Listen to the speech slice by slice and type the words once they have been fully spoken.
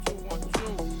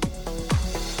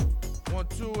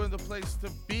place to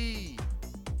be.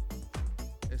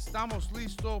 Estamos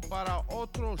listos para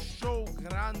otro show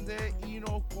grande,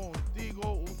 Hino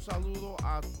Contigo. Un saludo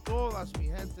a todas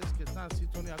mis gentes que están en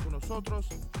sintonía con nosotros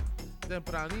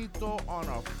tempranito on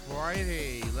a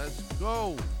Friday. Let's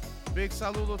go. Big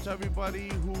saludo to everybody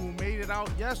who made it out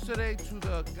yesterday to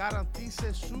the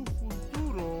Garantice Su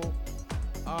Futuro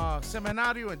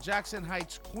seminario in Jackson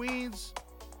Heights, Queens.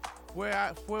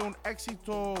 Fue un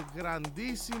éxito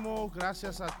grandísimo.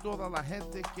 Gracias a toda la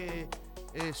gente que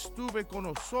estuve con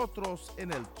nosotros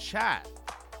en el chat.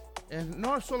 And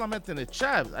no solamente en el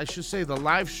chat, I should say the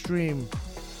live stream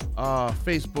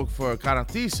Facebook for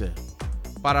Garantice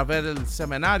para ver el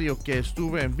seminario que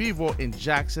estuve en vivo en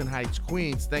Jackson Heights,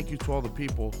 Queens. Thank you to all the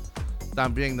people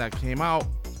también that came out.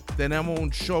 Tenemos un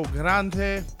show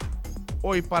grande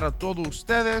hoy para todos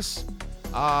ustedes.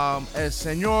 El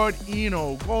señor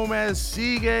Hino Gómez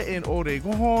sigue en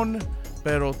Oregón,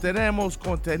 pero tenemos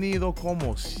contenido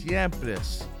como siempre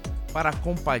para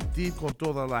compartir con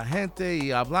toda la gente.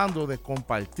 Y hablando de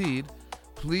compartir,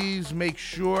 please make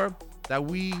sure that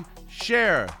we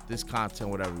share this content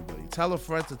with everybody. Tell a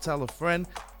friend to tell a friend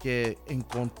que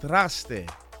encontraste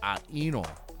a Hino.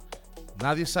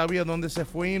 Nadie sabía dónde se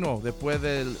fue Hino después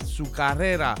de su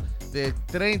carrera de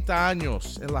 30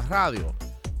 años en la radio.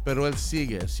 Pero él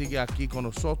sigue aquí con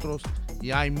nosotros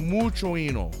y hay mucho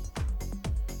Hino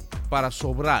para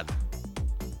sobrar.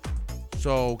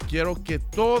 So, quiero que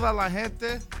toda la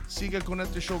gente siga con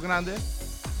este show grande.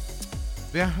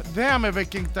 Déjame ver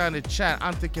quién está en el chat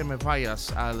antes que me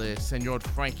vayas al señor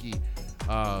Frankie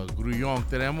Grullón.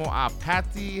 Tenemos a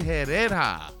Patty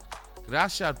Herrera.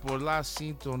 Gracias por la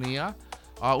sintonía.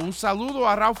 Un saludo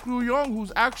a Ralph Grullón,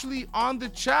 who's actually on the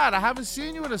chat. I haven't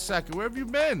seen you in a second. Where have you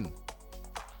been?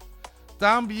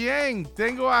 También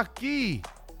tengo aquí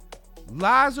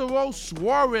Lázaro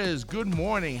Suarez. Good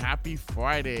morning. Happy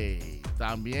Friday.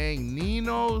 También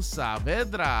Nino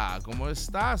Saavedra. ¿Cómo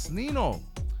estás, Nino?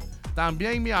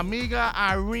 También mi amiga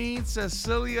Irene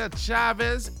Cecilia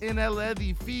Chavez en el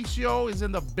edificio is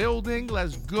in the building.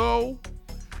 Let's go.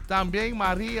 También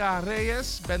María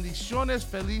Reyes. Bendiciones.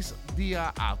 Feliz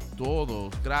día a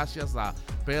todos. Gracias. La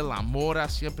Pela Mora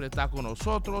siempre está con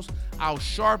nosotros. Al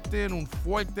Sharpton, un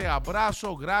fuerte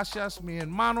abrazo. Gracias, mi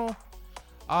hermano.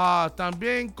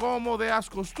 También, como de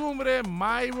costumbre,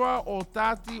 Myra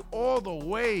Otati, all the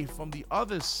way from the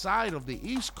other side of the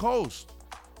East Coast,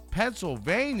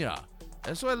 Pennsylvania.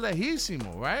 Eso es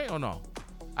lejísimo, right? Or no?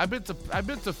 I've been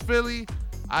to Philly.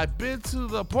 I've been to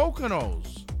the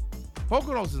Poconos.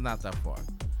 Poconos is not that far.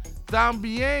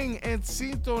 También en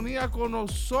sintonía con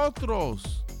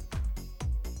nosotros,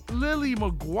 Lily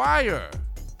McGuire.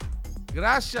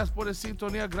 Gracias por la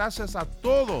sintonía. Gracias a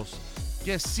todos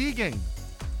que siguen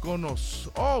con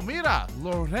nosotros. Oh, mira,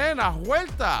 Lorena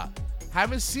Huerta.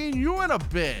 Haven't seen you in a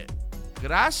bit.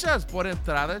 Gracias por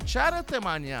entrar al chat esta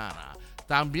mañana.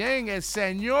 También el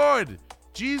señor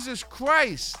Jesus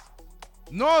Christ.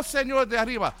 No, señor de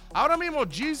arriba. Ahora mismo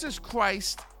Jesus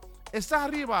Christ está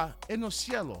arriba en el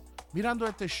cielo, mirando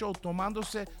este show,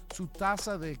 tomándose su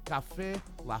taza de café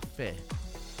La Fe.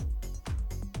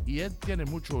 Y él tiene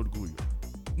mucho orgullo.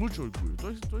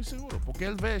 Estoy seguro, porque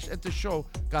él ve este show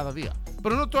cada día.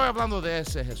 Pero no estoy hablando de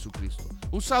ese Jesucristo.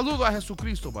 Un saludo a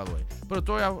Jesucristo, by the way. Pero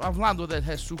estoy hablando de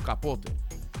Jesús Capote.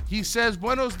 He says,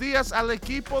 buenos días al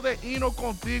equipo de Hino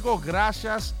Contigo.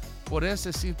 Gracias por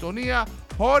esa sintonía.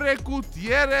 Jorge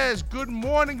Gutiérrez, good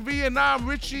morning, Vietnam.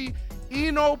 Richie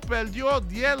Hino perdió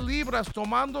 10 libras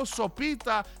tomando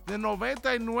sopita de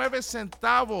 99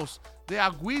 centavos de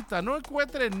agüita. No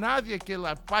encuentre nadie que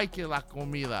le paique la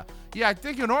comida. Yeah, I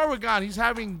think in Oregon he's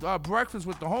having breakfast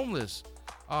with the homeless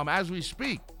as we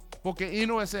speak. Porque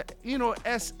Hino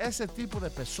es ese tipo de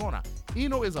persona.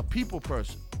 Hino is a people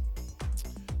person.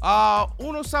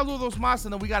 Unos saludos más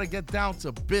and then we got to get down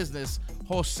to business.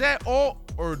 José O.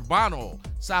 Urbano.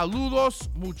 Saludos,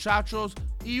 muchachos.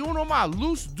 Y uno más,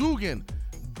 Luz Dugan.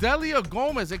 Delia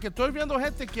Gómez, el que estoy viendo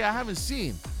gente que I haven't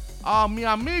seen. Mi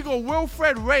amigo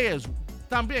Wilfred Reyes.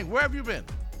 También, where have you been?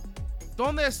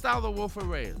 ¿Dónde ha estado Wilfred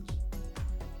Reyes?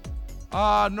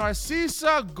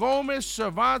 Narcisa Gómez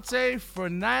Cervantes,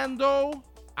 Fernando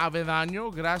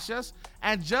Avedaño, gracias.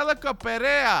 Angélica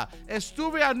Perea,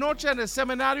 estuve anoche en el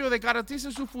seminario de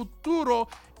Garantice Su Futuro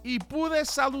y pude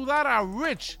saludar a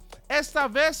Rich, esta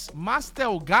vez más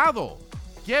delgado.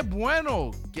 Qué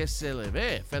bueno que se le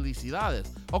ve,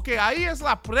 felicidades. Ok, ahí es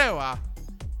la prueba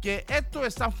que esto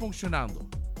está funcionando.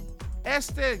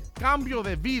 Este cambio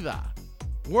de vida,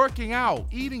 working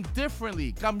out, eating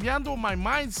differently, cambiando my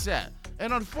mindset.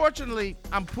 And unfortunately,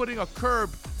 I'm putting a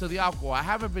curb to the alcohol. I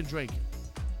haven't been drinking.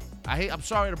 I'm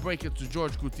sorry to break it to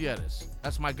George Gutierrez.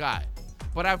 That's my guy.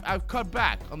 But I've cut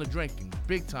back on the drinking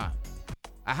big time.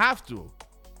 I have to.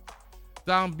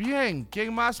 También,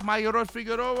 ¿quién más? Mayor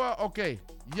Figueroa. Okay,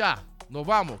 ya, nos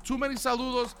vamos. Too many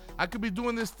saludos. I could be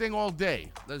doing this thing all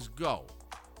day. Let's go.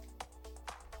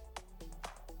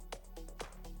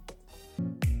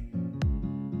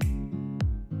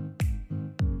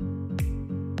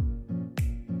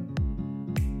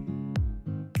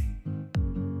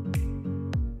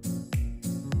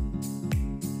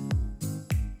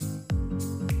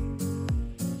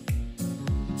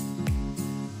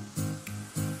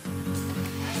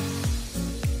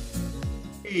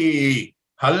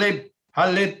 Halep,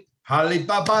 Halep, Halep,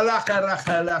 Babala,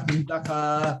 Karajala,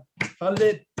 Hintaja,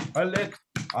 Halep, Halep,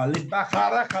 Halep,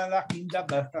 Bajara, Jala,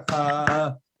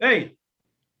 Hintaja. Hey,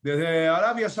 desde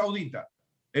Arabia Saudita,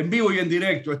 en vivo y en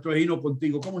directo, esto es Hino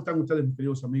Contigo. ¿Cómo están ustedes, mis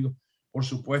queridos amigos? Por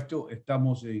supuesto,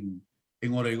 estamos en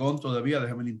Oregón todavía.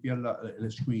 Déjame limpiar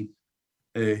el screen.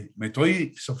 Me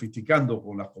estoy sofisticando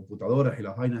con las computadoras y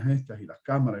las vainas estas y las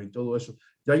cámaras y todo eso.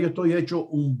 Ya yo estoy hecho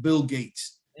un Bill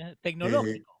Gates.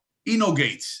 Tecnológico. Hino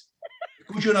Gates.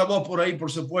 Escucho una voz por ahí, por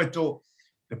supuesto.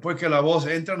 Después que la voz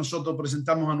entra, nosotros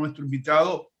presentamos a nuestro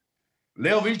invitado.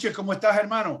 Leo Vilches, ¿cómo estás,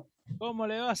 hermano? ¿Cómo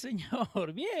le va,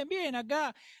 señor? Bien, bien,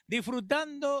 acá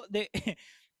disfrutando de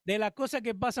las cosas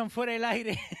que pasan fuera del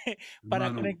aire para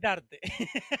Hermano, conectarte.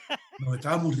 Nos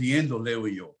estábamos riendo, Leo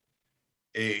y yo.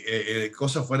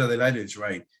 Cosas fuera del aire, it's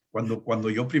right.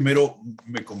 Cuando yo primero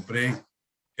me compré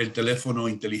el teléfono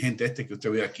inteligente este que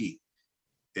usted ve aquí,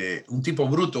 un tipo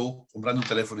bruto comprando un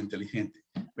teléfono inteligente.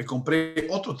 Me compré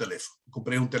otro teléfono.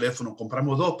 Compré un teléfono,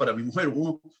 compramos dos para mi mujer,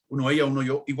 uno ella, uno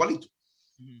yo, igualito.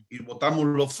 Y botamos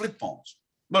los flip phones.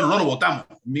 Bueno, no lo botamos.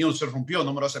 El mío se rompió,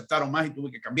 no me lo aceptaron más y tuve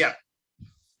que cambiar.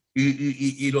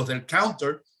 Y los del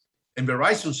counter en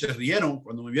Verizon se rieron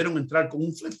cuando me vieron entrar con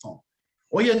un flip phone.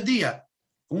 Hoy en día,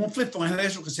 con un flip phone es de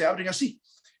esos que se abren así.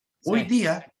 Hoy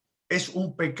día es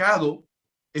un pecado,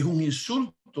 es un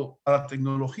insulto a la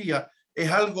tecnología. Es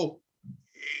algo,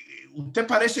 usted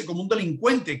parece como un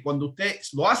delincuente cuando usted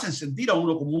lo hacen sentir a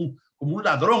uno como un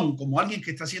ladrón, como alguien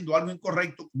que está haciendo algo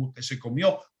incorrecto, como usted se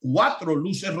comió 4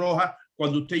 luces rojas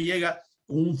cuando usted llega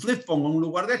con un flip phone a un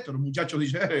lugar de esto. Los muchachos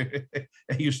dicen,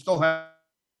 you still have,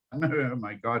 oh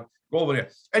my God, go over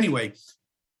there. Anyway,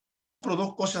 por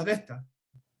 2 cosas de estas,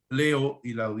 Leo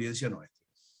y la audiencia nuestra.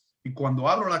 Y cuando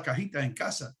abro la cajita en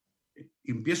casa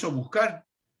y empiezo a buscar,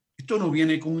 esto no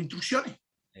viene con instrucciones.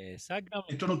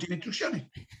 Exactamente. Esto no tiene instrucciones.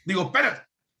 Digo, espérate,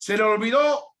 se le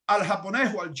olvidó al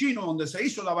japonés o al chino donde se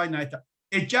hizo la vaina esta,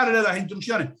 echarle las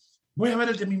instrucciones. Voy a ver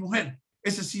el de mi mujer.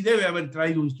 Ese sí debe haber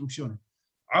traído instrucciones.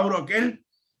 Abro aquel,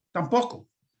 tampoco,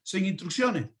 sin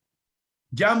instrucciones.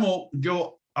 Llamo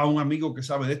yo a un amigo que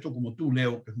sabe de esto, como tú,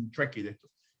 Leo, que es un trekkie de esto,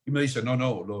 y me dice,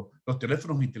 no, los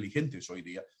teléfonos inteligentes hoy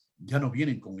día ya no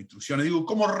vienen con instrucciones. Digo,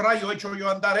 ¿cómo rayo he hecho yo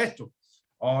a andar esto?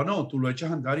 Oh, no, tú lo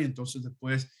echas a andar y entonces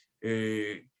después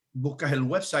buscas el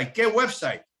website. ¿Qué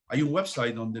website? Hay un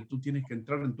website donde tú tienes que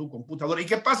entrar en tu computadora. ¿Y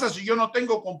qué pasa si yo no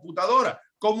tengo computadora?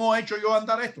 ¿Cómo he hecho yo a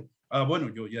andar esto?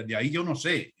 Bueno, yo de ahí yo no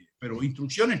sé, pero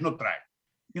instrucciones no trae.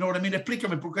 Y no, mira,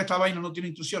 explícame por qué esta vaina no tiene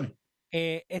instrucciones.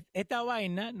 Esta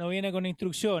vaina no viene con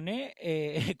instrucciones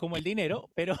como el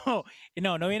dinero, pero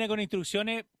no viene con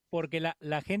instrucciones porque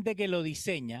la gente que lo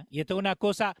diseña, y esto es una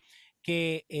cosa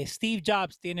que Steve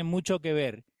Jobs tiene mucho que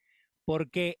ver,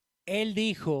 porque él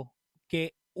dijo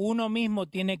que uno mismo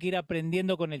tiene que ir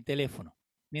aprendiendo con el teléfono.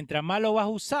 Mientras más lo vas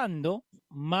usando,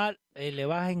 más le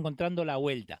vas encontrando la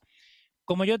vuelta.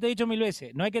 Como yo te he dicho 1000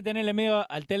 veces, no hay que tenerle miedo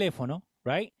al teléfono,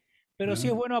 right? Pero sí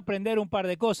es bueno aprender un par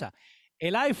de cosas.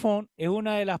 El iPhone es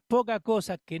una de las pocas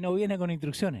cosas que no viene con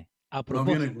instrucciones. A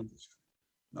propósito. No viene con instrucciones.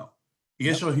 No. Y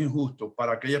eso es injusto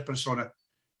para aquellas personas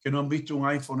que no han visto un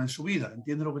iPhone en su vida.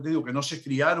 ¿Entiendes lo que te digo? Que no se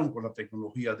criaron con la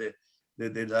tecnología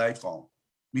del iPhone.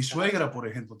 Mi suegra, por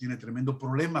ejemplo, tiene tremendos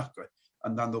problemas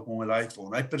andando con el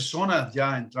iPhone. Hay personas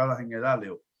ya entradas en edad,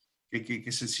 Leo,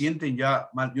 que se sienten ya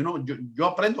mal. Yo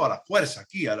aprendo a la fuerza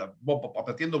aquí,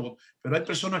 apretando, pero hay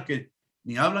personas que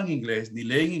ni hablan inglés, ni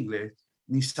leen inglés,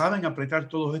 ni saben apretar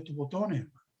todos estos botones.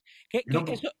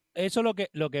 Eso es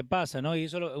lo que pasa, ¿no? Y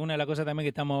eso es una de las cosas también que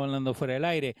estamos hablando fuera del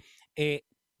aire.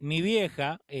 Mi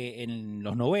vieja, en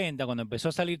los 90, cuando empezó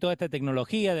a salir toda esta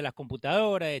tecnología de las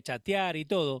computadoras, de chatear y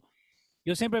todo,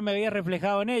 yo siempre me veía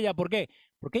reflejado en ella. ¿Por qué?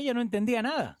 Porque ella no entendía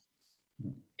nada.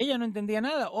 Ella no entendía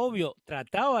nada, obvio,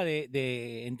 trataba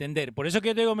de entender. Por eso que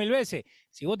yo te digo 1000 veces,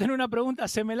 si vos tenés una pregunta,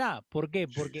 hacémela. ¿Por qué?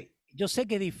 Porque yo sé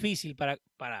que es difícil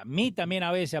para mí también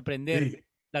a veces aprender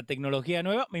la tecnología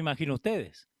nueva, me imagino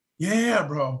ustedes. Yeah,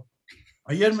 bro.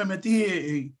 Ayer me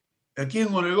metí aquí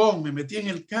en Oregón, me metí en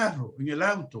el carro, en el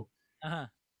auto,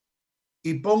 Ajá.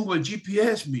 y pongo el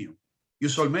GPS mío. Y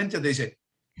usualmente te dice,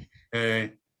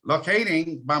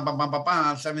 locating,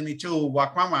 72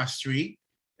 Wakwama Street,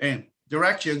 and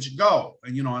directions go,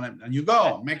 and and you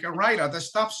go, make a right at the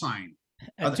stop sign.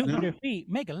 At 200 feet,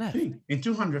 make a left. Sí, in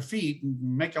 200 feet,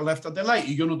 make a left at the light.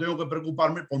 Y yo no tengo que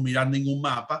preocuparme por mirar ningún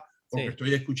mapa porque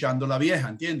estoy escuchando la vieja,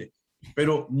 ¿entiendes?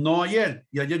 Pero no ayer.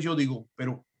 Y ayer yo digo,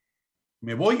 pero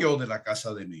me voy yo de la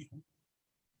casa de mi hijo.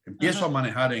 Empiezo a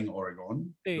manejar en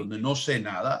Oregón, donde no sé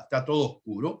nada, está todo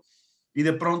oscuro. Y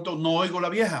de pronto no oigo la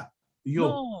vieja. Y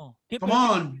yo, come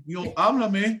on,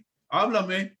 háblame.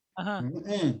 Ajá.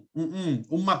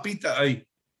 Un mapita ahí.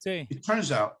 Sí. It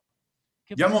turns out,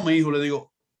 llamo a mi hijo, le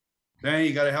digo, man,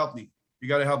 you gotta help me.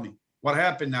 What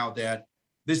happened now, Dad?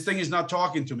 This thing is not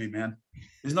talking to me, man.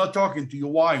 It's not talking to you.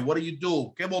 Why? What do you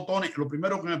do? ¿Qué botones? Lo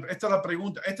primero que esta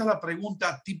es la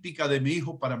pregunta típica de mi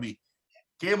hijo para mí.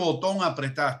 ¿Qué botón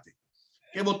apretaste?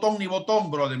 ¿Qué botón ni botón,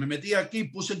 brother? Me metí aquí,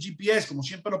 puse el GPS como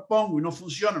siempre lo pongo y no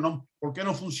funciona. No, ¿por qué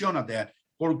no funciona, Dad?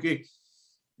 Porque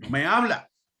no me habla.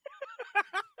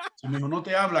 Se me dijo, no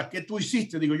te habla. ¿Qué tú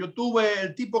hiciste? Digo, yo tuve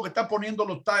el tipo que está poniendo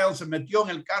los tiles, se metió en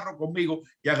el carro conmigo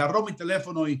y agarró mi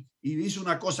teléfono y hizo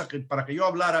una cosa para que yo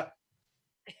hablara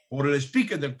por el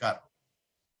speaker del carro.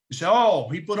 Dice, oh,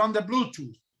 he put on the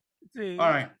Bluetooth. Sí.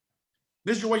 All right.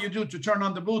 This is what you do to turn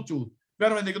on the Bluetooth.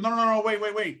 Pero me digo, no,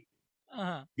 wait.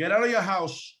 Get out of your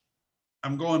house.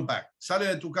 I'm going back. Sale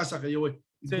de tu casa que yo voy.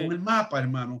 Sí. Con el mapa,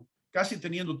 hermano, casi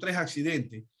teniendo 3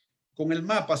 accidentes, con el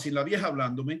mapa, sin la vieja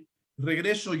hablándome,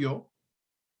 regreso yo.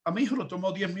 A mi hijo lo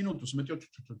tomó 10 minutos. Se metió.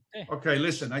 Okay,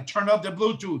 listen, I turned off the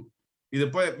Bluetooth. Y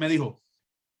después me dijo,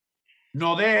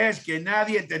 no dejes que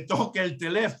nadie te toque el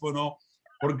teléfono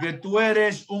porque tú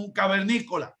eres un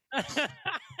cavernícola.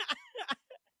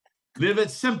 Live it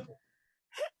simple.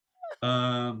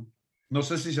 No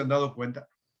sé si se han dado cuenta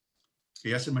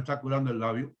que ya se me está curando el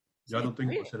labio. Ya no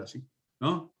tengo que hacer así.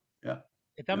 ¿No? Yeah.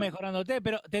 Está mejorándote,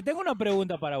 pero te tengo una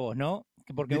pregunta para vos, ¿no?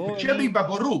 Porque vos eché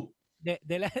Vivaporú.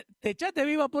 ¿Te echaste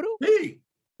Vivaporú? Sí.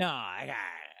 No,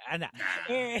 anda.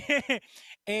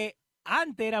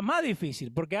 Antes era más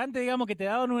difícil, porque antes, digamos, que te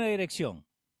daban una dirección.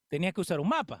 Tenías que usar un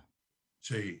mapa.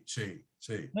 Sí.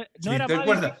 ¿No era ¿te más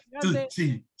acuerdas?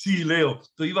 difícil? Sí, Leo.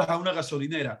 Tú ibas a una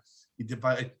gasolinera y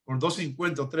por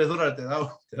 $2.50 o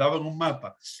 $3 te daban un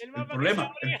mapa. El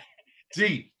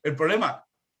problema,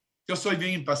 yo soy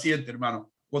bien impaciente,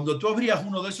 hermano. Cuando tú abrías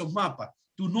uno de esos mapas,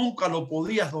 tú nunca lo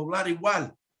podías doblar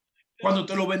igual. Cuando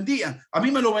te lo vendían, a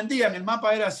mí me lo vendían, el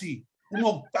mapa era así,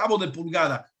 1/8 de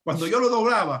pulgada. Cuando yo lo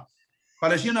doblaba,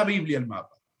 parecía una Biblia el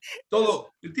mapa.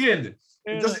 Todo, ¿entiendes?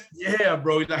 Entonces,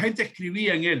 bro, y la gente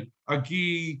escribía en él,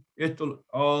 aquí, esto,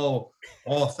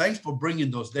 thanks for bringing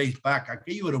those days back.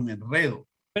 Aquello era un enredo.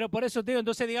 Pero por eso, tío,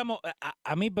 entonces, digamos,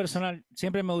 a mí personal,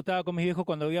 siempre me gustaba con mis viejos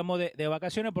cuando íbamos de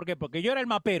vacaciones. ¿Por qué? Porque yo era el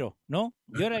mapero, ¿no?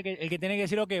 Yo era el que tenía que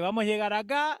decir, ok, vamos a llegar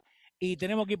acá y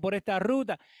tenemos que ir por esta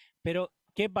ruta. Pero,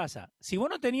 ¿qué pasa? Si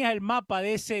vos no tenías el mapa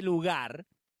de ese lugar,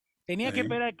 tenías que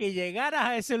esperar que llegaras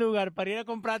a ese lugar para ir a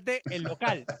comprarte el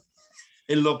local.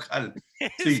 El local.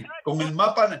 Sí, con el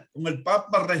mapa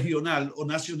regional o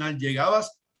nacional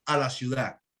llegabas a la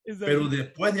ciudad. Exacto. Pero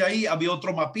después de ahí había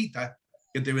otro mapita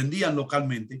que te vendían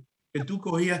localmente, que tú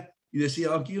cogías y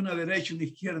decías, aquí una derecha, una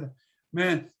izquierda.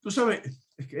 Man, tú sabes,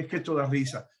 es que esto da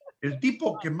risa. El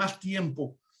tipo que más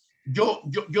tiempo, yo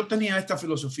tenía esta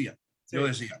filosofía. Sí. Yo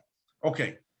decía, ok,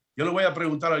 yo le voy a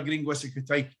preguntar al gringo ese que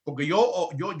está ahí, porque yo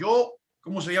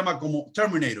 ¿cómo se llama? Como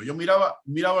Terminator. Yo miraba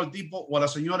al tipo o a la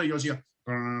señora y yo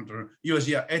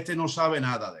decía, este no sabe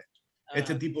nada de esto.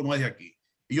 Este tipo no es de aquí.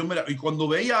 Y cuando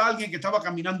veía a alguien que estaba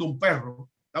caminando un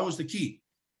perro, that was the key.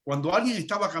 Cuando alguien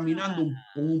estaba caminando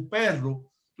con un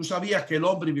perro, tú sabías que el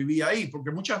hombre vivía ahí,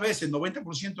 porque muchas veces,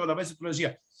 90% de las veces tú le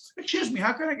decías, excuse me,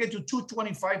 how can I get to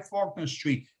 225 Faulkner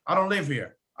Street? I don't live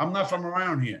here. I'm not from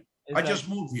around here. Exacto. I just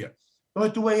moved here.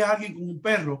 Entonces tú veías a alguien con un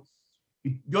perro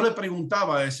y yo le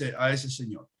preguntaba a ese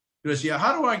señor. Yo decía,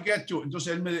 how do I get to?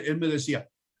 Entonces él me decía,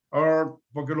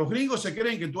 porque los gringos se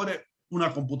creen que tú eres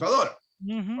una computadora.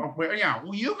 Yeah,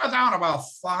 you go down about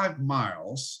 5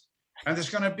 miles and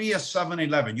there's going to be a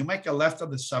 7-Eleven. You make a left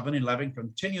of the 7-Eleven,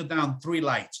 continue down 3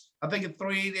 lights. I think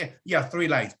 3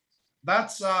 lights.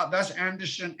 That's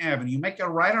Anderson Avenue. You make a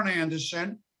right on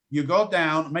Anderson, you go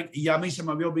down, y a mí se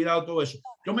me había olvidado todo eso.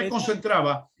 Yo me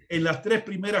concentraba en las 3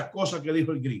 primeras cosas que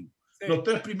dijo el gringo. Sí. Los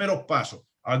 3 primeros pasos.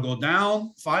 I go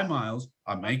down 5 miles,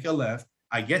 I make a left,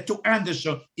 I get to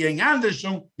Anderson, y en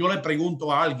Anderson yo le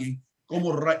pregunto a alguien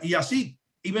cómo, y así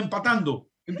iba empatando,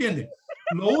 ¿entiendes?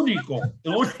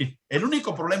 El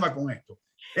único problema con esto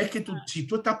Es que si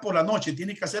tú estás por la noche,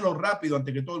 tienes que hacerlo rápido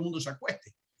antes que todo el mundo se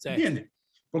acueste. Sí. ¿Entiendes?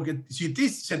 Porque si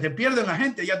se te pierde la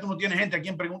gente, ya tú no tienes gente a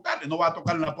quien preguntarle, no vas a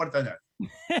tocar en la puerta de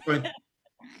nadie. Entonces,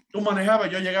 tú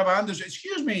manejabas, yo llegaba antes,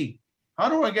 excuse me, how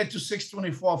do I get to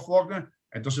 624 Faulkner?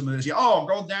 Entonces me decía, oh,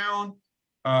 go down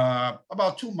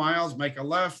about 2 miles, make a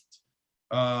left.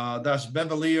 That's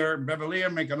Beverly,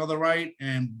 make another right,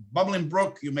 and Bubbling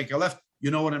Brook, you make a left. You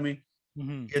know what I mean?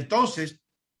 Ujú. Entonces,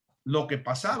 lo que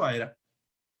pasaba era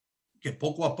que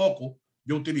poco a poco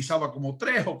yo utilizaba como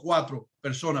 3 o 4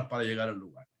 personas para llegar al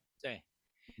lugar. Sí.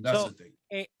 That's So, the thing.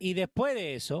 Y después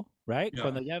de eso, right? Yeah.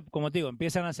 Cuando ya, como te digo,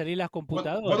 empiezan a salir las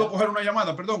computadoras. ¿Puedo coger una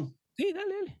llamada? Perdón. Sí,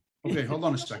 dale. Okay, hold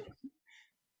on a second.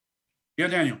 Yeah,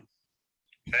 Daniel.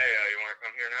 Hey, you want to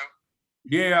come here now?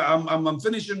 Yeah, I'm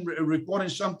finishing recording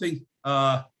something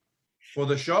for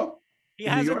the show. He In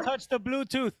New hasn't York? touched the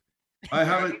Bluetooth. I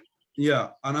haven't.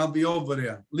 Yeah, and I'll be over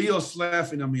there. Leo's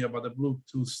laughing at me about the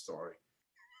Bluetooth story.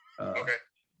 Okay.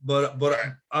 But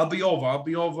I'll be over. I'll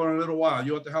be over in a little while.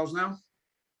 You at the house now?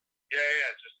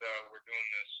 Yeah. Just we're doing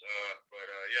this. But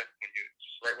yeah,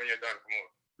 right when you're done, come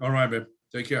over. All right, babe.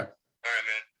 Take care. All right,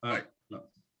 man. All right.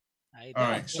 Ahí All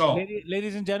está. right, so-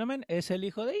 Ladies and gentlemen, es el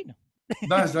hijo de Hino.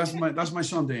 That's my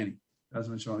son, Danny. That's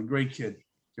my son. Great kid.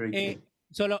 Great kid.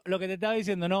 Solo lo que te estaba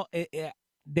diciendo, ¿no?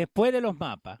 Después de los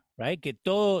mapas, right? Que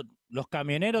todos los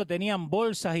camioneros tenían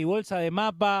bolsas y bolsas de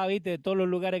mapas, ¿viste? De todos los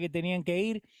lugares que tenían que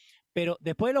ir. Pero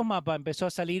después de los mapas empezó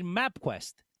a salir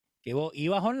MapQuest, que vos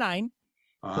ibas online,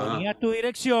 ponías tu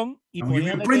dirección y And give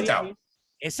you ponías a printout.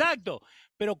 Exacto.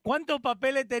 Pero ¿cuántos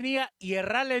papeles tenía y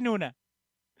errarle en una?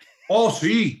 Oh,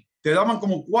 sí. Te daban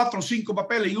como 4 o 5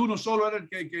 papeles y uno solo era el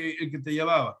que te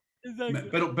llevaba.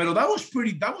 Exacto. Pero that was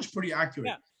pretty accurate.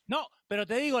 Yeah. No, pero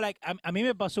te digo, like, a mí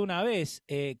me pasó una vez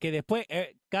que después,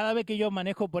 cada vez que yo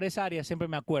manejo por esa área, siempre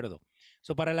me acuerdo.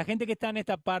 So, para la gente que está en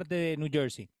esta parte de New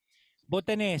Jersey, vos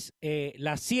tenés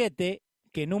la 7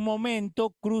 que en un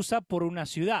momento cruza por una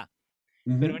ciudad,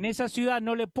 pero en esa ciudad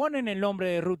no le ponen el nombre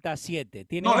de Ruta 7.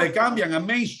 Tiene No, le otro. cambian a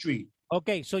Main Street. Ok,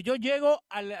 so yo llego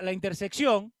a la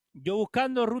intersección, yo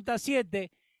buscando Ruta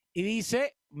 7 y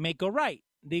dice, make a right.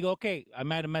 Digo, ok, I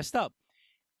might have messed up.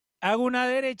 Hago una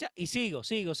derecha y sigo,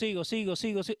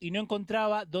 y no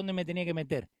encontraba dónde me tenía que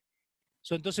meter.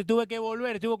 So, entonces tuve que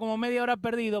volver, estuve como media hora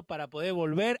perdido para poder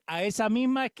volver a esa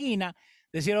misma esquina,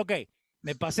 decir, ok,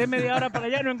 me pasé media hora para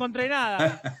allá, no encontré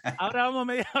nada, ahora vamos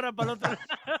media hora para el otro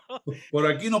lado. Por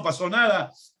aquí no pasó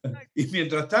nada. Y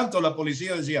mientras tanto la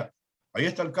policía decía, ahí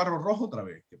está el carro rojo otra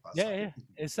vez. ¿Qué pasa? Yeah,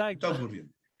 ¿Qué exacto. está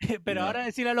ocurriendo? Pero Yeah. ahora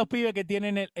decirle a los pibes que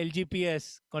tienen el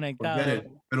GPS conectado. Forget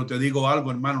it. Pero te digo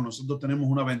algo, hermano, nosotros tenemos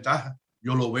una ventaja.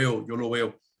 Yo lo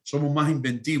veo. Somos más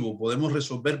inventivos, podemos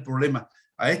resolver problemas.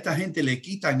 A esta gente le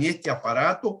quitan este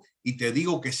aparato y te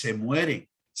digo que se mueren.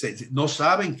 No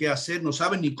saben qué hacer, no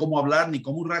saben ni cómo hablar, ni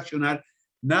cómo reaccionar.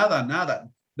 Nada.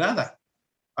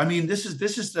 I mean, this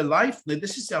is the life.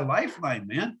 This is their lifeline,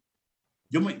 man.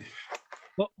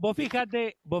 Vos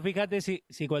fíjate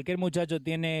si cualquier muchacho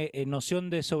tiene noción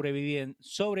de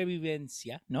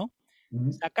sobrevivencia, ¿no?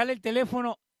 Sacarle el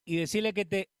teléfono y decirle que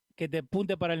te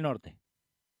apunte para el norte.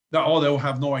 Oh, they will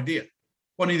have no idea.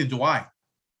 Well, neither do I.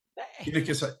 Tienes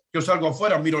que yo salgo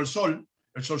afuera, miro el sol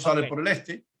sale por el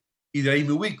este y de ahí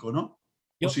me ubico, ¿no?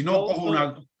 O si no, cojo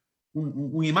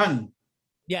un imán.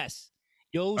 Yes.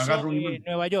 Yo uso Agarro un imán.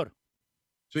 Nueva York.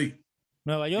 Sí.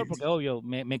 Nueva York, porque obvio,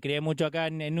 me crié mucho acá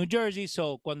en New Jersey,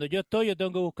 so cuando yo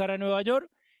tengo que buscar a Nueva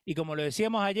York, y como lo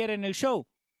decíamos ayer en el show,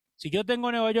 si yo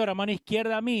tengo Nueva York a mano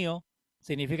izquierda mío,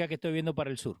 significa que estoy viendo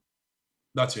para el sur.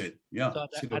 That's it. Yeah. So,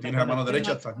 Si lo hasta tienes a mano cuando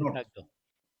derecha, estés estás norte. Exacto.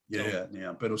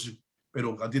 Yeah.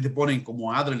 Pero a ti te ponen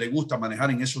como a Adri le gusta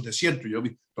manejar en esos desiertos. Yo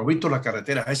he visto las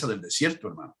carreteras esas del desierto,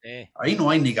 hermano. Ahí no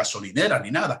hay ni gasolinera ni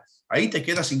nada. Ahí te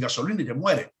quedas sin gasolina y te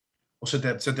mueres. O se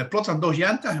te explotan 2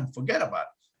 llantas and forget about it.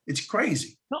 It's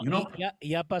crazy. No, You know?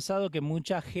 y ha pasado que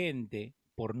mucha gente,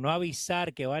 por no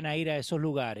avisar que van a ir a esos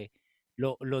lugares,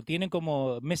 lo tienen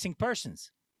como missing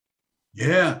persons.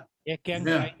 Yeah. Es que han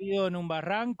Yeah. caído en un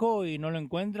barranco y no lo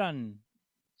encuentran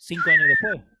 5 años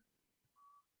después.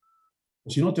 O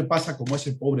si no te pasa como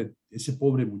ese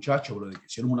pobre muchacho, bro, de que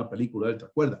hicieron una película de él, ¿te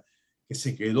acuerdas? Que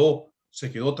se quedó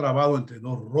trabado entre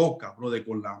 2 rocas, bro, de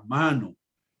con la mano,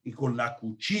 y con la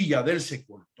cuchilla de él se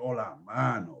cortó la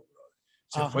mano, bro.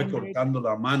 Se fue cortando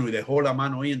la mano y dejó la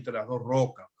mano ahí entre las 2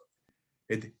 rocas, bro.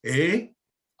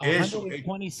 Eso.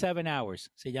 127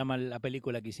 Hours se llama la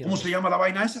película que hicieron. ¿Cómo se llama la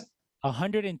vaina esa?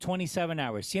 127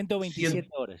 Hours, 127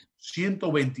 horas.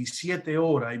 127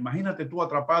 horas. Imagínate tú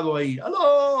atrapado ahí.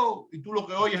 ¡Aló! Y tú lo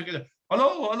que oyes es que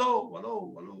 ¡aló!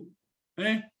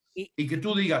 Y que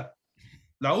tú digas,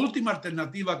 la última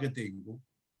alternativa que tengo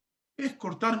es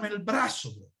cortarme el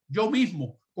brazo, bro. Yo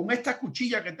mismo, con esta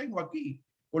cuchilla que tengo aquí,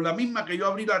 con la misma que yo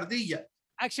abrí la ardilla.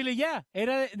 Actually, ya,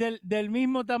 era del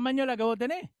mismo tamaño la que vos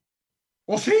tenés.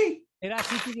 ¿O sí? Era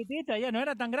así chiquitita, ya, no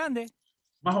era tan grande.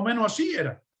 Más o menos así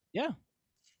era. Ya.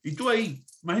 Y tú ahí,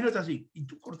 imagínate así, y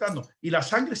tú cortando, y la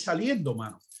sangre saliendo,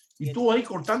 mano. Y tú ahí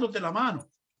cortándote la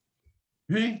mano.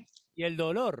 ¿Eh? Y el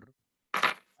dolor.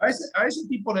 A ese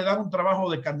tipo le dan un trabajo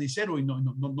de carnicero y no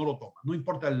lo toma. No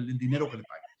importa el dinero que le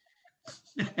paguen.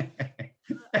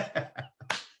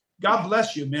 God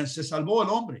bless you, man. Se salvó el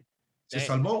hombre. Se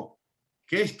salvó.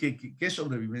 ¿Qué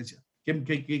sobrevivencia?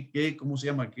 ¿Cómo se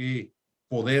llama? ¿Qué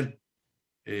poder?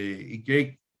 Y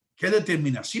qué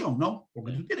determinación, ¿no?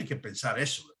 Porque tú tienes que pensar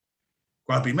eso.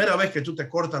 Con la primera vez que tú te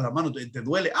cortas la mano, te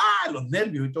duele, los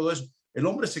nervios y todo eso. El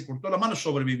hombre se cortó la mano,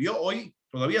 sobrevivió, hoy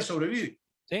todavía sobrevive.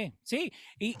 Sí, sí,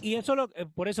 y eso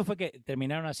por eso fue que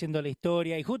terminaron haciendo la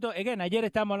historia. Y justo, ayer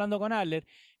estábamos hablando con Adler,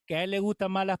 que a él le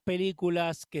gustan más las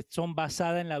películas que son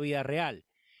basadas en la vida real.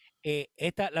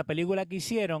 La película que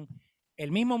hicieron,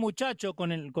 el mismo muchacho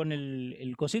con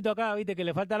el cosito acá, viste, que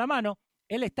le falta la mano,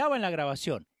 él estaba en la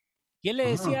grabación. Y él le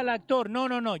decía al actor,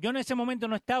 no, yo en ese momento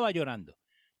no estaba llorando.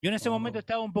 Yo en ese momento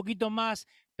estaba un poquito más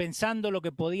pensando lo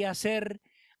que podía hacer.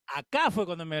 Acá fue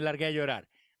cuando me largué a llorar.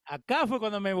 Acá fue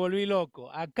cuando me volví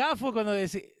loco. Acá fue cuando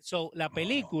la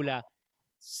película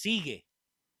sigue.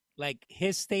 Like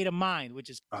his state of mind, which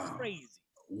is crazy.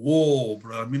 Wow,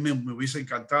 pero a mí me hubiese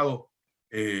encantado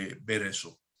ver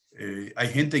eso. Hay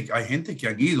gente que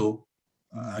han ido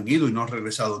y no han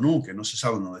regresado nunca, no se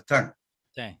sabe dónde están.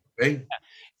 Sí. ¿Okay?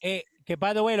 Que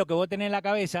by the way, lo que vos tenés en la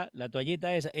cabeza, la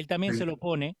toallita esa, él también se lo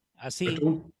pone así. Es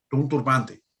un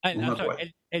turbante. El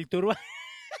turbante. El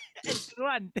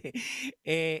turbante.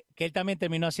 Que él también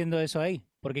terminó haciendo eso ahí.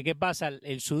 Porque ¿qué pasa?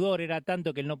 El sudor era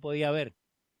tanto que él no podía ver.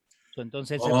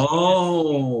 Entonces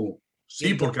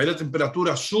sí, porque ahí la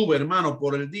temperatura sube, hermano,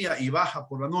 por el día y baja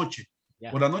por la noche.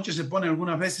 Yeah. Por la noche se pone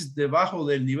algunas veces debajo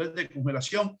del nivel de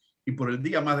congelación y por el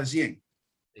día más de 100.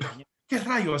 Sí. ¿Qué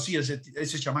rayo hacía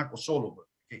ese chamaco solo?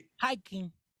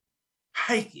 Hiking.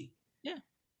 Yeah.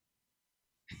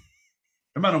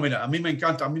 Hermano, mira, a mí me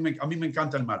encanta el mar. A mí me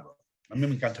encanta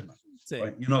el mar. Sí.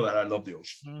 Right? You know that I love the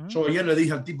ocean. So ayer le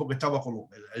dije al tipo que estaba con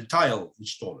el tile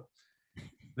installer.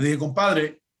 Le dije,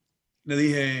 compadre, le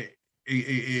dije,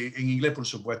 en inglés por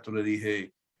supuesto, le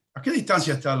dije, ¿a qué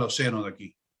distancia está el océano de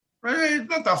aquí?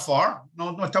 No está far,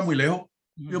 no está muy lejos.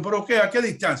 Digo, ¿pero qué? ¿A qué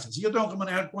distancia? Si yo tengo que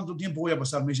manejar, ¿cuánto tiempo voy a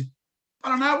pasar? Me dice,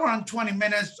 about an hour and 20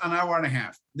 minutes, an hour and a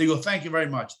half. Digo, thank you very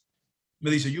much. Me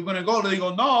dice, you gonna go? Le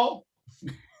digo, no.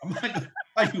 I'm like,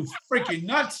 are you freaking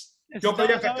nuts? Yo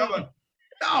creía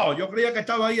que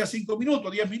estaba ahí a 5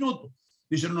 minutos, 10 minutos.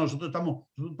 Dice, no, nosotros estamos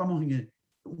un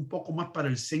poco más para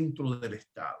el centro del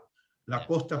estado. La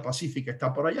costa pacífica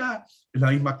está por allá, es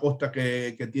la misma costa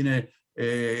que tiene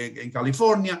en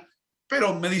California,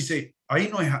 pero me dice,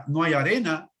 ahí no hay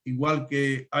arena, igual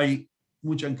que hay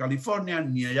mucha en California,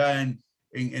 ni allá en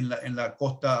la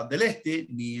costa del este,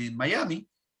 ni en Miami.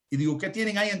 Y digo, ¿qué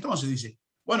tienen ahí entonces? Dice,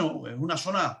 bueno, es una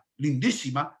zona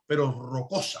lindísima, pero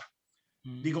rocosa.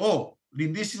 Digo,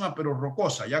 lindísima, pero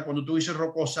rocosa. Ya cuando tú dices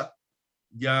rocosa,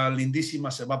 ya lindísima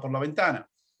se va por la ventana.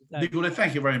 Digo,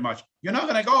 thank you very much. You're not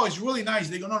going to go, it's really nice.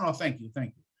 Digo, no, thank you.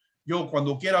 Yo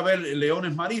cuando quiera ver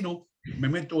leones marinos, me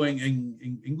meto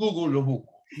en Google, los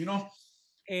busco. You know?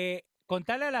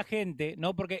 Contarle a la gente,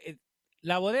 ¿no? Porque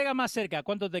la bodega más cerca,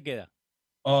 ¿cuánto te queda?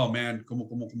 Oh, man,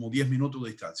 como 10 minutos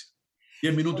de distancia.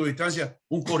 10 minutos de distancia.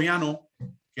 Un coreano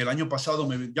que el año pasado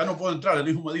ya no puedo entrar. El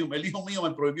hijo mío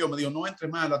me prohibió, me dijo, no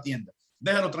entres más a la tienda.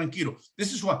 Déjalo tranquilo.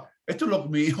 Esto es lo que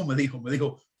mi hijo me dijo. Me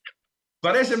dijo,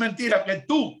 parece mentira que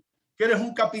tú, que eres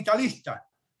un capitalista,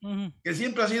 que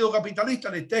siempre has sido capitalista,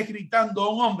 le estés gritando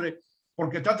a un hombre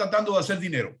porque está tratando de hacer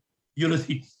dinero. Y yo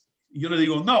le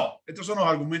digo, no, estos son los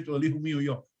argumentos del hijo mío y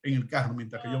yo en el carro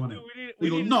mientras que yo manejo.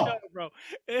 Digo, no.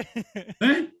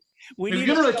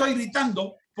 Yo no le estoy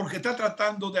gritando porque está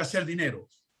tratando de hacer dinero.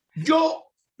 Yo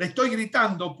le estoy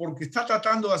gritando porque está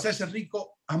tratando de hacerse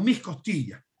rico a mis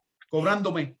costillas,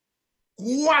 cobrándome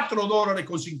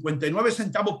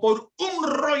 $4.59 por un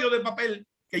rollo de papel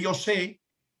que yo sé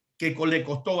que le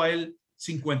costó a él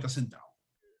 50 centavos.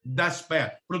 That's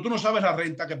bad. Pero tú no sabes la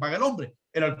renta que paga el hombre.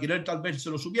 El alquiler tal vez se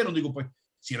lo subieron. Digo, pues,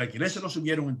 si el alquiler se lo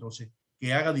subieron, entonces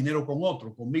que haga dinero con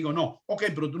otro, conmigo no. Ok,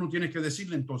 pero tú no tienes que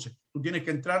decirle entonces. Tú tienes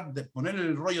que entrar, poner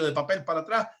el rollo de papel para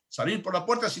atrás, salir por la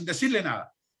puerta sin decirle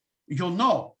nada. Y yo,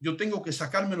 no, yo tengo que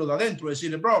sacármelo de adentro y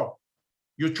decirle, bro,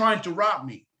 you're trying to rob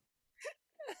me.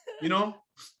 You know?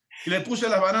 Y le puse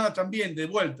las bananas también de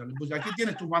vuelta. Le puse, aquí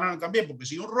tienes tus bananas también, porque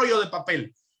si un rollo de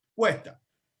papel cuesta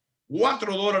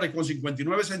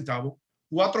 $4.59,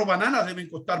 4 bananas deben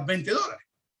costar $20.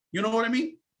 You know what I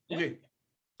mean? Okay.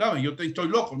 ¿Sabes? Yo estoy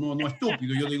loco, no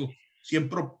estúpido. Yo digo, si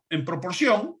en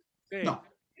proporción, Sí. no.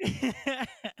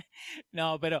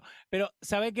 No, pero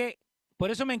 ¿sabe qué?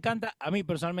 Por eso me encanta a mí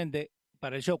personalmente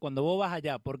para el show cuando vos vas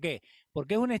allá. ¿Por qué?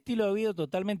 Porque es un estilo de vida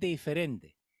totalmente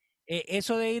diferente.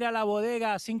 Eso de ir a la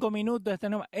bodega 5 minutos,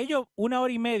 ellos 1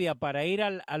 hora y media para ir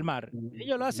al mar,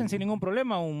 ellos lo hacen sin ningún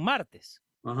problema un martes.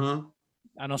 Ajá.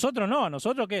 A nosotros no, a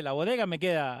nosotros ¿qué? La bodega me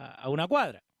queda a 1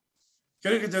 cuadra.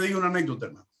 ¿Quieres que te diga una anécdota,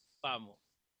 hermano? Vamos.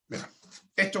 Mira,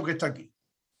 esto que está aquí.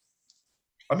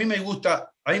 A mí me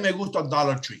gusta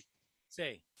Dollar Tree.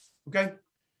 Sí. ¿Ok?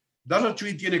 Dollar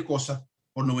Tree tiene cosas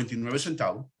por 99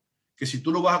 centavos que si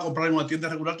tú lo vas a comprar en una tienda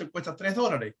regular te cuesta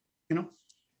 $3. You know?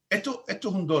 Esto es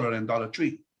 $1 en Dollar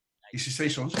Tree.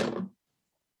 16 onzas.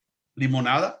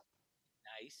 Limonada.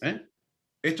 Nice.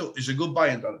 Esto es a good buy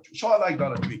en Dollar Tree. So I like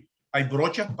Dollar Tree. Hay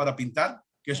brochas para pintar,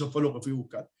 que eso fue lo que fui a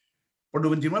buscar. Por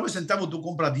 99 centavos tú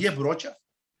compras 10 brochas.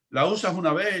 La usas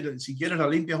una vez, si quieres la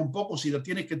limpias un poco, si la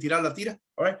tienes que tirar, la tiras.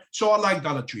 All right? So I like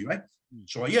Dollar Tree, right?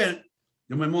 So ayer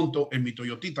yo me monto en mi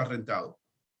Toyotita rentado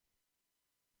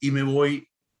y me voy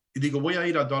y digo, voy a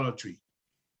ir a Dollar Tree.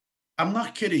 I'm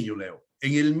not kidding you, Leo.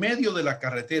 En el medio de la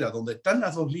carretera, donde están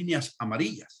las 2 líneas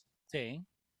amarillas, Sí.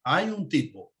 hay un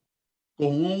tipo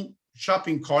con un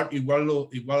shopping cart igual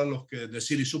a los que de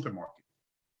City Supermarket,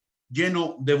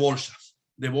 lleno de bolsas,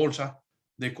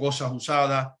 de cosas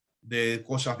usadas, de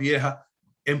cosas viejas,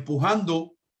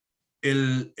 empujando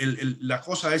la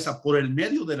cosa esa por el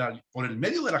medio de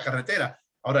la carretera.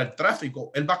 Ahora el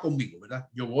tráfico, él va conmigo, ¿verdad?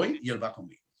 Yo voy y él va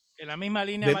conmigo. En la misma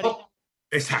línea amarilla.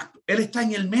 Exacto. Él está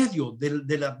en el medio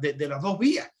de las 2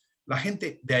 vías. La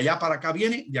gente de allá para acá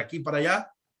viene, de aquí para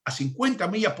allá, a 50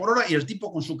 millas por hora y el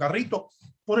tipo con su carrito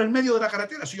por el medio de la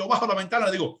carretera. Si yo bajo la ventana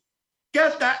le digo,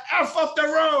 get the F off the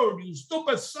road, you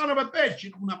stupid son of a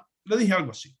bitch. Le dije algo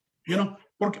así. You know?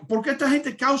 ¿Por qué esta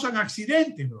gente causan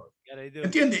accidentes, bro?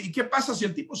 ¿Entiendes? ¿Y qué pasa si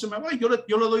el tipo se me va? Yo le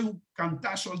doy un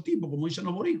cantazo al tipo, como dicen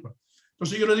los boricuas.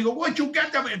 Entonces yo le digo, güey,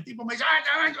 chúcate. El tipo me dice,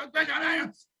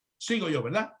 sigo yo,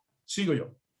 ¿verdad? Sigo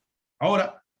yo.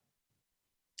 Ahora,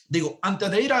 digo, antes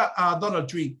de ir a Dollar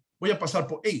Tree, voy a pasar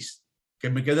por Ace, que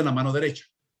me queda en la mano derecha.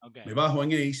 Okay. Me bajo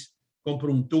en Ace,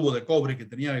 compro un tubo de cobre que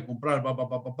tenía que comprar,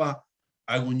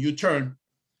 hago un U-turn,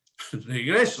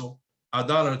 regreso a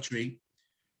Dollar Tree.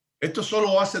 Esto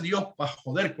solo hace Dios para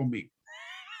joder conmigo.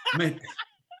 Me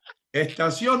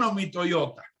estaciono mi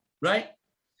Toyota, right?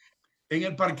 En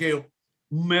el parqueo.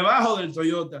 Me bajo del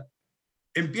Toyota.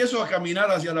 Empiezo a caminar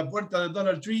hacia la puerta de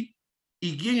Dollar Tree.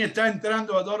 ¿Y quién está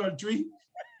entrando a Dollar Tree?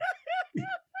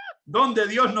 ¿Dónde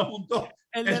Dios nos juntó?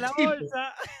 El de la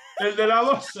bolsa. El de la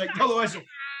bolsa y todo eso.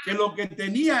 Que lo que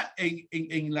tenía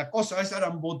en la cosa esa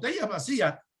eran botellas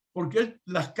vacías, porque él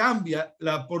las cambia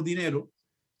por dinero,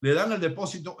 le dan el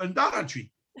depósito en Dollar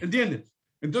Tree. ¿Entiendes?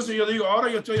 Entonces yo digo,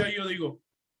 ahora yo estoy ahí, yo digo,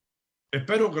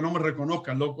 espero que no me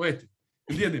reconozcan, loco este.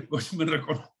 ¿Entiendes? Pues si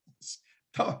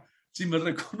me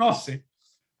reconoce,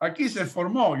 aquí se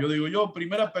formó. Yo digo,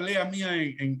 primera pelea mía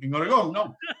en Oregón,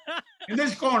 ¿no? En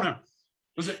this corner.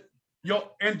 Entonces,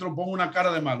 yo entro, pongo una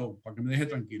cara de malo para que me deje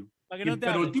tranquilo.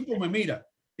 Pero el tipo me mira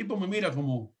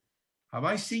como,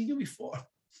 have I seen you before?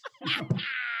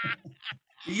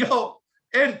 Y yo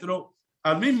entro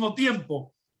al mismo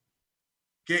tiempo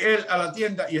que él a la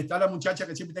tienda y está la muchacha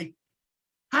que siempre está ahí.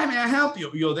 Hi, may I help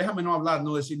you? Y yo, déjame no hablar,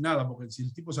 no decir nada, porque si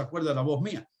el tipo se acuerda de la voz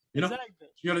mía, you know?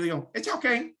 Yo le digo, it's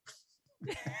okay.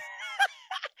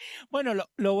 Bueno,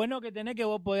 lo bueno que tenés que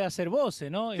vos podés hacer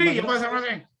voces, ¿no? Sí, yo puedo hacer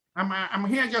voces. I'm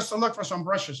here just to look for some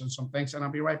brushes and some things, and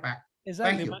I'll be right back.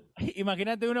 Exacto.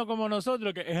 Imagínate uno como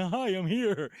nosotros que, hi, I'm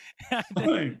here.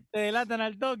 te delatan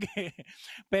al toque.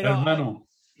 Pero, hermano,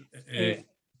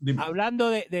 hablando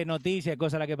de noticias,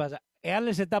 cosas la que pasa,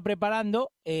 Arlen se está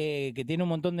preparando, que tiene un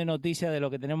montón de noticias de lo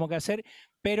que tenemos que hacer,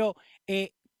 pero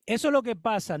eso es lo que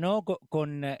pasa, ¿no?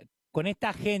 Con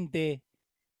esta gente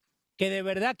que de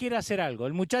verdad quiere hacer algo.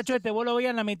 El muchacho vos lo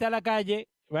veías en la mitad de la calle,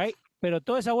 right? Pero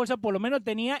toda esa bolsa por lo menos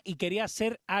tenía y quería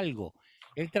hacer algo.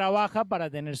 Él trabaja para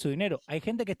tener su dinero. Hay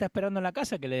gente que está esperando en la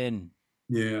casa que le den.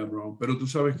 Yeah, bro. Pero tú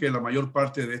sabes que la mayor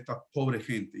parte de esta pobre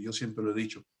gente, yo siempre lo he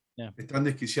dicho, están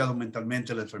desquiciados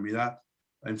mentalmente. La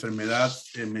enfermedad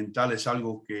mental es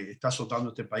algo que está azotando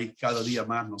este país cada día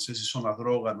más. No sé si son las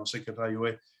drogas, no sé qué rayo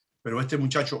es, pero este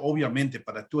muchacho, obviamente,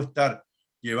 para tú estar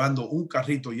llevando un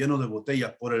carrito lleno de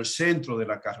botellas por el centro de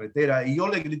la carretera, y yo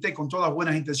le grité con todas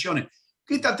buenas intenciones,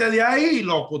 quítate de ahí,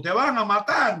 loco, te van a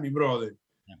matar, mi brother.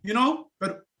 You know,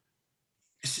 pero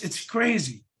it's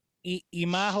crazy. Y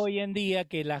más hoy en día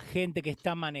que la gente que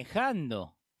está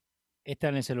manejando está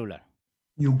en el celular.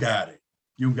 You got it.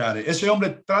 You got it. Ese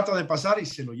hombre trata de pasar y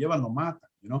se lo llevan, lo matan,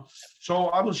 you know.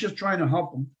 So I was just trying to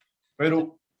help him,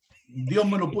 pero Dios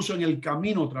me lo puso en el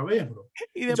camino otra vez, bro.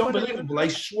 It's unbelievable.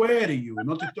 I swear to you.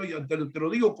 No te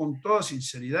lo digo con toda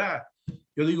sinceridad.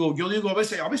 Yo digo a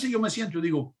veces yo me siento y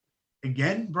digo,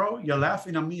 again, bro, you're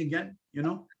laughing at me again, you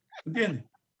know. ¿Entiendes?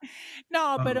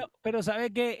 No, pero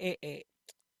sabes que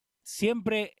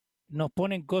siempre nos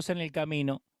ponen cosas en el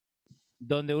camino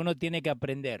donde uno tiene que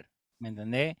aprender, ¿me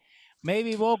entendés?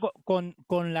 Maybe vos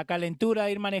con la calentura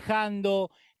de ir manejando,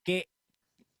 que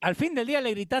al fin del día le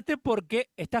gritaste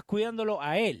porque estás cuidándolo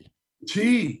a él.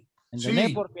 Sí. ¿Entendés?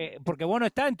 Sí. Porque vos no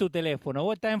estás en tu teléfono,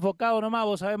 vos estás enfocado nomás,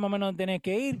 vos sabés más o menos dónde tenés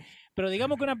que ir, pero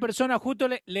digamos que una persona justo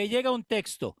le llega un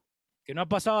texto que no ha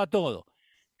pasado a todo.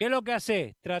 ¿Qué es lo que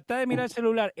haces? Tratás de mirar el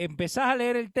celular, empezás a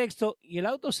leer el texto y el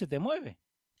auto se te mueve.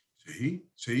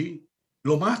 Sí.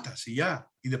 Lo matas y ya.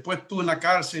 Y después tú en la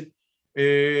cárcel,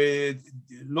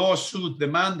 lawsuit,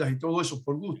 demandas y todo eso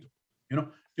por gusto. You know?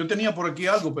 Yo tenía por aquí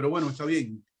algo, pero bueno, está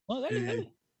bien. No,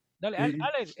 dale.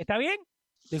 Alex, ¿está bien?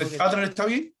 ¿Adrián está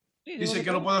bien? Sí, Dice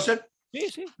que lo puedo hacer.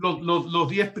 Sí. Los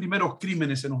 10 primeros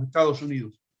crímenes en los Estados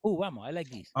Unidos. Vamos, I like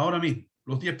this. Ahora mismo,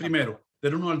 los 10 primeros,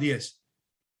 del 1 al 10.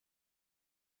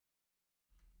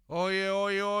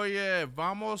 Oye,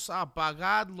 vamos a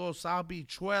pagar los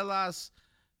habichuelas.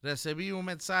 Recibí un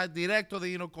mensaje directo de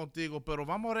Hino Contigo, pero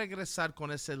vamos a regresar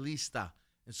con esa lista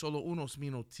en solo unos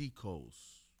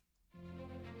minuticos.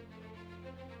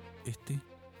 Este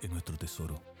es nuestro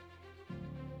tesoro.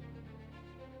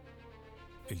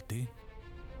 El té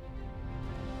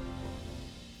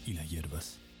y las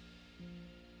hierbas.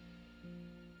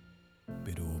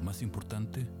 Pero más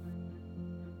importante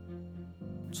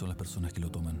son las personas que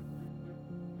lo toman.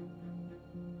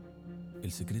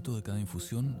 El secreto de cada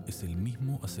infusión es el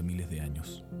mismo hace miles de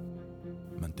años: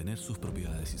 mantener sus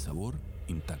propiedades y sabor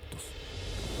intactos.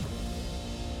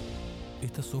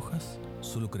 Estas hojas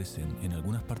solo crecen en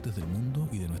algunas partes del mundo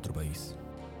y de nuestro país.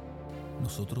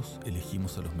 Nosotros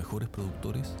elegimos a los mejores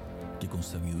productores que con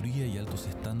sabiduría y altos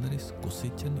estándares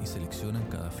cosechan y seleccionan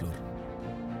cada flor.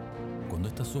 Cuando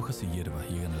estas hojas y hierbas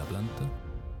llegan a la planta,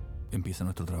 empieza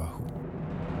nuestro trabajo.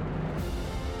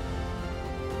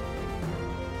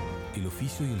 El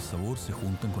oficio y el sabor se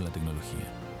juntan con la tecnología,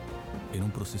 en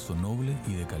un proceso noble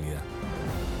y de calidad,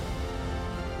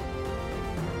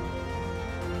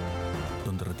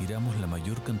 donde retiramos la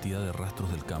mayor cantidad de rastros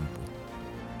del campo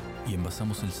y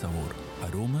envasamos el sabor,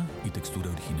 aroma y textura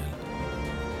original.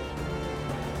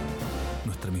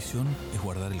 Nuestra misión es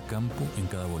guardar el campo en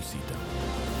cada bolsita,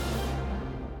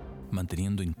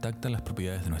 manteniendo intactas las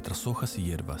propiedades de nuestras hojas y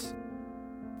hierbas,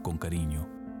 con cariño,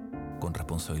 con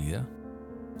responsabilidad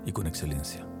y con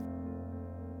excelencia.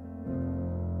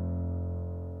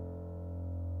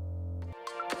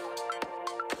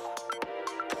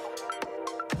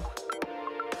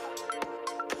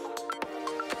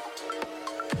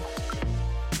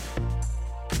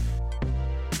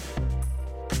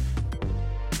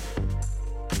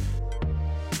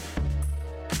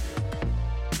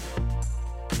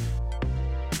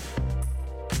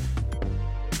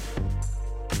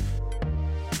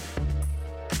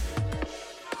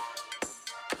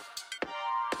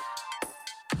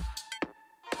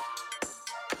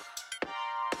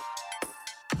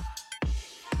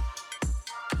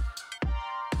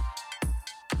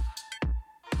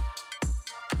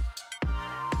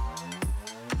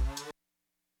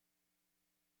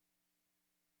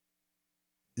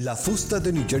 La Fusta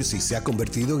de New Jersey se ha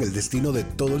convertido en el destino de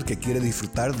todo el que quiere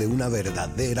disfrutar de una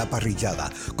verdadera parrillada,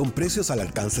 con precios al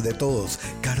alcance de todos,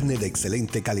 carne de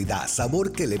excelente calidad,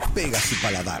 sabor que le pega a su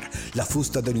paladar. La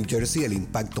Fusta de New Jersey, el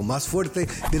impacto más fuerte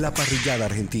de la parrillada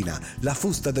argentina. La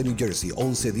Fusta de New Jersey,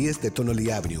 1110 de Tonelli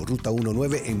Avenue, Ruta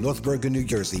 19 en North Bergen, New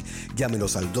Jersey.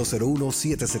 Llámenos al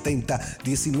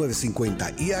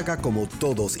 201-770-1950 y haga como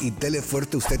todos y dele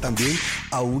fuerte usted también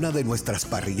a una de nuestras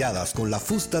parrilladas con La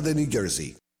Fusta de New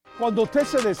Jersey. Cuando usted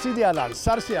se decide a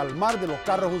lanzarse al mar de los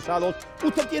carros usados,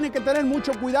 usted tiene que tener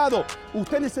mucho cuidado.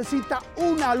 Usted necesita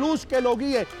una luz que lo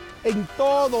guíe en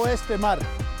todo este mar.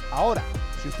 Ahora,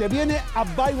 si usted viene a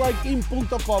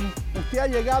buyrightinn.com, usted ha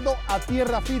llegado a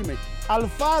tierra firme, al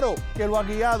faro que lo ha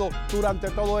guiado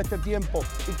durante todo este tiempo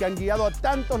y que han guiado a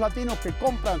tantos latinos que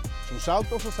compran sus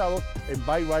autos usados en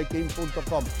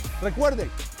buyrightinn.com. Recuerden,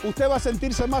 usted va a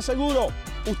sentirse más seguro.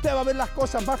 Usted va a ver las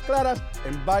cosas más claras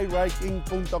en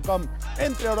buyrightinn.com.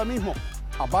 Entre ahora mismo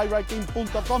a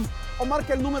buyrightinn.com o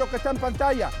marque el número que está en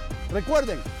pantalla.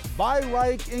 Recuerden,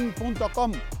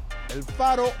 buyrightinn.com, el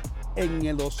faro en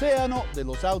el océano de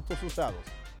los autos usados.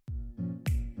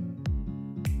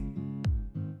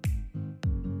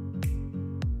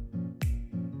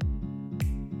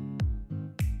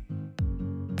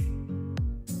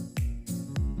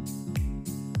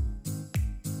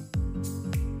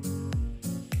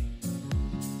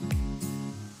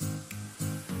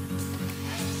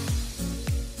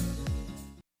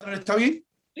 ¿Está bien?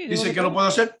 Sí, Dice que lo puedo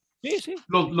hacer. Sí, sí.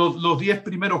 Los 10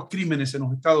 primeros crímenes en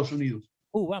los Estados Unidos.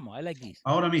 Vamos, I like this.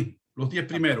 Ahora mismo, los 10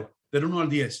 primeros, del 1 al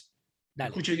 10. Dale.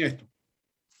 Escuchen esto.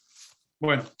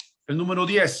 Bueno, el número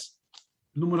 10.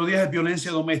 El número 10 es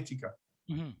violencia doméstica.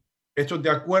 Esto es de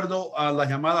acuerdo a las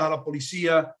llamadas a la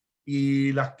policía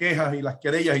y las quejas y las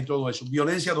querellas y todo eso.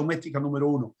 Violencia doméstica número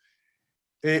 1.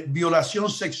 Violación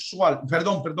sexual.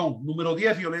 Perdón. Número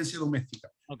 10, violencia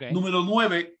doméstica. Okay. Número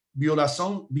 9,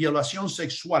 violación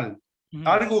sexual.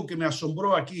 Algo que me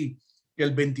asombró aquí, que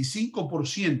el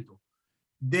 25%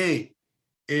 de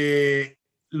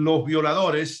los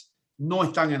violadores no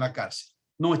están en la cárcel.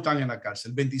 No están en la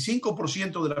cárcel. El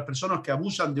 25% de las personas que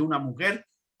abusan de una mujer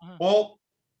o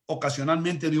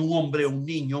ocasionalmente de un hombre o un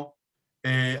niño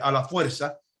a la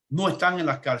fuerza no están en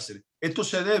las cárceles. Esto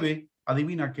se debe,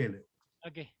 adivina qué, Leo.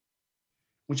 Okay.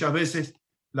 Muchas veces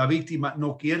la víctima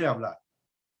no quiere hablar.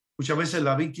 Muchas veces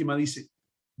la víctima dice,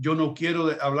 yo no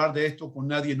quiero hablar de esto con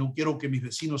nadie, no quiero que mis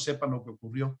vecinos sepan lo que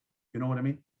ocurrió. You know what I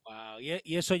mean? Wow.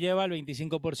 Y eso lleva al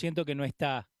 25% que no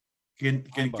está.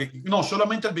 No,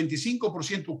 solamente el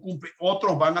 25% cumple,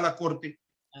 otros van a la corte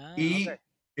y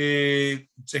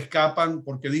se escapan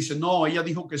porque dicen, no, ella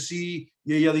dijo que sí,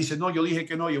 y ella dice, no, yo dije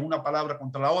que no, y es una palabra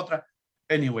contra la otra.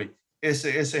 Anyway,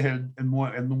 ese es el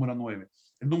número 9.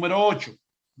 El número 8,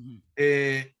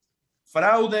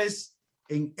 fraudes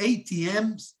en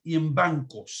ATMs y en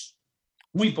bancos.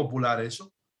 Muy popular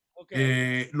eso.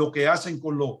 Okay. Lo que hacen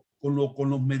con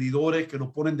los medidores que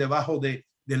lo ponen debajo del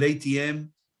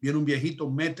ATM. Viene un viejito,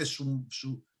 mete su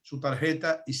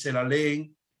tarjeta y se la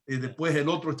leen. Después el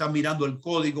otro está mirando el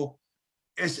código.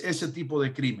 Es ese tipo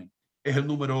de crimen. Es el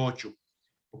número 8.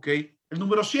 ¿Okay? El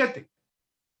número 7.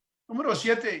 Número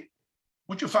 7.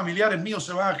 Muchos familiares míos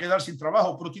se van a quedar sin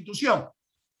trabajo. Prostitución.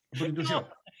 Estoy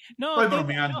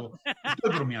bromeando.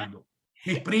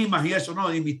 Mis primas y eso,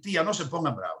 no, y mis tías, no se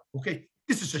pongan bravos. ¿Ok?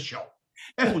 This is a show.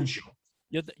 Es un show.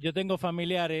 Yo tengo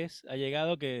familiares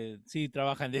allegados que sí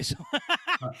trabajan de eso.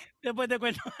 Después te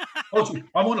cuento. Sí.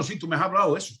 Bueno, sí, tú me has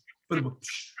hablado de eso. Pero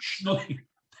no,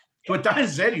 tú estás en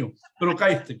serio. Pero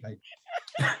cállate.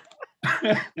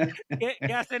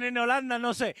 ¿Qué hacen en Holanda?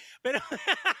 No sé. Pero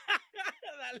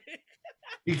dale.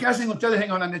 ¿Y qué hacen ustedes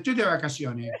en Holanda? Estoy de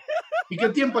vacaciones. ¿Y qué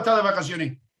tiempo está de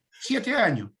vacaciones? 7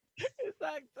 años.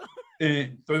 Exacto.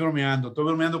 Estoy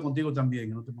bromeando contigo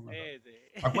también. No te pongas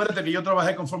Acuérdate que yo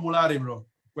trabajé con formulario, bro.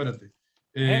 Acuérdate.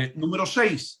 Número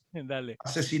 6. Dale.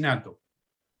 Asesinato.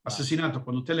 Asesinato.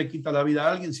 Cuando usted le quita la vida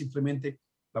a alguien, simplemente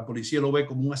la policía lo ve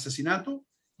como un asesinato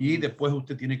y después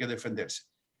usted tiene que defenderse.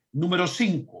 Número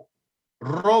 5.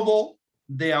 Robo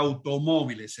de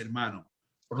automóviles, hermano.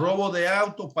 Robo de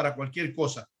autos para cualquier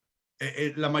cosa.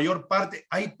 La mayor parte,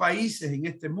 hay países en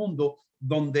este mundo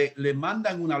donde le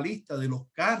mandan una lista de los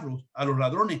carros a los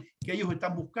ladrones que ellos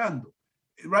están buscando.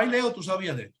 Right, Leo, ¿tú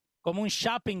sabías de esto? Como un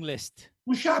shopping list.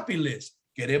 Un shopping list.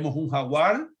 Queremos un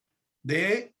Jaguar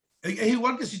es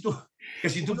igual que si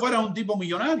tú fueras un tipo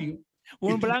millonario.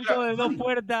 Un blanco de 2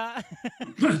 puertas.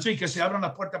 Sí, que se abran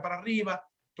las puertas para arriba,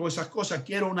 todas esas cosas.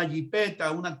 Quiero una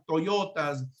Jeepeta, una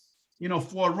Toyota,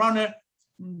 4Runner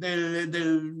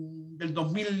del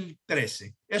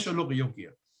 2013. Eso es lo que yo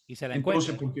quiero. Y se la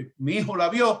entonces, porque mi hijo la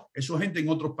vio, eso es gente en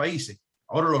otros países.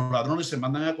 Ahora los ladrones se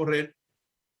mandan a correr,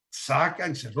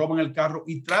 sacan, se roban el carro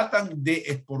y tratan de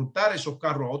exportar esos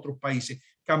carros a otros países,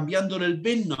 cambiándole el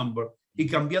VIN number y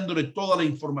cambiándole toda la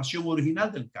información original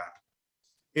del carro.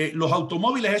 Los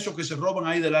automóviles esos que se roban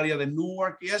ahí del área de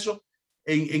Newark y eso,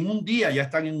 en un día ya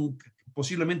están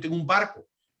posiblemente en un barco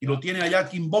y lo tiene allá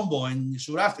Kimbombo en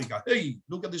Sudáfrica. Hey,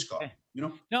 look at this car. You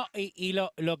know? No, y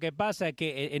lo que pasa es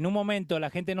que en un momento la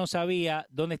gente no sabía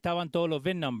dónde estaban todos los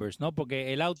VIN numbers, ¿no?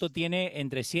 Porque el auto tiene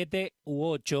entre 7 u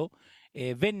 8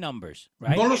 VIN numbers,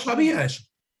 right? No lo sabía eso.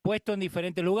 Puesto en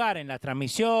diferentes lugares, en la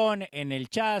transmisión, en el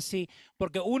chasis,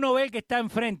 porque uno ve el que está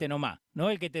enfrente nomás, ¿no?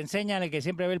 El que te enseña, el que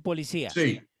siempre ve el policía.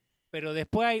 Sí. Pero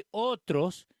después hay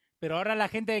otros, pero ahora la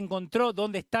gente encontró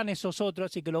dónde están esos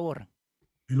otros y que lo borran.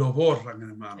 Y lo borran,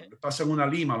 hermano. Le pasan una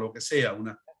lima, lo que sea,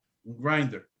 un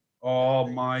grinder. Oh,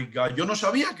 my God. Yo no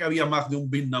sabía que había más de un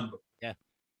VIN number. Yeah.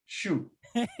 Shoot.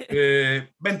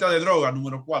 Venta de droga,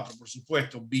 número 4, por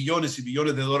supuesto. Billones y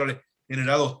billones de dólares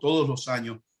generados todos los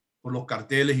años por los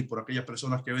carteles y por aquellas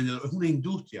personas que venden. Es una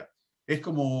industria. Es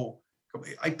como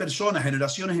hay personas,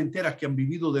 generaciones enteras que han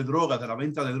vivido de drogas, de la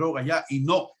venta de drogas ya, y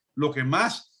no. Lo que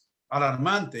más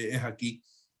alarmante es aquí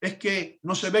es que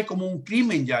no se ve como un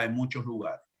crimen ya en muchos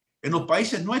lugares. En los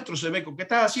países nuestros se ve, ¿qué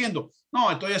estás haciendo?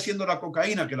 No, estoy haciendo la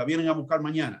cocaína que la vienen a buscar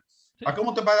mañana. ¿A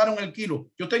cómo te pagaron el kilo?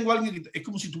 Yo tengo a alguien que es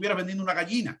como si estuviera vendiendo una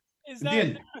gallina.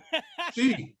 ¿Entiendes?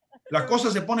 Sí. La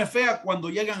cosa se pone fea cuando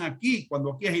llegan aquí,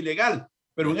 cuando aquí es ilegal,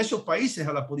 pero en esos países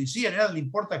a la policía nada le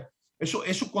importa. Eso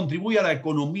contribuye a la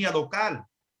economía local.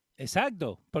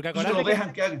 Exacto, porque Entonces lo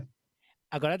dejan que hagan.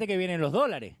 acuérdate que vienen los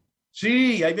dólares.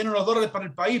 Sí, ahí vienen los dólares para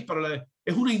el país,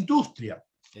 es una industria,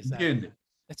 Exacto. ¿entiendes?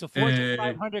 Es a Fortune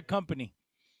 500 company.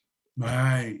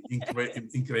 Ay,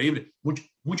 increíble.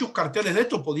 Muchos carteles de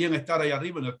estos podían estar ahí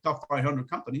arriba en el Top 500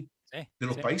 Company de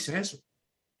los países esos.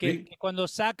 Que cuando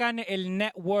sacan el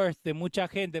net worth de mucha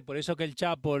gente, por eso que el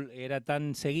Chapo era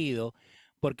tan seguido,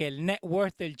 porque el net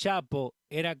worth del Chapo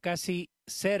era casi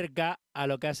cerca a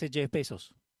lo que hace Jeff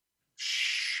Bezos.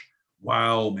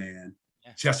 Wow, man.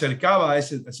 Se acercaba a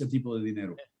ese tipo de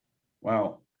dinero.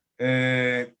 Wow.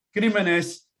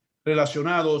 Crímenes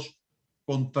relacionados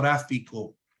con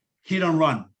tráfico. Hit and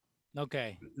run.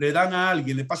 Okay. Le dan a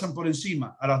alguien, le pasan por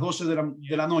encima a las 12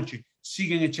 de la noche,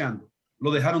 siguen echando. Lo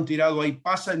dejaron tirado ahí.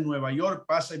 Pasa en Nueva York,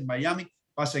 pasa en Miami,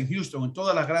 pasa en Houston, en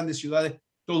todas las grandes ciudades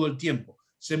todo el tiempo.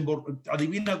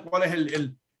 Adivina cuál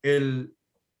es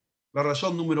la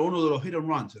razón número uno de los hit and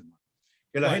runs, hermano.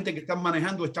 Que la gente que están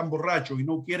manejando están borrachos y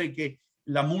no quieren que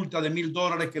la multa de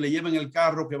 $1,000 que le lleven el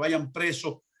carro, que vayan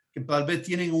presos, que tal vez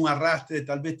tienen un arrastre,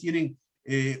 tal vez tienen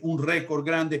un récord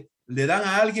grande. Le dan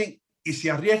a alguien y se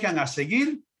arriesgan a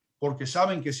seguir porque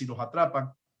saben que si los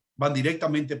atrapan van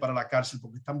directamente para la cárcel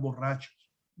porque están borrachos.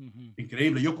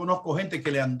 Increíble. Yo conozco gente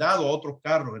que le han dado a otros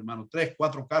carros, hermano, 3,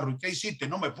 4 carros. ¿Y qué hiciste?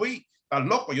 No me fui. Estás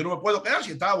loco. Yo no me puedo quedar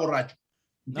si estaba borracho.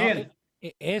 ¿Entiendes? No,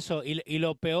 eso. Y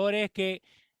lo peor es que,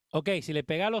 ok, si le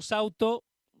pega a los autos,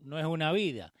 no es una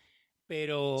vida.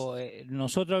 Pero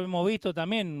nosotros hemos visto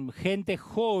también gente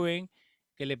joven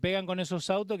que le pegan con esos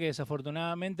autos que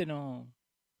desafortunadamente no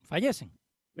fallecen.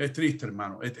 Es triste,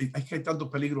 hermano. Es que hay tantos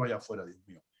peligros allá afuera, Dios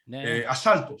mío.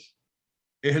 Asaltos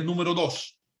es el número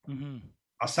 2.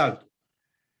 Asalto.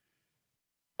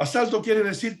 Asalto quiere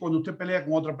decir cuando usted pelea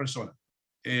con otra persona.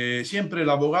 Siempre el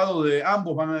abogado de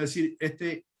ambos van a decir,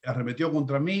 este arremetió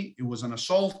contra mí, it was an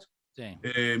assault, sí.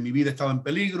 Mi vida estaba en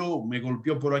peligro, me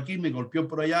golpeó por aquí, me golpeó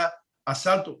por allá.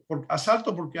 Asalto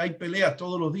porque hay peleas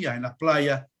todos los días en las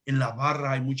playas, en las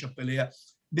barras hay muchas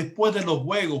peleas. Después de los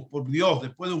juegos, por Dios,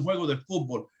 después de un juego de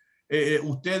fútbol,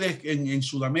 ustedes en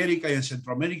Sudamérica y en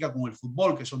Centroamérica con el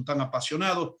fútbol, que son tan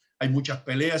apasionados, hay muchas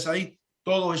peleas ahí,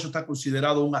 todo eso está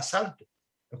considerado un asalto.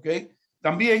 ¿Okay?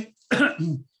 También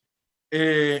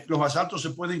los asaltos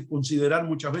se pueden considerar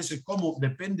muchas veces como,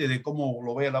 depende de cómo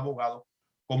lo vea el abogado,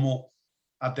 como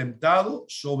atentado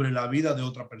sobre la vida de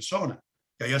otra persona,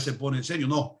 que allá se pone en serio.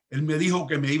 No, él me dijo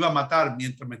que me iba a matar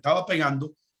mientras me estaba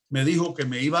pegando, me dijo que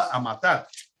me iba a matar.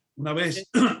 Una vez...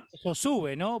 Eso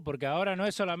sube, ¿no? Porque ahora no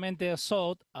es solamente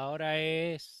assault, ahora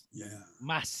es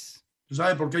más. ¿Tú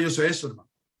sabes por qué yo sé eso, hermano?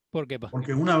 ¿Por qué, pa?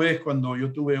 Porque una vez cuando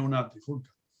yo tuve una trifulca,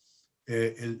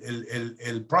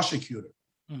 el prosecutor,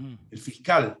 el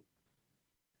fiscal,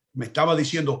 me estaba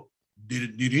diciendo,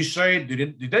 did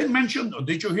they mention,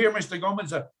 did you hear, Mr.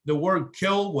 Gomez, the word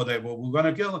kill, whatever, we're going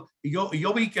to kill? Y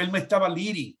yo vi que él me estaba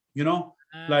leading, you know,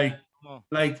 like,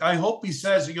 I hope he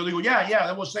says, y yo digo, yeah,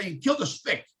 they were saying, kill the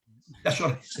spick. That's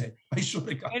what I said.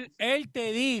 Él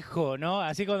te dijo, ¿no?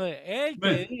 Así cuando él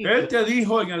te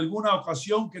dijo en alguna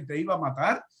ocasión que te iba a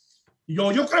matar.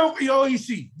 Yo creo que yo oí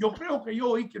sí. Yo creo que yo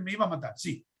oí que me iba a matar.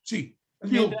 Sí. Él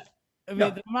dijo,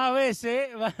 mientras más veces,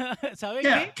 ¿sabes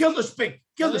qué? Kill the spick.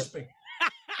 Kill the spick.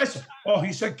 Eso. Oh,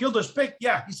 he said kill the spick.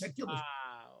 Yeah, he said kill the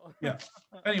spick. Yeah.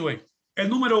 Anyway, el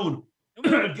número 1.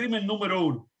 El crimen número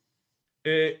 1.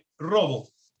 Robo.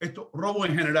 Robo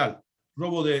en general.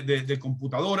 Robo de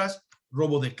computadoras,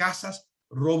 robo de casas,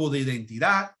 robo de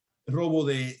identidad, robo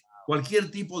de cualquier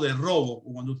tipo de robo.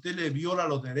 Cuando usted le viola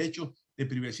los derechos de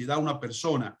privacidad a una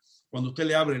persona, cuando usted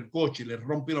le abre el coche, le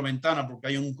rompe la ventana porque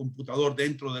hay un computador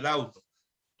dentro del auto.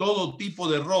 Todo tipo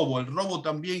de robo. El robo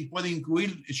también puede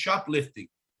incluir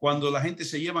shoplifting, cuando la gente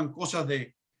se llevan cosas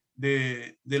de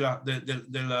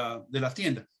las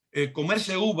tiendas.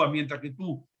 Comerse uva mientras que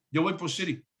yo voy por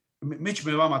City. Mitch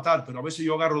me va a matar, pero a veces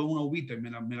yo agarro una uvita y me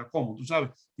la como, tú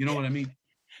sabes. You know what I mean?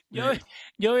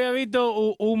 Yo había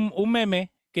visto un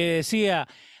meme que decía,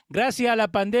 gracias a la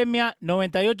pandemia,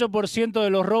 98%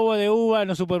 de los robos de uva en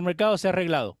los supermercados se ha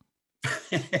arreglado.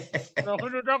 La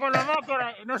gente está con la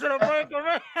máscara y no se lo puede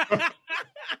comer.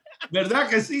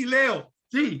 ¿Verdad que sí, Leo?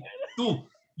 Sí, tú.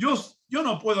 Yo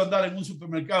no puedo andar en un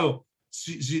supermercado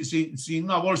sin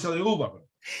una bolsa de uva.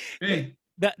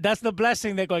 That's the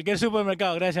blessing de cualquier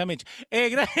supermercado. Gracias, Mitch.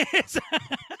 Gracias.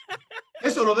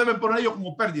 Eso lo deben poner ellos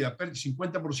como pérdida,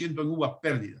 50% en uvas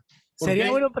pérdida. Sería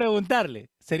bueno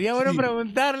preguntarle si de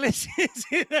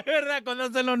verdad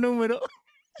conocen los números.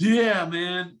 Yeah,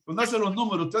 man. Conocen los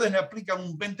números. Ustedes le aplican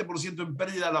un 20% en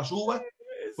pérdida a las uvas.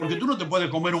 Porque tú no te puedes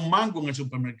comer un mango en el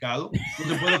supermercado,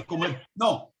 no te puedes comer,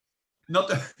 no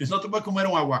te puedes comer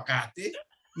un aguacate,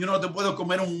 y no te puedes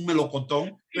comer un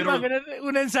melocotón. Pero,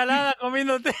 una ensalada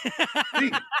comiéndote.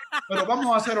 Sí, pero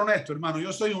vamos a ser honestos, hermano,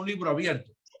 yo soy un libro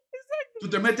abierto. Tú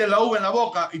te metes la uva en la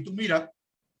boca y tú miras,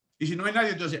 y si no hay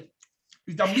nadie, entonces,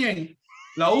 y también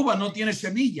la uva no tiene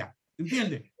semilla,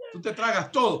 ¿entiendes? Tú te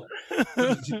tragas todo.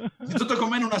 Si tú te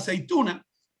comes una aceituna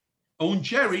o un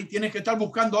cherry, tienes que estar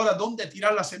buscando ahora dónde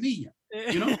tirar la semilla,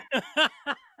 you know?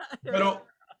 Pero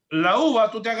la uva,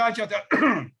 tú te agachas,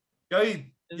 y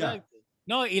ahí, ya.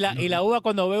 No, y la uva,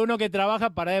 cuando ve uno que trabaja,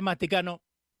 para de masticar, ¿no?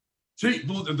 Sí,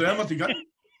 tú te vas a masticar,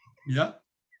 ¿ya?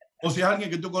 O si es alguien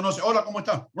que tú conoces, hola, ¿cómo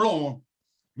estás? No,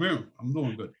 I'm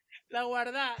doing good. La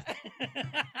guarda.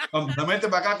 La metes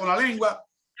para acá con la lengua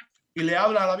y le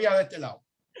hablas a la vía de este lado.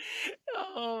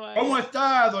 ¿Cómo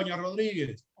está, doña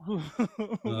Rodríguez?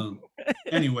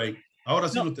 Anyway, ahora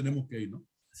sí nos tenemos que ir, ¿no?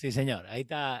 Sí, señor. Ahí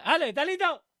está. Ale, ¿está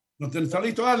listo? ¿Está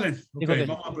listo, Adler? Okay,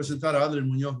 vamos a presentar a Adler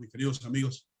Muñoz, mis queridos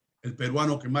amigos, el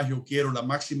peruano que más yo quiero, la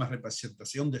máxima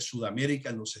representación de Sudamérica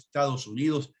en los Estados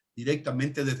Unidos,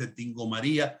 directamente desde Tingo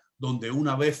María, donde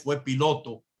una vez fue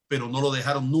piloto, pero no lo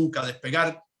dejaron nunca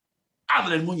despegar.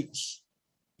 Adler Muñoz.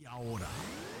 Y ahora,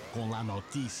 con las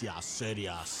noticias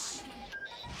serias,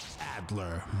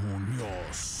 Adler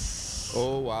Muñoz.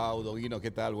 Oh, wow, Doguino,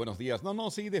 ¿qué tal? Buenos días.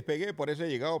 Sí, despegué, por eso he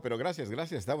llegado, pero gracias,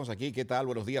 estamos aquí. ¿Qué tal?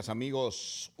 Buenos días,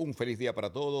 amigos. Un feliz día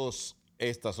para todos.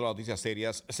 Estas son las noticias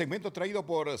serias. Segmento traído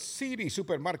por City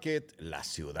Supermarket, la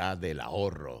ciudad del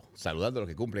ahorro. Saludando a los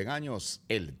que cumplen años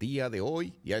el día de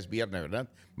hoy. Ya es viernes, ¿verdad?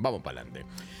 Vamos para adelante.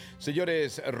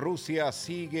 Señores, Rusia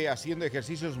sigue haciendo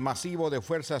ejercicios masivos de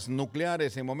fuerzas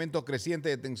nucleares en momentos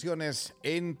crecientes de tensiones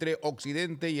entre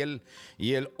Occidente y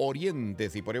el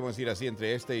Oriente, si podemos decir así,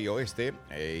 entre este y oeste.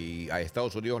 Y a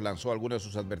Estados Unidos lanzó algunas de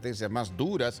sus advertencias más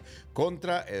duras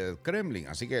contra el Kremlin.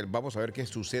 Así que vamos a ver qué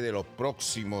sucede las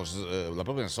próximas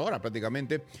horas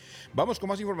prácticamente. Vamos con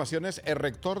más informaciones. El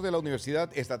rector de la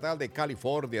Universidad Estatal de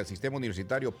California, el sistema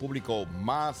universitario público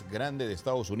más grande de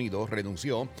Estados Unidos,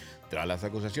 renunció tras las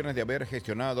acusaciones de haber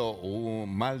gestionado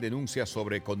un mal denuncia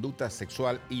sobre conducta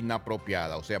sexual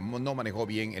inapropiada, o sea, no manejó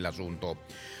bien el asunto.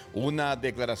 Una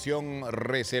declaración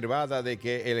reservada de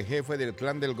que el jefe del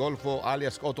Clan del Golfo,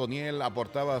 alias Otoniel,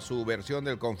 aportaba su versión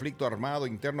del conflicto armado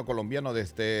interno colombiano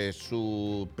desde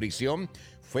su prisión,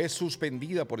 fue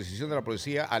suspendida por decisión de la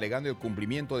policía alegando el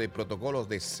cumplimiento de protocolos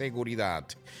de seguridad.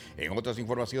 En otras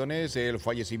informaciones, el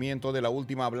fallecimiento de la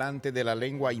última hablante de la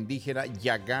lengua indígena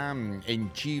Yagán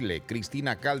en Chile,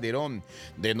 Cristina Calderón,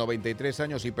 de 93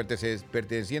 años y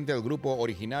perteneciente al grupo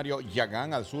originario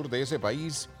Yagán al sur de ese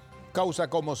país, causa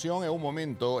conmoción en un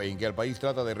momento en que el país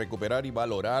trata de recuperar y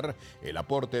valorar el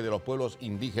aporte de los pueblos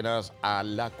indígenas a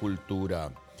la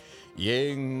cultura.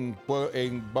 Y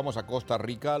vamos a Costa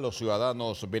Rica, los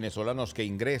ciudadanos venezolanos que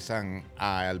ingresan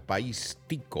al país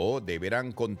tico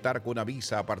deberán contar con una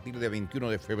visa a partir del 21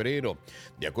 de febrero,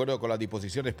 de acuerdo con las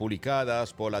disposiciones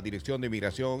publicadas por la Dirección de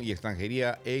Migración y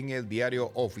Extranjería en el Diario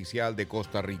Oficial de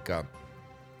Costa Rica.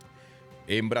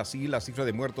 En Brasil, la cifra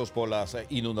de muertos por las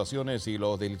inundaciones y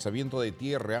los deslizamientos de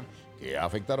tierra que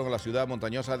afectaron a la ciudad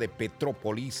montañosa de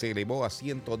Petrópolis se elevó a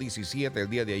 117 el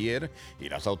día de ayer y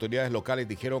las autoridades locales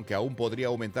dijeron que aún podría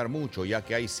aumentar mucho, ya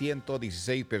que hay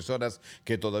 116 personas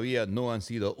que todavía no han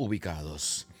sido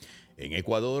ubicados. En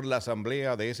Ecuador, la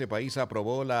asamblea de ese país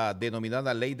aprobó la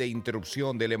denominada Ley de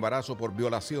Interrupción del Embarazo por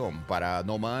Violación para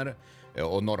normar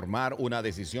una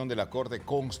decisión de la Corte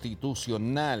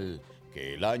Constitucional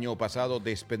que el año pasado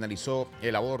despenalizó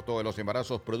el aborto de los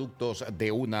embarazos productos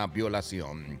de una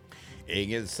violación.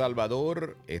 En El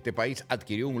Salvador, este país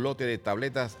adquirió un lote de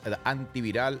tabletas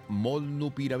antiviral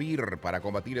Molnupiravir para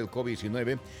combatir el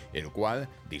COVID-19, el cual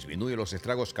disminuye los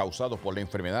estragos causados por la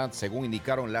enfermedad, según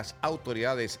indicaron las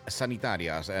autoridades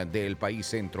sanitarias del país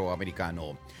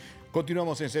centroamericano.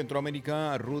 Continuamos en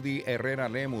Centroamérica. Rudy Herrera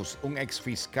Lemus, un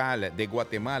exfiscal de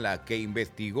Guatemala que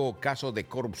investigó casos de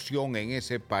corrupción en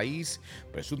ese país,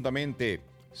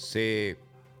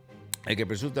 el que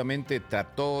presuntamente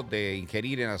trató de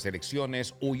ingerir en las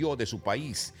elecciones, huyó de su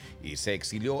país y se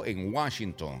exilió en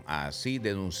Washington. Así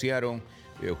denunciaron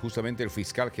justamente el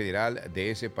fiscal general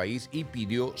de ese país y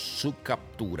pidió su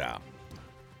captura.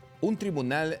 Un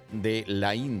tribunal de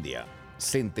la India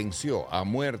sentenció a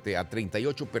muerte a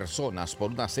 38 personas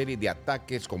por una serie de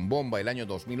ataques con bomba el año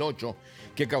 2008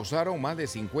 que causaron más de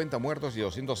 50 muertos y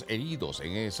 200 heridos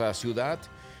en esa ciudad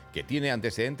que tiene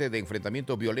antecedentes de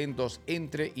enfrentamientos violentos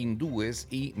entre hindúes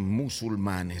y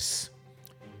musulmanes.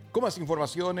 Con más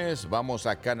informaciones, vamos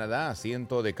a Canadá.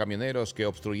 Cientos de camioneros que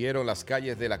obstruyeron las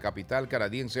calles de la capital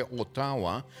canadiense,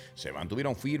 Ottawa, se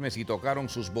mantuvieron firmes y tocaron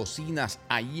sus bocinas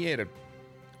ayer,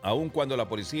 aun cuando la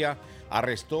policía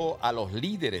arrestó a los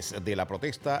líderes de la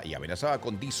protesta y amenazaba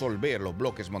con disolver los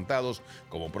bloques montados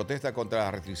como protesta contra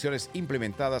las restricciones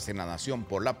implementadas en la nación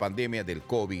por la pandemia del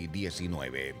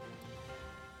COVID-19.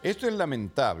 Esto es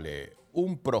lamentable.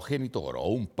 Un progenitor o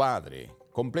un padre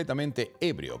completamente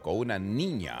ebrio con una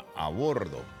niña a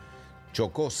bordo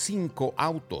chocó 5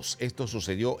 autos. Esto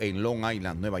sucedió en Long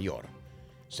Island, Nueva York.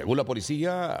 Según la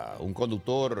policía, el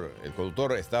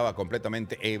conductor estaba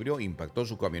completamente ebrio, impactó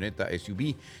su camioneta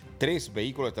SUV, 3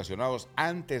 vehículos estacionados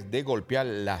antes de golpear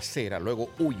la acera. Luego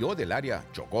huyó del área,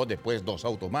 chocó después 2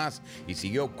 autos más y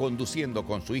siguió conduciendo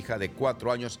con su hija de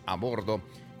 4 años a bordo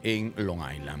en Long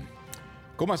Island.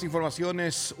 Con más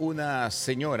informaciones, una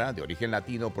señora de origen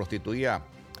latino prostituía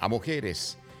a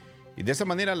mujeres y de esa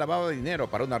manera lavaba dinero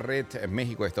para una red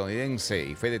México-estadounidense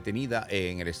y fue detenida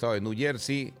en el estado de New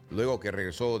Jersey luego que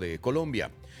regresó de Colombia.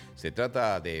 Se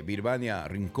trata de Birvania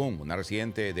Rincón, una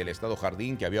residente del estado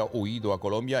Jardín que había huido a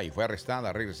Colombia y fue arrestada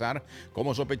al regresar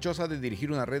como sospechosa de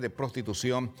dirigir una red de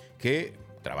prostitución que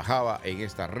trabajaba en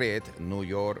esta red New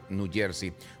York, New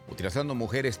Jersey, utilizando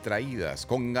mujeres traídas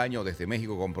con engaño desde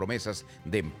México con promesas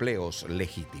de empleos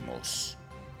legítimos.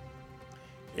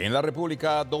 En la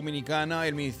República Dominicana,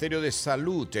 el Ministerio de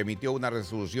Salud emitió una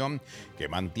resolución que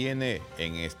mantiene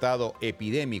en estado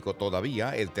epidémico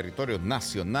todavía el territorio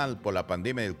nacional por la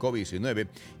pandemia del COVID-19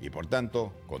 y, por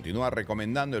tanto, continúa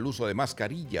recomendando el uso de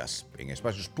mascarillas en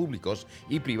espacios públicos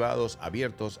y privados,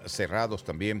 abiertos, cerrados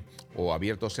también, o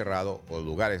abiertos, cerrados, o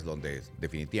lugares donde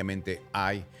definitivamente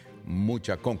hay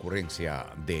mucha concurrencia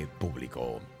de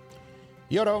público.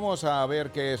 Y ahora vamos a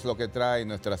ver qué es lo que trae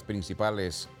nuestras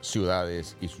principales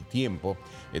ciudades y su tiempo.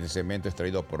 Este segmento es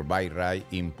traído por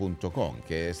buyridein.com,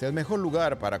 que es el mejor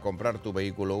lugar para comprar tu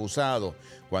vehículo usado.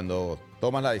 Cuando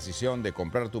tomas la decisión de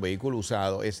comprar tu vehículo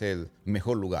usado, es el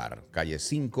mejor lugar. Calle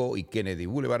 5 y Kennedy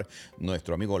Boulevard,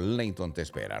 nuestro amigo Leighton te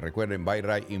espera. Recuerden,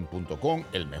 buyridein.com,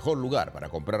 el mejor lugar para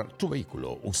comprar tu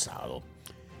vehículo usado.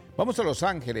 Vamos a Los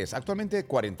Ángeles, actualmente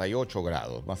 48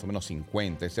 grados, más o menos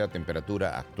 50, esa es la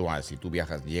temperatura actual, si tú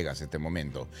llegas a este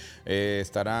momento.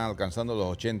 Estará alcanzando los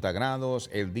 80 grados,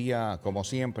 el día, como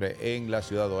siempre, en la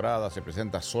Ciudad Dorada se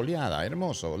presenta soleada,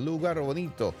 hermoso, lugar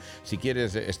bonito, si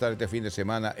quieres estar este fin de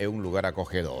semana en un lugar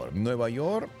acogedor. Nueva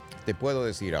York, te puedo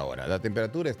decir ahora, la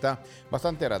temperatura está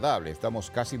bastante agradable, estamos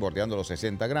casi bordeando los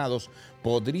 60 grados,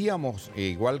 podríamos,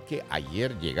 igual que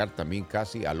ayer, llegar también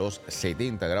casi a los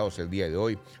 70 grados el día de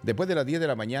hoy. Después de las 10 de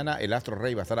la mañana, el astro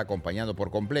rey va a estar acompañando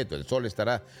por completo. El sol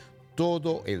estará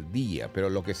todo el día, pero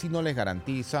lo que sí no les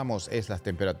garantizamos es las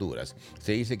temperaturas.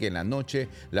 Se dice que en la noche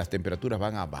las temperaturas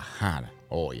van a bajar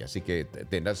hoy, así que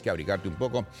tendrás que abrigarte un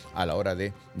poco a la hora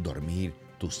de dormir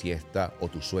tu siesta o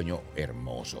tu sueño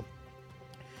hermoso.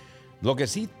 Lo que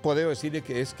sí puedo decir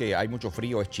es que hay mucho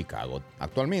frío es Chicago.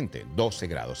 Actualmente 12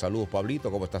 grados. Saludos, Pablito,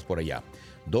 ¿cómo estás por allá?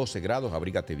 12 grados,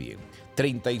 abrígate bien.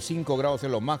 35 grados es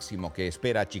lo máximo que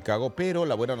espera Chicago, pero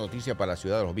la buena noticia para la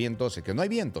ciudad de los vientos es que no hay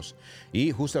vientos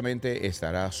y justamente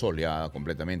estará soleada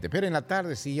completamente. Pero en la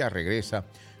tarde sí ya regresa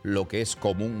lo que es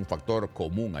común, un factor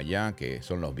común allá, que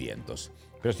son los vientos.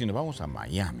 Pero si nos vamos a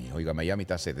Miami, oiga, Miami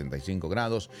está a 75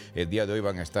 grados, el día de hoy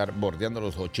van a estar bordeando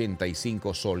los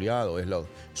 85 soleados,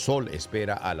 sol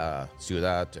espera a la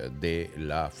ciudad de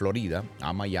la Florida,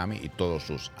 a Miami y todos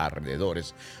sus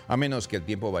alrededores, a menos que el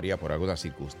tiempo varía por alguna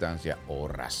circunstancia o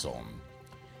razón.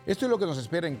 Esto es lo que nos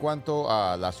espera en cuanto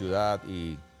a la ciudad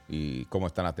y cómo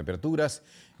están las temperaturas.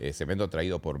 Segmento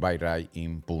traído por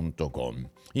buyridein.com.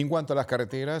 En cuanto a las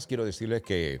carreteras, quiero decirles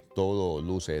que todo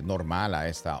luce normal a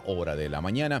esta hora de la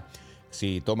mañana.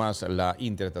 Si tomas la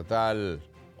Interestatal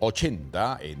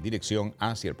 80 en dirección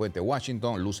hacia el puente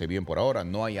Washington, luce bien por ahora,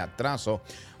 no hay atraso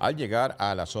al llegar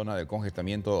a la zona del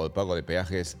congestamiento o el pago de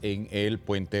peajes en el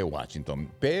puente Washington.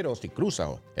 Pero si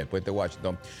cruzas el puente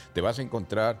Washington, te vas a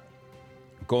encontrar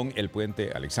con el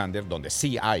puente Alexander, donde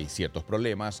sí hay ciertos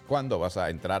problemas cuando vas a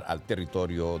entrar al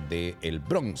territorio del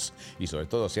Bronx y sobre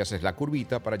todo si haces la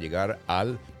curvita para llegar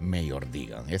al Mayor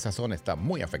Digan. Esa zona está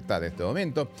muy afectada en este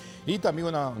momento. Y también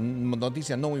una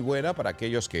noticia no muy buena para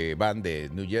aquellos que van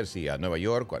de New Jersey a Nueva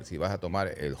York. Si vas a tomar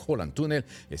el Holland Tunnel,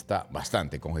 está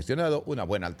bastante congestionado. Una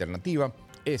buena alternativa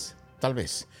es tal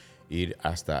vez ir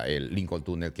hasta el Lincoln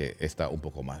Tunnel, que está un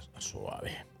poco más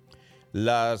suave.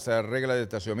 Las reglas de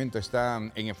estacionamiento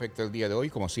están en efecto el día de hoy,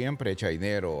 como siempre. Echa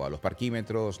dinero a los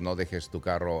parquímetros, no dejes tu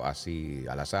carro así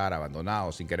al azar,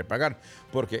 abandonado, sin querer pagar,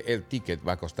 porque el ticket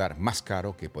va a costar más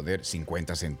caro que poner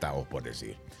 50 centavos, por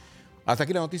decir. Hasta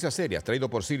aquí las noticias serias, traído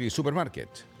por City Supermarket,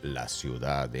 la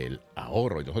ciudad del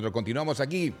ahorro. Y nosotros continuamos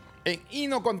aquí en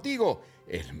Hino Contigo,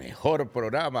 el mejor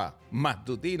programa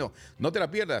matutino. No te la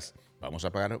pierdas. Vamos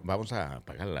a pagar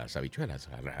las habichuelas,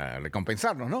 a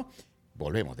recompensarnos, ¿no?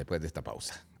 Volvemos después de esta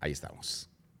pausa. Ahí estamos.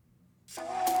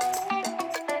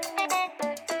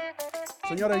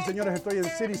 Señoras y señores, estoy en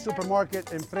City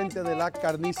Supermarket, enfrente de la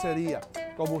carnicería.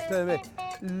 Como ustedes ven,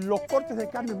 los cortes de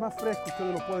carne más frescos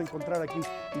ustedes los pueden encontrar aquí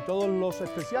y todos los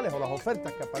especiales o las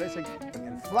ofertas que aparecen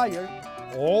en el flyer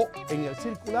o en el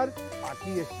circular,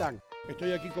 aquí están.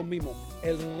 Estoy aquí con Mimo,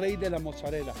 el rey de la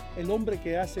mozzarella, el hombre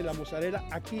que hace la mozzarella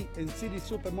aquí en City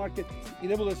Supermarket. Y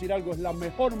debo decir algo, es la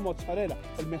mejor mozzarella,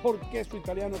 el mejor queso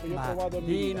italiano que yo he probado en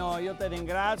mi vida. Dino, io ti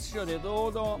ringrazio di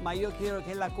tutto, ma io chiedo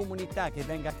che la comunità che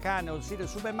venga qua nel City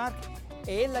Supermarket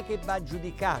è quella che va a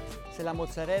giudicare se la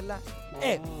mozzarella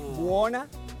è buona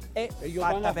e ellos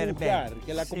van fatta a per juzgar, bene.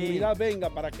 que la Sì. comunidad venga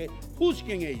para que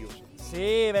juzguen ellos.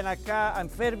 Sì, ven acá in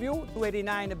Fairview,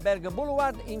 289 Berg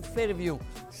Boulevard in Fairview.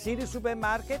 City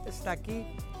Supermarket sta qui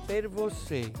per voi.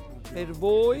 Per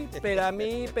voi, per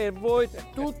me, per voi,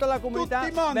 tutta la comunità,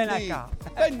 Tutti mondi. ven acá.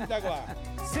 Venta qua.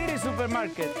 City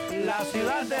Supermarket, la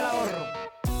ciudad del ahorro.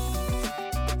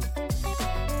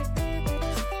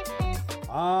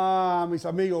 Ah, mis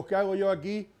amigos, ¿qué hago yo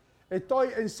aquí? Estoy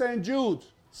en St.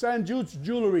 Jude's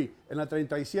Jewelry, en la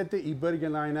 37 y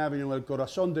Bergen Line Avenue, en el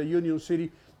corazón de Union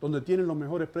City, donde tienen los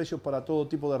mejores precios para todo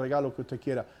tipo de regalos que usted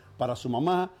quiera. Para su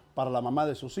mamá, para la mamá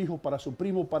de sus hijos, para su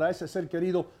primo, para ese ser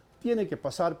querido, tiene que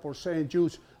pasar por St.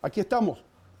 Jude's. Aquí estamos.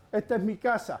 Esta es mi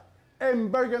casa,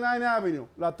 en Bergen Line Avenue,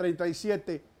 la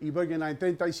 37 y Bergen Line,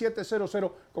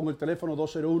 3700 con el teléfono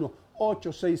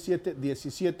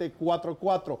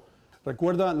 201-867-1744.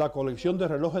 ¿Recuerdan la colección de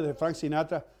relojes de Frank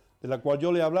Sinatra, de la cual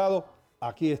yo le he hablado?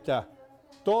 Aquí está.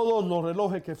 Todos los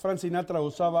relojes que Frank Sinatra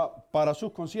usaba para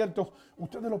sus conciertos,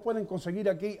 ustedes los pueden conseguir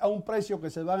aquí a un precio que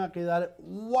se van a quedar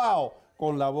wow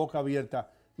con la boca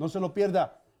abierta. No se lo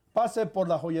pierda. Pase por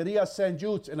la joyería St.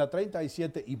 Jude's en la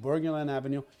 37 y Bergen Line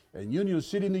Avenue en Union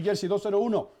City, New Jersey,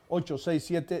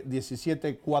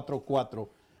 201-867-1744.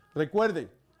 Recuerden,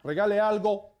 regale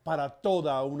algo para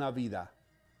toda una vida.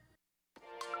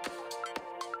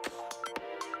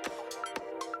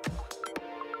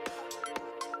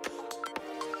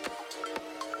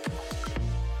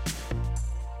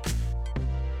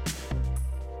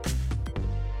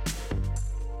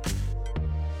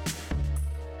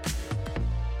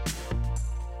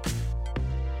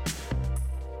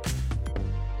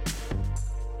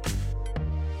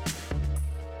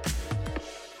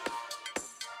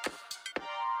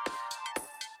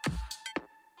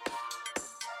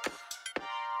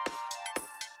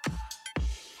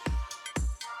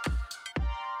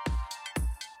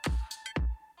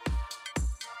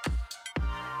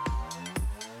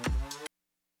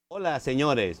 Hola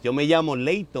señores, yo me llamo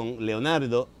Leighton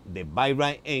Leonardo de Buy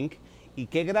Right Inc. y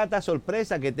qué grata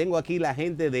sorpresa que tengo aquí la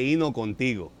gente de Hino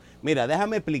Contigo. Mira,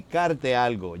 déjame explicarte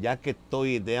algo, ya que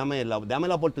dame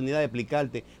la oportunidad de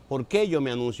explicarte por qué yo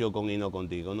me anuncio con Hino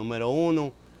Contigo. Número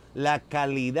uno, la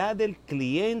calidad del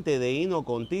cliente de Hino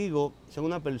Contigo son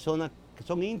una persona que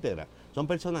son íntegras, son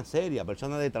personas serias,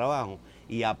 personas de trabajo.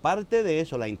 Y aparte de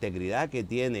eso, la integridad que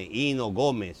tiene Hino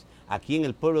Gómez aquí en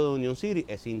el pueblo de Union City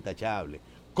es intachable.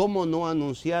 ¿Cómo no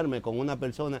anunciarme con una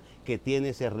persona que tiene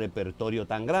ese repertorio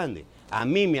tan grande? A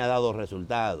mí me ha dado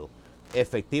resultados.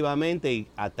 Efectivamente, y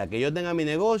hasta que yo tenga mi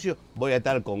negocio, voy a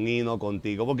estar con Hino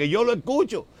Contigo, porque yo lo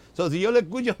escucho. Si yo lo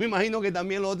escucho, me imagino que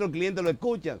también los otros clientes lo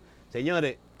escuchan.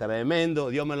 Señores, tremendo,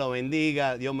 Dios me lo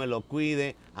bendiga, Dios me lo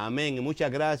cuide, amén. Y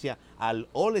muchas gracias al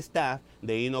all staff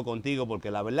de Hino Contigo,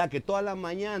 porque la verdad que todas las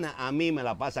mañanas a mí me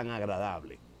la pasan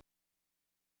agradable.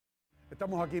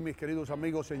 Estamos aquí, mis queridos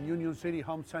amigos, en Union City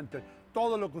Home Center.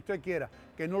 Todo lo que usted quiera,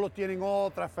 que no lo tienen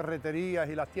otras ferreterías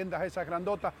y las tiendas esas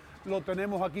grandotas, lo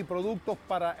tenemos aquí. Productos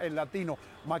para el latino,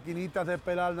 maquinitas de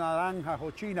pelar naranjas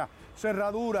o china,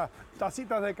 cerraduras,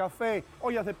 tacitas de café,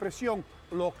 ollas de presión,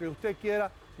 lo que usted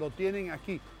quiera, lo tienen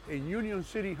aquí en Union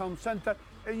City Home Center,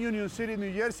 en Union City,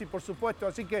 New Jersey, por supuesto.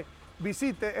 Así que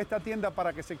visite esta tienda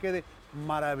para que se quede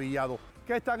maravillado.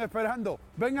 ¿Qué están esperando?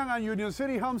 Vengan a Union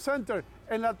City Home Center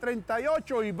en la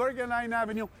 38 y Bergen Line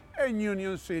Avenue en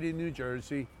Union City, New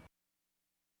Jersey.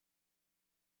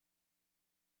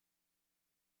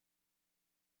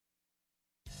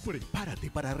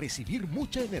 Prepárate para recibir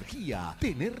mucha energía,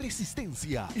 tener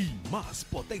resistencia y más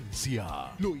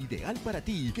potencia. Lo ideal para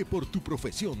ti que por tu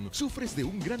profesión sufres de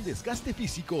un gran desgaste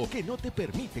físico que no te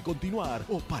permite continuar,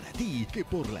 o para ti que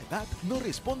por la edad no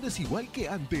respondes igual que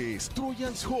antes.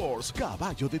 Trojan's Horse,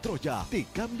 caballo de Troya, te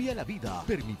cambia la vida,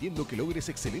 permitiendo que logres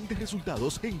excelentes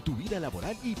resultados en tu vida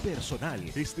laboral y personal.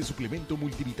 Este suplemento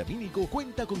multivitamínico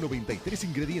cuenta con 93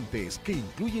 ingredientes que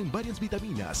incluyen varias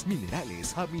vitaminas,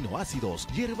 minerales, aminoácidos,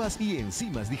 hierbas y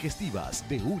enzimas digestivas,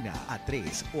 de 1 a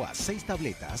 3 o a 6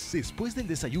 tabletas después del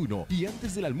desayuno y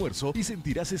antes del almuerzo, y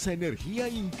sentirás esa energía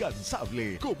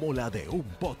incansable como la de un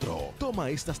potro. Toma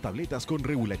estas tabletas con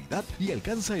regularidad y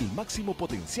alcanza el máximo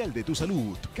potencial de tu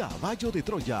salud. Caballo de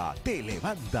Troya te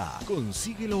levanta.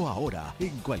 Consíguelo ahora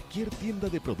en cualquier tienda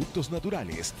de productos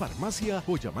naturales, farmacia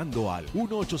o llamando al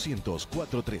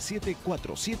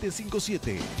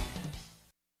 1-800-437-4757.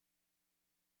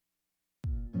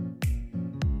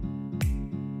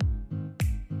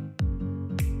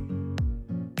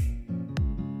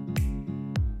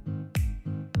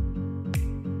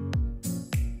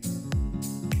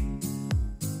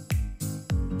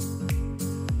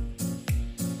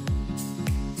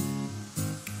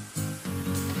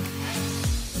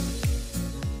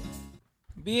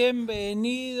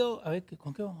 Bienvenido. A ver,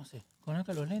 ¿con qué vamos a hacer? ¿Con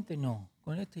acá los lentes? No.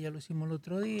 Con este ya lo hicimos el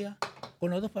otro día. Con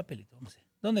los dos papelitos vamos a hacer.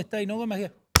 ¿Dónde está Hino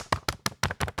Gómez?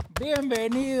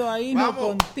 Bienvenido a Hino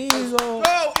Contigo.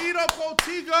 ¡Go, Hino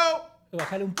Contigo!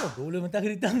 Bájale un poco, boludo, me estás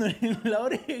gritando en la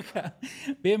oreja.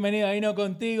 Bienvenido a Hino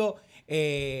Contigo,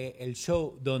 el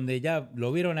show donde ya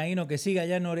lo vieron a Hino, que sigue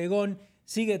allá en Oregón,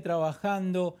 sigue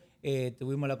trabajando.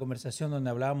 Tuvimos la conversación donde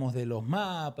hablábamos de los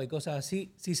mapas y cosas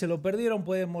así. Si se lo perdieron,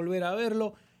 pueden volver a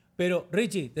verlo. Pero,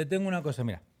 Richie, te tengo una cosa,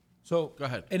 mira.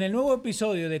 En el nuevo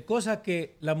episodio de cosas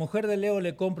que la mujer de Leo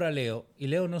le compra a Leo, y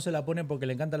Leo no se la pone porque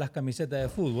le encantan las camisetas de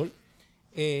fútbol,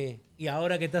 y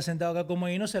ahora que está sentado acá como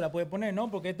Hino, se la puede poner, ¿no?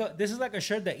 Porque this is like a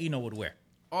shirt that Hino would wear.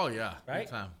 Oh, yeah. Right?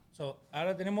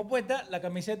 Ahora tenemos puesta la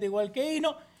camiseta igual que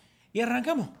Hino, y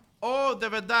arrancamos. Oh, de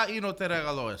verdad Hino te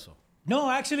regaló eso. No,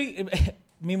 actually...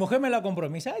 Mi mujer me la compró.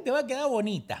 Me dice, ay, te va a quedar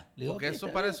bonita. Le digo, porque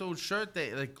eso parece un shirt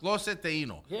del closet de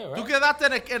Hino. Yeah, right. Tú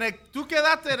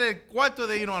quedaste en el cuarto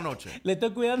de Hino anoche. Le estoy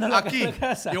cuidando la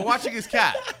casa. You're watching his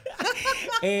cat.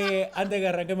 Antes que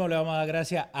arranquemos, le vamos a dar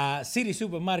gracias a City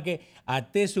Supermarket,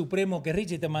 a Té Supremo, que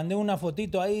Richie, te mandé una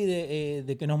fotito ahí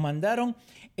de que nos mandaron.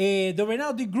 The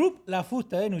Rinaldi Group, la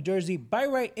fusta de New Jersey,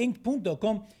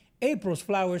 BuyRightInc.com, April's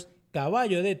Flowers,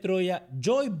 Caballo de Troya,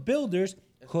 Joy Builders,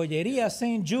 Joyería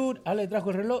St. Jude. ¿Ale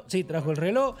trajo el reloj? Sí, trajo el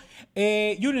reloj.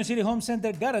 Union City Home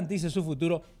Center, garantice su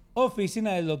futuro.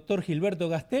 Oficina del Dr. Gilberto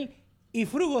Gastel y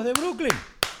Frugos de Brooklyn.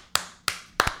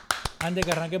 Antes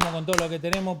que arranquemos con todo lo que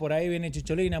tenemos, por ahí viene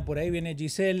Chicholina, por ahí viene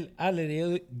Giselle.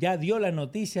 Ale ya dio la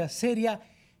noticia seria,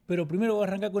 pero primero voy a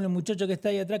arrancar con el muchacho que está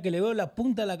ahí atrás, que le veo la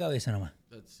punta de la cabeza nomás.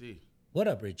 Let's see.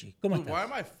 What up, Richie? ¿Cómo estás? Why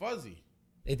am I fuzzy?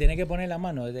 Tenés que poner la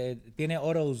mano, tiene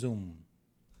auto zoom.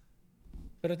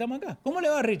 Pero estamos acá. ¿Cómo le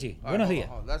va, Richie? Buenos días.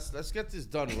 Let's get this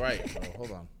done right.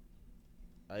 Hold on.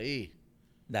 Ahí.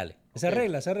 Dale. Se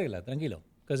arregla, tranquilo.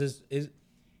 ¿Querés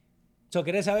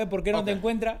saber por qué no te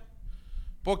encuentra?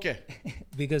 ¿Por qué?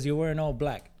 Because you're wearing all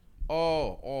black.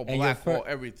 All black, all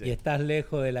everything. Y estás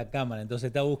lejos de la cámara, entonces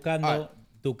está buscando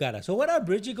tu cara. So what up,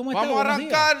 Richie? ¿Cómo estás? Vamos a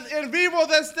arrancar en vivo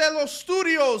desde los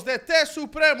estudios de Té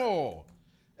Supremo.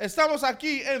 Estamos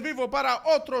aquí en vivo para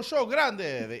otro show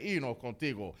grande de Hino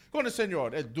Contigo, con el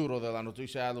señor, el duro de la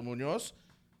noticia, Adler Muñoz,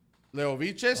 Leo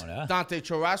Viches, Dante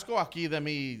Churrasco, aquí de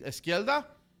mi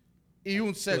izquierda, y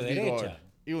un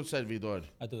servidor.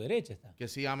 A tu derecha está. Que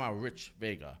se llama Rich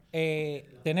Vega.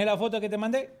 ¿Tenés la foto que te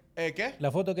mandé? ¿Qué?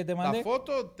 La foto que te mandé. La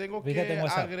foto, tengo que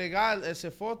agregar esa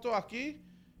foto aquí.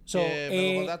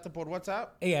 Me lo mandaste por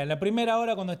WhatsApp. En la primera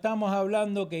hora, cuando estábamos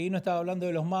hablando, que Hino estaba hablando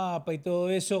de los mapas y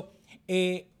todo eso,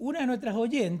 una de nuestras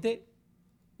oyentes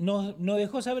nos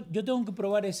dejó saber, yo tengo que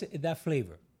probar that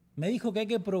flavor. Me dijo que hay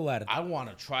que probar I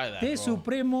wanna try that, Té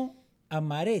Supremo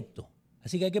amaretto.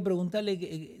 Así que hay que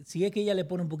preguntarle si es que ella le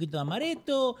pone un poquito de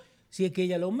amaretto, si es que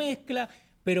ella lo mezcla.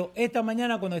 Pero esta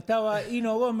mañana cuando estaba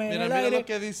Hino Gómez en el aire... Mira lo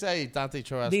que dice ahí, Tati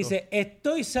Churrasco. Dice,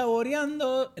 estoy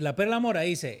saboreando... La Perla Mora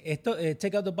dice,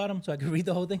 check out the bottom so I can read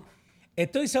the whole thing.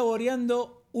 Estoy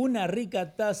saboreando una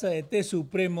rica taza de Té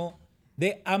Supremo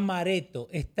de amaretto.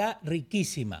 Está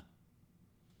riquísima.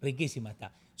 Riquísima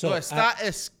está. Está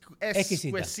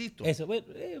exquisito. Eso, más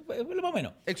o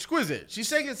menos. Exquisite. She's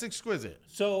saying it's exquisite.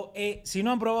 Si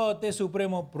no han probado Té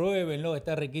Supremo, pruébenlo.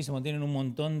 Está riquísimo. Tienen un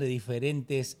montón de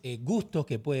diferentes gustos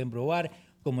que pueden probar.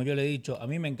 Como yo le he dicho, a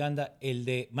mí me encanta el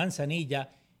de manzanilla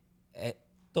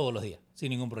todos los días, sin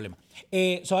ningún problema.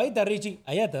 Ahí está Richie.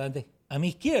 Allá está Dante. a mi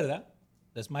izquierda,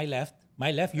 that's my left,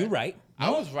 you're right. I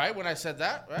was right when I said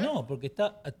that, right? No, porque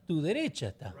está a tu derecha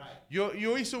está.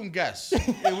 You hice un guess.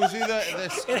 It was either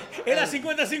this. Era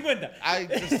 50-50. I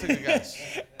just took a guess.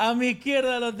 A mi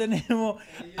izquierda lo tenemos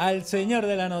al señor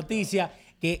de la noticia,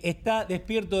 que está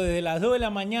despierto desde las 2 de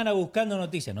la mañana buscando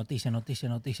noticias. Noticia.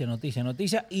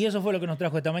 Y eso fue lo que nos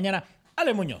trajo esta mañana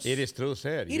Ale Muñoz. It is true,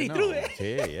 sir. It is true, ¿eh?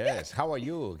 Sí, yes. How are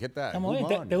you? ¿Qué tal? Estamos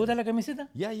bien. ¿Te gusta la camiseta?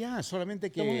 Ya.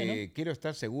 Solamente que bien, quiero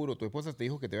estar seguro. ¿Tu esposa te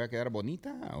dijo que te va a quedar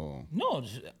bonita o...? No,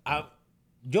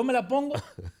 yo me la pongo.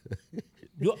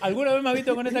 ¿Alguna vez me has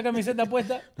visto con esta camiseta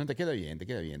puesta? No, te queda bien, te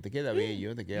queda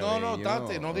bello, te queda No, bello.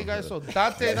 Tate, no diga eso.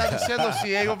 Tate está diciendo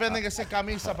si ellos venden esa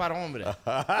camisa para hombres.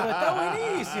 Pero está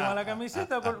buenísima la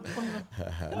camiseta.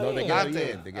 No, te queda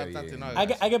bien, te queda bien.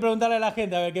 Hay que preguntarle a la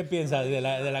gente a ver qué piensa de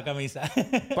la camisa.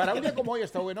 Para un día como hoy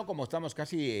está bueno, como estamos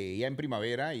casi ya en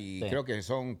primavera y creo que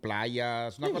son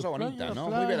playas, una cosa bonita, ¿no?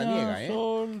 Muy veraniega, ¿eh?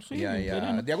 Sol, sí,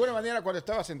 Ya. De alguna manera, cuando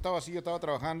estaba sentado así, yo estaba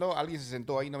trabajando, alguien se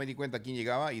sentó ahí, no me di cuenta quién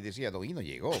llegaba y decía, Don Hino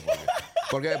llegó.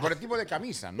 Porque por el tipo de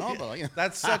camisa, ¿no?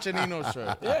 That's such an Hino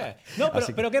shirt. Yeah. No,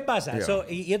 pero ¿qué pasa? Yeah.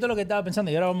 Y esto es lo que estaba pensando,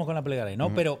 y ahora vamos con la plegaria,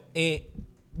 ¿no? Pero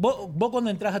vos cuando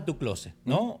entras a tu closet,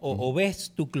 ¿no? O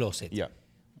ves tu closet. Yeah.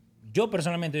 Yo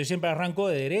personalmente, yo siempre arranco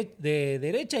de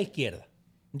derecha a izquierda.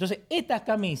 Entonces, estas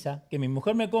camisas que mi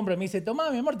mujer me compra, me dice,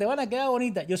 toma, mi amor, te van a quedar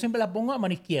bonitas. Yo siempre las pongo a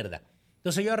mano izquierda.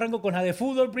 Entonces, yo arranco con la de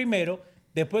fútbol primero,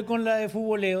 después con la de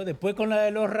futboleo, después con la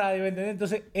de los radios, ¿entendés?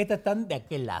 Entonces, estas están de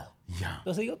aquel lado. Yeah.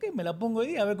 Entonces digo, ok, me la pongo hoy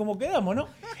día a ver cómo quedamos, ¿no?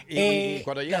 Y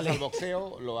cuando llegas al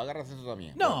boxeo, lo agarras eso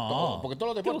también. No. Porque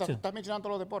todos los deportes, estás mencionando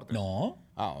todos los deportes. No.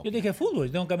 Okay. Yo te dije fútbol,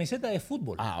 yo tengo camiseta de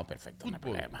fútbol. Perfecto, no hay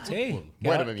problema. Sí,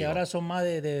 Bueno, que ahora son más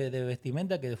de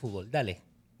vestimenta que de fútbol. Dale.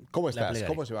 ¿Cómo estás?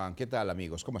 ¿Cómo se van? ¿Qué tal,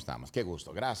 amigos? ¿Cómo estamos? Qué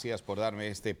gusto. Gracias por darme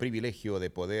este privilegio de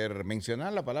poder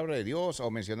mencionar la palabra de Dios o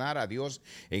mencionar a Dios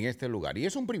en este lugar. Y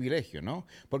es un privilegio, ¿no?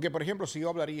 Porque, por ejemplo, si yo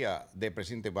hablaría del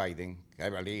presidente Biden,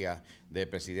 hablaría del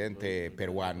presidente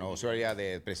peruano, si yo hablaría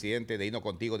del presidente de Hino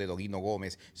Contigo, de Don Hino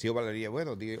Gómez, si yo hablaría,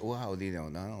 bueno, wow,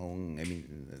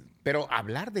 pero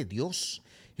hablar de Dios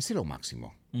es lo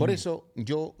máximo. Por eso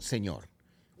yo, Señor,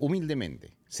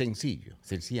 humildemente,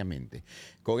 sencillamente,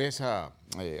 con esa,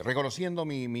 reconociendo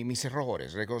mis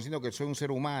errores, reconociendo que soy un ser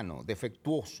humano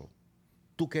defectuoso,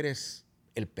 tú que eres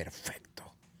el perfecto,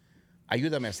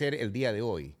 ayúdame a hacer el día de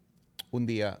hoy un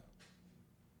día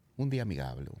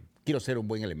amigable. Quiero ser un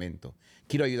buen elemento,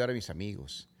 quiero ayudar a mis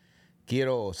amigos,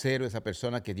 quiero ser esa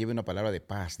persona que lleve una palabra de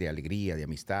paz, de alegría, de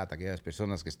amistad a aquellas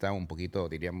personas que están un poquito,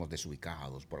 diríamos,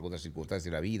 desubicados por algunas circunstancias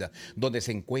de la vida, donde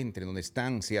se encuentren, donde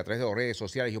están, si a través de las redes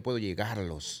sociales yo puedo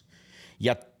llegarlos. Y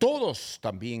a todos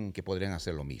también que podrían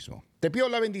hacer lo mismo. Te pido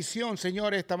la bendición,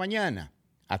 Señor, esta mañana,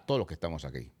 a todos los que estamos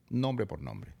aquí, nombre por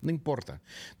nombre. No importa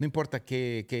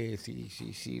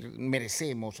si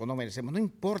merecemos o no merecemos, no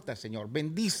importa, Señor,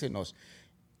 bendícenos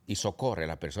y socorre a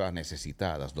las personas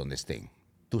necesitadas donde estén.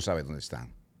 Tú sabes dónde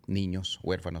están, niños,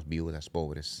 huérfanos, viudas,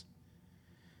 pobres.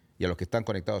 Y a los que están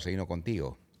conectados a Hino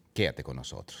Contigo, quédate con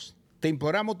nosotros. Te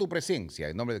imploramos tu presencia,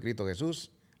 en nombre de Cristo Jesús.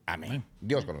 Amén.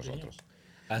 Dios con nosotros.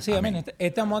 Así, amén.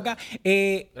 Estamos acá.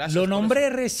 Lo nombré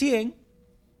recién,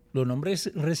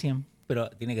 pero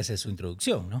tiene que ser su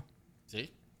introducción, ¿no?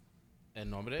 Sí. El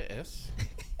nombre es...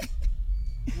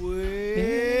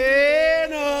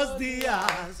 Buenos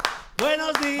días.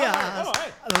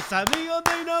 A los amigos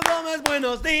de Hino Gómez,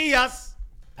 buenos días.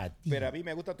 A ti. Pero a mí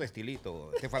me gusta tu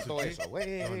estilito. Te faltó eso.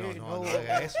 No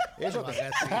haga eso. Eso te...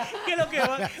 ¿Qué es lo que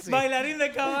bailarín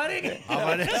de cabaret?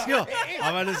 Amaneció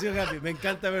happy. Me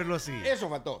encanta verlo así. Eso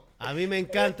faltó. A mí me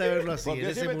encanta verlo así, Porque en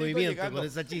ese movimiento, con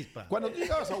esa chispa. Cuando tú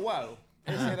llegabas a Guado,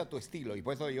 ese era tu estilo. Y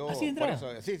por eso yo... ¿Así entraba?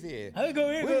 Sí. A ver,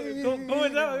 ¿cómo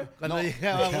entraba? Cuando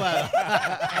llegaba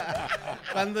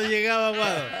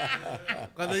Guado.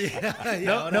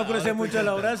 No crucé mucho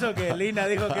los brazos, que Lina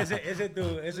dijo que ese es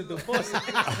tu pose.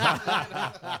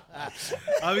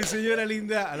 A mi señora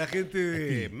linda, a la gente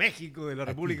de México, de la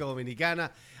República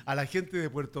Dominicana, a la gente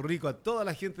de Puerto Rico, a toda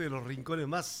la gente de los rincones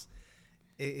más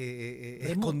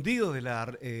escondidos de la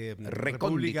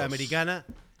República Americana.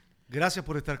 Gracias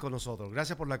por estar con nosotros,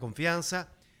 gracias por la confianza.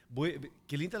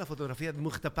 Qué linda la fotografía. La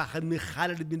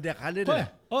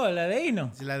de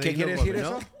Hino. ¿Qué quiere decir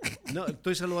eso? No,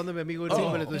 estoy saludando a mi amigo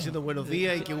Enrique, le estoy diciendo buenos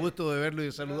días y qué gusto de verlo y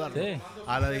de saludarlo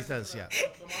a la distancia.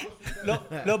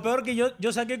 Lo peor que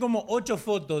yo saqué como 8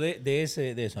 fotos de eso,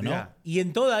 ¿no? Yeah. Y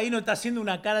en toda Hino está haciendo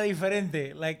una cara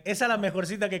diferente. Esa es la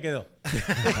mejorcita que quedó.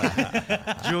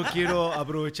 Yo quiero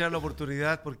aprovechar la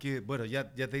oportunidad porque, bueno,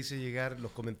 ya te hice llegar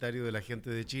los comentarios de la gente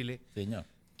de Chile. Señor.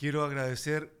 Quiero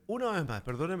agradecer una vez más,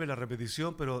 perdónenme la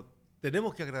repetición, pero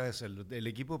tenemos que agradecerlo. El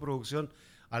equipo de producción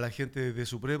a la gente de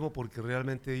Supremo, porque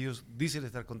realmente ellos dicen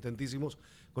estar contentísimos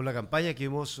con la campaña que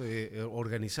hemos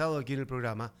organizado aquí en el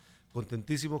programa,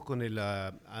 contentísimos con el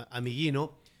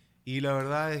amiguino, y la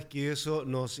verdad es que eso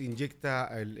nos inyecta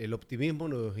el optimismo,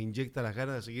 nos inyecta las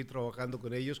ganas de seguir trabajando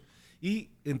con ellos y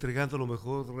entregando lo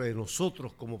mejor de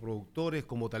nosotros como productores,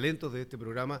 como talentos de este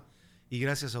programa. Y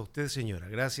gracias a usted, señora,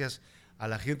 gracias a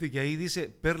la gente que ahí dice,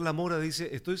 Perla Mora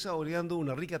dice, estoy saboreando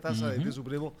una rica taza de té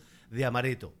supremo de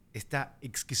amaretto, está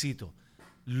exquisito.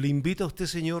 Le invito a usted,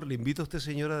 señor, le invito a usted,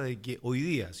 señora, de que hoy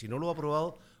día, si no lo ha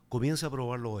probado, comience a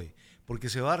probarlo hoy, porque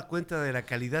se va a dar cuenta de la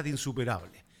calidad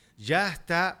insuperable. Ya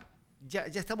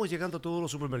estamos llegando a todos los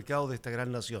supermercados de esta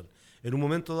gran nación. En un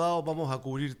momento dado vamos a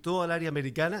cubrir toda el área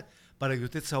americana para que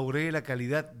usted saboree la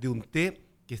calidad de un té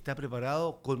que está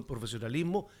preparado con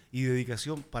profesionalismo y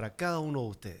dedicación para cada uno de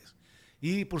ustedes.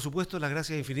 Y por supuesto, las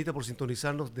gracias infinitas por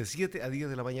sintonizarnos de 7 a 10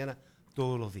 de la mañana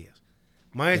todos los días.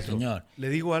 Maestro, señor. ¿Le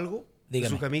digo algo? Dígame.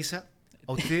 De su camisa.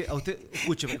 A usted,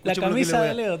 escúcheme. La camisa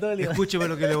de Leo, todo el día. Escúcheme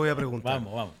lo que le voy a preguntar.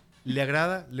 Vamos. ¿Le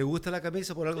agrada? ¿Le gusta la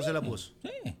camisa? ¿Por algo se la puso?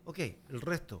 Sí. Ok, el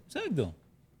resto. Exacto.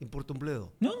 Importa un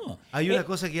bledo. No. Hay una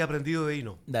cosa que he aprendido de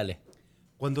Hino. Dale.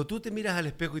 Cuando tú te miras al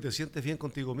espejo y te sientes bien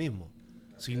contigo mismo,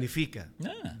 significa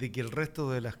de que el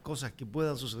resto de las cosas que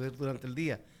puedan suceder durante el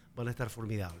día van a estar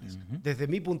formidables. Desde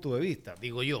mi punto de vista,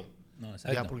 digo yo. No,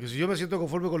 Ya, porque si yo me siento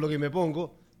conforme con lo que me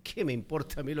pongo, ¿qué me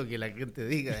importa a mí lo que la gente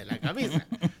diga de la camisa?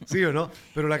 ¿Sí o no?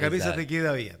 Pero la camisa Exacto. te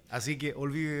queda bien. Así que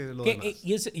olvide lo demás.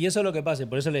 Y eso es lo que pasa.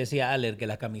 Por eso le decía a Aller que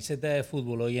las camisetas de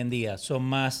fútbol hoy en día son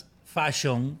más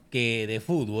fashion que de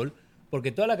fútbol,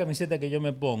 porque toda la camiseta que yo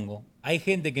me pongo, hay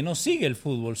gente que no sigue el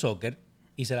fútbol, soccer,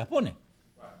 y se las pone.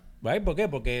 ¿Right? ¿Por qué?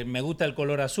 Porque me gusta el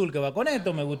color azul que va con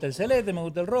esto, me gusta el celeste, me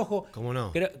gusta el rojo. ¿Cómo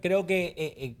no? Creo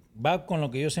que va con lo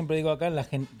que yo siempre digo acá,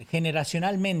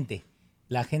 generacionalmente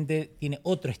la gente tiene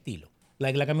otro estilo.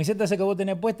 La camiseta esa que vos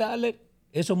tenés puesta, Ale,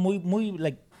 eso es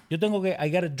muy yo tengo que, I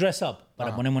gotta dress up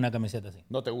para ponerme una camiseta así.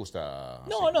 ¿No te gusta?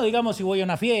 No, digamos si voy a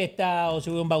una fiesta o si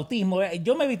voy a un bautismo,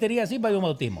 yo me vestiría así para ir a un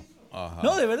bautismo. Ajá.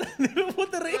 No, de verdad, vos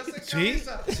te reís.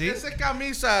 Sí. Esa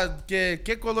camisa,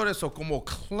 ¿qué color es eso? Como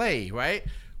clay, right?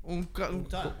 Un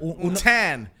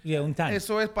tan. Yeah, un tan.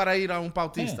 Eso es para ir a un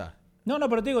bautista. No,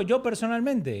 pero te digo, yo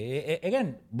personalmente,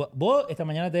 again, vos esta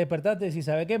mañana te despertaste y decís,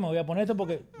 ¿sabes qué? Me voy a poner esto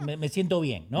porque me siento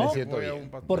bien, ¿no? Me siento bien.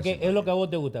 Porque es lo que a vos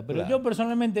te gusta. Pero Claro. yo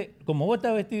personalmente, como vos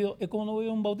estás vestido, es como no voy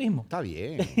a un bautismo. Está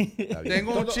bien. Está bien.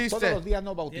 Tengo un chiste. Todos los días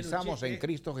nos bautizamos en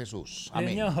Cristo Jesús. Amén.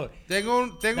 Señor. Tengo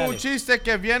un Dale. chiste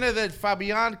que viene del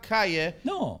Fabián Calle.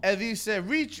 No. Él dice,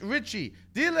 Richie,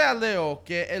 dile a Leo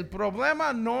que el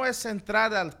problema no es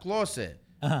entrar al closet.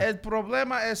 Ajá. El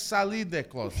problema es salir del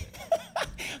closet.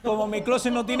 Como mi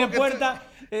closet no tiene puerta.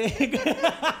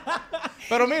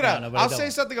 Pero mira, No, pero I'll estamos-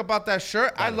 say something about that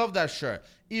shirt. I love that shirt.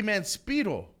 Y me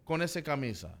inspiro con esa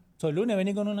camisa. Soy lunes,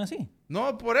 vení con una así.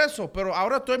 No por eso, pero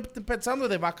ahora estoy pensando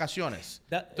de vacaciones.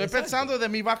 Estoy exacto. pensando de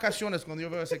mis vacaciones cuando yo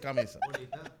veo esa camisa.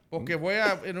 Porque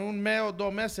en un mes o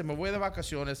 2 meses me voy de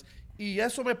vacaciones y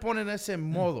eso me pone en ese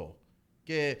modo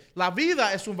que la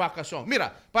vida es una vacación.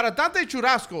 Mira, para Dante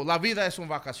Churrasco, la vida es una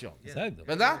vacación. Exacto.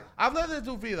 ¿Verdad? Habla de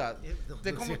tu vida.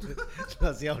 De cómo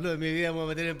No, si hablo de mi vida me voy a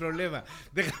meter en problemas.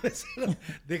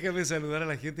 Déjame saludar a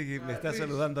la gente que me está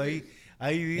saludando ahí.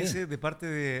 Ahí dice, de parte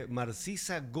de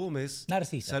Marcisa Gómez.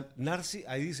 Narcisa.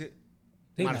 Ahí dice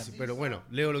Sí, Marci, pero bueno,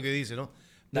 leo lo que dice, ¿no?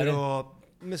 Dale. Pero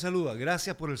me saluda.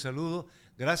 Gracias por el saludo.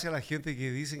 Gracias a la gente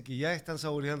que dicen que ya están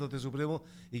saboreando té supremo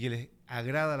y que les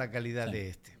agrada la calidad de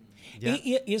este. ¿Ya?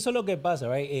 Y eso es lo que pasa,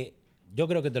 right? Yo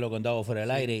creo que te lo contaba fuera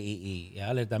del aire y a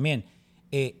Ale también.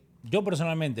 Yo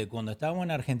personalmente, cuando estábamos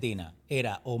en Argentina,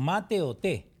 era o mate o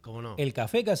té. ¿Cómo no? El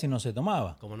café casi no se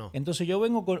tomaba. ¿Cómo no? Entonces yo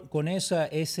vengo con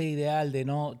ese ideal de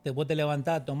vos te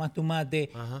levantás, tomás tu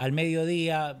mate, Ajá. al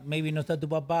mediodía, maybe no está tu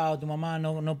papá o tu mamá,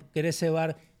 no querés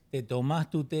cebar, te tomás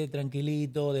tu té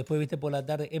tranquilito, después viste por la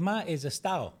tarde. Es más, es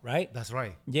style, right? That's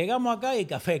right. Llegamos acá y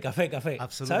café. Absolutamente,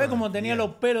 ¿Sabes cómo tenía yeah.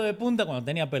 los pelos de punta? Cuando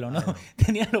tenía pelo, ¿no?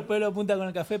 Tenía los pelos de punta con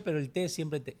el café, pero el té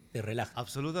siempre te relaja.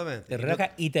 Absolutamente. Te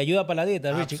relaja y te ayuda para la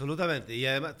dieta, Richie. Absolutamente. Y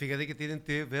además, fíjate que tienen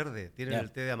té verde, tienen Ya.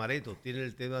 el té de amaretto, tienen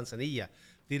el té de manzanilla,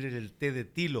 tienen el té de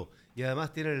tilo y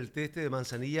además tienen el té de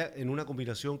manzanilla en una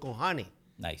combinación con honey.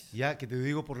 Nice. Ya que te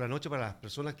digo por la noche para las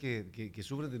personas que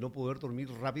sufren de no poder dormir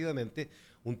rápidamente,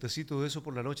 un tecito de eso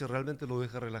por la noche realmente lo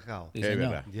deja relajado. Sí, Es señor.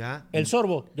 verdad. ¿Ya? El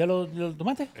sorbo, ¿ya lo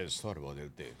tomaste? El sorbo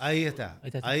del té. Ahí está.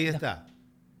 Ahí está. Ahí está.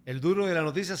 El duro de la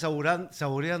noticia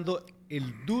saboreando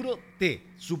el duro té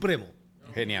supremo.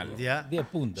 Genial. ¿Ya? 10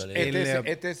 puntos. le El- digo.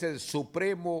 Este es el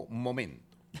supremo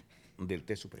momento del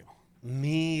té supremo.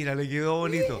 Mira, le quedó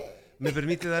bonito. me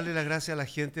permite darle las gracias a la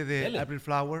gente de Dele. April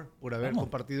Flower por haber Vamos.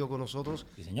 compartido con nosotros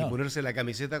Sí, y señor. ponerse la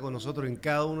camiseta con nosotros en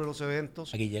cada uno de los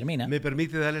eventos. A Guillermina. Me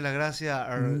permite darle las gracias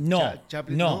a No,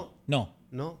 Chaplin. no. ¿No?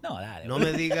 No, dale. No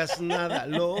me digas nada,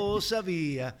 lo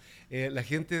sabía. La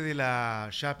gente de la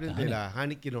Chaplin, de la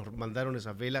Honey, que nos mandaron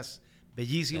esas velas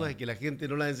bellísimas y que la gente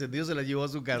no las encendió, se las llevó a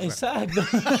su casa. Exacto.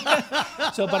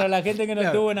 Para la gente que no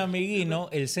estuvo en Amiguino,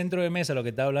 el centro de mesa, lo que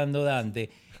está hablando Dante,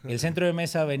 el centro de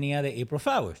mesa venía de April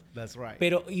Flowers. That's right.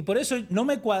 Pero, y por eso no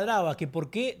me cuadraba que por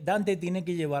qué Dante tiene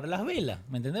que llevar las velas,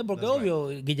 ¿me entendés? Porque obvio,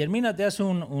 Guillermina te hace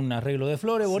un arreglo de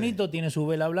flores bonito, tiene su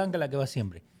vela blanca, la que va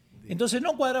siempre. Entonces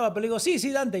no cuadraba, pero le digo,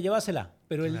 sí, Dante, llévasela.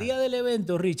 Pero el día del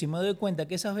evento, Richie, me doy cuenta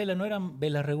que esas velas no eran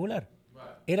velas regular.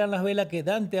 Eran las velas que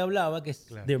Dante hablaba, que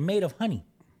they're made of honey.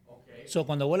 So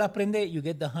cuando vos las prendés, you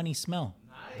get the honey smell.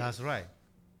 That's right.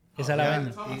 Esa la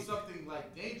venden.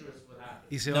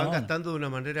 Y se van gastando de una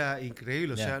manera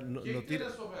increíble. O sea, no tira...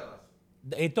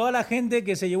 Toda la gente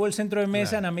que se llevó el centro de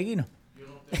mesa en Amiguino.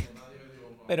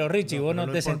 Pero Richie, vos no te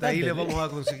importa, sentaste. ahí le vamos a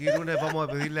conseguir una y vamos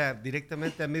a pedirla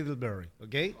directamente a Middlebury,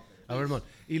 ¿ok? A Vermont.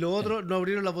 Y lo otro, no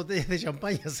abrieron las botellas de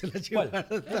champaña, se las llevaron.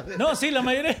 No, sí, la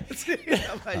mayoría. Sí,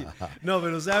 no,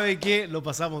 pero ¿sabe qué? Lo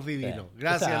pasamos divino.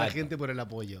 Gracias a la Exacto. gente por el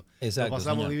apoyo. Exacto, Lo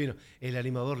pasamos señor. divino. ¿El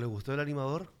animador, le gustó el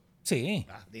animador? Sí.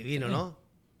 Divino, ¿no?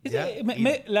 Sí, ¿Ya?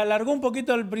 me la alargó un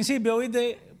poquito al principio,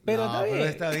 ¿viste? Pero No,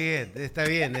 está bien. pero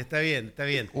está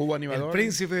bien. ¿Hubo animador? El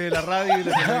príncipe de la radio y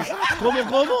la televisión.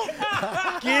 ¿Cómo?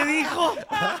 ¿Qué dijo?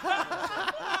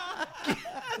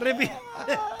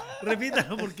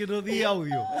 Repítalo porque no di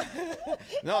audio.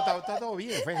 No, está todo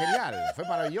bien, fue genial, fue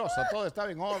maravilloso, todo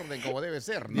estaba en orden como debe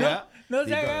ser, ¿no? Ya. No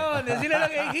se acabó, decirle lo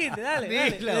que dijiste, dale.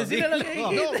 Dilo, Decirle lo que dilo.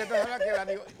 dijiste. No, que te habla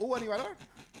que ¿hubo animador?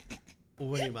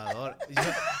 Hubo animador.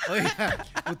 Oiga,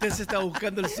 usted se está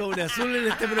buscando el sobre azul en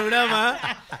este programa.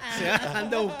 Se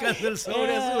anda buscando el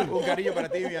sobre azul. Un cariño para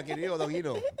ti, mi querido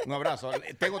Doguino. Un abrazo.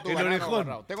 Tengo tu El banano. orejón.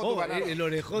 agarrado. Tengo tu banano. El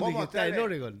orejón de Vamos que a está en traerle-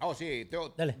 Oregon. Oh, sí.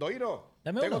 Dale. Doguino,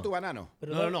 Dame tengo uno. tu banano.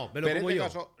 Pero No, me lo Pero en como este yo.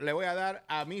 caso le voy a dar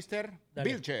a Mr.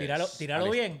 Dale, Vilches. Tíralo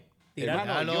Alex. bien.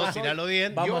 Hermano, yo soy- tíralo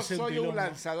bien. Vamos a Yo hacer un soy un quilombo.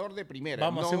 lanzador de primera.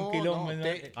 Vamos a hacer un quilombo.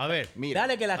 A ver, Mira,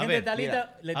 Dale, que la a gente ver, está lista.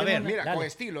 mira. Le A tengo ver, una- mira, dale. con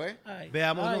estilo, ¿eh? Ay,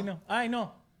 Veámoslo. Ay,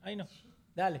 no.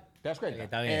 Dale. ¿Te das cuenta?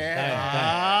 Está bien.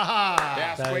 Ah, ¿Te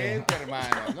das Está bien. cuenta,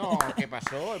 hermano? No, ¿qué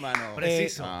pasó, hermano?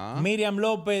 Preciso. Miriam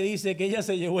López dice que ella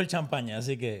se llevó el champaña,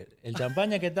 así que el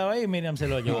champaña que estaba ahí, Miriam se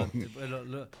lo llevó.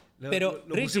 Pero,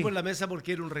 lo Richie- pusimos en la mesa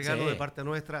porque era un regalo Sí. de parte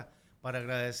nuestra para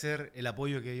agradecer el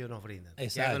apoyo que ellos nos brindan. Y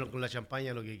Exacto. háganlo con la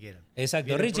champaña lo que quieran. Exacto,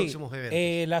 Vienen Richie. próximos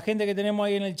eventos. La gente que tenemos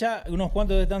ahí en el chat, unos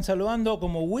cuantos te están saludando,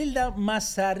 como Wilda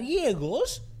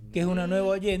Mazariegos, que es una nueva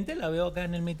oyente, la veo acá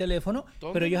en mi teléfono,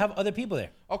 pero you have other people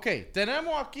there. Ok,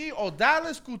 tenemos aquí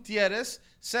Odales Gutierrez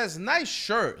says, nice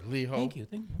shirt, Lijo. Thank you.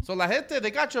 So la gente,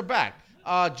 they got your back.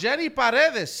 Jenny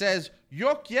Paredes says,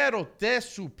 yo quiero té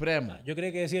supremo. Yo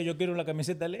creía que decía, yo quiero una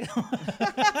camiseta Leo.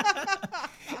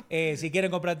 Si quieren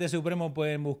comprar té supremo,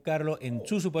 pueden buscarlo en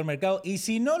su supermercado. Y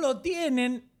si no lo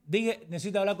tienen,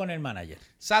 necesito hablar con el manager.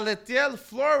 Saletiel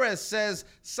Flores says,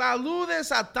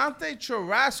 saludes a Dante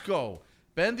Churrasco.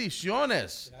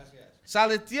 Bendiciones. Gracias.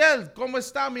 Saletiel, ¿cómo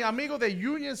está mi amigo de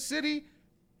Union City,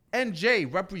 NJ,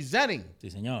 representing? Sí,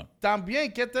 señor.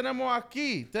 También, ¿qué tenemos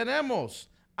aquí? Tenemos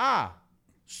a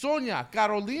Sonia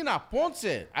Carolina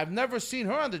Ponce. I've never seen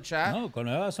her on the chat. No, con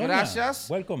nueva Sonia. Gracias.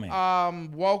 Welcome.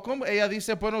 Welcome. Ella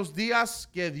dice, buenos días,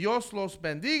 que Dios los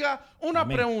bendiga. Una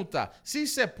Amén. pregunta, si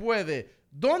se puede,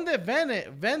 ¿dónde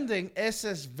venden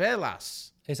esas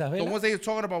velas? ¿Esas The velas? ones that you're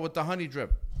talking about with the honey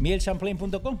drip.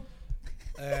 Mielchamplain.com.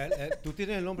 ¿Tú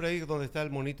tienes el nombre ahí donde está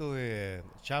el monito de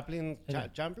Chaplin?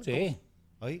 Chaplin? Sí.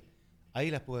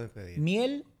 Ahí las pueden pedir.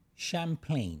 Miel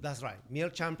Champlain. That's right.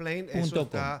 Miel Champlain, eso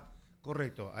está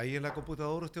correcto. Ahí en la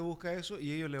computadora usted busca eso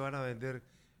y ellos le van a vender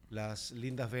las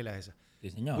lindas velas esas.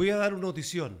 Sí, señor. Voy a dar una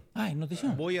notición. Ay,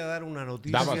 notición. Voy a dar una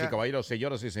noticia. Damas y caballeros,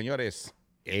 señoras y señores,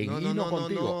 en Hino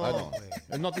contigo.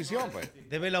 Es notición, pues.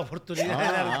 Deme la oportunidad de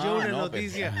dar yo una no,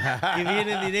 noticia pues. que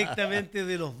viene directamente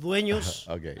de los dueños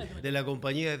Ok. de la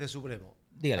compañía de Té Supremo.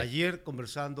 Dígale. Ayer,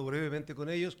 conversando brevemente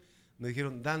con ellos, me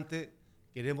dijeron, Dante,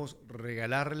 queremos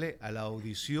regalarle a la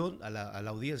audición, a la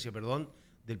audiencia, perdón,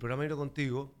 del programa Hino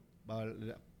Contigo, a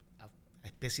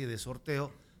especie de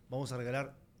sorteo, vamos a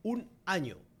regalar un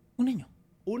año. Un año.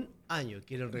 Un año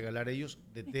quieren regalar ellos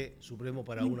de Té Supremo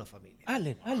para una familia.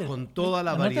 Ale. Con toda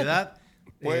la Anótate. variedad,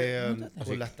 Anótate.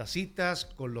 con las tacitas,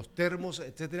 con los termos,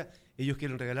 etcétera. Ellos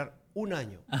quieren regalar un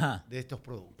año Ajá. de estos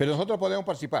productos. Pero nosotros podemos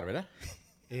participar, ¿verdad?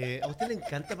 A usted le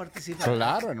encanta participar.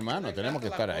 Claro, hermano, tenemos que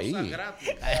estar ahí.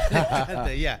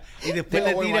 Ya. Y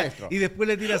después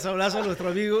le tira sablazo a nuestro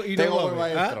amigo y tengo no buen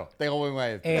maestro, tengo buen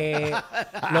maestro.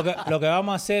 Lo que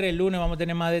vamos a hacer el lunes, vamos a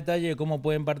tener más detalle de cómo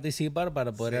pueden participar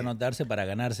para poder anotarse, para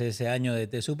ganarse ese año de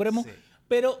Té Supremo. Sí.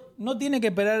 Pero no tiene que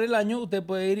esperar el año, usted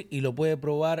puede ir y lo puede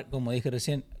probar, como dije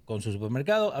recién, con su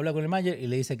supermercado, habla con el manager y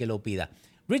le dice que lo pida.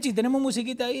 Richie, ¿tenemos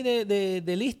musiquita ahí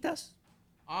de listas?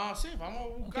 Sí, vamos a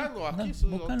buscarlo. Okay. Aquí lo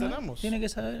Buscando, tenemos. Tiene que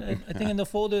saber. I think in the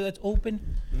folder that's open.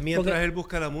 Mientras él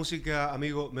busca la música,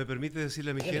 amigo, me permite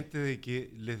decirle a mi gente de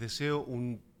que les deseo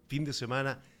un fin de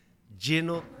semana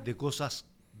lleno de cosas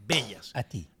bellas. A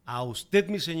ti. A usted,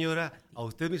 mi señora, a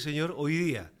usted, mi señor, hoy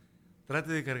día.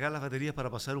 Trate de cargar las baterías para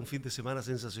pasar un fin de semana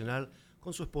sensacional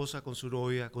con su esposa, con su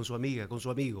novia, con su amiga, con su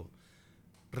amigo.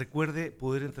 Recuerde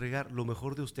poder entregar lo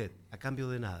mejor de usted a cambio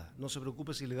de nada. No se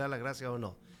preocupe si le da la gracia o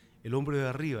no. El hombre de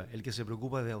arriba, el que se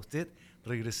preocupa de a usted,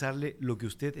 regresarle lo que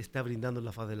usted está brindando en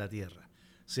la faz de la tierra.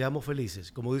 Seamos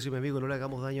felices. Como dice mi amigo, no le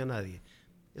hagamos daño a nadie.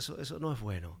 Eso no es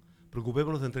bueno.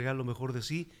 Preocupémonos de entregar lo mejor de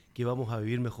sí, que vamos a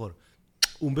vivir mejor.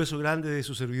 Un beso grande de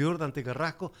su servidor, Dante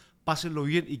Carrasco. Pásenlo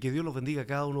bien y que Dios los bendiga a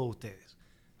cada uno de ustedes.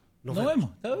 Nos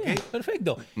vemos. Está bien,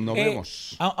 perfecto. Nos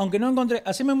vemos. Aunque no encontré,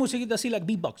 haceme musiquita así, like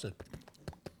beatbox.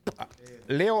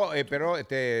 Leo, pero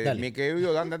mi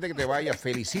querido Dan, antes que te vayas,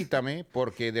 felicítame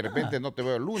porque de repente no te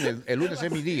veo el lunes. El lunes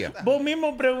es mi día. Vos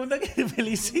mismo preguntas que te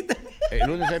felicitan. El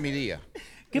lunes es mi día.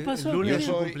 ¿Qué pasó? ¿El lunes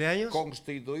Yo soy cumpleaños?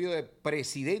 constituido de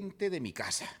presidente de mi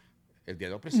casa. El día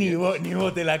de los presidentes. Ni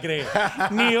vos te la crees.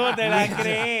 Ni vos te la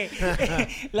crees.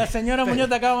 La señora Muñoz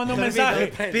te acaba de mandar un mensaje.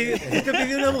 Te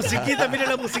pidió una musiquita. Mire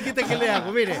la musiquita que le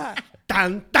hago. Mire.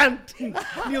 Tan.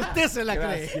 Ni usted se la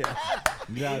cree.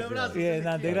 Gracias. Bien,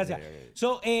 Dante, gracias.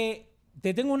 So,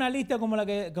 te tengo una lista como la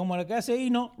que hace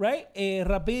Hino, right?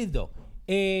 Rapidito.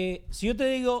 Si yo te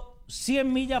digo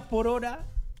 100 millas por hora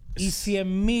y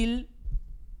 100.000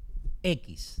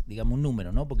 X, digamos un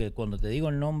número, ¿no? Porque cuando te digo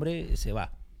el nombre se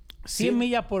va. 100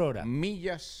 millas por hora.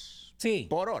 Millas sí.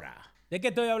 por hora. ¿De qué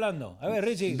estoy hablando? A ver,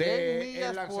 Richie.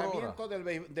 El lanzamiento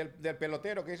del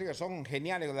pelotero que dice que son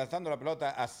geniales lanzando la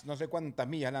pelota a no sé cuántas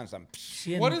millas lanzan.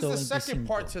 What is the second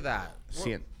part to that?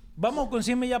 100. Vamos con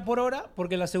 100 millas por hora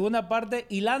porque la segunda parte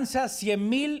y lanza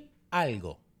 100.000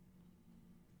 algo.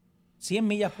 100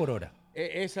 millas por hora.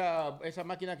 Esa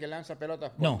máquina que lanza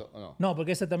pelotas. No,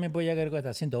 porque esa también puede llegar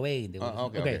hasta 120.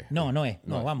 Okay. No es.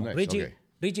 No, vamos. No es, Richie, okay.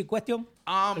 Richie, question.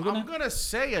 I'm gonna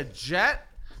say a jet.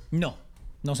 No,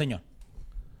 señor.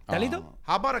 ¿Está listo?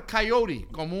 How about a coyote?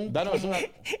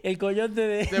 El coyote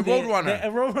de Roadrunner. De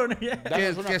Roadrunner, yeah.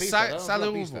 Que sale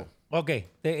humo. Ok.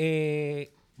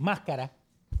 Máscara.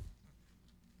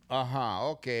 Ajá,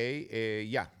 ok.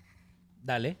 Ya.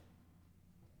 Dale.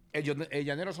 El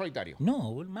llanero solitario.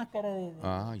 No, máscara de...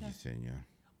 Ay, señor.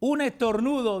 Un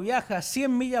estornudo viaja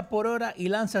 100 millas por hora y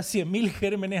lanza 100.000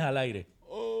 gérmenes al aire.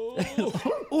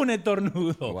 Un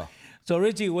estornudo. Wow. So,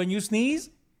 Richie, when you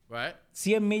sneeze, right.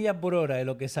 100 millas por hora es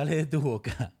lo que sale de tu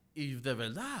boca. Y de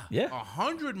verdad. Yeah.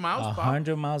 100 miles per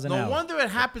 100 miles an hour. No wonder it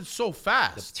happens so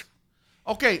fast.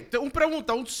 Ok,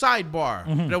 un sidebar.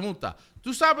 Pregunta.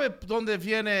 ¿Tú sabes dónde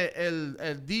viene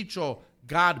el dicho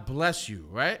God bless you,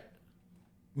 right?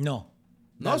 No.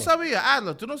 No sabía.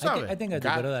 Adler, tú no sabes. I think I do,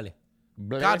 pero dale.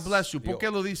 God bless you. ¿Por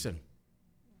qué lo dicen?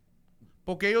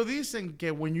 Porque ellos dicen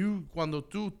que cuando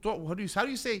tú, how do you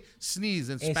say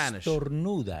sneeze in Spanish?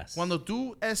 Estornudas. Cuando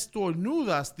tú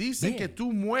estornudas, dicen que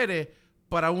tú mueres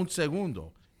para un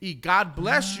segundo. Y God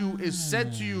bless you is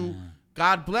said to you,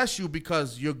 God bless you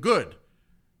because you're good.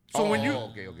 So when you,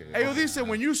 ellos dicen,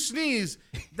 when you sneeze,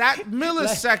 that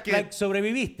millisecond, like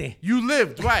sobreviviste. You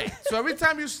lived, right? So every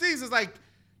time you sneeze, it's like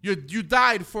you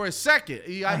died for a second.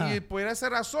 Y por esa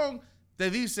razón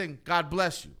te dicen, God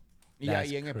bless you.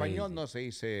 Y en español no se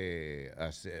dice,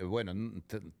 bueno,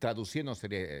 traduciendo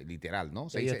sería literal, ¿no?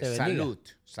 Se dice salud.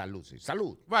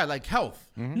 Salud. Right, like health.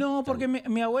 No, porque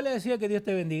mi abuela decía que Dios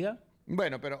te bendiga.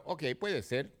 Bueno, pero puede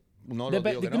ser. No,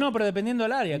 pero dependiendo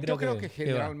del área. Yo creo que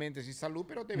generalmente sí salud,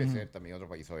 pero debe ser también otro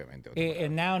país, obviamente.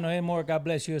 Now no es more God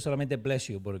bless you, es solamente bless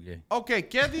you. Porque... Ok,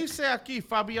 ¿qué dice aquí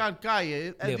Fabián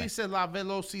Calle? Él dice la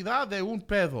velocidad de un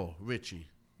pedo, Richie.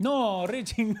 No,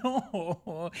 Richie,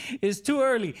 no. It's too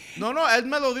early. No, él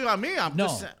me lo dio a mí.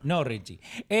 No, Richie.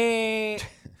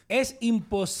 Es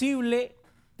imposible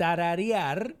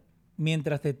tararear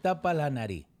mientras te tapa la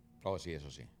nariz. Oh, sí,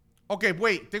 eso sí. Ok,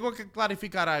 wait. Tengo que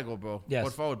clarificar algo, bro. Yes.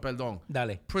 Por favor, perdón.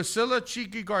 Dale. Priscilla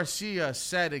Chiqui Garcia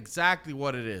said exactly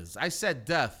what it is. I said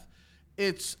death.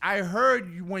 I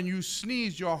heard when you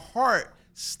sneeze, your heart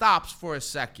stops for a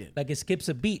second. Like it skips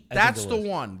a beat. I That's think the it was.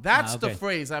 one. That's okay. the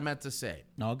phrase I meant to say.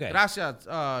 Okay. Gracias,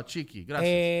 Chiqui.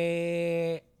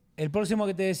 Gracias. El próximo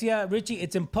que te decía, Richie,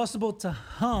 it's impossible to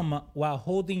hum while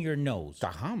holding your nose. To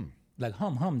hum. Like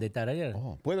hum, de tararear.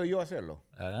 Oh, ¿puedo yo hacerlo?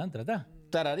 Trata.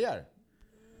 Tararear.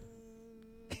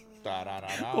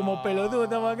 Como pelotudo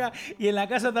estamos acá. Y en la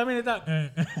casa también está.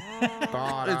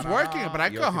 It's working, but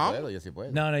I can hum. Yo sí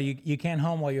puedo. No, you can't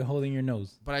hum while you're holding your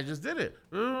nose. But I just did it.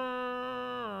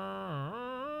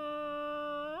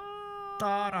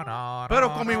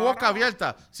 Pero con mi boca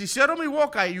abierta. Si cierro mi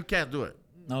boca, you can't do it.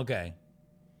 Okay.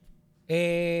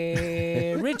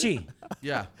 Richie.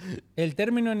 Yeah. El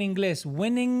término en inglés,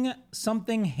 winning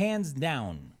something hands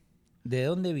down. ¿De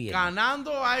dónde viene?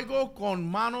 Ganando algo con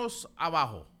manos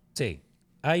abajo. Sí.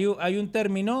 Hay un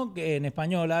término que en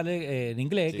español, en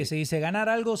inglés, que se dice ganar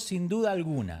algo sin duda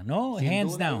alguna, ¿no? Sin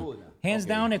hands duda down. alguna. Hands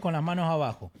Okay. down es con las manos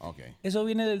abajo. Okay. Eso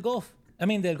viene del golf.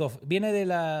 Del golf. Viene de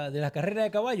la carrera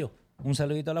de caballo. Un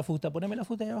saludito a la fusta. Poneme la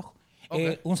fusta ahí abajo.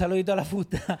 Okay. Un saludito a la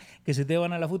fusta. Que si ustedes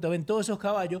van a la fusta, ven todos esos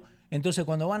caballos. Entonces,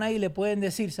 cuando van ahí, le pueden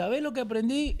decir, ¿sabés lo que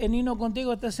aprendí en Hino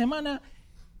Contigo esta semana?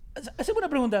 Haceme una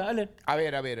pregunta, Ale. A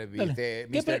ver, Dale.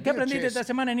 Mr. ¿Qué aprendiste Vilches, esta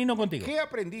semana en Hino Contigo? ¿Qué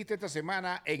aprendiste esta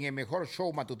semana en el mejor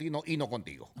show matutino Hino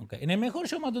Contigo? Okay. En el mejor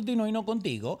show matutino Hino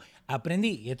Contigo,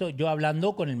 aprendí, y esto yo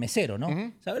hablando con el mesero, ¿no?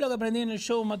 ¿Sabes lo que aprendí en el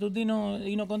show matutino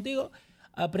Hino Contigo?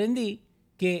 Aprendí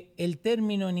que el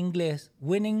término en inglés,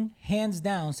 winning hands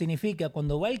down, significa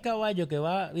cuando va el caballo que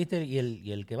va, ¿viste? Y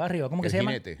el que va arriba, ¿cómo que se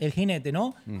llama? El jinete,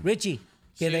 ¿no? Richie,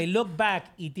 que they look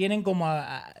back y tienen como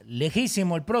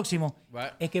lejísimo el próximo,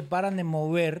 es que paran de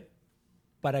mover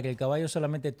para que el caballo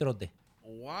solamente trote.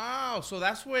 Wow, so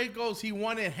that's where it goes. He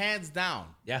won it hands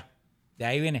down. Ya, de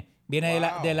ahí viene. Viene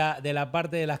de la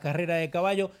parte de las carreras de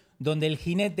caballo, donde el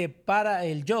jinete para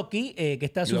el jockey, que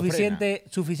está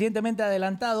suficientemente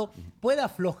adelantado, puede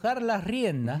aflojar las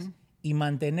riendas y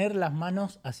mantener las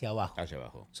manos hacia abajo. Hacia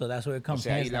abajo. So that's where it comes. O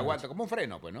sea, y la aguanta como un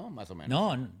freno, pues, ¿no? Más o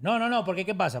menos. No, porque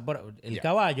 ¿qué pasa? El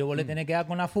caballo vos le tenés que dar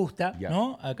con la fusta,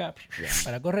 ¿no? Acá,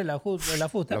 para correr la fusta. La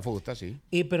fusta, sí.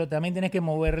 Pero también tenés que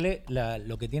moverle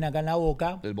lo que tiene acá en la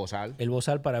boca. El bozal. El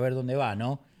bozal para ver dónde va,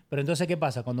 ¿no? Pero entonces, ¿qué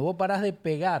pasa? Cuando vos parás de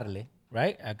pegarle,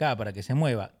 right, acá para que se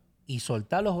mueva, y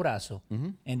soltás los brazos,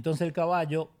 entonces el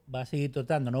caballo va a seguir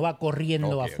trotando, no va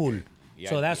corriendo a full.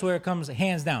 So that's where it comes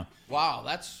hands down. Wow,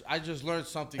 I just learned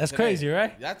something That's today. crazy,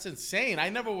 right? That's insane.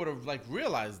 I never would have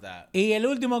realized that. Y el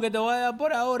último que te voy a dar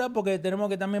por ahora, porque tenemos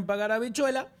que también pagar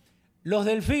habichuela, los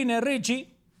delfines,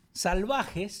 Richie,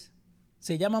 salvajes,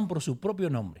 se llaman por su propio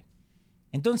nombre.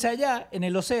 Entonces allá en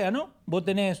el océano, vos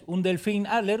tenés un delfín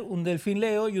Adler, un delfín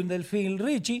Leo y un delfín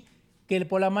Richie, que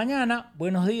por la mañana,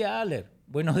 buenos días Adler,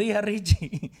 buenos días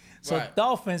Richie. So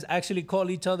dolphins actually call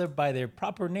each other by their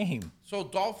proper name. So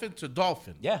dolphin to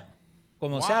dolphin. Yeah.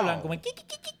 Como se hablan, como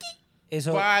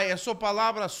eso. Esas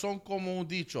palabras son como un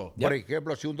dicho. Por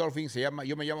ejemplo, si un dolphin se llama,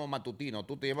 yo me llamo matutino,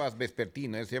 tú te llamas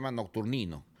vespertino, él se llama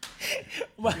nocturnino.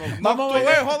 Vamos a ver.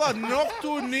 Wait, hold on.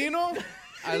 Nocturnino?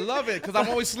 I love it, because I'm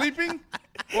always sleeping.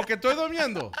 Porque estoy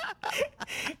durmiendo.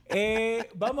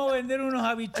 Vamos a vender unos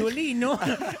habichuelinos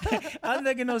antes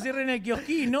de que nos cierren el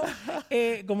kiosquino.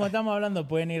 Como estamos hablando,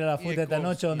 pueden ir a la fuente esta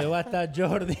noche donde va a estar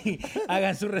Jordi.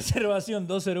 Hagan su reservación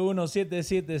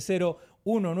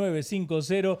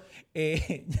 201-770-1950.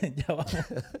 Ya vamos.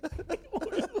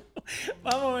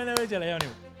 Vamos a ver la fecha, ya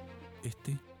venimos.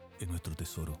 Este es nuestro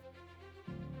tesoro.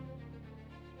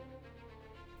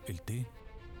 El té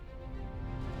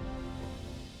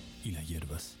y las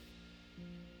hierbas.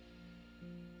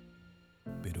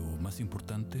 Pero más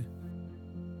importante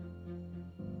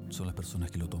son las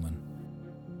personas que lo toman.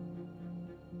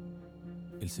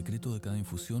 El secreto de cada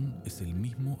infusión es el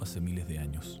mismo hace miles de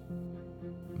años: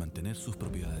 mantener sus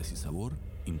propiedades y sabor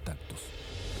intactos.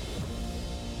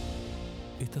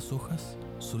 Estas hojas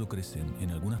solo crecen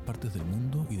en algunas partes del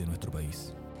mundo y de nuestro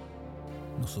país.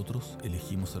 Nosotros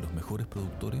elegimos a los mejores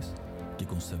productores que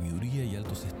con sabiduría y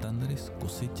altos estándares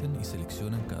cosechan y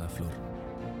seleccionan cada flor.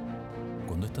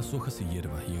 Cuando estas hojas y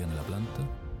hierbas llegan a la planta,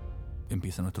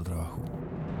 empieza nuestro trabajo.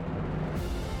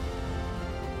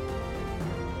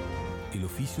 El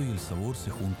oficio y el sabor se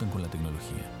juntan con la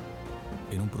tecnología,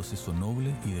 en un proceso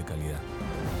noble y de calidad,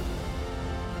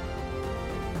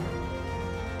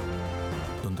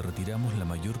 donde retiramos la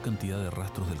mayor cantidad de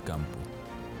rastros del campo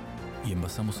y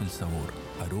envasamos el sabor,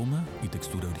 aroma y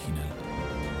textura original.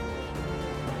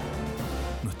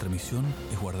 Nuestra misión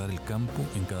es guardar el campo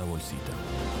en cada bolsita,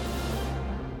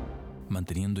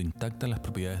 manteniendo intactas las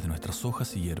propiedades de nuestras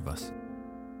hojas y hierbas,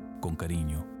 con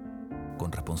cariño,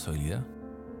 con responsabilidad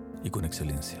y con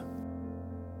excelencia.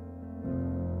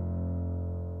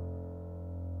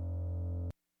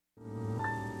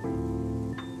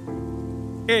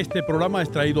 Este programa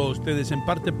es traído a ustedes en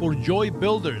parte por Joy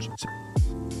Builders.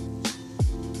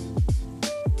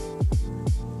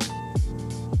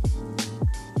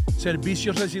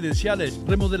 Servicios residenciales,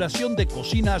 remodelación de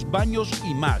cocinas, baños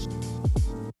y más.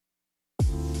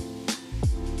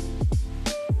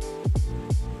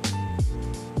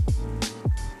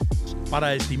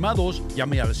 Para estimados,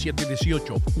 llame al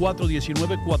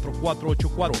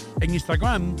 718-419-4484. En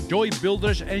Instagram, Joy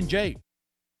Builders NJ.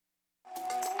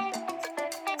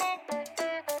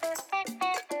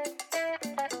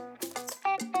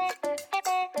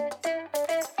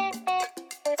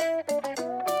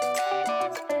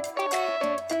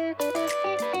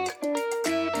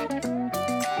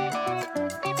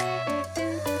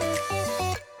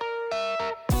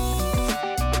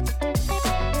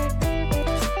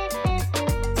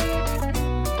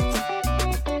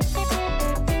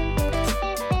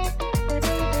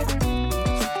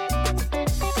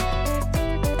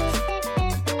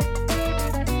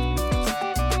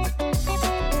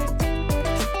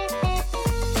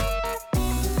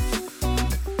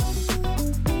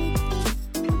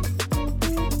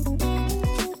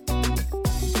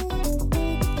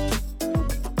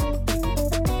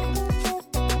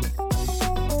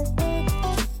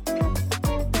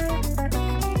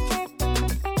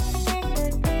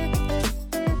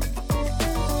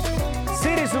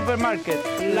 Supermarket,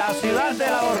 la ciudad del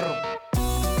ahorro.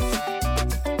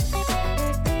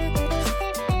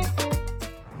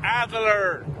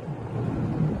 Adler.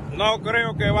 No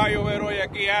creo que va a llover hoy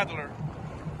aquí, Adler.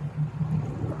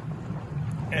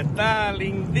 Está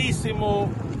lindísimo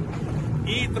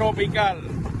y tropical.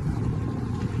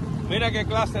 Mira qué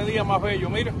clase de día más bello,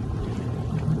 mira.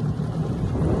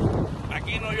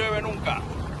 Aquí no llueve nunca.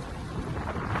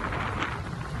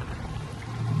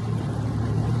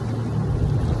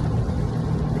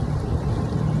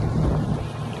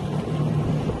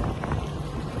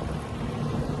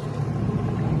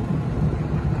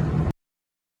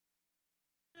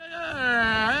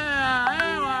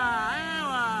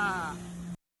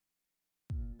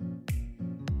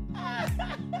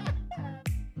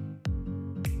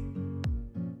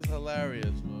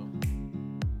 Hilarious, bro.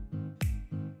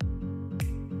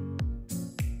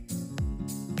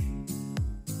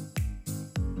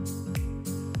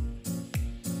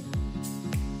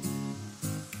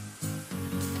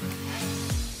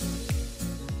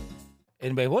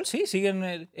 En béisbol, sí,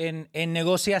 siguen en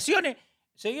negociaciones.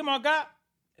 Seguimos acá.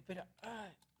 Espera.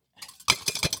 Ay.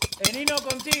 En Nino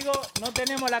Contigo no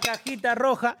tenemos la cajita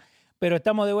roja, pero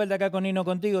estamos de vuelta acá con Nino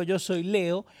Contigo. Yo soy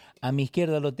Leo. A mi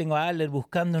izquierda lo tengo a Aller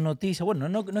buscando noticias. Bueno,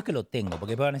 no es que lo tengo,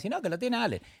 porque van a decir, no, que lo tiene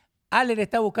Aller. Aller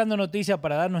está buscando noticias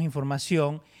para darnos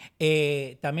información.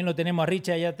 También lo tenemos a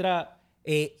Richard allá atrás,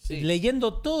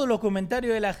 leyendo todos los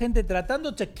comentarios de la gente,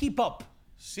 tratando de keep up.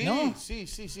 Sí, ¿no? sí,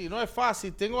 no es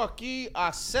fácil. Tengo aquí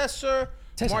a César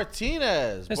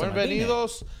Martínez. César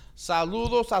Bienvenidos.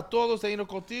 Saludos a todos de Nino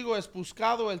Contigo. Es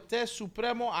buscado el test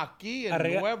supremo aquí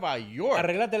en Nueva York.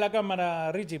 Arreglate la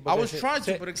cámara, Richie. I was trying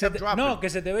to, but it kept dropping. No, que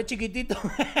se te ve chiquitito.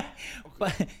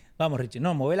 Vamos, Richie.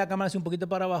 No, mueve la cámara así un poquito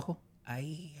para abajo.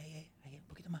 Ahí, un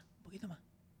poquito más.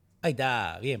 Ahí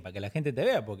está, bien, para que la gente te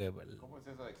vea. Porque ¿Cómo es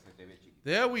eso de que se te ve chiquito?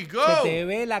 There we go. Se te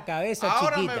ve la cabeza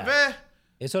Ahora chiquita. me ve.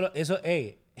 Eso,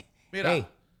 Mira. Ey.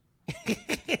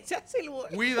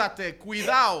 Cuídate,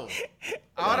 cuidado.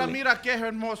 Ahora Dale. mira qué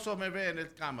hermoso me ve en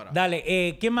el cámara.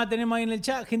 Dale, ¿quién más tenemos ahí en el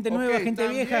chat? Gente nueva, gente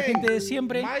también, vieja, gente de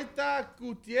siempre. Maita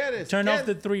Gutiérrez. Turn off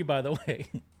the 3, by the way.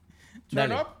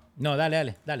 Dale. up? No,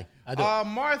 dale. A tú.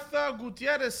 Martha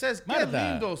Gutiérrez says, qué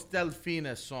Martha. lindos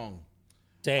delfines son.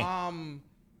 Sí.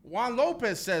 Juan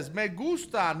López says, me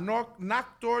gusta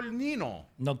nocturnino.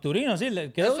 Nocturino, sí,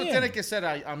 le quedó Eso bien. tiene que ser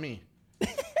a mí.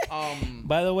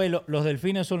 By the way, los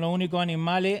delfines son los únicos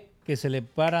animales que se le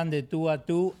paran de tú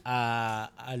a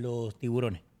los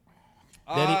tiburones.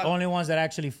 They're the only ones that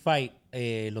actually fight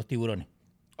los tiburones.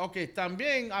 Ok,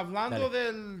 también hablando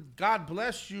del God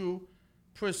bless you,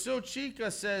 Priscilla Chica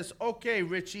says, ok,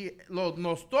 Richie,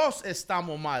 los dos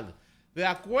estamos mal. De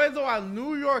acuerdo al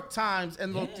New York Times,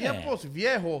 en los tiempos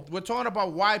viejos, we're talking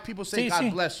about why people say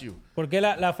God bless you. Porque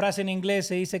la frase en inglés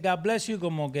se dice God bless you,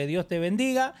 como que Dios te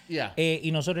bendiga. Yeah. Y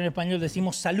nosotros en español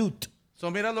decimos salud. So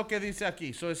mira lo que dice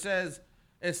aquí. So it says,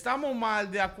 estamos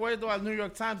mal de acuerdo al New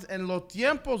York Times. En los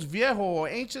tiempos viejos o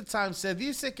ancient times se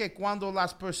dice que cuando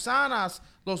las personas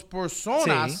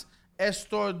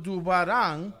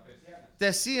estornudaran,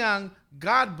 decían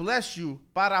God bless you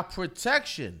para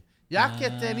protection, ya que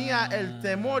tenía el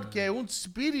temor que un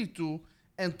espíritu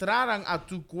entraran a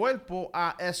tu cuerpo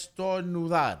a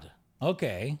estornudar. Ok.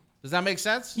 Does that make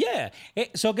sense? Yeah.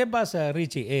 ¿Qué pasa,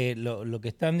 Richie? Lo que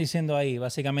están diciendo ahí,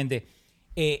 básicamente,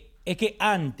 Es que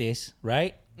antes,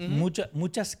 right,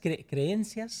 muchas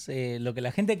creencias, lo que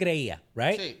la gente creía,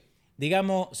 right? Sí.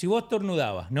 Digamos, si vos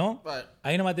estornudabas, ¿no? Right.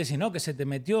 Ahí nomás te decían, no, que se te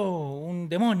metió un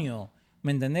demonio,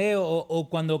 ¿me entendés? O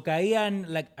cuando caían,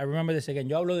 like, I remember this again,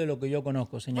 yo hablo de lo que yo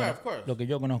conozco, señor. Right, of course. Lo que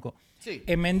yo conozco. Sí.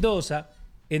 En Mendoza,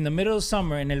 in the middle of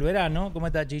summer, en el verano, ¿cómo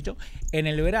está, Chicho? En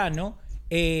el verano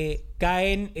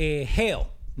caen hail,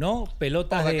 ¿no?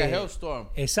 Pelotas like de... a hailstorm.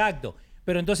 Exacto.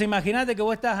 Pero entonces imagínate que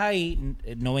vos estás ahí,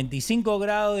 95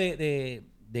 grados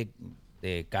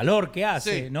de calor que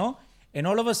hace, Sí. ¿no? And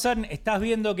all of a sudden estás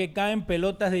viendo que caen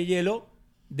pelotas de hielo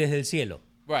desde el cielo.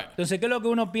 Right. Entonces, ¿qué es lo que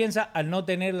uno piensa al no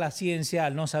tener la ciencia,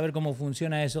 al no saber cómo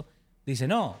funciona eso? Dice,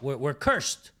 no, we're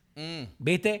cursed.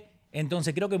 ¿Viste?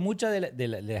 Entonces, creo que muchas de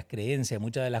las creencias,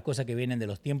 muchas de las cosas que vienen de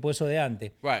los tiempos eso de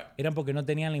antes, Right. eran porque no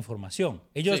tenían la información.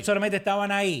 Ellos Sí. solamente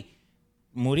estaban ahí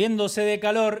muriéndose de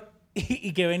calor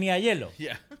y que venía hielo.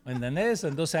 Yeah. ¿Me entendés?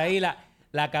 Entonces ahí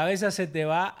la cabeza se te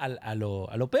va a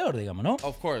lo peor, digamos, ¿no?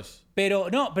 Of course. Pero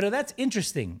that's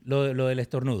interesting, lo del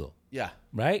estornudo. Yeah.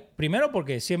 Right? Primero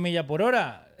porque 100 millas por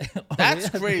hora. That's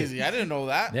olvídate. crazy. I didn't know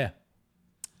that. Yeah.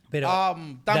 Pero,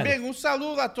 También dale. un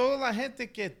saludo a toda la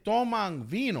gente que toman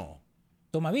vino.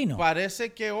 Toma vino.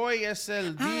 Parece que hoy es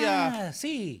el día, Ah,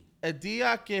 sí. el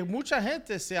día que mucha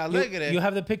gente se alegre. You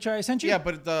have the picture I sent you? Yeah,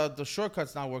 but the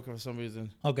shortcut's not working for some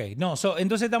reason. Ok, no.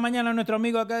 Entonces esta mañana nuestro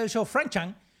amigo acá del show, Frank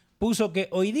Chan, puso que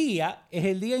hoy día es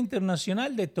el Día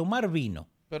Internacional de Tomar Vino.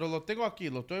 Pero lo tengo aquí,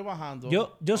 lo estoy bajando.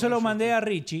 Yo se lo mandé a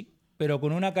Richie, pero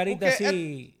con una carita Porque,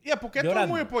 así porque esto es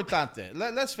llorando. muy importante.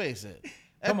 Let's face it.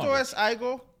 Come Esto on. es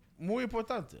algo muy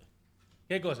importante.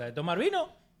 ¿Qué cosa? ¿De tomar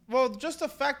vino? Well, just the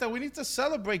fact that we need to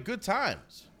celebrate good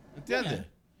times. ¿Entiendes? Yeah.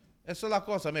 Eso es la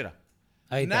cosa, mira.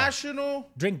 Ahí está. National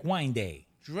Drink Wine Day.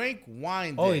 Drink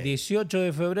Wine Day. Hoy, 18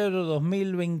 de febrero de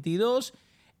 2022,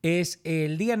 es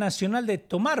el Día Nacional de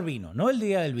Tomar Vino, no el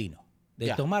Día del Vino, de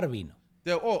Yeah. tomar vino.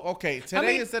 Okay.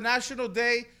 Today is the National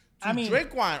Day to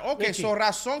drink wine. Okay, Richie. so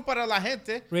razón para la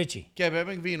gente Richie, que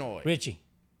beben vino hoy. Richie,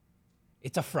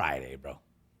 it's a Friday, bro.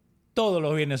 Todos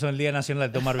los viernes son el Día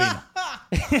Nacional de Tomar Vino.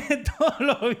 Todos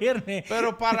los viernes.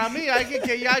 Pero para mí, alguien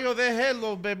que ya yo dejé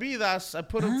las bebidas, I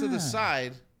put them to the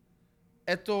side.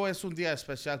 Esto es un día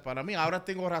especial para mí. Ahora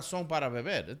tengo razón para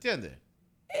beber, ¿entiendes?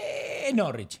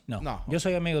 No, Richie, no. Yo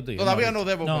soy amigo tuyo. Todavía Richie. no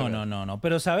debo beber. No.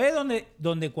 Pero ¿sabes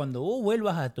dónde cuando vos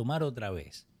vuelvas a tomar otra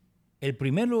vez, el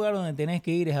primer lugar donde tenés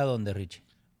que ir es a dónde, Richie?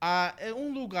 En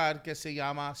un lugar que se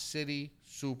llama City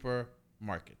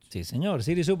Supermarket. Sí, señor.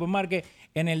 City Supermarket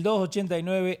en el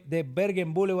 289 de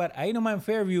Bergen Boulevard. Ahí nomás en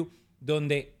Fairview,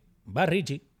 donde va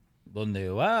Richie, donde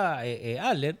va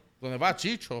Adler. Donde va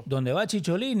Chicho. Donde va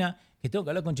Chicholina. Que tengo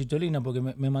que hablar con Chicholina porque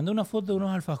me mandó una foto de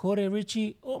unos alfajores,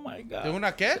 Richie. Oh, my God. ¿De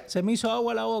una qué? Se me hizo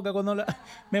agua la boca cuando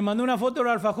me mandó una foto de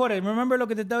los alfajores. ¿Remember lo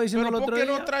que te estaba diciendo ¿Pero el por otro qué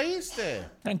día? no traíste?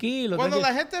 Tranquilo. Cuando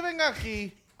tranquilo. la gente venga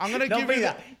aquí, I'm gonna No give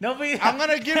pida, you no pida. I'm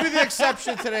gonna give you the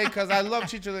exception today because I love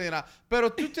Chicholina. Pero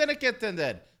tú tienes que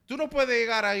entender, tú no puedes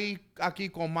llegar aquí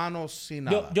con manos sin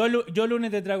nada. Yo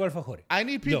lunes te traigo alfajores. I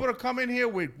need people to come in here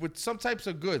with some types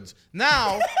of goods.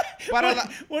 Now, para la...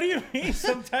 What do you mean?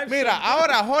 Sometimes Mira,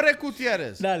 ahora Jorge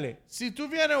Gutiérrez. Dale. Si tú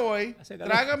vienes hoy, calor.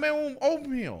 trágame un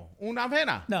oatmeal, una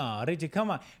avena. No, Richie,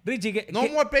 come on. Richie, No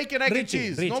more bacon, egg, Richie, and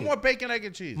cheese. No Richie. more bacon, egg,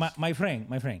 and cheese. My friend.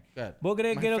 Good. ¿Vos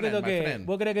crees My que friend, my friend.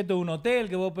 vos crees que esto es un hotel,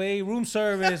 que vos pedís room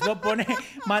service, vos ponés,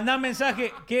 mandás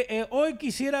mensaje que hoy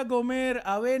quisiera comer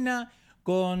avena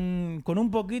con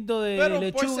un poquito de Pero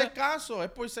lechuga? por si acaso,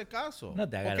 es por si acaso. No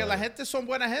te hagas Porque la la verdad. gente son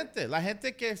buena gente. La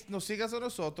gente que nos sigue a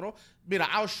nosotros. Mira,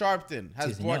 Al Sharpton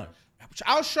has Sí, bought...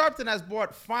 Al Sharpton has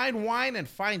bought fine wine and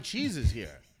fine cheeses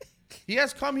here. He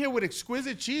has come here with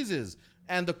exquisite cheeses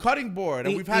and the cutting board,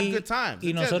 and we've had good times. Y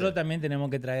 ¿entiendes? nosotros también tenemos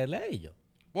que traerle a ellos.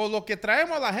 Well, lo que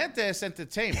traemos a la gente es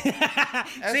entertainment.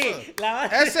 Sí,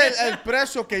 Ese es el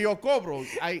precio que yo cobro.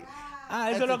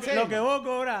 Eso es lo que vos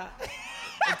cobras.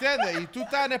 ¿Entiendes? Y tú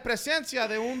estás en presencia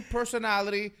de un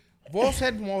personality, voz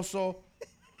hermoso,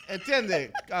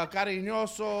 ¿entiendes?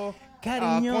 Cariñoso,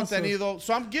 Cariñoso. contenido.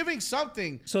 So I'm giving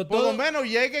something. So Por todo- lo menos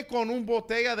llegue con una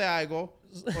botella de algo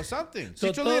o something.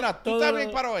 So Chicholina, tú todo- estás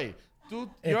bien para hoy. You're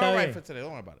Está all right bien. for today.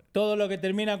 Don't worry about it. Todo lo que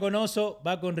termina con oso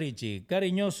va con Richie.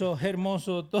 Cariñoso,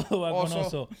 hermoso, todo va con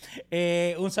Oso. oso.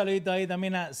 Un saludito ahí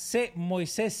también a C.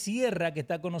 Moisés Sierra, que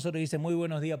está con nosotros y dice muy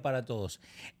buenos días para todos.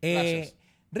 Gracias.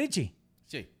 Richie,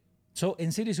 Sí.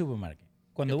 en City Supermarket,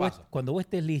 cuando ¿Qué vos, pasa? cuando vos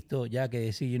estés listo, ya que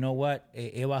decís, you know what,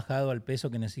 he bajado al peso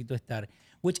que necesito estar,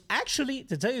 which actually,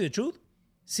 to tell you the truth,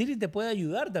 City te puede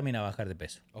ayudar también a bajar de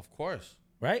peso, Of course.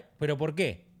 right? ¿Pero por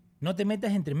qué? no te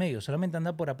metas entre medio, solamente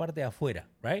anda por la parte de afuera,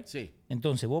 right? Sí.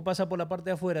 Entonces, vos pasas por la parte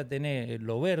de afuera, tenés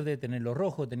lo verde, tenés lo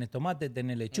rojo, tenés tomate,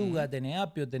 tenés lechuga, tenés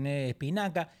apio, tenés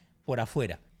espinaca, por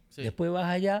afuera. Sí. Después vas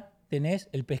allá, tenés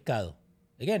el pescado.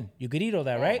 Again, you could eat all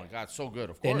that, right? Oh, my God, so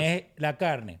good, of course. Tenés la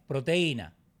carne,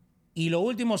 proteína. Y lo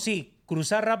último, sí,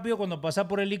 cruzar rápido cuando pasás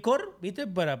por el licor, ¿viste?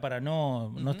 Para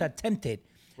no estar tempted.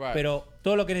 Right. Pero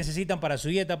todo lo que necesitan para su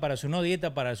dieta, para su no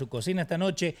dieta, para su cocina esta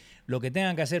noche, lo que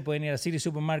tengan que hacer, pueden ir a City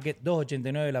Supermarket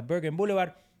 289 de la Bergen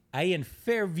Boulevard, ahí en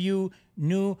Fairview,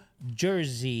 New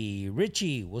Jersey.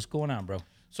 Richie, what's going on, bro?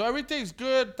 So everything's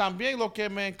good. También lo que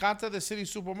me encanta de City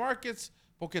Supermarkets,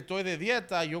 porque estoy de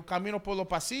dieta, yo camino por los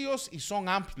pasillos y son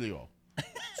amplios.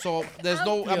 So there's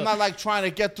no, I'm not like trying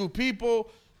to get through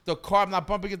people. The car, I'm not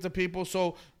bumping into people.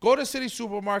 So go to City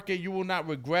Supermarket. You will not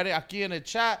regret it. Aquí en el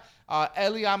chat,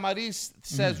 Eli Amaris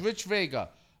says, Rich Vega,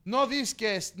 no dices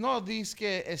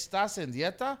que estás en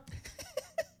dieta?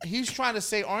 He's trying to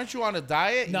say, aren't you on a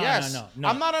diet? No, yes. no.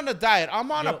 I'm not on a diet. I'm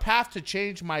on a path to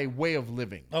change my way of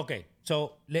living. Ok,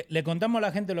 so le contamos a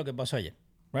la gente lo que pasó ayer,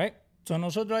 right? So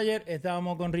nosotros ayer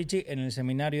estábamos con Richie en el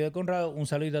seminario de Conrado. Un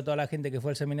saludo a toda la gente que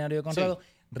fue al seminario de Conrado. Sí.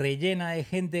 Rellena de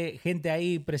gente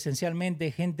ahí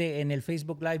presencialmente, gente en el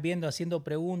Facebook Live viendo, haciendo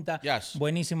preguntas. Yes.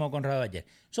 Buenísimo Conrado ayer.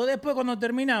 So después cuando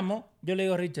terminamos, yo le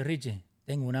digo a Richie,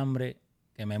 tengo un hambre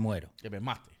que me muero. Que me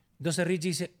mate. Entonces Richie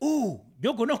dice,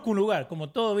 yo conozco un lugar,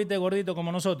 como todo, viste, gordito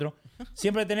como nosotros.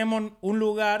 Siempre tenemos un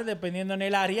lugar, dependiendo en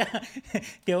el área,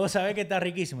 que vos sabés que está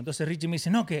riquísimo. Entonces Richie me dice,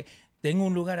 no, que tengo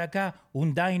un lugar acá,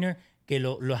 un diner, que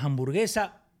las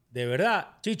hamburguesas, de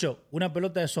verdad, Chicho, una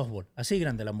pelota de softball, así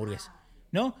grande la hamburguesa,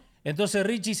 ¿no? Entonces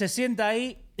Richie se sienta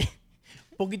ahí,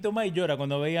 un poquito más y llora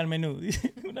cuando veía el menú.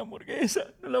 Dice, una hamburguesa,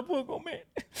 no la puedo comer.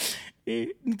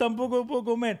 Y tampoco puedo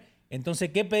comer. Entonces,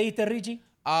 ¿qué pediste, Richie?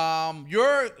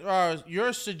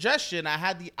 Your suggestion, I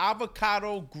had the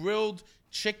avocado grilled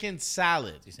chicken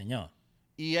salad. Sí, señor.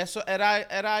 Y eso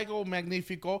era algo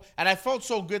magnífico. And I felt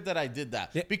so good that I did that.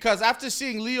 Yeah. Because after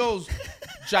seeing Leo's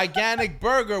gigantic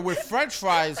burger with french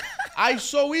fries, I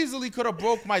so easily could have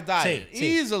broke my diet. Sí.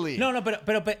 Easily. No,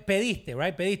 pero pediste,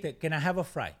 right? Pediste, can I have a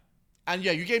fry? And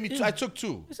yeah, you gave me two. I took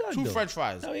two. Exacto. 2 french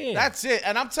fries. Está bien. That's it.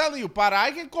 And I'm telling you, para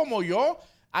alguien como yo,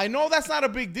 I know that's not a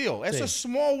big deal. It's a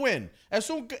small win. Es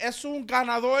un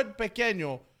ganador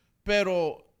pequeño,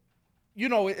 pero, you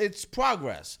know, it's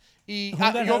progress. Y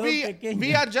yo vi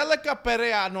a Angélica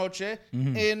Perea anoche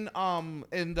en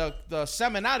the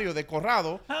seminario de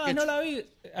Corrado. No la vi.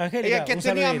 Angélica, ella que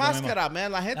tenía máscara,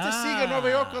 man. La gente sigue en Nueva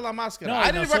York con la máscara.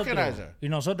 I didn't recognize her. Y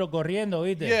nosotros corriendo,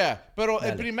 ¿viste? Yeah, pero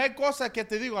la primera cosa que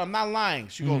te digo, I'm not lying.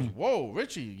 She goes, whoa,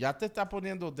 Richie, ya te está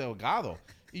poniendo delgado.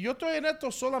 Y yo estoy en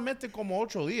esto solamente como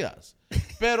 8 días.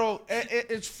 Pero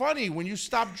it's funny, when you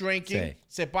stop drinking,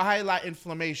 se baja la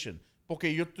inflammation.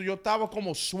 Porque yo estaba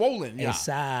como swollen. Ya.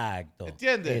 Exacto.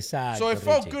 ¿Entiendes? Exacto. So it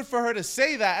felt good for her to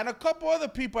say that. And a couple other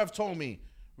people have told me,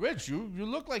 Rich, you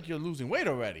look like you're losing weight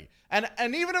already. And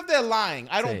even if they're lying,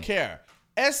 I don't care.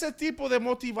 Ese tipo de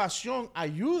motivación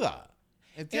ayuda.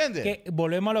 ¿Entiendes?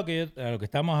 Volvemos a lo que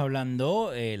estábamos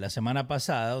hablando la semana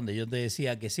pasada, donde yo te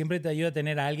decía que siempre te ayuda a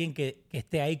tener a alguien que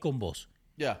esté ahí con vos.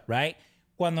 Yeah. Right?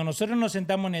 Cuando nosotros nos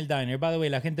sentamos en el diner, by the way,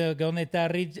 la gente que ¿dónde está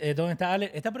Rich? ¿Dónde está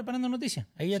Ale? Está preparando noticias.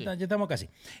 Ahí ya estamos casi.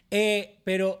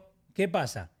 Pero, ¿qué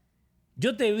pasa?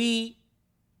 Yo te vi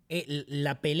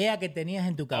la pelea que tenías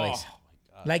en tu cabeza.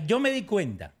 Yo me di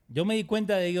cuenta.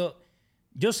 Digo,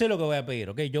 yo sé lo que voy a pedir,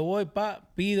 ¿ok? Yo voy,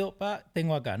 pido,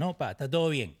 tengo acá, ¿no? Está todo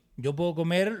bien. Yo puedo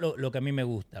comer lo que a mí me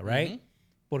gusta, right?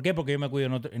 ¿Por qué? Porque yo me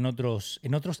cuido en otros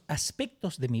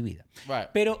aspectos de mi vida. Right.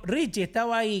 Pero Richie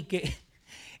estaba ahí que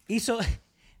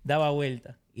daba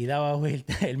vuelta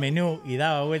el menú, y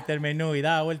daba vuelta el menú,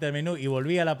 y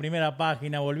volvía a la primera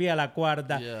página, volvía a la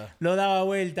cuarta, lo daba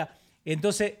vuelta.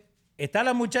 Entonces, está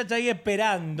la muchacha ahí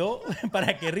esperando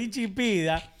para que Richie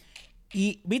pida.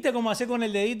 Y ¿viste cómo hace con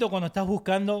el dedito cuando estás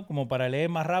buscando, como para leer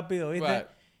más rápido, ¿viste? Right.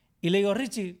 Y le digo,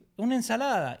 Richie, una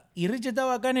ensalada. Y Richie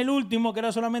estaba acá en el último, que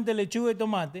era solamente lechuga y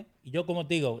tomate. Y yo, como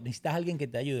te digo, necesitas a alguien que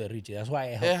te ayude, Richie. That's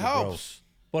why it helps.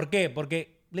 ¿Por qué?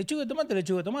 Porque lechuga y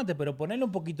tomate, pero ponerle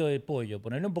un poquito de pollo,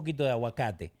 ponerle un poquito de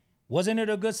aguacate. Wasn't it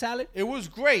a good salad? It was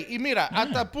great. Y mira,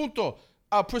 hasta el punto,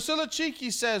 Priscilla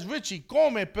Chiqui says, Richie,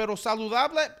 come, pero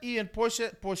saludable y en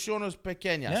porciones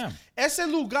pequeñas. Yeah. Ese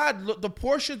lugar, the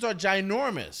portions are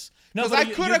ginormous. No, Because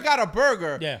I could have got a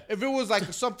burger if it was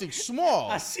like something small.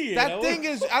 Así that era, thing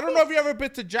is, I don't know if you ever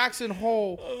been to Jackson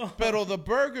Hole, pero the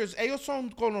burgers, ellos son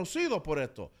conocidos por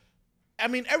esto. I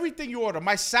mean, everything you order.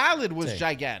 My salad was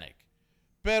gigantic.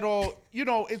 Pero, you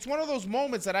know, it's one of those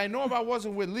moments that I know if I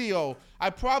wasn't with Leo, I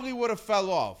probably would have fell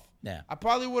off. Yeah. I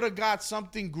probably would have got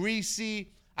something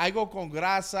greasy. algo con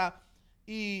grasa,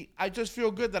 y I just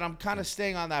feel good that I'm kind of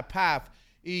staying on that path.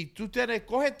 Y tú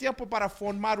coge tiempo para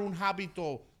formar un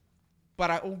hábito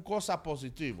para una cosa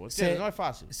positiva. No es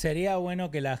fácil. Sería bueno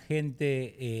que la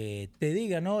gente te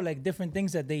diga, ¿no? Like different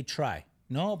things that they try,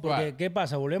 ¿no? Porque, Right. ¿qué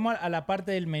pasa? Volvemos a la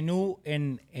parte del menú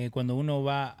cuando uno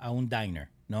va a un diner,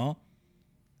 ¿no?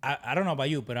 I don't know about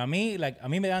you, pero a mí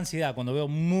me da ansiedad cuando veo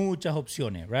muchas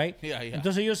opciones, right? Yeah.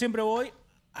 Entonces yo siempre voy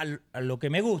a lo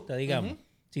que me gusta, digamos.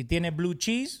 Si tiene blue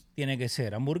cheese, tiene que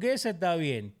ser. Hamburguesa está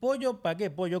bien. Pollo, ¿para qué?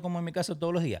 Pollo como en mi casa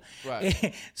todos los días.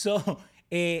 Right.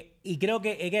 Y creo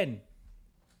que, again,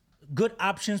 good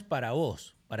options para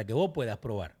vos, para que vos puedas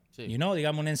probar. Sí. You know,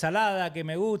 digamos una ensalada que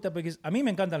me gusta, porque a mí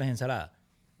me encantan las ensaladas,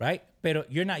 right? Pero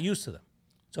you're not used to them.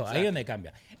 So, ahí es donde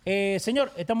cambia.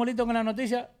 Señor, ¿estamos listos con la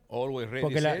noticia? Always ready.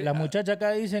 Porque la muchacha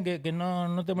acá dicen que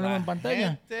no te ponemos en pantalla.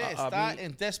 Gente está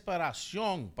en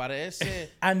desesperación para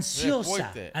ese Ansiosa,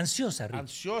 reporte. Ansiosa, Rich.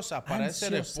 Ansiosa para ese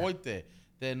reporte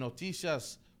de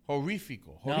noticias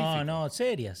horrífico. No,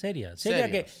 seria. Serias.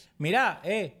 Que, mirá,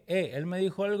 él me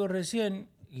dijo algo recién,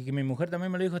 y que mi mujer también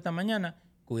me lo dijo esta mañana,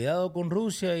 cuidado con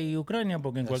Rusia y Ucrania,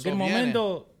 porque en cualquier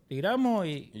momento tiramos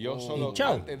y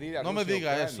chao. Antes de ir a No me Rusia,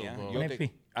 diga Ucrania,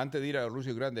 eso, antes de ir a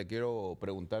Rusia y Ucrania, quiero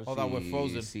preguntar si but donde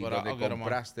I'll get 'em on.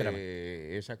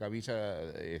 compraste esa camisa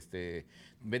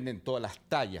venden todas las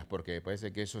tallas, porque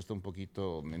parece que eso está un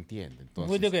poquito, ¿me entiende?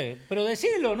 Entonces, ¿Qué? Pero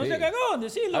decilo, no Sí. te cagón,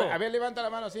 decilo. A ver, levanta la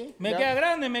mano así. Me Ya. queda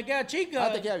grande, me queda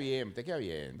chica. Te queda bien,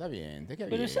 está bien.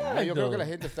 Pero Yo exacto. creo que la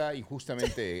gente está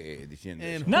injustamente diciendo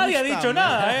eso. Nadie ha dicho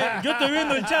nada, ¿eh? Yo estoy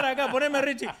viendo el chat acá, poneme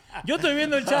Richie. Yo estoy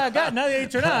viendo el chat acá, nadie ha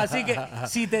dicho nada. Así que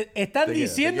si te están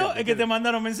diciendo es que te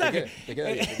mandaron mensaje. Te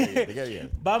queda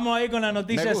bien. Vamos a ir con la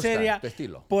noticia Me gusta seria. tu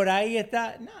estilo. Por ahí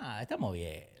está. No, estamos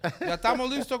bien. Ya estamos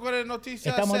listos con las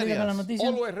noticias ¿Estamos listos serias. con la noticia?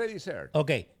 Always ready, sir.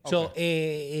 Ok, so,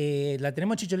 la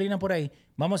tenemos Chicholina por ahí.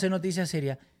 Vamos a hacer noticia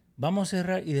seria. Vamos a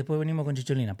cerrar y después venimos con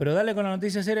Chicholina. Pero dale con la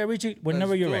noticia seria, Richie,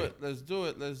 whenever you're ready. Let's do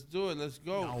it. Let's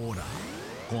go. Ahora,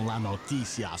 con las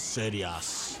noticias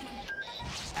serias,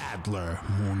 Adler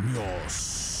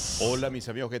Muñoz. Hola mis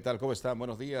amigos, ¿qué tal? ¿Cómo están?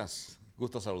 Buenos días.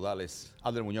 Gusto saludarles.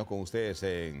 Adler Muñoz con ustedes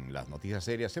en las noticias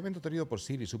serias. Evento traído por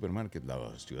City Supermarket, la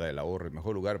ciudad del ahorro, el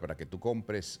mejor lugar para que tú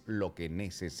compres lo que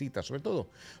necesitas, sobre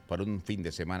todo para un fin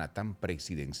de semana tan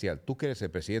presidencial. Tú que eres el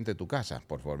presidente de tu casa,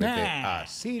 por favor, vete a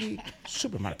City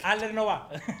Supermarket. Adler no va.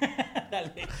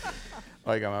 Dale.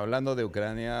 Oigan, hablando de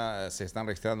Ucrania, se están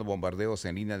registrando bombardeos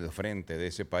en línea de frente de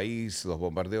ese país. Los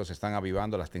bombardeos están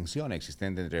avivando las tensiones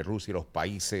existentes entre Rusia y los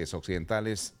países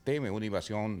occidentales. Teme una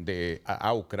invasión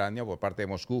a Ucrania por parte de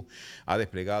Moscú. Ha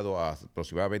desplegado a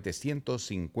aproximadamente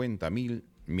 150,000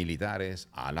 militares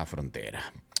a la frontera.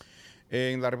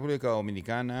 En la República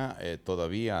Dominicana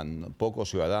todavía pocos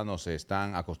ciudadanos se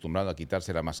están acostumbrando a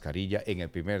quitarse la mascarilla en el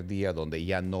primer día donde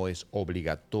ya no es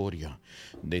obligatorio.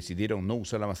 Decidieron no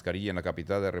usar la mascarilla en la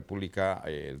capital de la República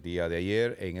el día de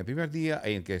ayer, en el primer día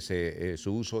en que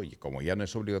su uso, como ya no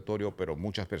es obligatorio, pero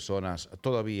muchas personas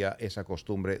todavía esa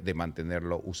costumbre de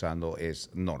mantenerlo usando es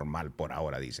normal por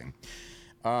ahora, dicen.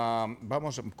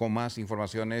 Vamos con más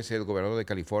informaciones. El gobernador de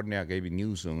California, Gavin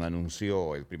Newsom,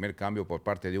 anunció el primer cambio por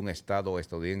parte de un estado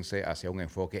estadounidense hacia un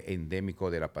enfoque endémico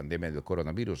de la pandemia del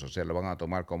coronavirus. O sea, lo van a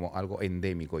tomar como algo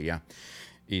endémico ya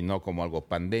y no como algo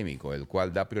pandémico, el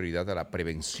cual da prioridad a la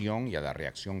prevención y a la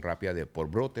reacción rápida por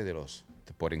brote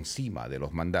por encima de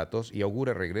los mandatos y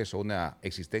augura el regreso a una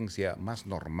existencia más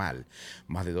normal.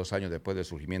 Más de 2 años después del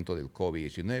surgimiento del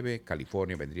COVID-19,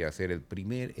 California vendría a ser el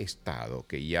primer estado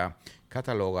que ya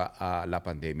cataloga a la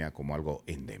pandemia como algo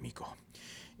endémico.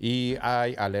 Y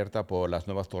hay alerta por las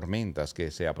nuevas tormentas que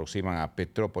se aproximan a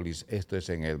Petrópolis. Esto es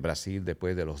en el Brasil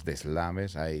después de los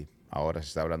deslaves. Ahora se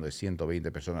está hablando de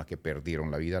 120 personas que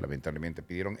perdieron la vida. Lamentablemente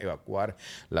pidieron evacuar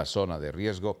la zona de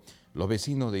riesgo. Los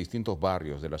vecinos de distintos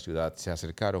barrios de la ciudad se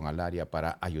acercaron al área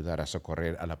para ayudar a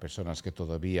socorrer a las personas que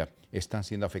todavía están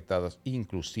siendo afectadas,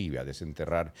 inclusive a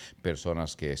desenterrar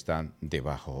personas que están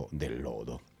debajo del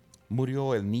lodo.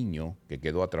 Murió el niño que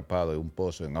quedó atrapado en un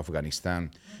pozo en Afganistán.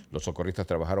 Los socorristas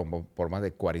trabajaron por más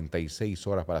de 46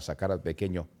 horas para sacar al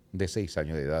pequeño de 6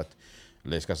 años de edad.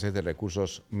 La escasez de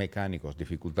recursos mecánicos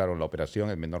dificultaron la operación.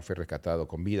 El menor fue rescatado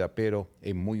con vida, pero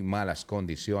en muy malas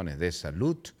condiciones de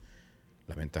salud.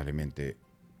 Lamentablemente,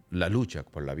 la lucha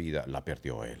por la vida la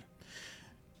perdió él.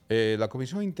 La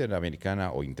Comisión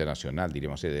Interamericana o Internacional,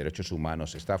 diríamos, de Derechos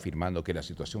Humanos está afirmando que la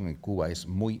situación en Cuba es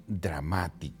muy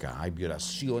dramática. Hay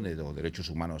violaciones de los derechos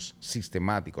humanos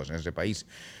sistemáticos en ese país.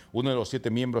 Uno de los 7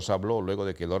 miembros habló luego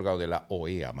de que el órgano de la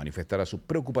OEA manifestara su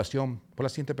preocupación por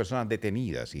las 100 personas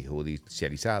detenidas y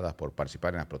judicializadas por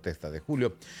participar en las protestas de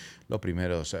julio. Las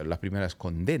primeras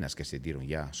condenas que se dieron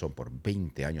ya son por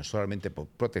 20 años solamente por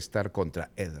protestar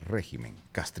contra el régimen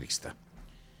castrista.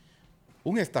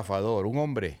 Un estafador, un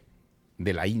hombre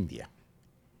de la India,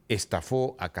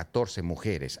 estafó a 14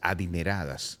 mujeres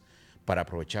adineradas para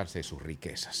aprovecharse de sus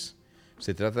riquezas.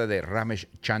 Se trata de Ramesh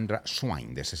Chandra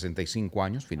Swain, de 65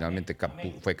 años. Finalmente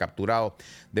fue capturado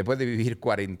después de vivir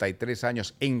 43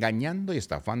 años engañando y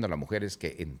estafando a las mujeres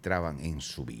que entraban en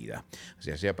su vida.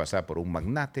 Se hacía pasar por un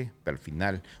magnate, pero al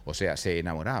final, se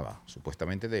enamoraba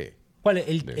supuestamente de... ¿Cuál es?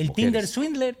 ¿El Tinder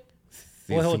Swindler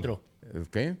Sí, o es sí. otro?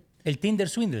 ¿Qué? El Tinder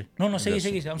Swindler. No, seguí.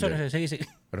 Seguí.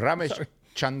 Ramesh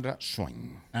Chandra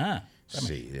Swain. Ah.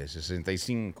 Sí, de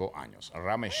 65 años.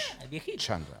 Ramesh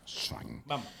Chandra Swain.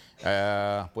 Vamos.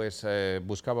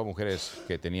 Buscaba mujeres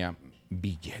que tenían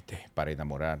billete para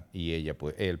enamorar y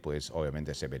él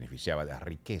obviamente se beneficiaba de las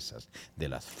riquezas de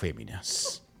las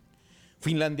féminas.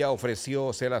 Finlandia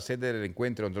ofreció ser la sede del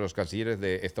encuentro entre los cancilleres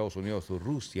de Estados Unidos y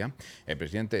Rusia. El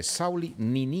presidente Sauli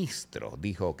Niinistö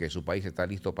dijo que su país está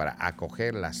listo para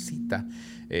acoger la cita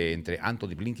entre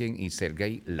Antony Blinken y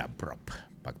Sergei Lavrov.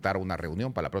 Pactaron una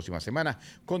reunión para la próxima semana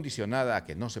condicionada a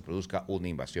que no se produzca una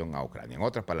invasión a Ucrania. En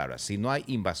otras palabras, si no hay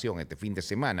invasión este fin de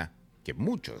semana, que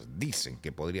muchos dicen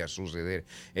que podría suceder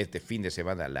este fin de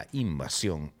semana la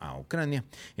invasión a Ucrania,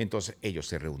 entonces ellos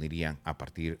se reunirían a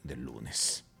partir del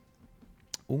lunes.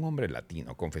 Un hombre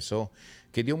latino confesó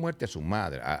que dio muerte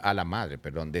a la madre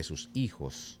de sus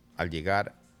hijos al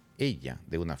llegar ella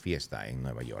de una fiesta en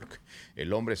Nueva York.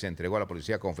 El hombre se entregó a la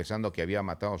policía confesando que había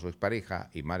matado a su expareja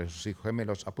y madre de sus hijos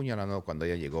gemelos, apuñalando cuando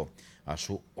ella llegó a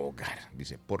su hogar.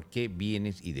 Dice, ¿por qué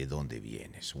vienes y de dónde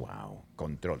vienes? ¡Wow!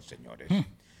 Control, señores.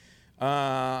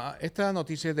 Esta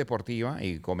noticia es deportiva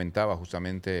y comentaba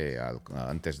justamente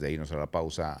antes de irnos a la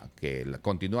pausa que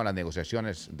continúan las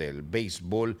negociaciones del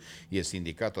béisbol y el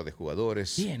sindicato de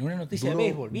jugadores. Bien, una noticia de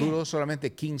béisbol. Bien. Duró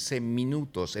solamente 15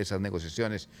 minutos esas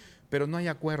negociaciones, pero no hay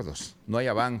acuerdos, no hay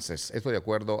avances. Esto de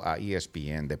acuerdo a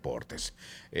ESPN Deportes.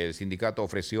 El sindicato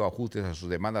ofreció ajustes a sus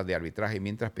demandas de arbitraje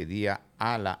mientras pedía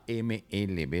a la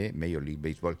MLB, Major League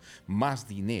Baseball, más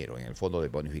dinero en el fondo de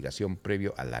bonificación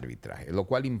previo al arbitraje, lo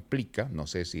cual implica, no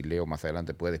sé si Leo más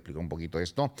adelante puede explicar un poquito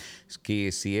esto, es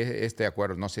que si este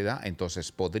acuerdo no se da,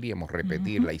 entonces podríamos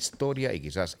repetir la historia y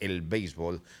quizás el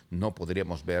béisbol no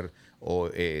podríamos ver o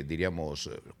diríamos,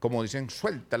 como dicen,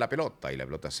 suelta la pelota y la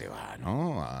pelota se va,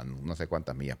 ¿no? A no sé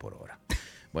cuántas millas por hora.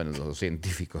 Bueno, los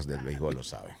científicos del béisbol lo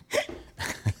saben.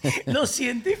 Los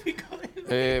científicos del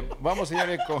béisbol. Vamos,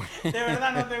 señores, con... De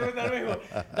verdad no te gusta el béisbol.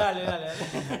 Dale.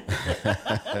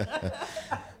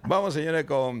 Vamos, señores,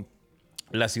 con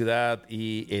la ciudad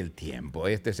y el tiempo.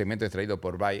 Este segmento es traído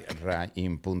por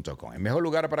buyrain.com. El mejor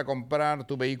lugar para comprar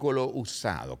tu vehículo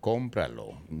usado.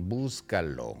 Cómpralo,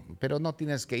 búscalo, pero no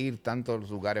tienes que ir tantos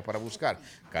lugares para buscar.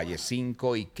 Calle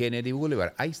 5 y Kennedy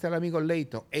Boulevard. Ahí está el amigo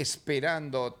Leito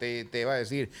esperándote. Te va a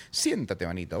decir, siéntate,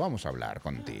 manito, vamos a hablar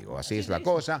contigo. Así es la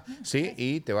cosa, ¿sí?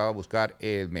 Y te va a buscar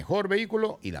el mejor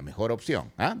vehículo y la mejor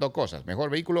opción. Dos cosas, mejor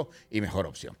vehículo y mejor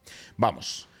opción.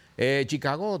 Vamos.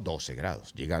 Chicago, 12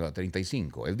 grados, llegando a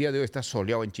 35. El día de hoy está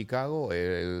soleado en Chicago.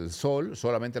 El sol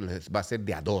solamente les va a ser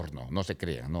de adorno, no se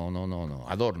crean. No,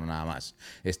 adorno nada más.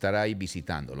 Estará ahí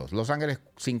visitándolos. Los Ángeles,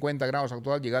 50 grados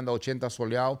actual, llegando a 80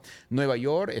 soleado. Nueva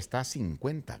York está a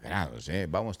 50 grados.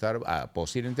 Vamos a estar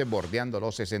posiblemente bordeando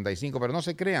los 65, pero no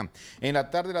se crean. En la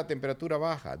tarde la temperatura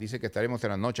baja. Dice que estaremos en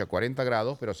la noche a 40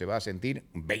 grados, pero se va a sentir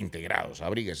 20 grados.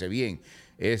 Abríguese bien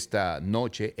esta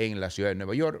noche en la ciudad de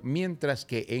Nueva York, mientras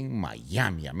que en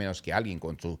Miami, a menos que alguien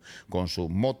con su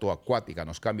moto acuática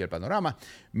nos cambie el panorama,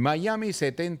 Miami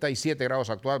 77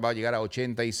 grados actual, va a llegar a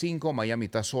 85, Miami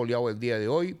está soleado el día de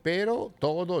hoy, pero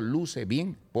todo luce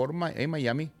bien en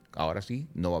Miami. Ahora sí,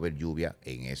 no va a haber lluvia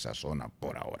en esa zona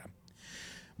por ahora.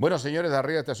 Bueno, señores, de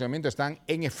arriba de estacionamiento están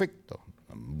en efecto.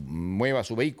 Mueva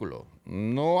su vehículo,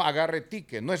 no agarre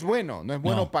ticket, no es bueno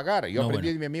pagar. Yo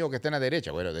aprendí de mi amigo que está en la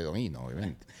derecha, bueno, de Domino,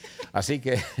 obviamente. Así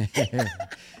que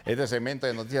este segmento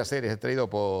de Noticias Serias es traído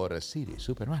por City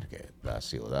Supermarket, la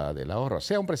ciudad del ahorro.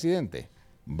 Sea un presidente,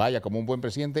 vaya como un buen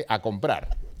presidente a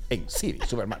comprar en City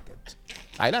Supermarket.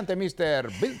 Adelante,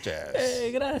 Mr.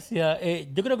 Vilches. Gracias.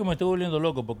 Yo creo que me estoy volviendo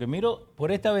loco porque miro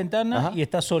por esta ventana y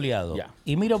está soleado. Ya.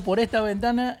 Y miro por esta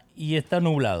ventana y está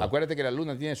nublado. Acuérdate que la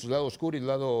luna tiene su lado oscuro y su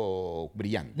lado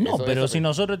brillante. No, pero si no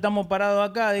nosotros estamos parados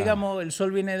acá, digamos, el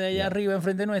sol viene de allá arriba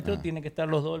enfrente nuestro, tiene que estar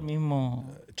los dos al mismo...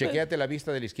 Chequéate la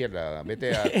vista de la izquierda.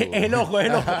 Vete a tu... El ojo.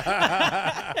 Vete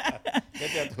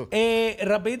a tu...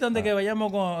 Rapidito antes que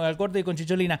vayamos al corte y con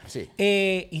Chicholina. Sí.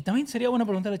 Y también sería bueno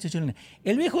preguntarle a Chicholina.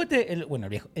 El viejo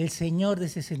el señor de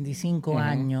 65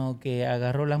 años que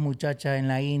agarró a las muchachas en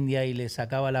la India y le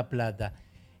sacaba la plata.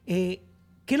 ¿Qué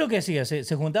es lo que hacía?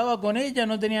 ¿Se juntaba con ella,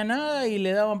 no tenía nada y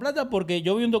le daban plata? Porque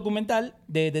yo vi un documental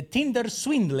de Tinder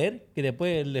Swindler, que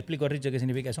después le explico a Richard qué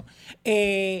significa eso.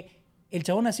 El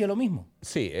chabón hacía lo mismo.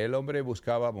 Sí, el hombre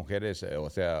buscaba mujeres,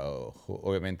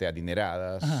 obviamente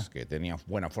adineradas, que tenían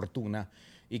buena fortuna.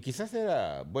 Y quizás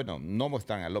era, bueno, no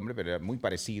muestran al hombre, pero era muy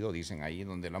parecido, dicen ahí,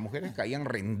 donde las mujeres caían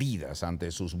rendidas ante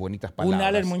sus bonitas palabras. Un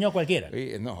Alex Muñoz cualquiera.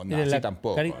 No, así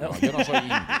tampoco. No, yo no soy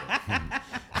indio.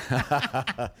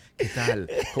 ¿Qué tal?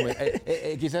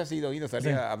 Quizás si Don Hino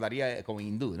hablaría como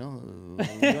hindú, ¿no?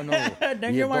 Yo no.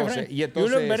 Thank you, my friend. You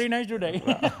look very nice today.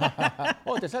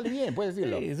 Te sale bien, puedes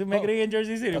decirlo. Sí, eso me creí en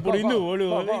Jersey City, por hindú,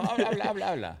 boludo.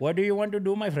 Habla. What do you want to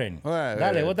do, my friend?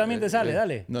 Dale, vos también te sale,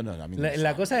 dale. No, a mí no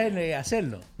la cosa es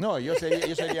hacerlo. No, yo sería...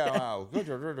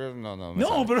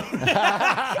 No, pero...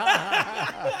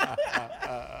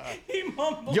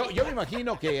 Yo me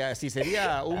imagino que si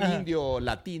sería un indio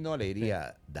latino, le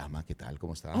diría, dama, ¿qué tal?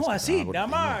 ¿Cómo estás? Así,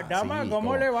 dama,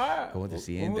 ¿cómo le va? ¿Cómo te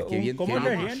sientes? Qué bien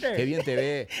te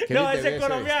ve. No, ese es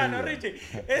colombiano, Richie.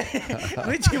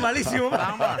 Richie, malísimo.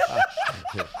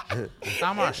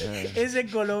 Ese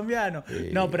es colombiano.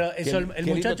 No, pero eso, el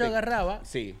muchacho agarraba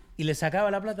y le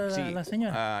sacaba la plata a la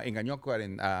señora. Engañó,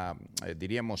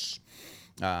 diríamos...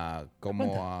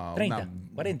 como a 30,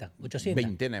 40, 800.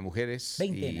 Veintena de mujeres.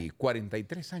 Y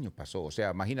 43 años pasó. O sea,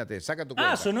 imagínate, saca tu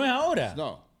cuenta. Eso no es ahora.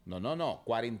 No.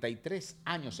 43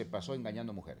 años se pasó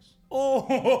engañando mujeres.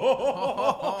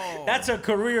 That's a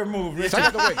career move.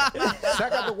 Saca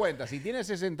tu cuenta. Si tienes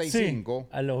 65. Sí,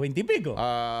 a los 20 y pico.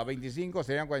 A 25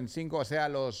 serían 45. O sea, a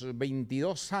los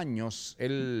 22 años.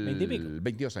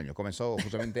 22 años. Comenzó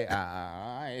justamente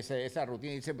esa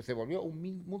rutina y se volvió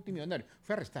un multimillonario.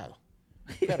 Fue arrestado.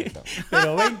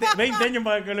 Pero 20 años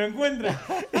para que lo encuentre.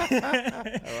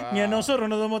 Ni a nosotros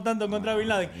nos damos tanto contra Bin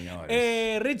Laden.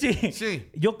 Richie,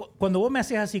 cuando vos me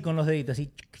haces así con los deditos,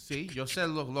 así. Sí, yo sé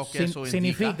lo que eso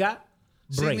significa.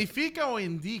 ¿Significa o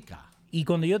indica? Y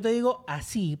cuando yo te digo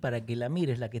así, para que la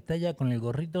mires, la que está allá con el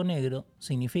gorrito negro,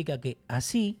 significa que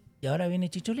así, y ahora viene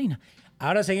Chicholina.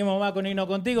 Ahora seguimos más con Hino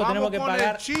Contigo. Vamos, tenemos que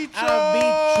pagar Chicholina.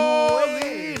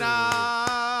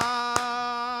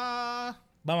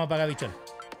 Vamos a pagar bichón.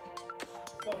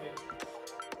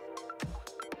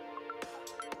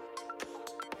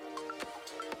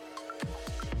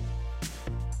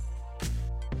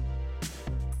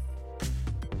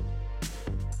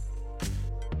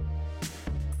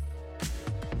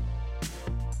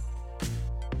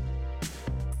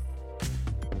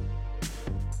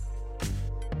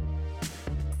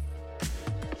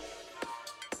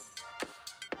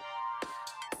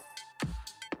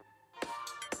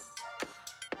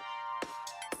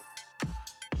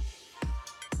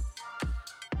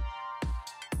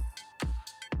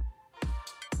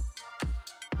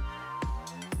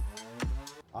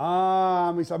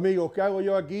 Mis amigos, ¿qué hago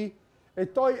yo aquí?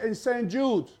 Estoy en St.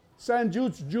 Jude's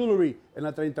Jewelry, en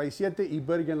la 37 y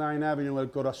Bergen Line Avenue, en el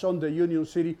corazón de Union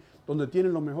City, donde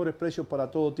tienen los mejores precios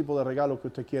para todo tipo de regalos que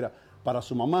usted quiera. Para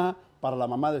su mamá, para la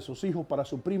mamá de sus hijos, para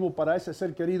su primo, para ese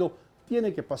ser querido,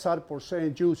 tiene que pasar por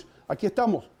St. Jude's. Aquí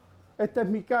estamos. Esta es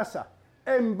mi casa,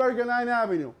 en Bergen Line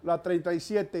Avenue, la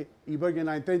 37 y Bergen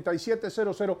Line,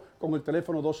 3700 con el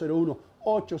teléfono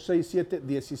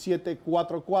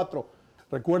 201-867-1744.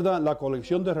 ¿Recuerdan la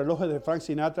colección de relojes de Frank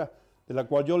Sinatra de la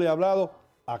cual yo le he hablado?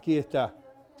 Aquí está.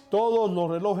 Todos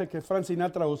los relojes que Frank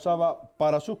Sinatra usaba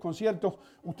para sus conciertos,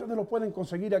 ustedes los pueden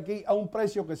conseguir aquí a un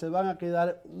precio que se van a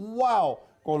quedar wow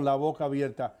con la boca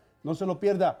abierta. No se lo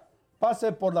pierda.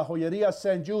 Pase por la joyería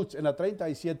St. Jude's en la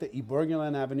 37 y Bergen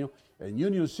Line Avenue en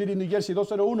Union City, New Jersey,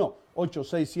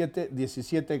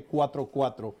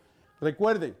 201-867-1744.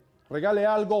 Recuerden, regale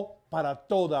algo para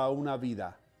toda una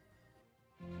vida.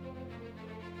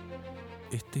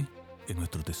 Este es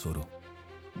nuestro tesoro.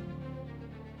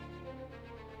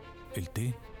 El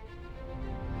té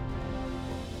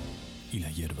y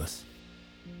las hierbas.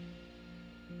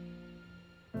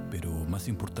 Pero más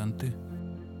importante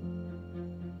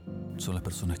son las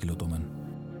personas que lo toman.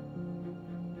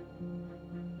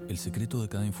 El secreto de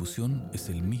cada infusión es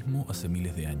el mismo hace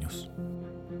miles de años.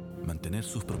 mantener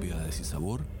sus propiedades y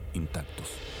sabor intactos.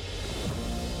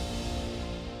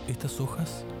 Estas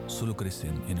hojas solo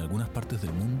crecen en algunas partes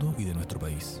del mundo y de nuestro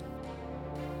país.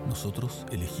 Nosotros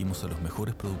elegimos a los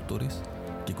mejores productores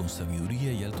que con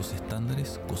sabiduría y altos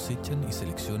estándares cosechan y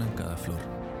seleccionan cada flor.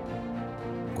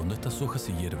 Cuando estas hojas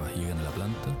y hierbas llegan a la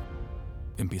planta,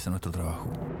 empieza nuestro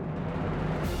trabajo.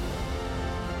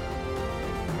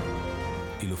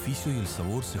 El oficio y el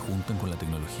sabor se juntan con la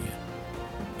tecnología,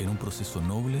 en un proceso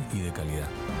noble y de calidad,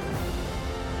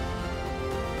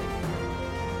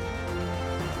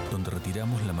 donde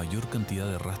retiramos la mayor cantidad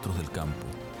de rastros del campo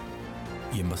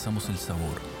y envasamos el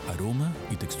sabor, aroma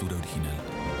y textura original.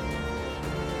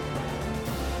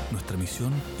 Nuestra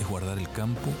misión es guardar el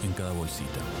campo en cada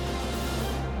bolsita,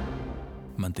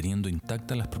 manteniendo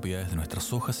intactas las propiedades de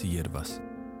nuestras hojas y hierbas,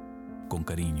 con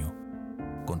cariño,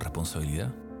 con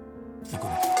responsabilidad y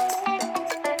con equipo.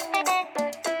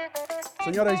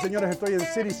 Señoras y señores, estoy en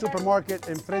City Supermarket,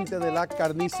 enfrente de la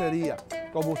carnicería.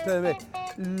 Como ustedes ven,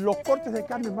 los cortes de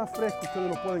carne más frescos ustedes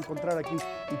los pueden encontrar aquí.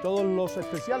 Y todos los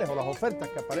especiales o las ofertas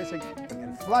que aparecen en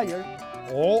el flyer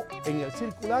o en el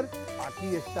circular,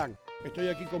 aquí están. Estoy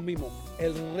aquí con Mimo,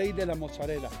 el rey de la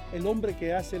mozzarella, el hombre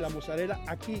que hace la mozzarella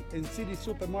aquí en City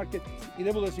Supermarket. Y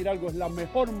debo decir algo, es la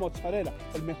mejor mozzarella,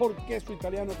 el mejor queso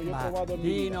italiano que yo he probado en mi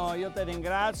vida. Dino, io te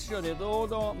ringrazio di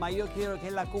tutto, ma io quiero che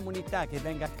la comunità che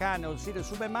venga qua nel City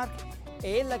Supermarket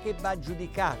è la che va a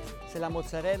giudicare se la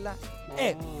mozzarella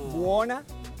è buona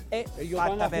e ellos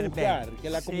fatta van a per juzgar, bene. que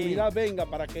la Sì. comunidad venga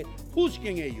para que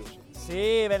juzguen ellos.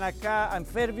 Sì, ven acá in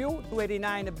Fairview,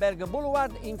 289 Berg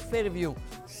Boulevard in Fairview.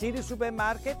 City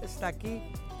Supermarket sta qui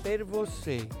per voi,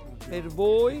 per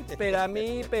voi, per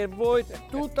me, per voi,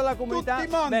 tutta la comunità. Tutti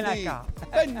mondi. Ven acá.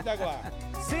 Venta qua.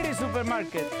 City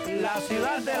Supermarket, la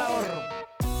ciudad del ahorro.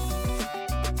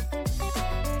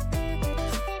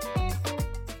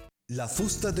 La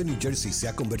fusta de New Jersey se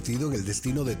ha convertido en el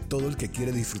destino de todo el que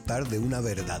quiere disfrutar de una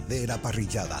verdadera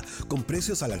parrillada, con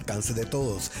precios al alcance de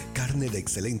todos, carne de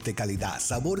excelente calidad,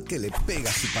 sabor que le pega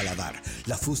a su paladar.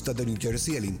 La fusta de New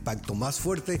Jersey, el impacto más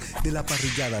fuerte de la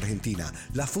parrillada argentina.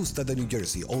 La fusta de New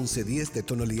Jersey, 1110 de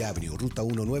Tonelli Avenue, Ruta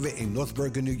 19 en North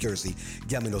Bergen, New Jersey.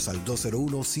 Llámenos al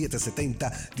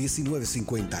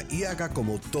 201-770-1950 y haga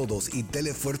como todos y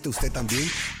dele fuerte usted también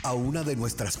a una de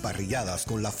nuestras parrilladas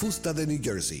con la fusta de New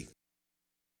Jersey.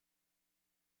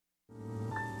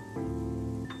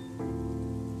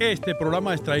 Este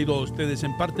programa es traído a ustedes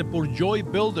en parte por Joy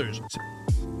Builders.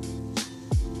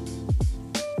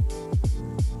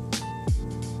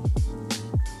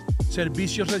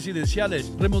 Servicios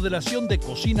residenciales, remodelación de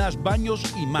cocinas, baños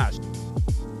y más.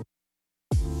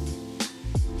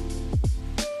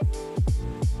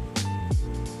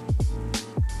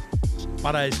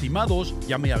 Para estimados,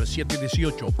 llame al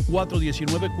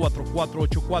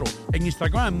 718-419-4484. En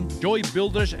Instagram, Joy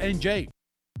Builders NJ.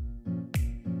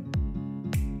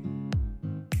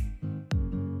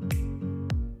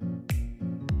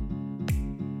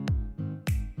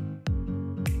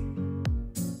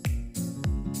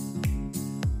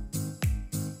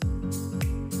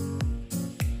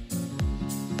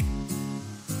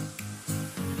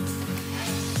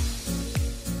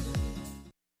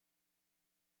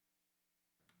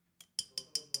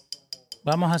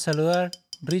 Vamos a saludar,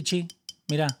 Richie.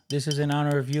 Mira, this is in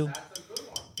honor of you.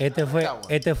 Este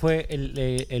fue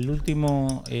el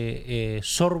último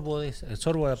sorbo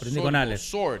lo aprendí con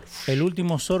Alex. El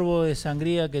último sorbo de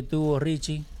sangría que tuvo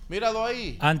Richie. Míralo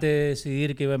ahí. Antes de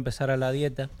decidir que iba a empezar a la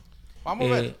dieta. Vamos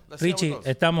a ver. Richie,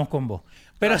 estamos con vos.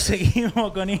 Pero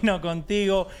seguimos con Hino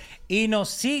contigo. Hino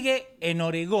sigue en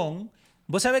Oregón.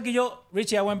 Vos sabés que yo,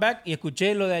 Richie, I went back y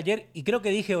escuché lo de ayer y creo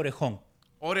que dije Orejón.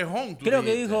 Orejón. Creo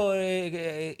que dijo,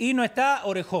 Hino está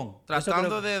Orejón.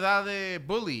 Tratando de dar de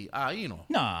bully a Hino.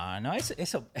 No,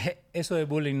 eso de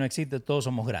bullying no existe, todos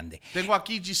somos grandes. Tengo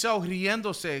aquí Giselle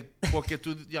riéndose porque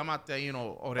tú llamaste a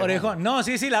Hino Orejón. Orejón. No,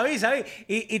 sí, la vi.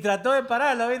 Y trató de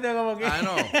pararlo, ¿viste? Como que... Ah,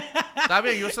 no. Está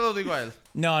bien, yo se lo digo a él.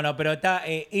 No, pero está,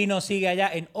 Hino sigue allá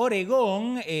en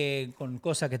Oregón, con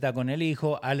cosas que está con el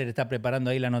hijo. Aller está preparando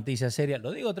ahí la noticia seria.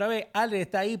 Lo digo otra vez, Aller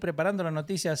está ahí preparando la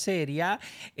noticia seria.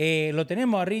 Lo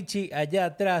tenemos a Richie allá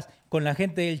atrás con la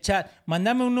gente del chat.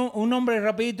 Mandame un nombre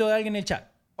rapidito de alguien en el chat.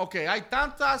 Ok, hay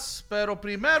tantas, pero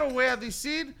primero voy a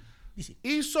decir,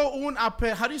 hizo un, how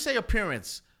do you say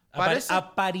appearance?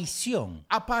 Aparición.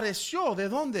 Apareció, ¿de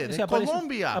dónde? De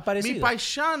Colombia. Mi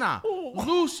paisana,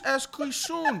 Luz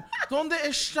Escuizún. ¿Dónde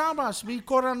estabas, mi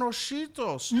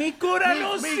corazoncitos? Mi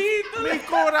corazoncitos. Mi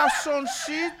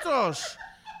corazoncitos.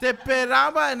 Te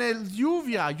esperaba en el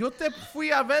lluvia. Yo te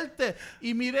fui a verte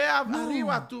y miré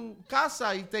arriba a tu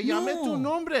casa y te llamé tu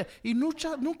nombre y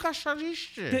nunca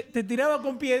saliste. Te tiraba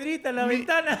con piedrita en la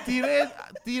ventana.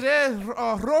 Tiré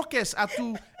roques a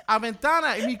tu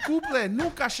ventana y mi cumple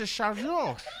nunca se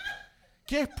salió.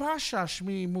 ¿Qué pasa,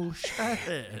 mi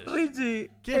mujer?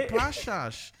 Richie. ¿Qué pasa?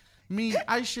 Mi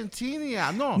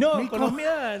argentina. No, mi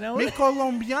colombiana. Mi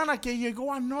colombiana que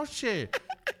llegó anoche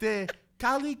de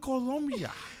Cali,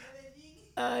 Colombia.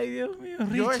 Ay, Dios mío,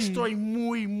 Richie. Yo estoy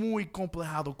muy, muy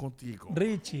complejado contigo.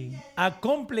 Richie,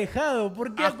 acomplejado.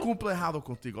 ¿Por qué? Acomplejado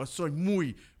contigo. Estoy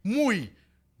muy, muy,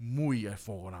 muy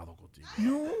enfogonado contigo.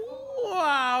 No.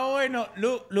 Wow, bueno,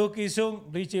 lo que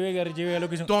son Richie Vega, lo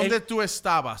que son. ¿Dónde tú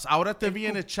estabas? Ahora te vi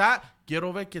en el chat.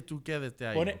 Quiero ver que tú quédate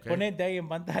ahí. Ponete ahí en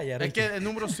pantalla, Richie. Es que el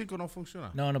número 5 no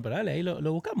funciona. No, pero dale, ahí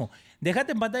lo buscamos.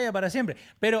 Déjate en pantalla para siempre.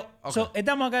 Pero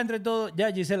estamos acá entre todos.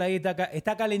 Ya Giselle ahí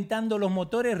está calentando los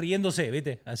motores riéndose,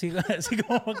 ¿viste? Así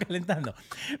como calentando.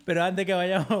 Pero antes que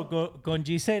vayamos con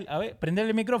Giselle, a ver, prender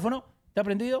el micrófono. ¿Está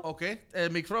prendido? Ok,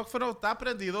 el micrófono está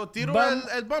prendido. ¿Tiro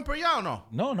el bumper ya o no?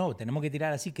 No, tenemos que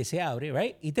tirar así que se abre,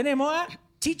 ¿right? Y tenemos a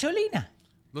Chicholina.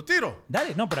 ¿Lo tiro?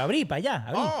 Dale, no, pero abrí para allá.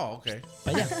 Abrí. Oh, ok.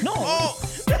 Para allá. No.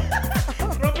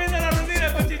 Rompiendo la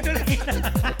rutina con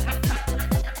Chicholina.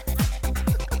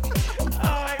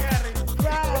 Oh my God.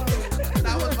 Wow.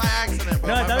 That was by accident,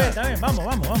 bro. No, está bien. Vamos.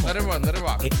 Let it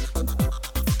rock.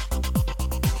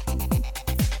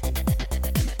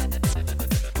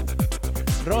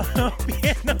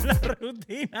 Rompiendo la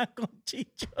rutina con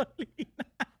Chicholina.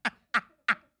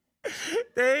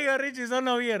 Te digo, Richie, son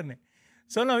los viernes,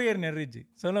 Richie.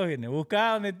 Son los viernes.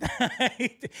 Busca dónde está.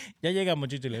 Ya llegamos,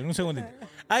 Chicholina. Un segundito.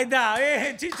 Ahí está,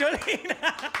 bien, Chicholina.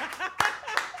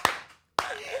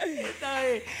 Está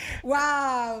bien.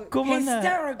 Wow. ¿Cómo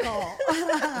hysterical.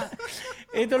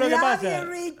 Esto es lo que pasa. You,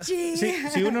 Richie.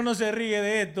 Si uno no se ríe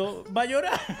de esto, va a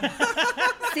llorar.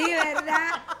 Sí,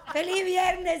 ¿verdad? Feliz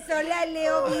viernes. Hola,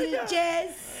 Leo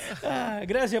Vilches.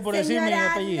 Gracias por decir mi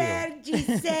apellido. Ander,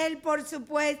 Giselle, por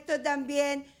supuesto,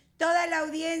 también. Toda la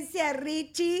audiencia,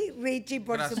 Richie,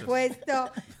 por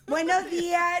supuesto. Buenos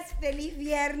días, feliz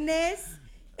viernes.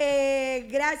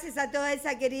 Gracias a toda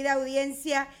esa querida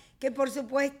audiencia que, por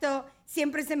supuesto,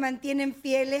 siempre se mantienen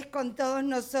fieles con todos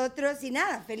nosotros. Y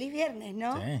nada, feliz viernes,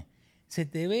 ¿no? Sí. Se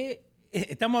te ve...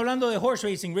 Estamos hablando de horse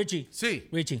racing, Richie. Sí.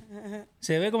 Richie.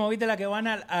 Se ve como, ¿viste la que van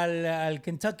al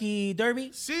Kentucky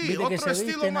Derby? Sí, ¿viste otro que se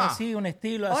estilo visten más. Así, un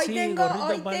estilo Hoy así,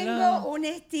 tengo un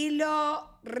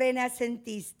estilo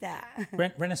renacentista.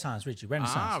 Renaissance, Richie,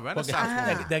 Renaissance.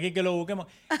 Renaissance. De aquí que lo busquemos.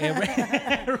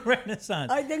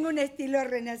 Renaissance. Hoy tengo un estilo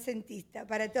renacentista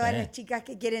para todas las chicas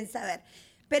que quieren saber.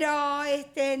 Pero,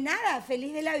 nada,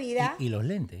 feliz de la vida. Y los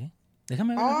lentes, ¿eh?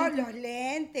 Déjame ver. Los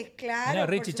lentes, claro. Mira,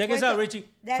 Richie, check this out, Richie.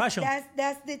 Fashion.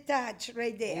 That's the touch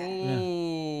right there.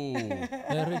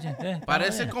 Richie,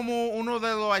 parece como uno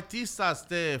de los artistas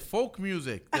de folk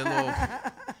music, de los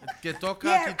que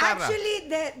toca guitarra. Actually,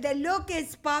 the look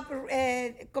is pop,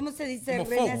 ¿cómo se dice? Como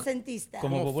Renacentista.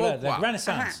 Como popular, like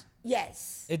Renaissance.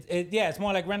 Yes. Yeah, it's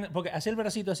more like porque hacer el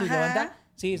bracito así, levanta.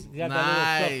 Sí,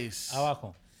 nice.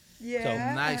 Abajo. Yeah. So,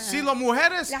 nice. Sí, las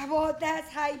mujeres. Las botas,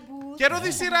 high boots. Quiero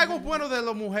decir algo bueno de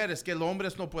las mujeres que los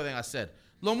hombres no pueden hacer.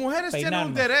 Las mujeres tienen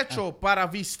un derecho para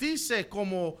vestirse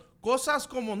como cosas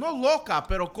como, no locas,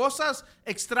 pero cosas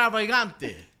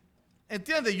extravagantes.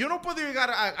 ¿Entiendes? Yo no puedo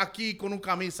llegar aquí con una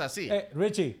camisa así.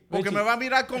 Richie. Porque me va a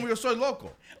mirar como yo soy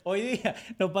loco. Hoy día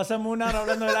nos pasamos una hora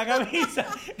hablando de la camisa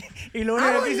y lo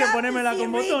único que hice es ponérmela con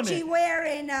botones. Richie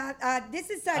wearing this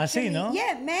is actually, así, ¿no?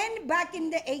 Yeah, men back in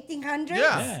the 1800s.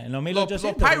 Yeah, en los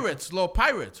 1800. Los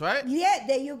pirates, right? Yeah,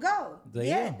 there you go.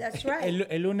 That's right.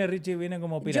 El lunes Richie viene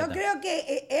como pirata. Yo creo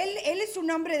que él es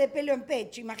un hombre de pelo en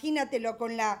pecho. Imagínatelo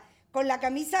con la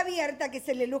camisa abierta, que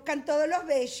se le luzcan todos los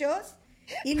vellos.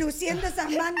 Y luciendo esas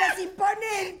mangas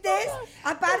imponentes.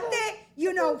 Aparte,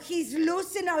 he's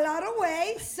losing a lot of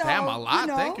weight. So, damn, a lot,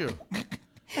 thank you.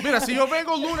 Mira, si yo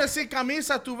vengo lunes sin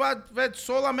camisa, tú vas a ver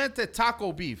solamente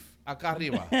taco beef acá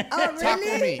arriba. Oh, Taco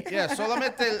really? meat, yeah,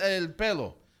 solamente el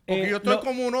pelo. Porque yo estoy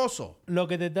como un oso. Lo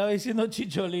que te estaba diciendo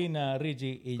Chicholina,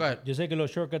 Richie, y yo sé que los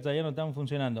shortcuts allá no están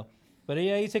funcionando, pero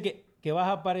ella dice que vas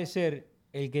a aparecer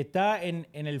el que está en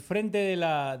el frente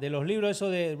de los libros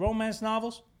esos de romance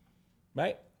novels.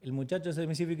 Right? El muchacho ese,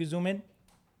 me que zoom in.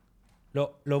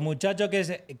 Los muchachos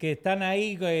que están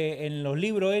ahí en los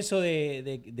libros eso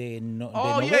de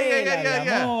novela, de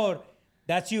amor.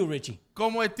 That's you, Richie.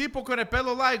 Como el tipo con el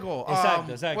pelo largo.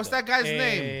 Exacto. What's that guy's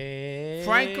name?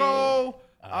 Franco,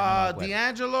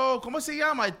 D'Angelo. ¿Cómo se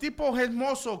llama? El tipo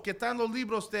hermoso que está en los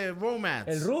libros de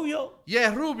romance. ¿El rubio?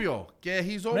 Yeah, rubio. Que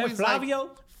he's always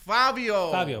Flavio.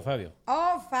 Fabio. Fabio.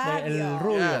 Oh, Fabio. El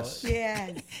rubio. Yes.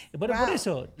 Bueno, por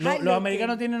eso, los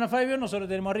americanos tienen a Fabio, nosotros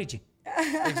tenemos a Richie.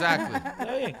 Exactly.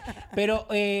 Está bien. Pero,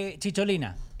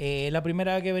 Chicholina, la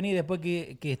primera vez que vení, después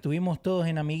que estuvimos todos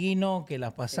en Amiguino, que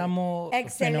las pasamos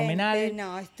fenomenal.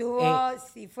 No, estuvo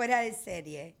fuera de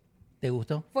serie. ¿Te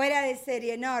gustó? Fuera de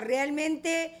serie, no.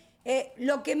 Realmente,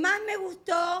 lo que más me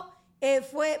gustó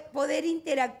fue poder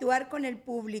interactuar con el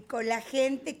público, la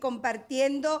gente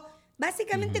compartiendo,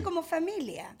 básicamente como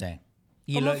familia. Sí.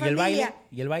 ¿Y el baile?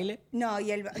 ¿Y el baile? No,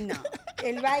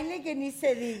 el baile que ni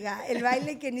se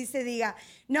diga,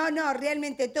 No,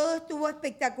 realmente todo estuvo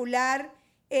espectacular.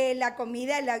 La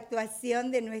comida, la actuación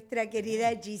de nuestra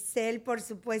querida Giselle, por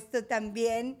supuesto,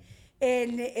 también.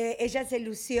 Ella se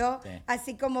lució,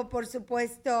 así como, por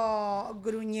supuesto,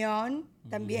 Gruñón,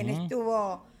 también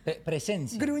estuvo...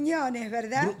 Presencia. Gruñones,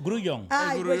 ¿verdad? Grullón.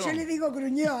 Ay, El pues grullón. yo le digo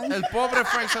gruñón. El pobre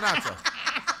Frank Sinatra.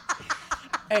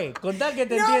 Con tal que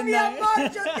te No, entiendan. mi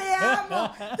amor, yo te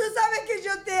amo. Tú sabes que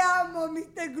yo te amo,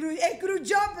 Mr. Grullón. Es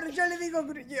grullón, pero yo le digo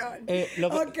grullón.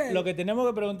 Lo que tenemos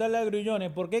que preguntarle a Grullón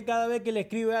es por qué cada vez que le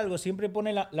escribe algo siempre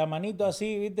pone la manito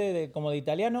así, ¿viste? Como de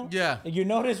italiano. Yeah. You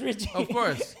notice, Richie? Of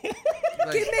course.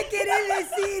 ¿Qué me querés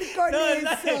decir con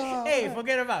eso? Hey,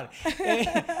 forget about it.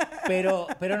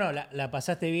 Pero no, la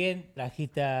pasaste bien.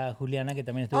 Trajiste a Juliana, que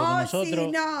también estuvo con nosotros.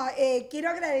 Sí, no, quiero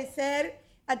agradecer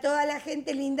a toda la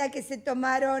gente linda que se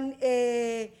tomaron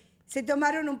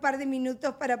un par de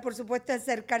minutos para, por supuesto,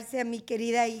 acercarse a mi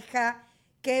querida hija,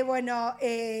 que, bueno,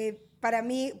 para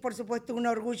mí, por supuesto, un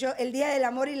orgullo. El Día del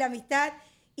Amor y la Amistad,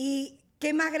 y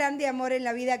qué más grande amor en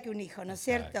la vida que un hijo, ¿no es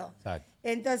cierto? Exacto.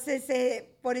 Entonces,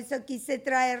 por eso quise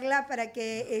traerla, para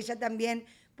que ella también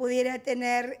pudiera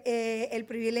tener el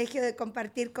privilegio de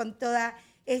compartir con toda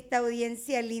esta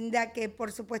audiencia linda que,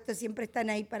 por supuesto, siempre están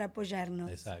ahí para apoyarnos.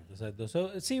 Exacto.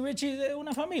 Sí, Richie, es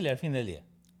una familia al fin del día.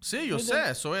 Sí, yo sé.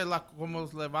 Eso es cómo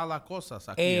le va las cosas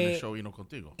aquí en el show Hino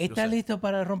Contigo. ¿Estás listo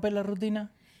para romper la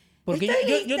rutina? Porque yo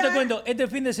te lista. cuento, este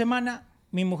fin de semana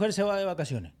mi mujer se va de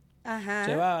vacaciones. Ajá.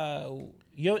 Se va...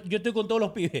 Yo estoy con todos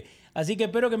los pibes, así que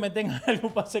espero que me tengan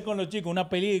algo para hacer con los chicos, una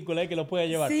película que los pueda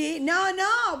llevar. Sí, no,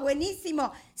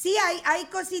 buenísimo. Sí, hay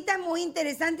cositas muy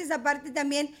interesantes, aparte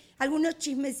también algunos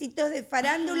chismecitos de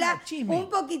farándula, un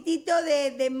poquitito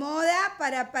de moda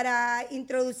para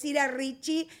introducir a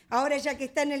Richie, ahora ya que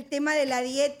está en el tema de la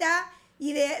dieta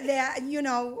y de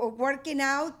working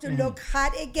out to look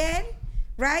hot again,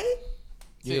 right?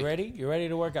 You ready? You ready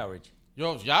to work out, Richie?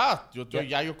 Yo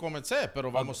comencé,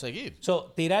 pero vamos a seguir.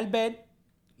 So, tira el bed.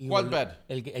 ¿Cuál bed?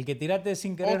 El que tiraste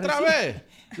sin querer. ¿Otra vez?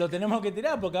 Lo tenemos que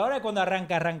tirar, porque ahora es cuando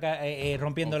arranca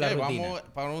rompiendo la rutina. Vamos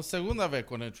para una segunda vez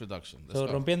con la introduction.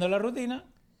 Rompiendo la rutina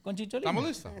con Chicholina. ¿Estamos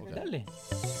listos? Okay. Dale.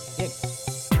 Bien.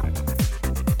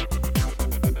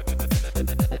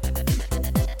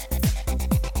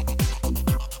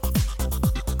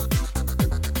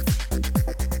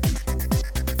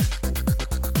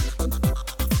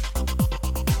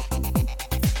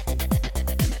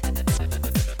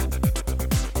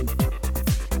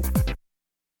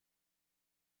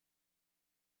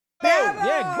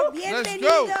 ¡Bravo!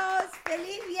 Bienvenidos,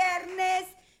 feliz viernes.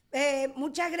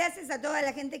 Muchas gracias a toda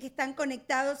la gente que están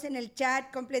conectados en el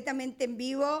chat completamente en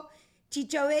vivo.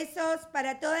 Chicho, besos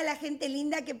para toda la gente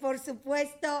linda que, por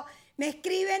supuesto, me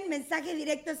escriben mensajes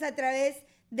directos a través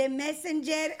de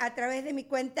Messenger, a través de mi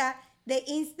cuenta de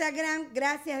Instagram.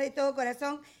 Gracias de todo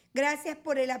corazón. Gracias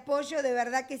por el apoyo, de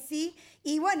verdad que sí.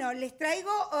 Y bueno, les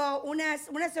traigo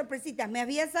unas sorpresitas. Me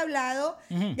habías hablado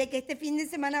de que este fin de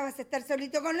semana vas a estar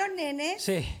solito con los nenes.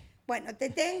 Sí. Bueno, te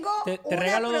tengo te una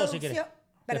regalo producción... 2 si quieres.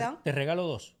 ¿Perdón? Te regalo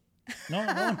 2. No,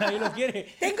 nadie lo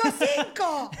quiere. ¡Tengo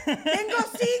 5! ¡Tengo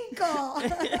 5!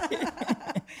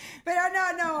 Pero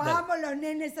no, amo los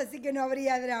nenes, así que no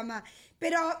habría drama.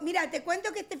 Pero mira, te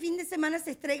cuento que este fin de semana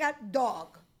se estrena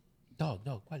Dog.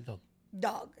 Dog, ¿cuál Dog?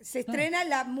 Dog. Se estrena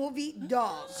la movie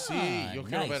Dog. Sí, yo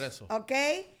quiero ver eso. ¿Ok?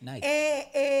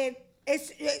 Nice.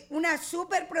 Es una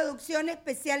superproducción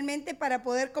especialmente para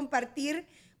poder compartir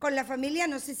con la familia.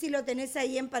 No sé si lo tenés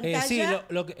ahí en pantalla. Sí, acá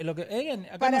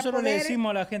Para nosotros poder... le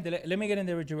decimos a la gente, let me get in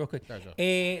there, Richie, real quick.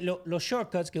 Los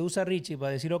shortcuts que usa Richie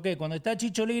para decir, ok, cuando está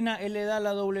Chicholina, él le da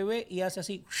la W y hace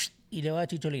así, y le va a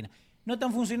Chicholina. No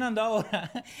están funcionando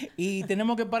ahora y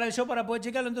tenemos que parar el show para poder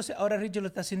checarlo. Entonces, ahora Richie lo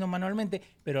está haciendo manualmente,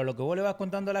 pero a lo que vos le vas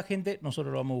contando a la gente,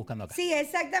 nosotros lo vamos buscando acá. Sí,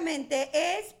 exactamente.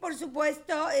 Es, por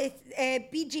supuesto,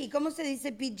 PG. ¿Cómo se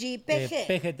dice PG? PG.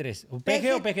 PG-13.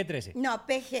 ¿PG o PG-13? No,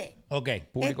 PG. Ok.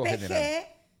 Público es general.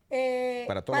 PG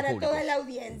para todos los públicos. toda la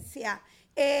audiencia.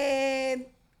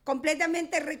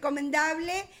 Completamente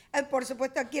recomendable. Por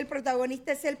supuesto, aquí el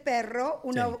protagonista es el perro,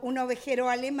 un ovejero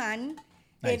alemán.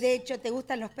 De hecho, te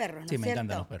gustan los perros, ¿no Sí, es me cierto?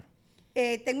 encantan los perros.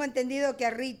 Tengo entendido que a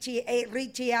Richie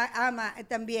ama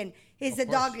también. He's a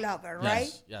dog lover,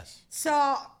 right? Yes.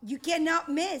 So you cannot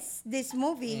miss this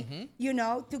movie, you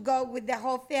know, to go with the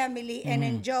whole family and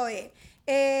enjoy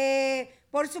it.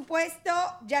 Por supuesto,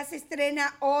 ya se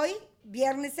estrena hoy,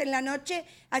 viernes en la noche,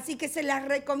 así que se las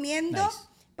recomiendo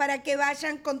para que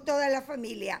vayan con toda la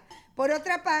familia. Por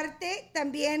otra parte,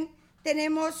 también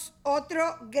tenemos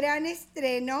otro gran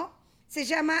estreno, se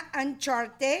llama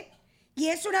Uncharted. Y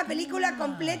es una película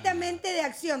completamente de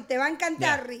acción. Te va a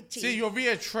encantar, Richie. Sí, yo vi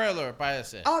el trailer,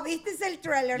 parece. Oh, ¿viste el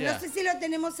trailer? Yeah. No sé si lo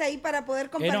tenemos ahí para poder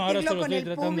compartirlo No, ahora se lo con estoy el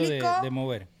tratando público. de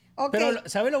mover. Ok. Pero,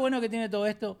 ¿sabes lo bueno que tiene todo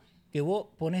esto? Que vos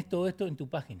pones todo esto en tu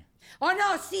página. Oh,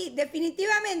 no, sí,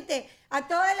 definitivamente. A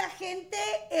toda la gente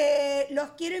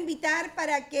los quiero invitar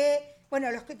para que,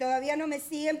 bueno, los que todavía no me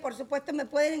siguen, por supuesto, me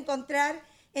pueden encontrar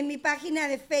en mi página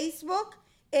de Facebook.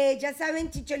 Ya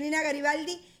saben, Chicholina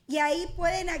Garibaldi. Y ahí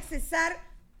pueden accesar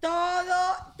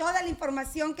toda la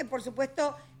información que, por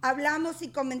supuesto, hablamos y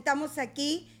comentamos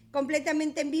aquí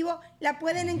completamente en vivo. La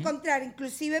pueden encontrar,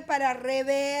 inclusive para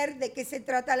rever de qué se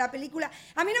trata la película.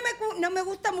 A mí no me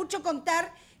gusta mucho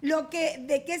contar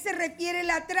de qué se refiere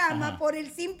la trama por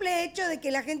el simple hecho de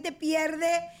que la gente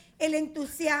pierde el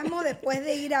entusiasmo después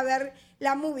de ir a ver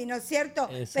la movie, ¿no es cierto?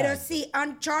 Exacto. Pero sí,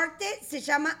 Uncharted se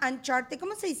llama Uncharted.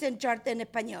 ¿Cómo se dice Uncharted en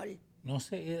español? No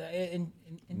sé.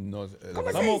 No, ¿Cómo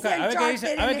Vamos a buscar. A ver qué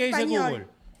dice,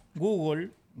 español?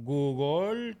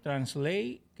 Google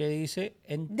Translate, ¿qué dice?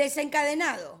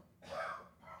 Desencadenado.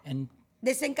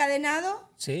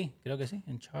 ¿Desencadenado? Sí, creo que sí.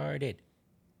 Uncharted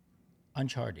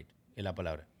es la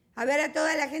palabra. A ver a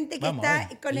toda la gente que Vamos,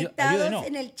 está conectados ayúdenos.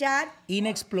 en el chat.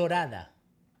 Inexplorada.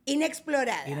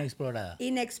 Inexplorada.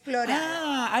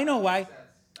 I know why.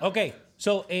 Okay,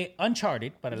 so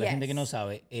Uncharted, para la Yes. gente que no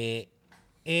sabe,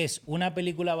 es una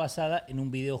película basada en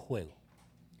un videojuego.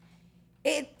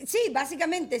 Sí,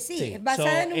 básicamente sí. Es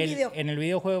basada en un videojuego. En el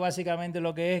videojuego básicamente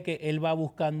lo que es que él va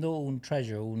buscando un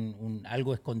treasure,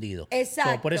 algo escondido.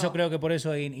 Exacto. Por eso creo que por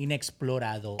eso es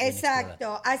inexplorado.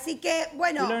 Exacto. Así que,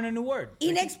 bueno. You learn a new word.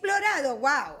 Inexplorado.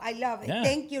 Wow, I love it. Yeah.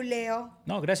 Thank you, Leo.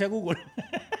 No, gracias a Google.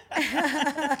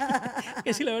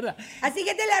 Que sí, la verdad. Así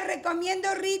que te la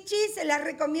recomiendo, Richie. Se la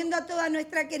recomiendo a toda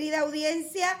nuestra querida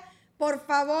audiencia. Por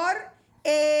favor,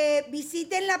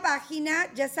 visiten la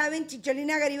página, ya saben,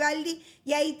 Chicholina Garibaldi,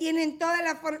 y ahí tienen toda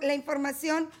la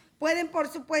información. Pueden, por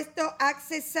supuesto,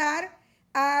 accesar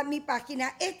a mi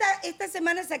página. Esta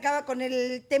semana se acaba con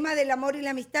el tema del amor y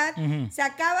la amistad. Se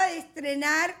acaba de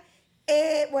estrenar.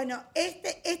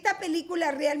 Esta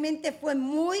película realmente fue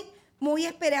muy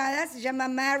esperada. Se llama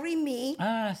Marry Me.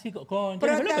 Ah, sí, con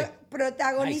Jennifer López.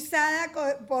 Protagonizada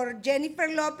por Jennifer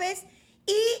López.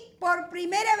 Y por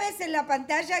primera vez en la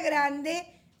pantalla grande,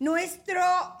 nuestro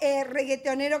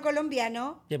reggaetonero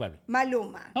colombiano,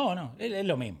 Maluma. No, es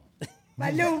lo mismo.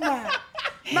 Maluma.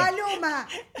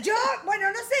 Yo,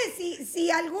 no sé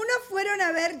si algunos fueron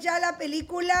a ver ya la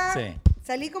película. Sí.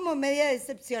 Salí como media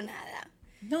decepcionada.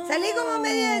 No. Salí como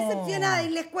media decepcionada y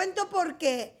les cuento por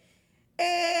qué.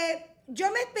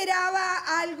 Yo me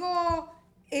esperaba algo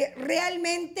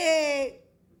realmente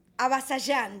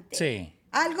avasallante. Sí.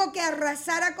 Algo que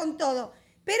arrasara con todo.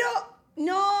 Pero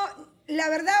no, la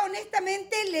verdad,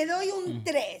 honestamente, le doy un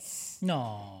 3.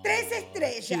 No. 3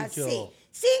 estrellas, Chicho. sí.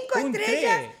 5 Un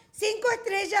estrellas. 3. 5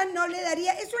 estrellas no le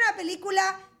daría. Es una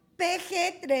película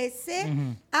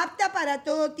PG-13, apta para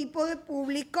todo tipo de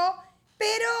público,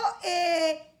 pero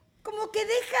como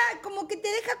que te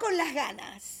deja con las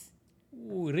ganas.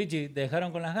 Uy, Richie, ¿te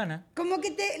dejaron con las ganas? Como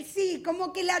que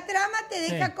la trama te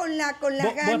deja con las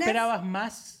ganas. ¿Vos esperabas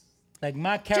más?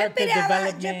 Más character Yo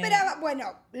development. esperaba,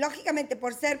 bueno, lógicamente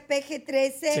por ser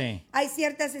PG-13 Sí. hay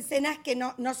ciertas escenas que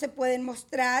no se pueden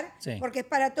mostrar Sí. porque es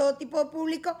para todo tipo de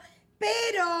público,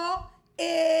 pero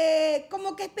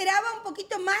como que esperaba un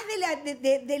poquito más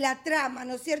de la trama,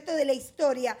 ¿no es cierto?, de la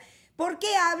historia, porque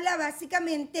habla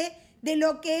básicamente de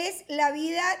lo que es la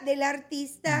vida del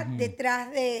artista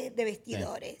detrás de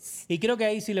vestidores. Y creo que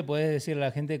ahí sí le puedes decir a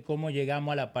la gente cómo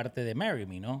llegamos a la parte de Marry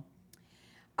Me, ¿no?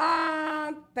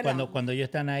 Perdón. Cuando ellos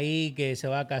están ahí, que se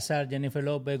va a casar Jennifer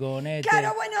López con este.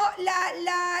 Claro, bueno,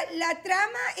 la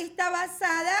trama está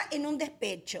basada en un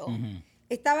despecho.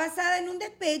 Está basada en un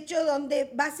despecho donde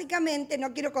básicamente,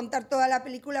 no quiero contar toda la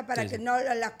película para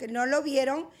las que no lo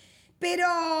vieron, pero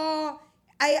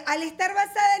al estar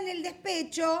basada en el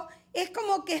despecho, es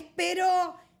como que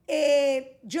espero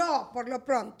yo, por lo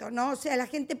pronto, ¿no? O sea, la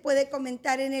gente puede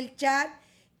comentar en el chat,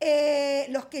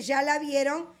 los que ya la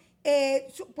vieron,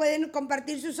 pueden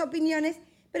compartir sus opiniones,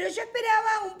 pero yo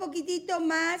esperaba un poquitito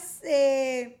más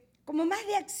como más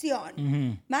de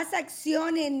acción, más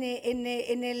acción en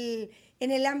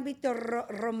el ámbito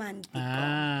romántico.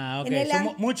 Ah, ok. En el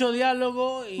Mucho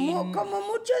diálogo y... Como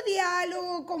mucho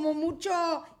diálogo, como mucho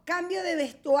cambio de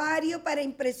vestuario para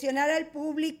impresionar al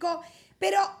público.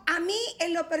 Pero a mí,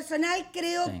 en lo personal,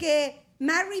 creo que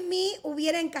Marry Me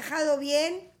hubiera encajado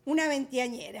bien una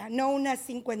veinteañera, no una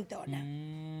cincuentona.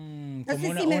 No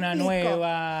como sé si me una explico.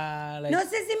 nueva... No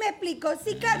sé si me explico.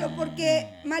 Sí, claro, porque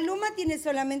Maluma tiene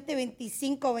solamente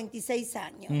 25 o 26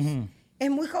 años.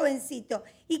 Es muy jovencito.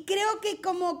 Y creo que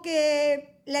como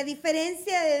que la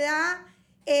diferencia de edad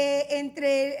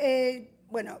entre,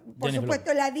 bueno, por Jennifer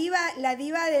supuesto, la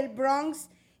diva del Bronx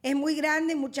es muy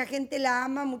grande, mucha gente la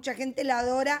ama, mucha gente la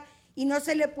adora y no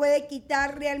se le puede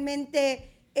quitar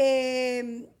realmente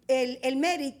el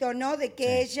mérito, ¿no? De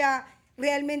que ella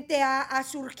realmente ha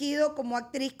surgido como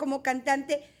actriz, como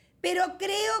cantante. Pero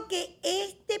creo que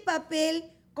este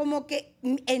papel, como que,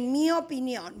 en mi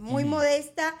opinión, muy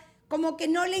modesta, como que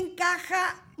no le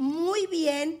encaja muy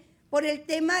bien por el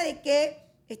tema de que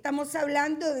estamos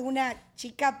hablando de una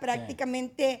chica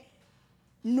prácticamente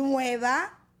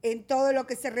nueva en todo lo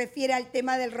que se refiere al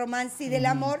tema del romance y del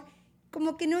amor,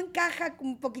 como que no encaja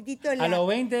un poquitito A los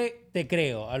 20 te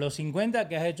creo, a los 50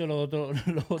 que has hecho los otros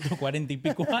 40 y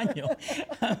pico años.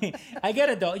 I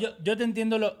get it, though. Yo te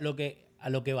entiendo a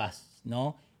lo que vas,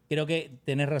 ¿no? Creo que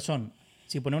tenés razón.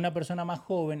 Si pones una persona más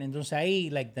joven, entonces ahí,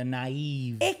 like the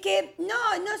naive. Es que no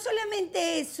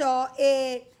solamente eso.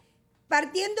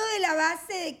 Partiendo de la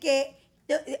base de que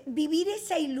vivir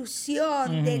esa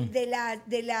ilusión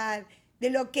de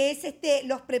lo que es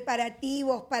los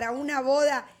preparativos para una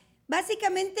boda,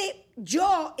 básicamente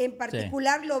yo en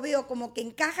particular lo veo como que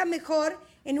encaja mejor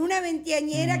en una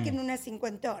veinteañera que en una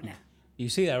cincuentona. You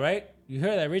see that, right? You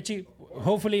heard that, Richie?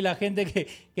 Hopefully la gente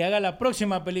que haga la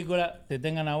próxima película te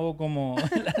tengan a vos como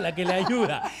la que le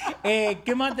ayuda.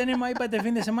 ¿Qué más tenemos ahí para este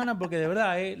fin de semana? Porque de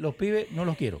verdad, los pibes no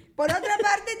los quiero. Por otra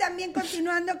parte, también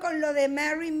continuando con lo de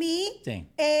Marry Me,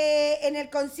 en el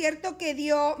concierto que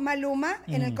dio Maluma,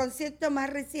 en el concierto más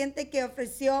reciente que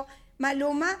ofreció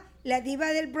Maluma, la diva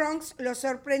del Bronx lo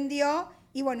sorprendió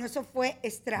y bueno, eso fue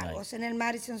estragos en el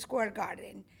Madison Square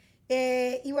Garden.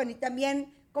 Y bueno, y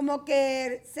también como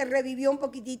que se revivió un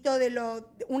poquitito de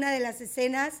una de las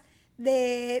escenas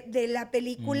de la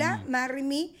película, Marry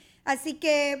Me. Así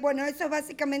que, bueno, eso es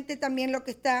básicamente también lo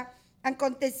que está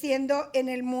aconteciendo en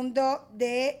el mundo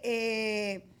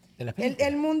de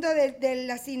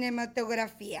la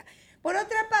cinematografía. Por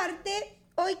otra parte,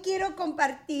 hoy quiero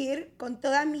compartir con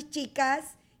todas mis chicas,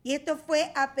 y esto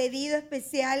fue a pedido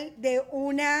especial de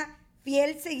una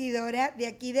fiel seguidora de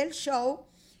aquí del show.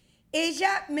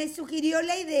 Ella me sugirió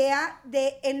la idea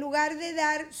de, en lugar de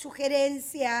dar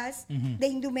sugerencias de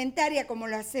indumentaria como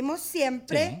lo hacemos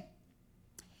siempre,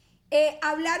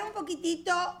 hablar un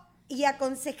poquitito y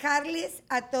aconsejarles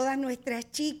a todas nuestras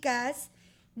chicas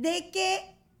de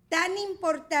que tan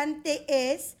importante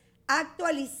es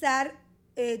actualizar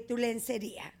tu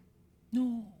lencería.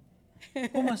 No.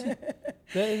 ¿Cómo así?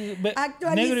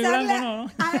 Actualizar, negro y blanco,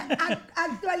 ¿no?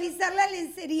 Actualizar la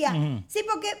lencería. Sí,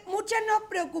 porque muchas nos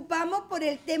preocupamos por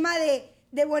el tema de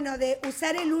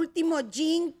usar el último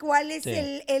jean, cuál es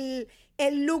el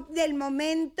look del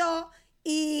momento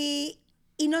y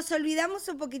nos olvidamos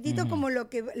un poquitito como lo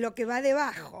que va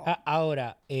debajo.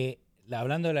 Ahora,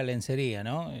 hablando de la lencería,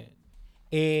 ¿no?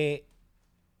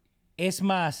 ¿Es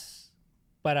más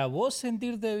para vos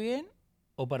sentirte bien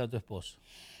o para tu esposo?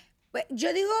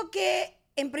 Yo digo que,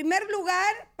 en primer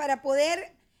lugar, para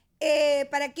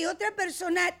que otra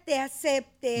persona te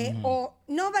acepte, o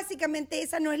no, básicamente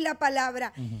esa no es la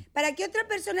palabra, para que otra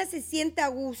persona se sienta a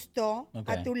gusto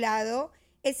a tu lado,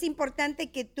 es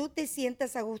importante que tú te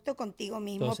sientas a gusto contigo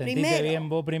mismo. Entonces, sentirte bien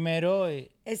vos primero.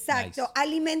 Exacto. Nice.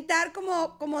 Alimentar,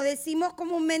 como decimos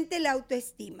comúnmente, la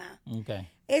autoestima. Okay.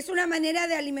 Es una manera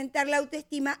de alimentar la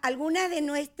autoestima. Algunas de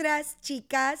nuestras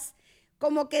chicas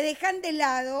como que dejan de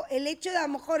lado el hecho de a lo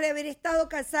mejor haber estado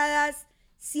casadas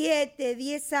 7,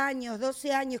 10 años,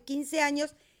 12 años, 15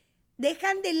 años,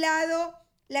 dejan de lado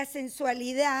la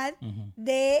sensualidad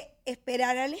de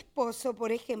esperar al esposo,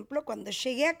 por ejemplo, cuando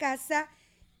llegue a casa,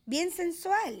 bien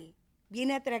sensual,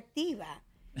 bien atractiva.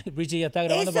 Richie ya está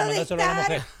grabando para mandárselo a la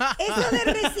mujer. Eso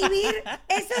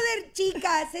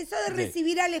de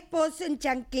recibir al esposo en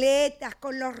chancletas,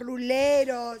 con los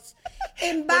ruleros,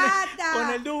 en bata, con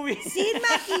el dubi, sin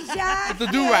maquillaje. The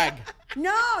do-rag.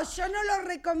 No, yo no lo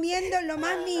recomiendo en lo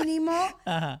más mínimo.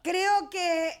 Creo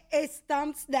que es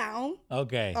thumbs down.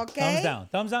 Okay. Okay.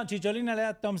 Thumbs down. Chicholina le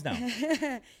da thumbs down.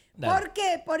 ¿Por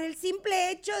qué? Por el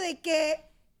simple hecho de que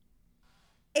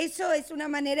eso es una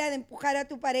manera de empujar a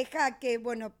tu pareja a que,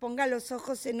 bueno, ponga los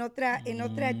ojos en otra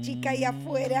chica ahí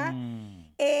afuera.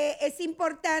 Es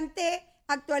importante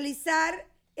actualizar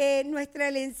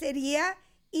nuestra lencería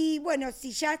y, bueno,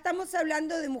 si ya estamos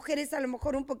hablando de mujeres a lo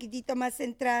mejor un poquitito más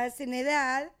centradas en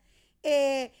edad,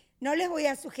 no les voy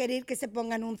a sugerir que se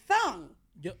pongan un thong.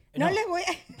 No les voy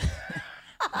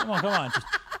a... Come on.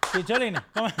 Chicholina,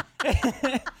 come on.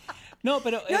 No,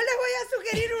 pero... No les voy a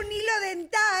sugerir un hilo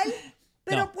dental,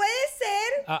 pero No. puede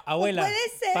ser... Abuela, puede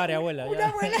ser pare, abuela. una Ya,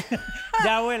 abuela.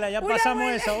 ya, abuela, ya Una pasamos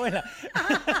abuela. eso, abuela.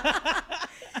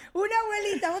 Una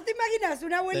abuelita, ¿vos te imaginas?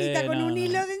 Una abuelita con un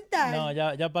hilo dental. No,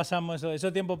 ya pasamos eso.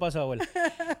 Eso tiempo pasó, abuela.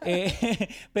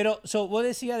 Pero vos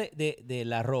decías de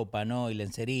la ropa, ¿no? Y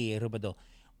lencería y ropa y todo.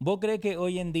 ¿Vos crees que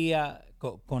hoy en día,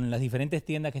 con las diferentes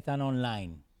tiendas que están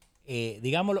online,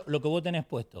 digamos lo que vos tenés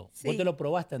puesto, Sí. vos te lo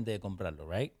probaste antes de comprarlo,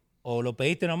 ¿right? ¿O lo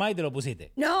pediste nomás y te lo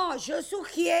pusiste? No, yo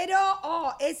sugiero,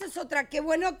 esa es otra, qué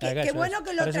bueno que lo Para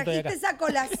eso estoy trajiste acá. esa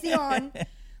colación,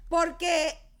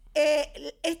 porque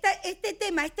este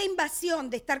tema, esta invasión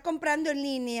de estar comprando en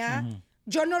línea,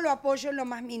 yo no lo apoyo en lo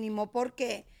más mínimo. ¿Por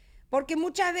qué? Porque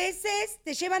muchas veces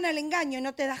te llevan al engaño y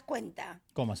no te das cuenta.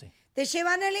 ¿Cómo así? Te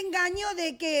llevan al engaño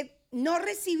de que no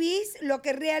recibís lo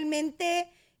que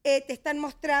realmente te están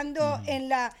mostrando en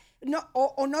la... No,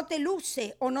 o no te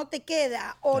luce, o no te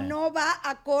queda, o no va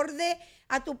acorde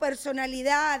a tu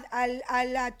personalidad,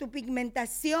 a tu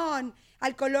pigmentación,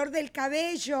 al color del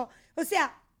cabello. O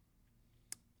sea,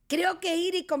 creo que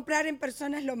ir y comprar en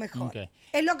persona es lo mejor. Ok.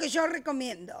 Es lo que yo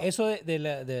recomiendo. Eso de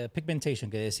la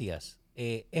pigmentation que decías,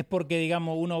 es porque,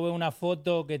 digamos, uno ve una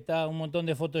foto que está un montón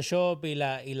de Photoshop y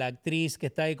la actriz que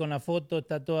está ahí con la foto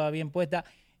está toda bien puesta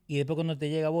y después cuando te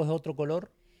llega a vos es otro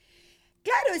color.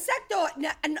 Claro, exacto.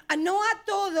 No a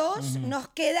todos nos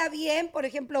queda bien. Por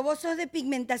ejemplo, vos sos de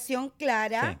pigmentación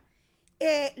clara.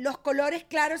 Los colores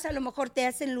claros a lo mejor te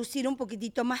hacen lucir un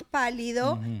poquitito más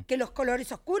pálido que los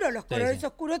colores oscuros. Los colores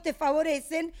oscuros te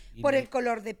favorecen por el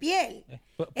color de piel.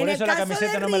 Por eso la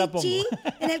camiseta no me la pongo.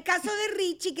 En el caso de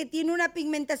Richie, que tiene una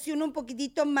pigmentación un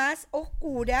poquitito más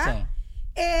oscura,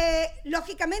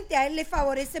 lógicamente a él le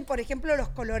favorecen, por ejemplo, los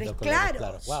colores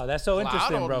claros. Wow, that's so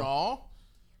interesting, bro. No.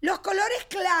 Los colores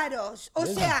claros, o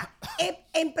sea,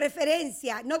 en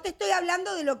preferencia. No te estoy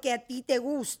hablando de lo que a ti te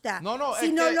gusta,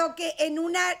 sino lo que en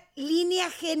una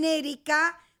línea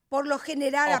genérica por lo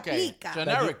general aplica.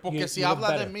 Generic, porque si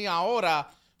habla de mí ahora,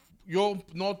 yo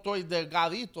no estoy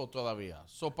delgadito todavía.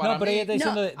 So, para pero mí, ella está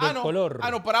diciendo del color.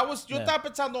 Pero yo estaba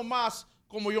pensando más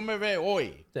como yo me veo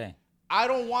hoy. Sí. I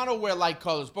don't want to wear light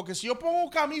colors, porque si yo pongo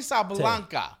camisa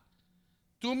blanca,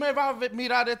 tú me vas a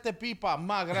mirar este pipa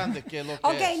más grande que lo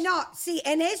que es. No, sí,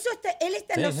 en eso él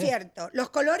está en lo cierto.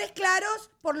 Los colores claros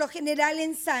por lo general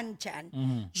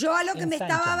ensanchan. Yo a lo que me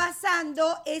estaba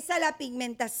basando es a la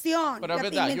pigmentación, Pero la es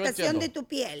verdad, yo pigmentación entiendo. de tu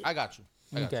piel. I got you.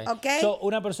 Okay. So,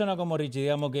 una persona como Richie,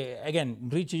 digamos que,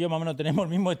 Richie y yo más o menos tenemos el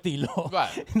mismo estilo.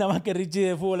 Nada más que Richie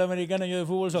de fútbol americano y yo de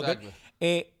fútbol soccer.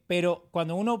 Pero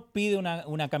cuando uno pide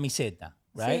una camiseta,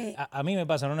 right? Sí. A mí me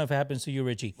pasa, no know if it happens to you,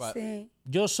 Richie. Sí.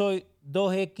 Yo soy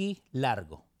 2X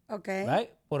largo. Ok. Right?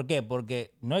 ¿Por qué?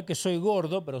 Porque no es que soy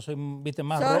gordo, pero soy, viste,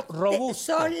 más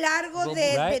robusto. Son largos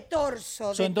de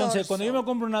torso. Entonces, cuando yo me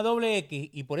compro una doble X,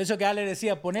 y por eso que Ale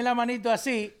decía, poner la manito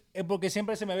así, es porque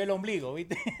siempre se me ve el ombligo,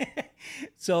 ¿viste?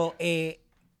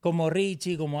 Como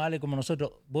Richie, como Ale, como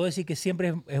nosotros, vos decís que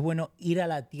siempre es bueno ir a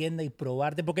la tienda y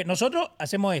probarte, porque nosotros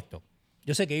hacemos esto.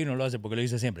 Yo sé que uno lo hace porque lo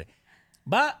dice siempre.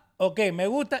 Va, ok, me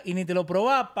gusta, y ni te lo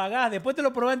probás, pagás, después te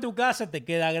lo probás en tu casa, te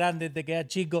queda grande, te queda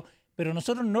chico, pero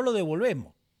nosotros no lo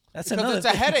devolvemos. Because it's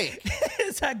a headache.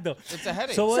 Exacto. It's a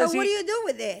headache. So what do you do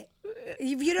with it?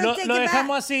 If you don't take Lo it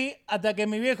dejamos back. así hasta que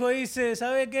mi viejo dice,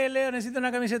 ¿sabe qué, Leo? Necesito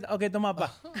una camiseta. Ok, toma,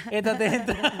 pa. Esta te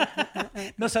entra.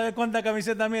 No sabes cuánta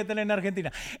camiseta mía tenés en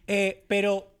Argentina.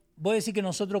 Pero voy a decir que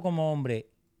nosotros como hombre,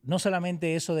 no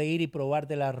solamente eso de ir y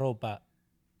probarte la ropa,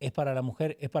 es para la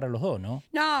mujer, es para los dos, ¿no?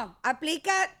 No,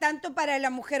 aplica tanto para la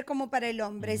mujer como para el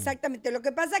hombre, exactamente. Lo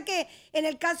que pasa que en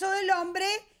el caso del hombre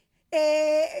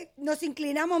nos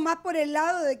inclinamos más por el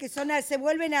lado de que se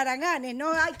vuelven haraganes,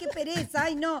 ¿no? Ay, qué pereza,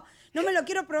 ay, no me lo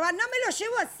quiero probar, no me lo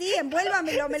llevo así,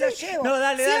 envuélvamelo, me lo llevo. No,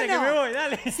 dale, ¿Sí dale, o no? que me voy,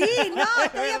 dale. Sí, no,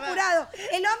 estoy apurado.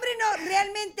 El hombre no,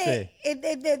 realmente,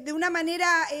 de una manera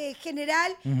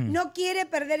general, no quiere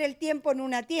perder el tiempo en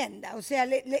una tienda. O sea,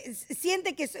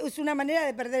 siente que es una manera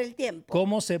de perder el tiempo.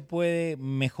 ¿Cómo se puede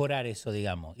mejorar eso,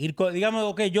 digamos? Digamos,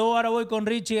 ok, yo ahora voy con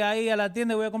Richie ahí a la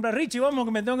tienda y voy a comprar, Richie, vamos,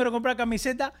 que me tengo que comprar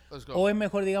camiseta. O es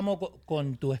mejor, digamos,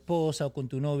 con tu esposa o con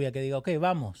tu novia que diga, ok,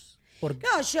 vamos.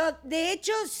 No, yo, de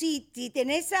hecho, si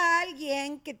tenés a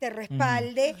alguien que te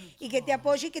respalde y que te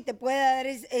apoye y que te pueda dar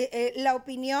la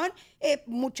opinión,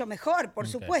 mucho mejor, por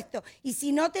supuesto. Y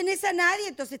si no tenés a nadie,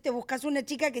 entonces te buscas una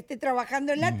chica que esté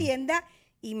trabajando en la tienda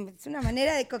y es una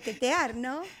manera de coquetear,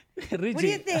 ¿no? Richie, What do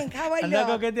you think? How I anda a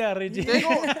look? coquetear, Richie. Tengo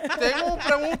una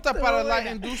pregunta para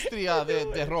la industria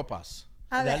de ropas.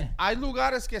 A ver. Hay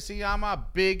lugares que se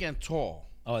llama Big and Tall.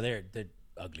 Oh, they're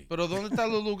ugly. Pero ¿dónde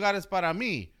están los lugares para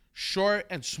mí? Short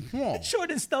and Small.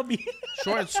 Short and stubby.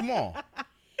 Short and Small.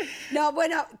 No,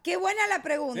 bueno, qué buena la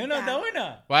pregunta. No, está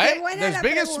buena. Right? Qué buena There's la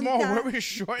big and small. pregunta. Where is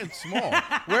short and small?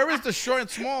 Where is the short and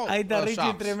small? Ahí está Richie shops?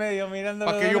 entre medio mirando.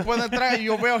 Para que yo pueda entrar y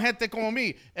yo veo gente como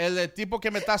mí. El tipo que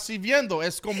me está sirviendo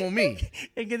es como mí.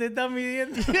 El que te está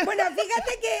midiendo. Bueno,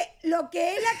 fíjate que lo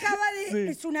que él acaba de...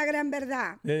 Sí. Es una gran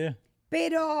verdad. Yeah.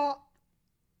 Pero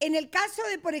en el caso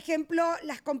de, por ejemplo,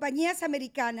 las compañías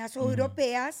americanas o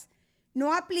europeas,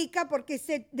 no aplica porque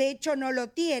de hecho no lo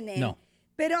tienen. No.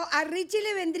 Pero a Richie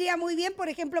le vendría muy bien, por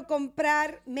ejemplo,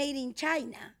 comprar Made in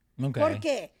China. Ok. ¿Por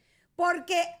qué?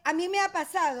 Porque a mí me ha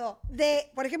pasado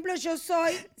por ejemplo, yo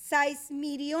soy size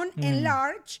medium and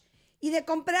large, y de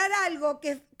comprar algo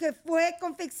que fue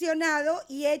confeccionado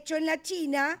y hecho en la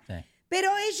China, pero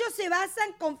ellos se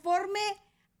basan conforme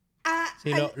a...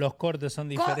 Sí, los cortes son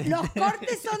diferentes. Los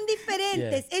cortes son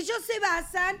diferentes. Ellos se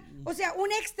basan, o sea,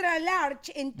 un extra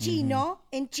large en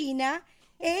China,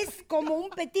 es como un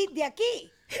petit de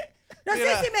aquí. No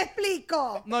Mira. sé si me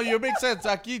explico. No, you make sense.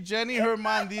 Aquí Jenny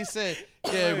Herman dice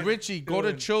que Richie, go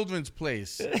to Children's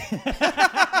Place.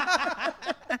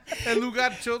 El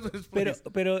lugar Children's Place.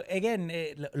 Pero again,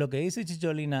 lo que dice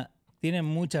Chicholina tiene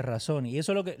mucha razón. Y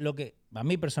eso es lo que a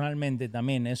mí personalmente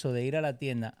también, eso de ir a la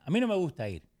tienda, a mí no me gusta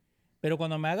ir. Pero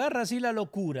cuando me agarra así la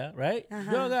locura, right?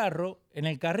 Ajá. Yo agarro en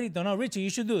el carrito, no, Richie,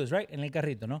 you should do this, right? En el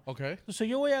carrito, ¿no? Okay. Entonces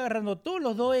yo voy agarrando todos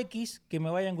los 2X que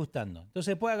me vayan gustando.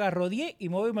 Entonces después agarro 10 y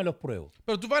me voy y me los pruebo.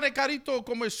 Pero tú vas en el carrito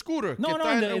como el scooter que No,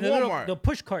 está en el Walmart. the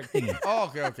push cart thing.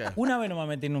 Oh, okay. Una vez no me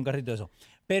metí en un carrito de eso.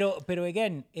 Pero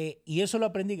again, y eso lo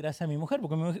aprendí gracias a mi mujer,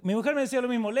 porque mi mujer me decía lo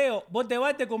mismo, Leo, vos te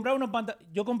vas, te compras unos pantalones.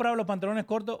 Yo compraba los pantalones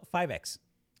cortos 5X,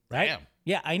 right? Damn.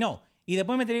 Yeah, I know. Y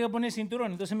después me tenía que poner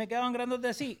cinturón, entonces me quedaban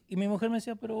grandotes así. Y mi mujer me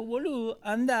decía, pero boludo,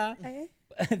 anda,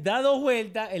 da 2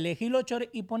 vueltas, elegí los shorts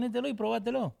y ponételo y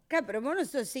probátelo. Claro, pero vos no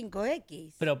sos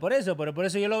 5X. Pero por eso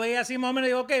yo lo veía así más o menos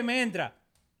y digo, ok, me entra.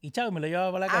 Y chao, me lo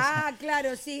llevaba para la casa. Ah,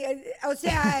 claro, sí. O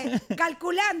sea,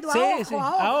 calculando a Sí, ojo.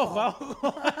 a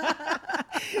ojo.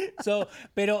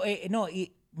 Pero no,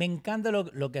 y me encanta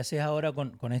lo que haces ahora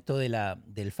con esto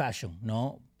del fashion,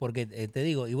 ¿no? Porque te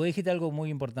digo, y vos dijiste algo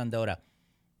muy importante ahora.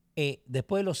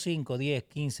 Después de los 5, 10,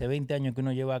 15, 20 años que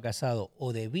uno lleva casado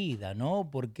o de vida, ¿no?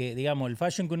 Porque, digamos, el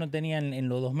fashion que uno tenía en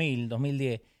los 2000,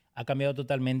 2010, ha cambiado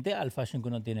totalmente al fashion que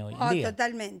uno tiene hoy en día.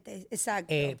 Totalmente,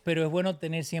 exacto. Pero es bueno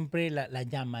tener siempre la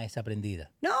llama esa prendida.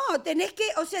 No, tenés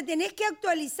que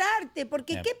actualizarte,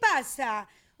 porque ¿qué pasa?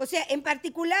 O sea, en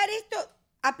particular esto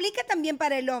aplica también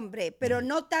para el hombre, pero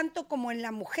no tanto como en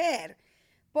la mujer,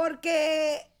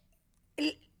 porque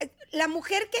la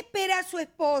mujer que espera a su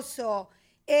esposo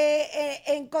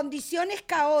en condiciones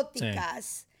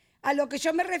caóticas, a lo que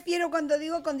yo me refiero cuando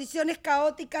digo condiciones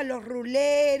caóticas, los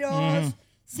ruleros,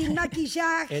 sin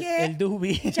maquillaje, el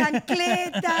doobie,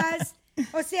 chancletas,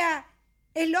 o sea,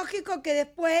 es lógico que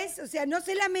después, o sea, no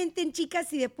se lamenten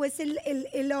chicas y después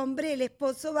el hombre, el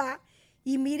esposo va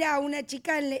y mira a una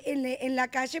chica en la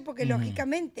calle porque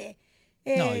lógicamente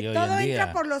todo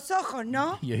entra por los ojos,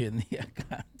 ¿no? Y hoy en día,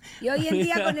 claro. Y hoy en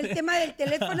día con el tema del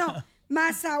teléfono,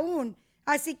 más aún.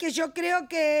 Así que yo creo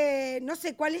que, no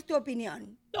sé, ¿cuál es tu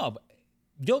opinión? No,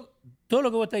 todo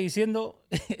lo que vos estás diciendo,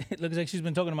 looks like she's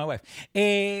been talking to my wife.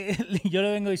 Yo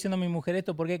le vengo diciendo a mi mujer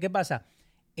esto porque, ¿qué pasa?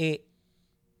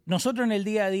 Nosotros en el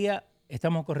día a día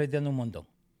estamos correteando un montón.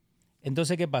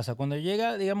 Entonces, ¿qué pasa? Cuando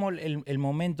llega, digamos, el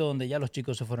momento donde ya los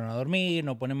chicos se fueron a dormir,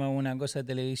 nos ponemos una cosa de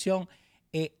televisión,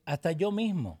 hasta yo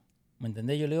mismo, ¿me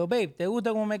entendés? Yo le digo, babe, ¿te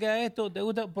gusta cómo me queda esto? ¿Te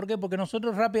gusta? ¿Por qué? Porque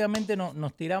nosotros rápidamente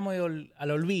nos tiramos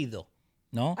al olvido,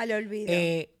 ¿no? Al olvido.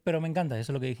 Pero me encanta,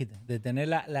 eso es lo que dijiste, de tener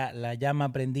la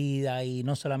llama prendida y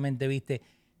no solamente, viste,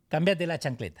 cámbiate la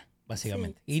chancleta,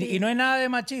 básicamente. Sí, y no es nada de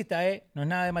machista, no es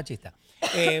nada de machista.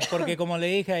 Porque como le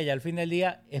dije a ella, al fin del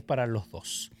día es para los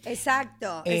dos.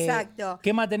 Exacto, exacto.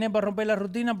 ¿Qué más tenés para romper la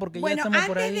rutina? Porque bueno, ya estamos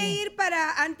por ahí.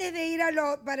 Antes de ir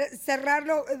para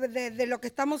cerrarlo de lo que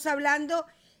estamos hablando,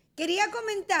 quería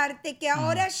comentarte que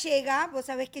ahora llega, vos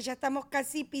sabés que ya estamos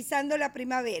casi pisando la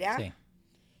primavera. Sí.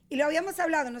 Y lo habíamos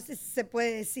hablado, no sé si se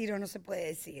puede decir o no se puede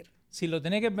decir. Si lo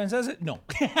tenés que pensar, no.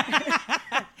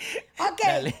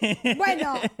 Ok,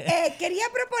 bueno, quería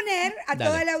proponer a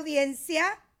toda la audiencia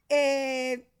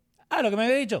Ah, lo que me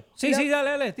había dicho. Sí,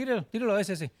 dale, tíralo,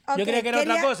 ese sí. Ok, Yo creía que era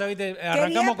otra cosa, ¿viste?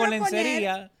 Arrancamos con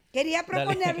lencería. Quería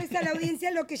proponerles a la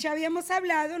audiencia lo que ya habíamos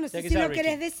hablado, no sé si lo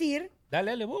querés decir.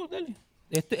 Dale, vos, dale.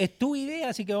 Es tu idea,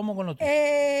 así que vamos con lo tuyo.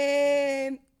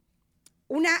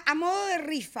 A modo de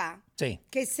rifa. Sí.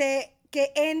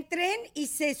 Que entren y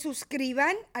se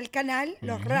suscriban al canal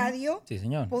Los Radio. Sí,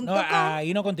 señor.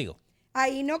 Ahí no contigo.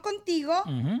 Ahí no contigo.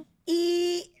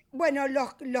 Y bueno,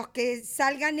 los que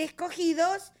salgan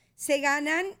escogidos se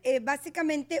ganan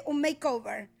básicamente un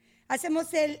makeover. Hacemos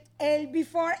el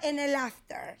before and el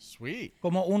after. Sweet.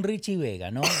 Como un Richie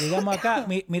Vega, ¿no? Digamos acá,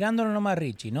 mirándolo nomás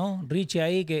Richie, ¿no? Richie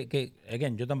ahí que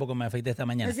again, yo tampoco me afeité esta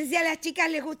mañana. No sé si a las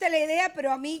chicas les gusta la idea,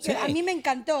 pero a mí me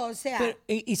encantó, o sea. Pero,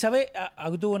 y ¿sabe?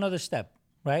 I'll do another step,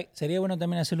 right? Sería bueno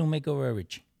también hacerle un makeover a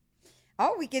Richie.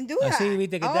 Oh, we can do that. Así,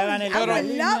 viste, que te hagan el... Pero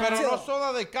no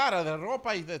solo de cara, de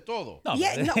ropa y de todo. No,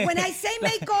 when I say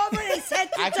makeover, it's head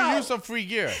to toe. I can use some free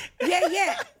gear.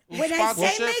 Yeah. When I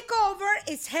say makeover,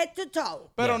 it's head to toe.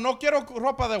 Pero no quiero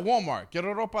ropa de Walmart,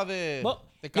 quiero ropa de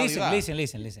calidad.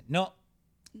 Listen. No.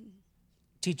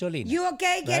 Chicholina. You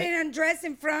okay getting undressed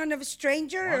in front of a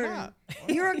stranger? Why not?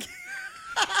 You're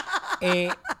okay?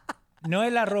 No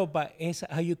es la ropa, es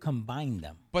how you combine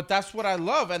them. But that's what I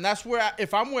love, and that's where,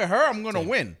 if I'm with her, I'm going to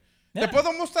win. Yeah. Te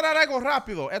puedo mostrar algo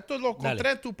rápido. Esto lo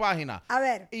encontré en tu página. A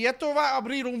ver. Y esto va a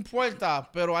abrir un puerta,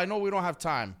 pero I know we don't have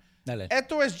time. Dale.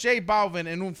 Esto es J Balvin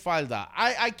en un falda.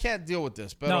 I can't deal with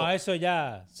this. Pero no, eso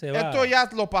ya se va. Esto ya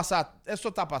lo pasa. Esto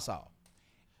está pasado.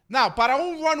 Now, para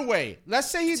un runway,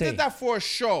 let's say he did that for a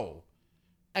show,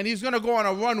 and he's going to go on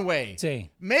a runway.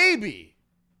 Sí. Maybe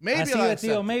así like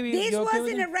vestido, maybe. This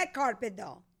wasn't a red carpet,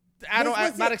 though.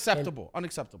 Not acceptable.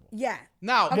 Unacceptable. Yeah.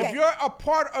 Now, if you're a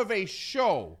part of a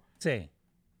show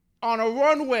on a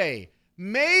runway,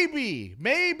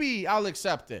 maybe I'll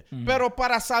accept it. Pero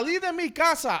para salir de mi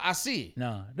casa así.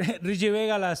 No. Richie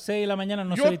Vega a las 6 de la mañana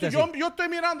no se viste así. Yo estoy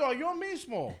mirando a yo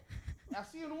mismo.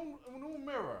 Así en un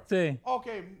mirror. Sí. Ok,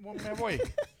 me voy.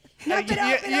 No, pero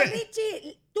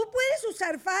Richie, tú puedes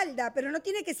usar falda, pero no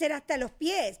tiene que ser hasta los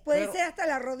pies, puede ser hasta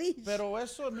la rodilla. Pero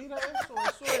eso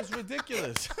es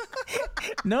ridiculous.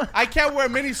 No. I can't wear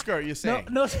miniskirt, you say.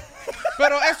 No.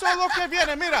 Pero eso es lo que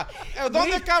viene, mira.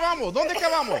 ¿Dónde acabamos?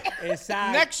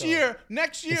 Exacto.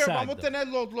 Next year vamos a tener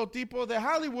los tipos de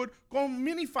Hollywood con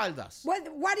minifaldas. What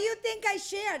do you think I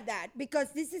shared that?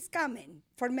 Because this is coming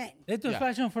for men. ¿Esto es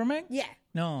fashion for men? Yeah.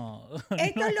 No.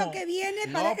 Esto es lo que viene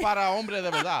para... No para hombres de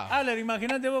verdad. Adler,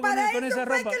 imagínate vos con esa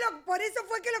ropa. Por eso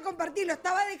fue que lo compartí. Lo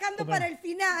estaba dejando para el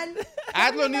final.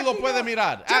 Adler ni lo puede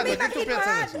mirar. Adler, ¿qué tú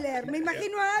piensas de eso? Me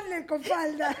imagino a Adler con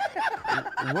falda.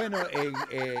 Bueno,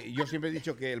 yo siempre he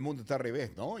dicho que el mundo está al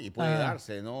revés, ¿no? Y puede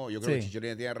darse, ¿no? Yo creo que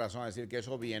Chicholina tiene razón a decir que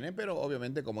eso viene, pero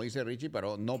obviamente, como dice Richie,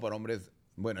 pero no para hombres.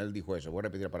 Bueno, él dijo eso. Voy a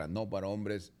repetir no para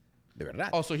hombres de verdad.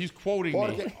 Oh, so he's quoting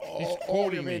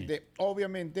me.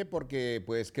 Obviamente, porque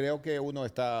pues creo que uno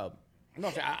está...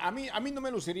 No sé, a mí no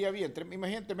me luciría bien.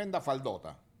 Imagínate tremenda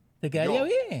faldota. ¿Te quedaría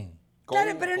bien?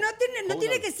 Claro, pero no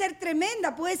tiene que ser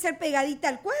tremenda, puede ser pegadita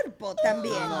al cuerpo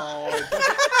también. No,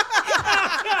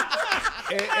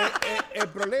 el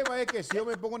problema es que si yo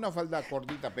me pongo una falda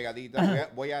cortita, pegadita,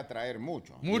 voy a atraer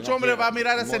mucho. Mucho hombre va a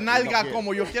mirar ese nalga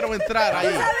como yo quiero entrar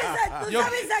ahí. ¿Tú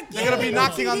sabes a quién le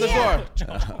luciría?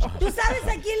 ¿Tú sabes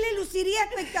a quién le luciría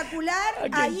espectacular?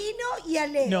 A Hino y a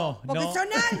Leo. Porque son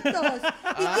altos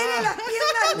y tienen las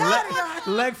piernas largas.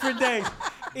 Leg for days.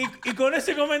 Y con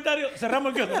ese comentario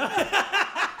cerramos el kiosco, ¿no?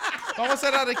 Vamos a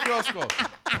cerrar el kiosco.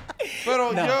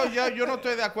 Pero yo no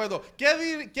estoy de acuerdo.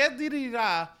 ¿Qué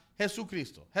dirá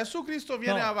Jesucristo? Jesucristo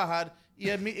viene a bajar y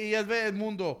él ve el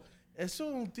mundo. Eso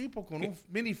es un tipo con un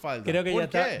minifalda. Creo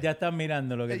que ya están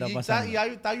mirando lo que está pasando. Y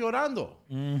está llorando.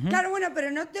 Claro, bueno,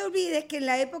 pero no te olvides que en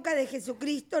la época de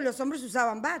Jesucristo los hombres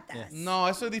usaban batas. No,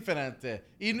 eso es diferente.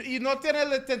 Y no tiene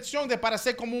la intención de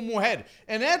parecer como una mujer.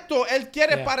 En esto, él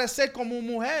quiere parecer como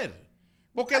una mujer.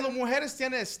 Porque las mujeres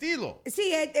tienen estilo.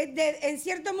 Sí, en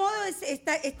cierto modo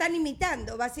están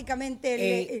imitando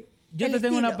básicamente yo te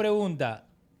tengo una pregunta.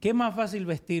 ¿Qué es más fácil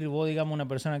vestir, vos digamos una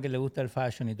persona que le gusta el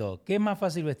fashion y todo? ¿Qué es más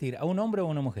fácil vestir, a un hombre o a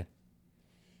una mujer?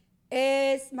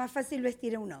 Es más fácil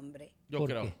vestir a un hombre. Yo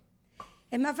creo. ¿Qué?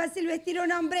 Es más fácil vestir a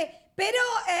un hombre, pero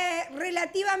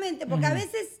relativamente, porque a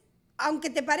veces,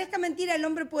 aunque te parezca mentira, el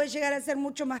hombre puede llegar a ser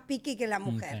mucho más picky que la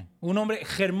mujer. Okay. Un hombre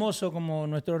hermoso como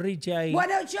nuestro Richie ahí.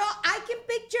 Bueno, I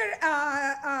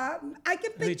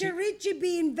can picture Richie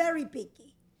being very picky.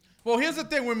 Well, here's the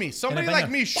thing with me. Somebody like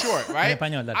me short, right? En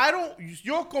español, dale.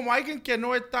 Yo como alguien que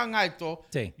no es tan alto,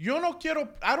 yo no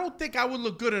quiero, I don't think I would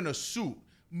look good in a suit.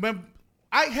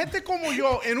 hay gente como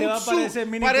yo en Te va un a parecer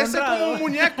suit, Mini parece Conrado. como un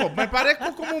muñeco. Me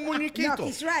parezco como un muñequito. No,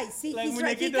 he's right. See, Like he's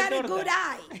right. He muñequito got a torta. good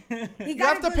eye. He You got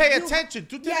have a to good- pay you- attention.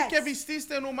 Tú tienes que Yes.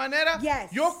 vestirte de una manera.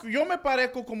 Yes. Yo me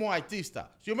parezco como artista.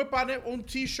 Yo me parezco un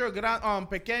t-shirt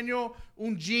pequeño,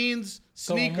 un jeans,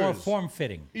 Como more sneakers. form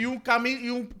fitting. Y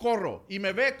un gorro. Y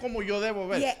me ve como yo debo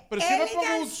ver. Yeah, Pero si me pongo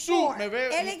elegant un suit, sport. me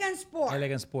ve... Elegant sport.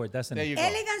 Elegant sport, that's There it. you go.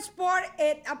 Elegant sport,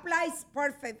 it applies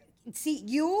perfect. See,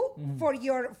 you, for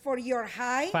your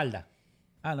height, Falda.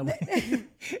 Ah, no.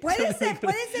 puede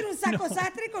ser un saco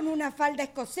sastre con una falda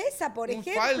escocesa, por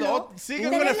ejemplo. falda, sigue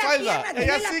Tenés con la la falda. pierna,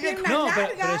 Ella tenés las sigue piernas No, pero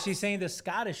largas. she's saying the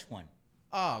Scottish one.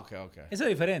 Ah, ok. Eso es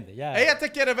diferente, ya. Ella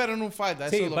te quiere ver en un falda.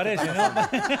 eso Sí, es lo que parece, pasa.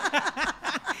 ¿no?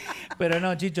 Pero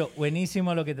no, Chicho,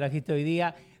 buenísimo lo que trajiste hoy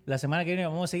día. La semana que viene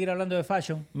vamos a seguir hablando de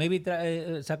fashion. Maybe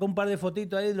sacó un par de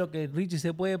fotitos ahí de lo que Richie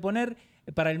se puede poner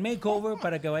para el makeover,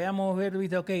 para que vayamos a ver,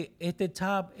 viste, ok, este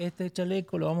top, este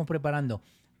chaleco lo vamos preparando.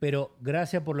 Pero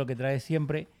gracias por lo que traes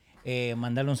siempre.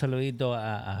 Mandarle un saludito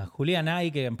a Juliana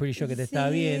ahí, que I'm pretty sure que te está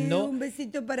viendo. Un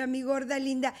besito para mi gorda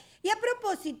linda. Y a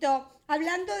propósito,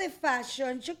 hablando de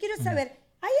fashion, yo quiero saber,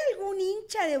 ¿hay algún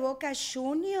hincha de Boca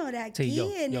Junior aquí Sí,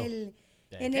 yo. en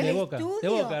el de Boca, estudio?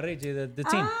 de Boca, Richie, the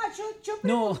team. Yo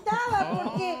No. preguntaba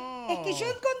porque es que yo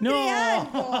encontré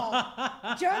algo.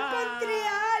 Yo encontré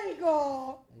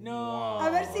algo. No. A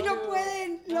ver si lo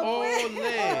pueden.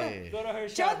 Ole. Go to her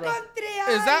Yo shop, bro. encontré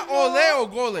algo. ¿Es that ole o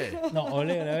gole? No,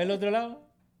 ole, ¿a ver el otro lado?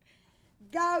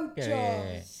 Qué bien.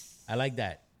 Gauchos. I like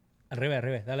that. Al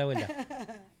revés, dale vuelta.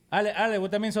 Ale, ¿vos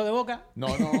también sos de Boca? No,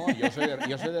 yo soy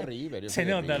de River. Se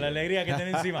nota la alegría que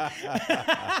tenés encima.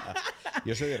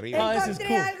 Yo soy de River.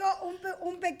 Encontré algo,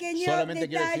 un pequeño Solamente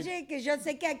quiero detalle que yo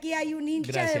sé que aquí hay un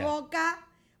hincha Gracias. de Boca.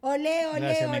 Ole, ole,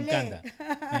 Gracias, ole.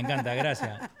 me encanta,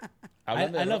 gracias.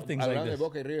 Hablando, I love things like hablando de this.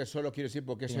 Boca y River, solo quiero decir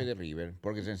por qué soy de River.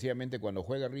 Porque sencillamente cuando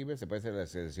juega River se parece a la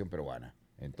selección peruana.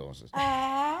 Entonces,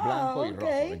 blanco y ok.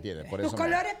 rojo, ¿me entiendes? Por Tus eso me-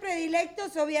 colores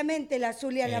predilectos, obviamente, el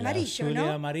azul y el amarillo, azul y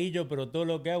 ¿no? amarillo, pero todo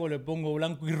lo que hago le pongo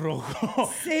blanco y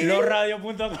rojo. Sí.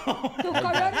 Losradio.com. ¿Tus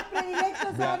colores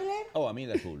predilectos, Adler? Oh, a mí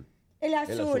el azul. El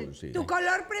azul. azul, sí. ¿Tu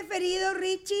color preferido,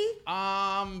 Richie?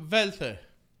 Verde.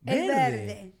 El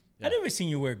verde. I never seen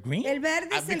you wear green. El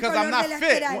verde es el Because color I'm not de la fit.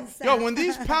 esperanza. Yo, when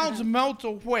these pounds melt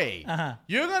away, Ajá.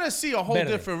 you're going to see a whole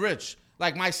Verde. different Rich.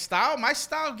 Like my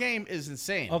style game is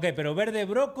insane. Ok, pero verde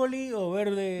brócoli o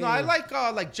verde... No, I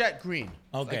like jet green.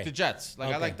 Okay. Like the Jets. Like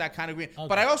I Okay. like that kind of green. Okay.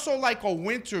 But I also like a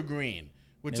winter green,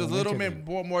 which Yeah, is a little winter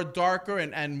bit more darker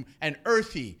and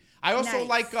earthy. I also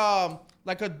Nice.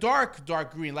 like a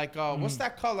dark green. Like what's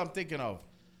that color I'm thinking of?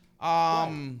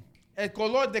 El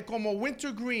color de como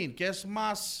winter green, que es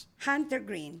más Hunter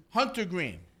Green. hunter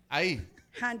green. Ahí.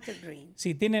 Hunter Green.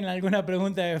 Si tienen alguna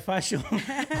pregunta de fashion.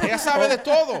 Ella sabe de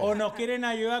todo. O nos quieren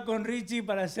ayudar con Richie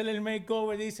para hacerle el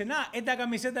makeover. Dicen, esta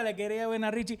camiseta le quería ver a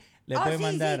Richie. Le puede Sí,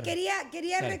 mandar. sí,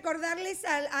 quería Dale. recordarles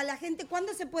a la gente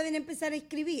cuándo se pueden empezar a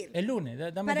inscribir. El lunes.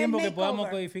 Dame Para el tiempo que makeover. podamos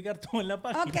codificar todo en la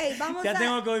página. Ok, vamos ya a-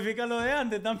 tengo que codificar lo de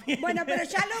antes también. Bueno, pero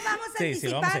ya lo vamos Sí, sí,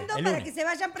 lo vamos a hacer. anticipando El para lunes. que se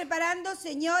vayan preparando,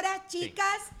 señoras,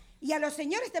 chicas, y a los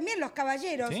señores también, los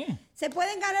caballeros. Sí. Se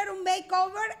pueden ganar un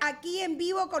makeover aquí en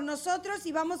vivo con nosotros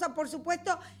y vamos a, por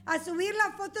supuesto, a subir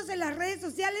las fotos en las redes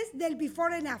sociales del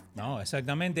before and after. No,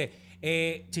 exactamente.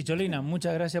 Chicholina,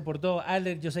 muchas gracias por todo.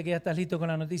 Alder, yo sé que ya estás listo con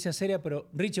la noticia seria, pero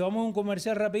Richie, vamos a un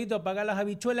comercial rapidito, apagar las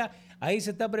habichuelas. Ahí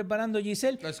se está preparando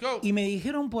Giselle. Let's go. Y me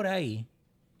dijeron por ahí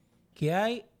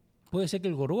que puede ser que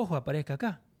el gorgojo aparezca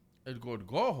acá. El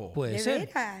gorgojo. Puede ¿De ser.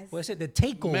 veras? Puede ser. The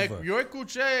Takeover. Yo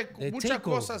escuché The muchas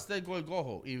takeover. cosas del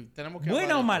gorgojo y tenemos que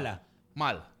 ¿Buena hablar o de- mala?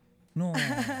 Mal. No.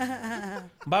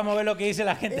 Vamos a ver lo que dice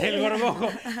la gente del gorgojo.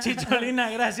 Chicholina,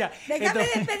 gracias. Déjame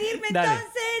Esto- despedirme Dale.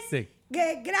 entonces. Sí.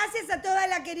 Gracias a toda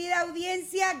la querida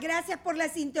audiencia, gracias por la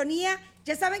sintonía.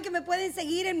 Ya saben que me pueden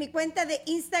seguir en mi cuenta de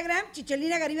Instagram,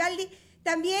 Chicholina Garibaldi,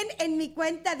 también en mi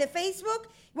cuenta de Facebook.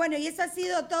 Bueno, y eso ha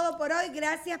sido todo por hoy.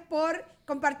 Gracias por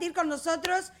compartir con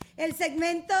nosotros el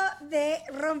segmento de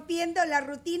Rompiendo la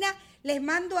Rutina. Les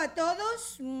mando a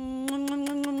todos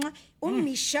un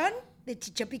millón de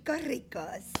chichopicos ricos.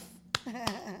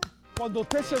 Cuando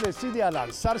usted se decide a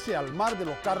lanzarse al mar de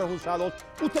los carros usados,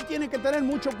 usted tiene que tener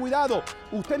mucho cuidado.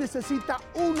 Usted necesita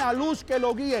una luz que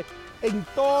lo guíe en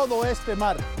todo este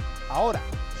mar. Ahora,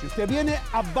 si usted viene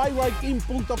a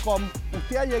buyrightkin.com,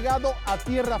 usted ha llegado a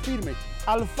tierra firme,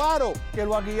 al faro que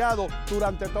lo ha guiado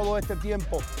durante todo este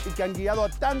tiempo y que han guiado a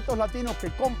tantos latinos que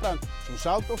compran sus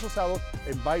autos usados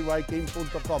en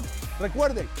buyrightkin.com.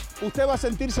 Recuerden, usted va a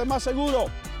sentirse más seguro,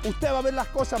 usted va a ver las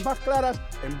cosas más claras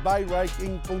en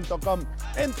buyrightkin.com.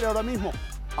 Entre ahora mismo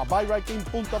a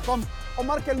buyrightkin.com o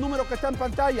marque el número que está en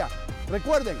pantalla,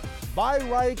 Recuerden,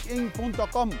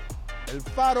 buyrightInc.com, el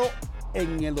faro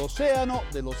en el océano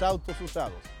de los autos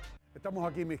usados.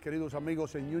 Estamos aquí, mis queridos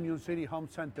amigos, en Union City Home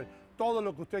Center. Todo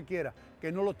lo que usted quiera,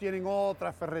 que no lo tienen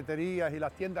otras ferreterías y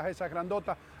las tiendas esas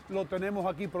grandotas, lo tenemos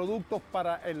aquí. Productos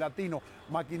para el latino,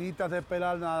 maquinitas de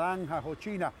pelar naranjas o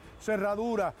china,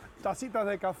 cerraduras, tacitas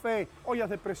de café, ollas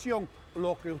de presión,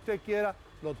 lo que usted quiera,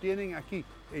 lo tienen aquí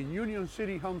en Union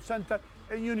City Home Center,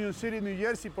 en Union City, New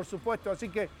Jersey, por supuesto. Así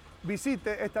que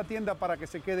visite esta tienda para que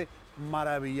se quede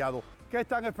maravillado. ¿Qué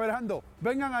están esperando?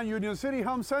 Vengan a Union City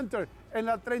Home Center en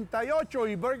la 38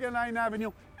 y Bergen Line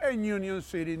Avenue en Union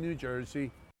City, New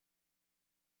Jersey.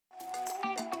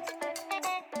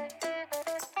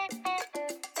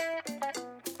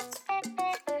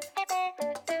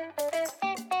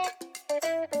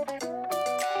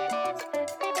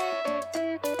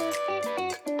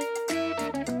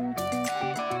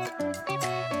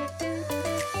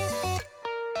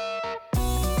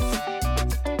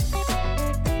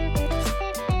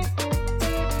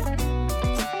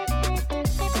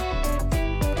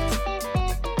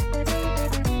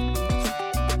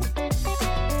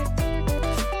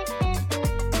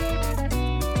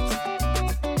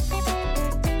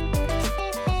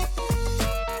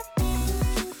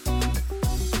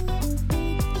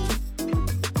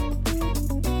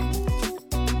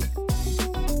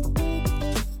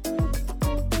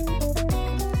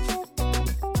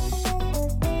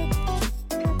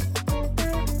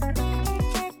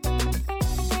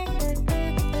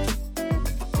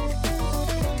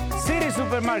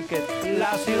 Supermarket,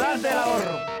 la ciudad del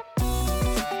ahorro.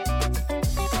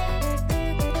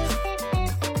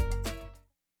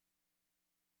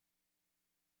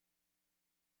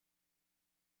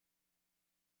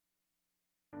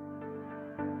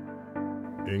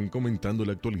 En Comentando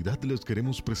la Actualidad les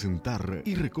queremos presentar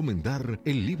y recomendar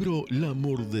el libro La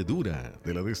Mordedura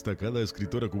de la destacada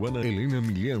escritora cubana Elena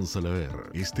Milian Salaver.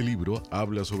 Este libro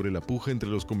habla sobre la puja entre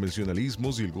los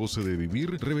convencionalismos y el goce de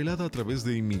vivir revelada a través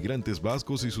de inmigrantes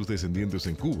vascos y sus descendientes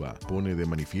en Cuba. Pone de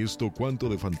manifiesto cuánto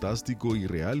de fantástico y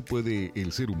real puede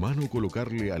el ser humano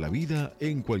colocarle a la vida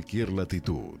en cualquier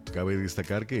latitud. Cabe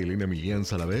destacar que Elena Milian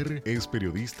Salaver es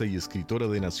periodista y escritora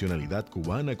de nacionalidad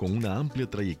cubana con una amplia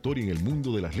trayectoria en el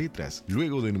mundo de las letras.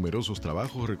 Luego de numerosos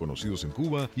trabajos reconocidos en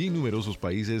Cuba y en numerosos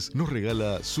países, nos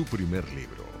regala su primer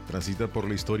libro. Transita por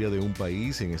la historia de un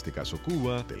país, en este caso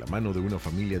Cuba, de la mano de una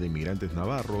familia de inmigrantes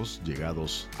navarros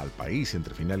llegados al país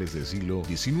entre finales del siglo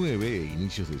XIX e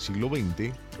inicios del siglo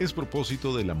XX, es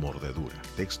propósito de La Mordedura,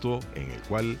 texto en el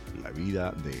cual la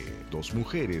vida de dos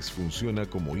mujeres funciona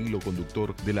como hilo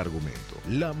conductor del argumento.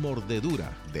 La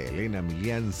Mordedura de Elena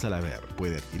Milian Salaver.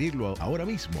 Puede adquirirlo ahora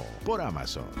mismo por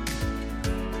Amazon.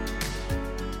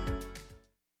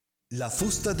 La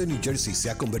fusta de New Jersey se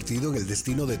ha convertido en el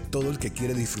destino de todo el que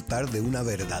quiere disfrutar de una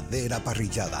verdadera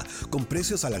parrillada, con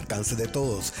precios al alcance de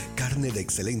todos, carne de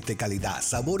excelente calidad,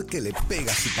 sabor que le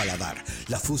pega a su paladar.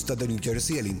 La fusta de New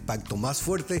Jersey, el impacto más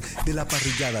fuerte de la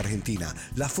parrillada argentina.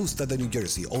 La fusta de New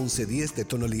Jersey, 1110 de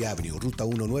Tonelli Avenue, Ruta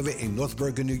 19 en North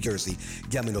Bergen, New Jersey.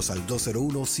 Llámenos al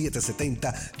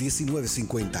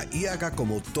 201-770-1950 y haga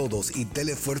como todos y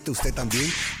dele fuerte usted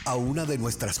también a una de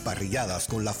nuestras parrilladas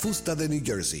con la fusta de New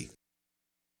Jersey.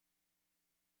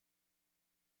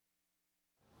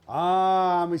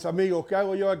 Mis amigos, ¿qué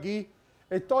hago yo aquí?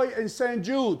 Estoy en St.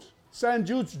 Jude's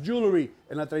Jewelry,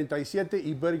 en la 37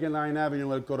 y Bergen Line Avenue,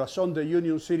 en el corazón de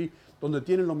Union City, donde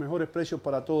tienen los mejores precios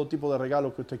para todo tipo de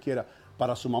regalos que usted quiera.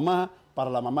 Para su mamá, para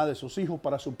la mamá de sus hijos,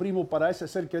 para su primo, para ese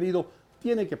ser querido,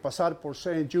 tiene que pasar por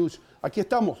St. Jude's. Aquí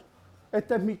estamos.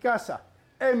 Esta es mi casa,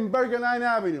 en Bergen Line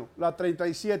Avenue, la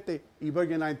 37 y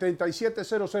Bergen Line,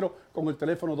 3700, con el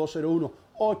teléfono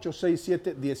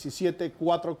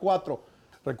 201-867-1744.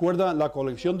 ¿Recuerdan la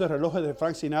colección de relojes de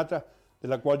Frank Sinatra, de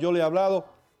la cual yo le he hablado?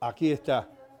 Aquí está.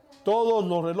 Todos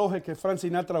los relojes que Frank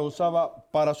Sinatra usaba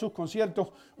para sus conciertos,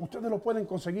 ustedes los pueden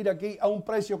conseguir aquí a un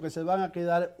precio que se van a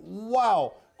quedar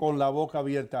 ¡wow! Con la boca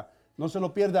abierta. No se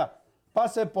lo pierda.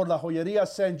 Pase por la joyería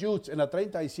St. Jude's en la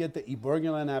 37 y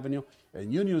Bergen Line Avenue en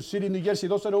Union City, New Jersey,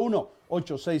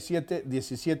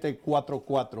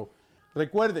 201-867-1744.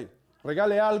 Recuerden,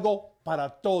 regale algo para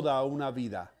toda una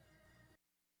vida.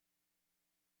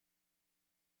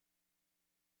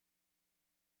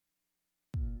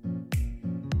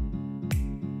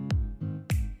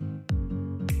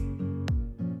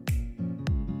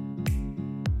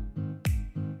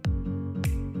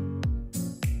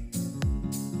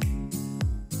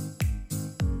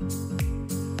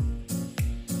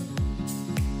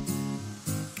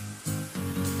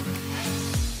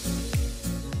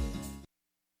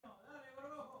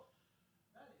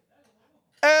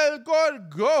 El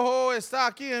Gorgojo está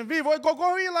aquí en vivo. El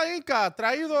Gorgojo y la Inca,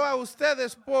 traído a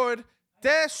ustedes por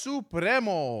Té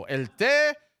Supremo, el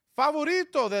té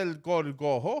favorito del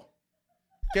Gorgojo,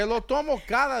 que lo tomo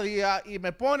cada día y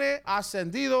me pone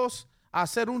ascendidos a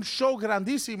hacer un show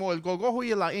grandísimo, el Gorgojo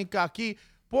y la Inca, aquí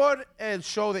por el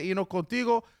show de Hino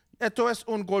Contigo. Esto es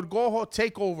un Gorgojo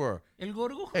takeover. El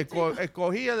Gorgojo.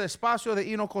 Cogí el espacio de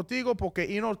Hino Contigo porque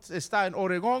Hino está en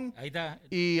Oregón. Ahí está.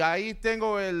 Y ahí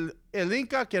tengo el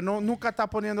Inca que nunca está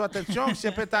poniendo atención,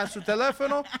 siempre está en su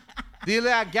teléfono.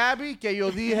 Dile a Gaby que yo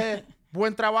dije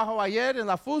buen trabajo ayer en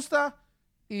la fusta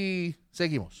y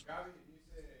seguimos.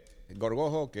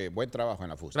 Gorgojo, que buen trabajo en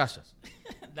la fusta. Gracias.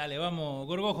 Dale, vamos,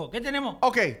 Gorgojo. ¿Qué tenemos?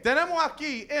 Ok, tenemos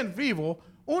aquí en vivo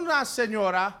una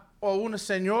señora o un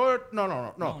señor.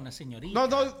 No, una señorita.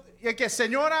 No, es que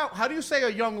señora, how do you say a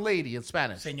young lady in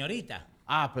Spanish? Señorita.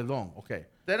 Ah, perdón, ok.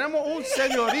 Tenemos un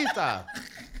señorita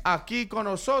aquí con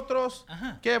nosotros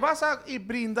que vas a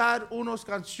brindar unas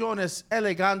canciones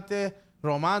elegantes,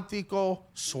 romántico,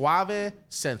 suave,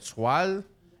 sensual,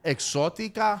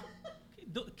 exótica.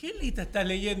 ¿Qué lista estás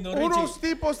leyendo, Richie? Unos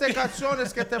tipos de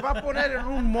canciones que te va a poner en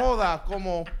un moda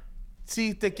como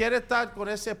si te quieres estar con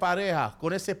esa pareja,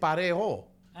 con ese parejo.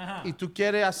 Ajá. Y tú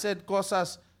quieres hacer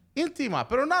cosas íntimas,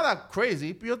 pero nada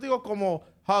crazy. Yo digo como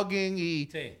hugging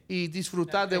y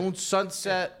disfrutar de un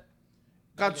sunset.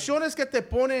 Canciones que te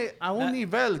pone a un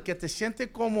nivel que te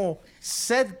siente como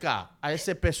cerca a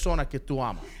esa persona que tú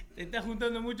amas. Te estás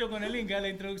juntando mucho con el Inca, la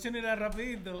introducción era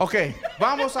rapidito. Ok,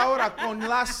 vamos ahora con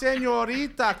la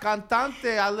señorita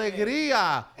cantante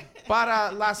Alegría.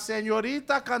 Para la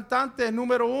señorita cantante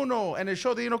número 1 en el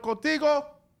show de Hino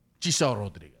Contigo, Giselle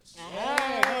Rodríguez.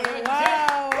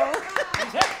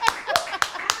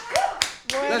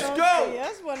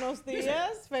 Buenos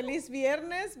días, feliz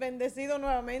viernes, bendecido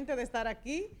nuevamente de estar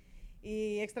aquí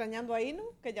y extrañando a Hino,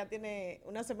 que ya tiene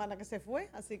una semana que se fue,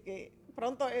 así que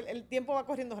pronto el tiempo va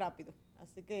corriendo rápido,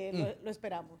 así que lo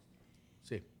esperamos.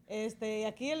 Sí.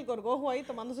 Aquí el Gorgojo ahí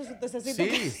tomándose su tececito.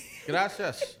 Sí,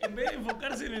 gracias. En vez de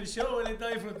enfocarse en el show, él está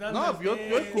disfrutando. No, yo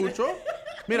escucho.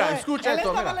 Mira, escucha él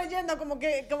esto. Él estaba Mira. leyendo como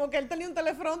que él tenía un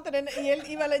teleprompter y él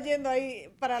iba leyendo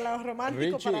ahí para los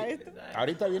románticos, Richie, para esto.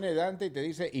 ahorita viene Dante y te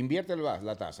dice, invierte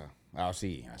la taza.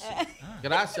 Así.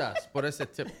 Gracias por ese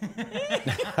tip.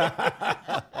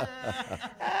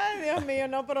 Ay, Dios mío,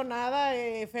 no, pero nada,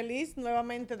 feliz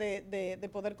nuevamente de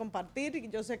poder compartir. Y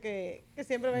yo sé que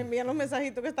siempre me envían los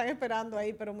mensajitos que están esperando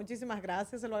ahí, pero muchísimas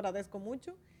gracias, se lo agradezco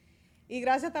mucho. Y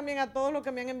gracias también a todos los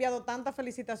que me han enviado tantas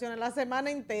felicitaciones. La semana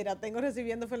entera tengo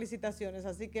recibiendo felicitaciones,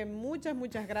 así que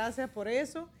muchas gracias por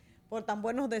eso, por tan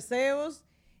buenos deseos.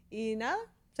 Y nada,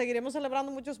 seguiremos celebrando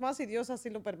muchos más si Dios así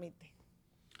lo permite.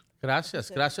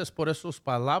 Gracias por esas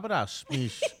palabras,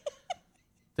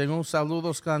 Tengo unos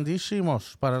saludos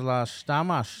grandísimos para las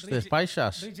damas de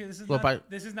paisas. Richie,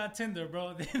 this is not Tinder,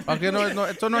 bro. Okay, no,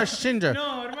 esto no es Tinder.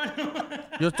 No, hermano.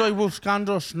 Yo estoy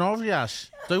buscando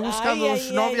novias. Estoy buscando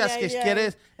novias que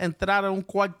quieren entrar a un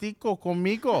cuartico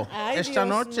conmigo esta Dios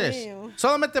noche. mío.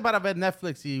 Solamente para ver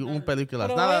Netflix y un película.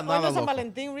 Pero Nada hoy no es San loco.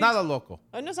 Valentín, Rich. Nada loco.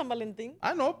 Hoy no es San Valentín.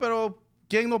 Ah, no, pero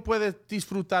 ¿quién no puede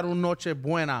disfrutar una noche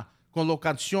buena con las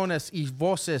canciones y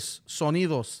voces,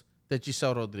 sonidos de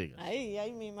Giselle Rodríguez?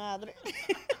 Ay, mi madre.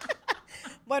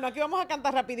 Bueno, aquí vamos a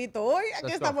cantar rapidito. Hoy aquí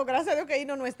Let's estamos, go. gracias a Dios que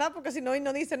Hino no está, porque si no,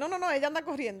 Hino dice, no, ella anda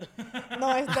corriendo.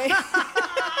 No,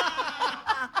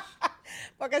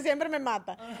 porque siempre me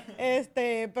mata.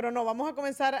 Pero no, vamos a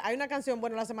comenzar. Hay una canción,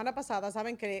 bueno, la semana pasada,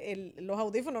 saben que los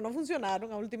audífonos no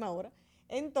funcionaron a última hora.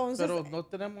 Entonces. Pero no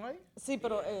tenemos ahí. Sí,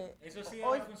 pero. Eso sí, hoy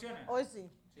ahora funciona. Hoy sí.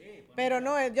 Pero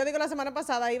no, yo digo la semana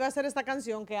pasada iba a hacer esta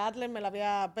canción que Adler me la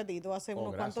había pedido hace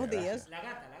unos cuantos días. La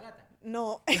gata.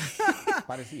 No.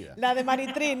 Parecida. La de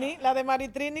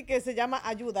Maritrini que se llama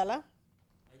Ayúdala.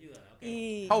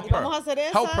 Y Help vamos a her. hacer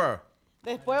esa. Help her.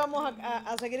 Después vamos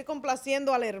a seguir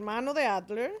complaciendo al hermano de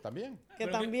Adler. También. Que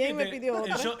también me pidió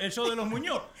otra. El show de los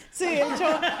Muñoz. Sí, el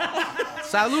show.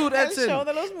 Salud, El Edson. show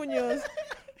de los Muñoz.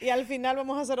 Y al final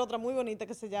vamos a hacer otra muy bonita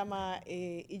que se llama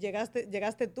Y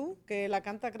llegaste tú, que la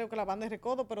canta creo que la banda de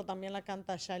Recodo, pero también la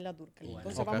canta Shaila Durkel. Bueno.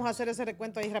 Entonces Ok. vamos a hacer ese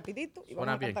recuento ahí rapidito y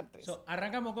Suena vamos a bien. cantar 3.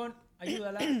 Arrancamos con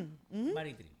Ayúdala,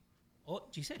 Maritrini. O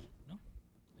Giselle, ¿no?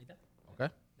 Ahí está.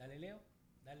 Ok. Dale, Leo.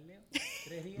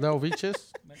 3 días. Leo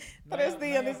Viches. No 3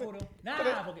 días, hay dice. apuro.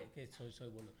 Nada, porque que soy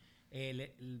boludo.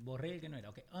 Borré el que no era.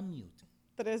 Ok, unmute.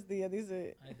 3 días,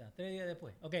 dice. Ahí está, 3 días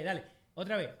después. Ok, dale.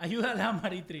 Otra vez. Ayúdala a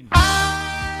Maritrini.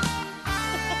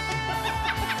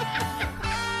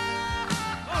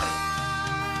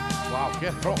 Wow,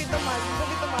 qué rock. Un poquito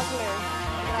más, Leo.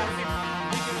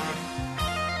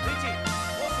 Richie,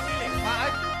 vos subile.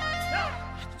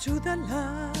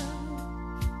 Ayúdala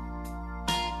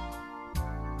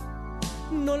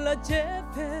no la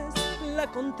lleves la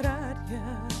contraria.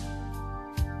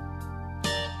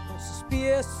 Con sus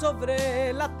pies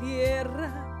sobre la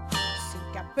tierra, sin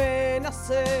que apenas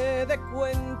se dé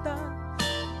cuenta,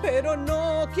 pero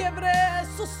no quiebre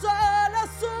sus alas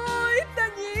hoy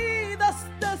teñidas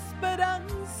de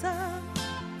esperanza.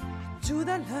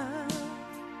 Ayúdala,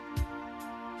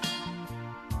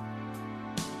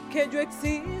 que yo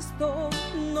existo,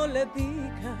 no le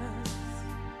digas.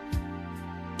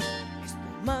 Es tu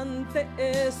amante,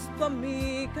 es tu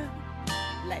amiga,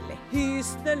 la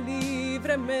elegiste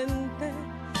libremente.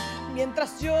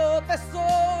 Mientras yo te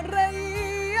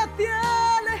sonreía, te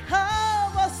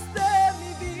alejabas de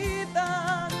mi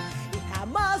vida. Y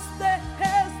jamás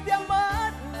dejes de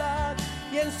amarla,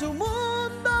 y en su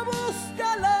mundo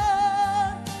búscala.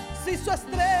 Si su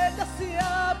estrella se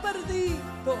ha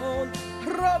perdido,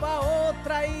 roba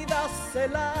otra y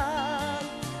dásela.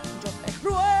 Yo te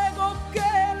ruego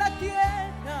que la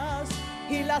quieras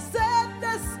y la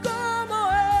aceptes como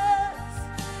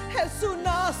es. Es un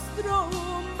astro,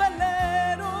 un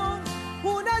velero,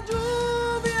 una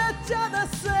lluvia hecha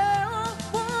deseo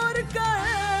por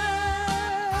caer.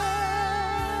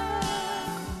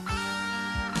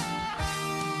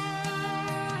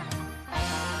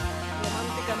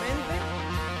 Románticamente,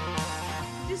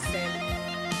 Giselle.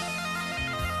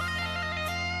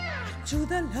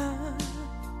 Ayúdala.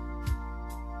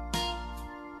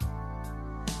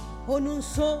 Pon un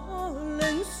sol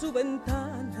en su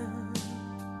ventana.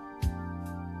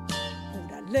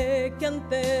 Júrale que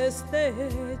antes de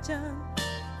ella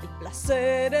el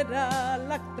placer era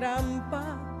la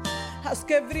trampa. Haz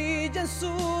que brillen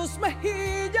sus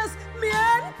mejillas.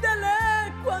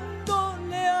 Miéntele cuando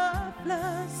le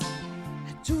hablas.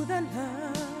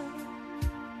 Ayúdala.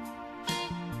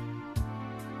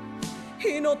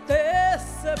 Y no te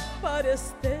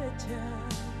separes de ella.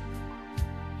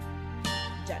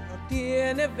 Ya no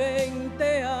tiene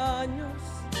 20 años,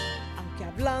 aunque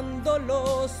hablando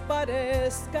los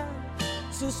parezca.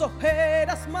 Sus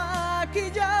ojeras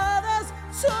maquilladas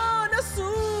son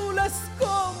azules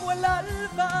como el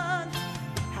alba.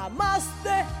 Jamás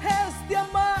dejes de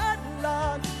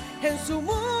amarla, en su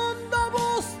mundo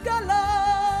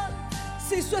búscala.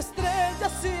 Si su estrella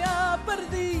se ha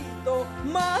perdido,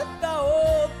 mata a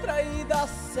otra y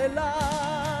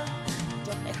dásela.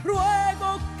 Yo te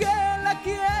ruego que la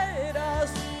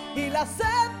quieras y la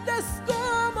aceptes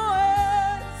como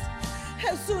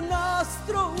es. Es un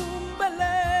astro, un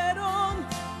velero,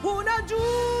 una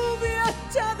lluvia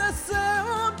hecha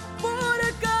deseo por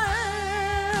caer.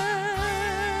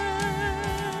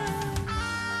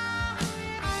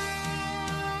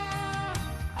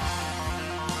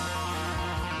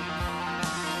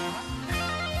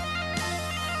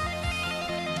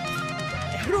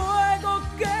 Ruego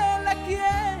que la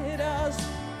quieras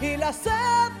y la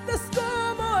aceptes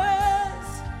como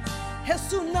es.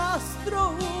 Es un astro,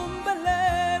 un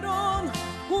velero,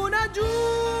 una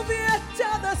lluvia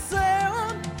hecha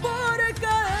deseo por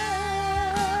caer.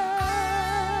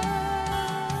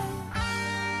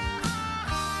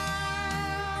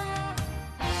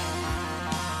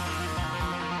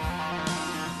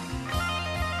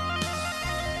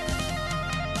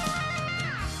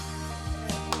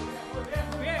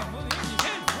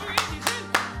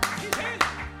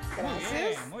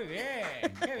 Gracias. Muy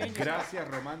bien. Qué bien. Gracias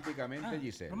románticamente,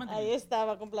 Giselle. Ahí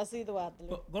estaba, complacido, Atle.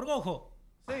 Gorgojo.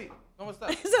 Sí, ¿cómo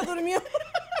estás? Se durmió.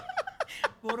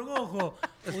 Gorgojo.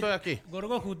 Estoy aquí.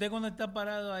 Gorgojo, usted cuando está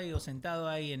parado ahí o sentado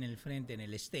ahí en el frente, en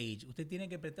el stage, usted tiene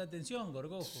que prestar atención,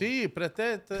 Gorgojo. Sí,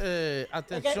 presté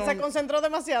atención. Es que se concentró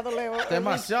demasiado, Leo.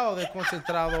 Demasiado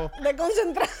desconcentrado.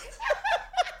 Desconcentrado.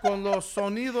 Con los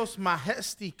sonidos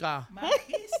majestica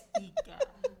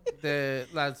de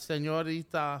la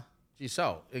señorita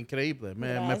Giselle. Increíble.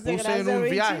 Me puse en un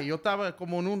viaje. Richie. Yo estaba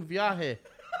como en un viaje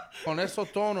con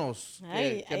esos tonos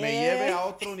que me ay, lleve ay. a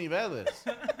otros niveles.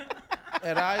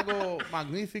 Era algo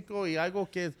magnífico y algo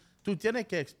que tú tienes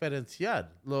que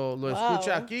experienciar. Lo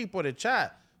escuché aquí por el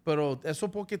chat, pero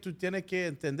eso porque tú tienes que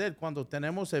entender cuando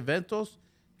tenemos eventos,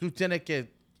 tú tienes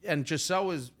que, and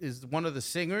Giselle is one of the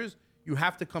singers, you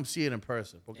have to come see it in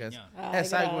person, porque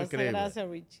es algo increíble. Gracias,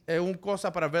 Rich. Es una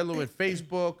cosa para verlo en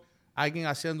Facebook, alguien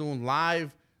haciendo un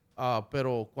live,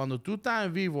 pero cuando tú estás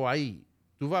en vivo ahí,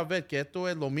 tú vas a ver que esto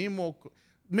es lo mismo.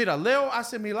 Mira, Leo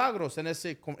hace milagros en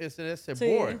ese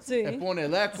board. Sí. Me pone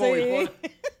el eco. Sí.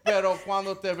 Pero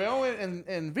cuando te veo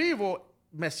en vivo,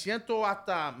 me siento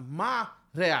hasta más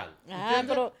real. Ah,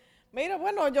 Mira,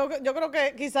 bueno, yo creo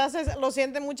que quizás lo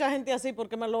siente mucha gente así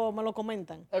porque me lo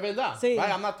comentan. Es verdad. Sí. Right?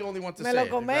 I'm not the only one to Me say lo it.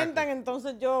 comentan, Exactly.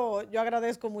 entonces yo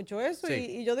agradezco mucho eso Sí.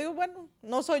 y yo digo, bueno,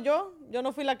 no soy yo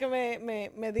no fui la que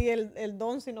me di el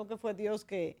don, sino que fue Dios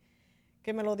que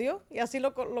me lo dio y así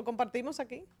lo compartimos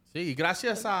aquí. Sí, y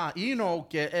gracias a Ino,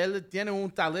 que él tiene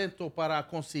un talento para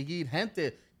conseguir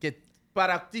gente,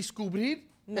 para descubrir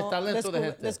el talento de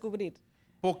gente. Descubrir.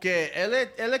 Porque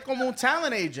él es como un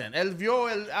talent agent. Él vio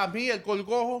a mí, el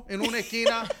Golgojo, en una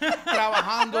esquina,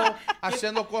 trabajando,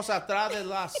 haciendo cosas atrás de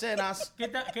las cenas.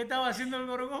 ¿Qué estaba haciendo el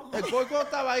Golgojo? El Golgojo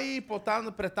estaba ahí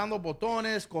prestando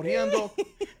botones, corriendo.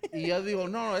 Y él dijo,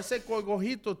 no, ese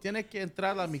Golgojito tiene que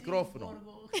entrar al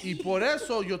micrófono. Y por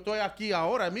eso yo estoy aquí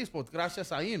ahora mismo,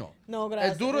 gracias a Ino. No,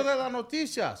 gracias. El duro de las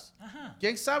noticias.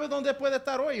 ¿Quién sabe dónde puede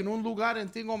estar hoy? En un lugar en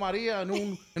Tingo María,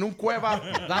 en un cueva,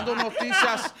 dando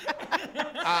noticias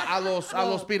a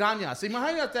los pirañas.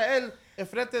 Imagínate él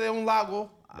enfrente de un lago,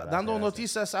 dando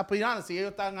noticias a pirañas y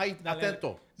ellos están ahí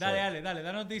atentos. Dale,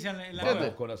 da noticias en la Vamos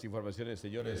con las informaciones,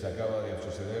 señores. Acaba de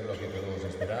suceder lo que todos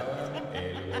esperaban.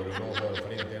 El Golgojo al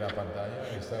frente de la pantalla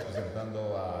está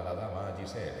presentando a la dama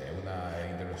Giselle, una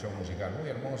introducción musical muy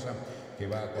hermosa que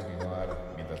va a continuar.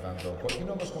 Mientras tanto,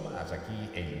 continuamos con más aquí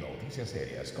en Noticias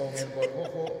Serias con el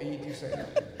Golgojo y Giselle.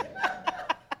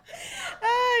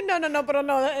 Ay, no, pero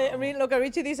no, lo que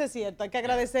Richie dice es cierto. Hay que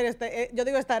agradecer, yo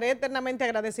digo, estaré eternamente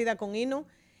agradecida con Ino.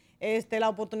 La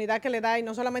oportunidad que le da, y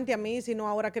no solamente a mí, sino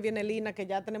ahora que viene Lina, que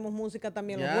ya tenemos música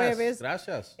también los jueves.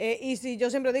 Gracias. Y si yo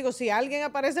siempre digo, si alguien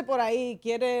aparece por ahí y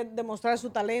quiere demostrar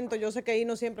su talento, yo sé que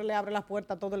Ino siempre le abre las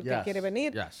puertas a todo el que quiere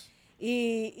venir.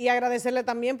 Y agradecerle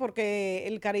también porque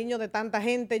el cariño de tanta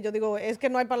gente, yo digo, es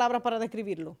que no hay palabras para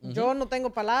describirlo. Yo no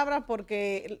tengo palabras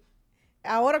porque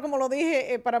ahora, como lo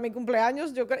dije, para mi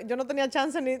cumpleaños, yo no tenía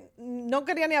chance no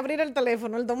quería ni abrir el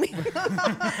teléfono el domingo.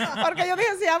 Porque yo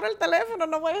dije, si abro el teléfono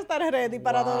no voy a estar ready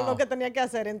para todo lo que tenía que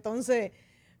hacer. Entonces,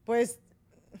 pues,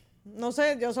 no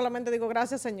sé, yo solamente digo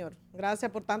gracias, Señor.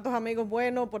 Gracias por tantos amigos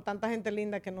buenos, por tanta gente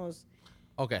linda que nos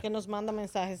manda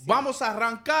mensajes. Vamos a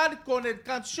arrancar con el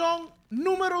canción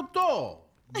número 2.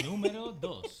 Número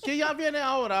 2. Que ya viene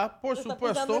ahora, por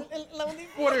supuesto,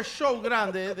 por el show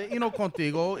grande de Ino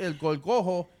Contigo, el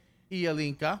Golgojo y el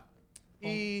Inca.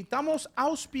 Y estamos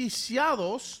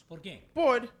auspiciados ¿por qué?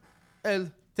 Por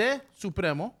el Té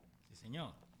Supremo. Sí,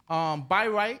 señor. Buy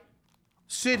Right,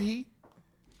 City,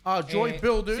 Joy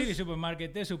Builders. City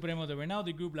Supermarket, Té Supremo de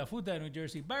Rinaldi Group, La Futa de New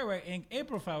Jersey, Buy Right Inc.,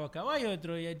 Eprofava, Caballo de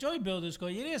Troya, Joy Builders,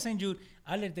 Joyería St. Jude.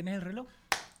 Ale, ¿tenés el reloj?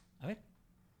 A ver.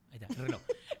 Ahí está, el reloj.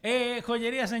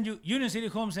 Joyería St. Jude, Union City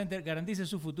Home Center, garantice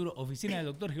su futuro. Oficina del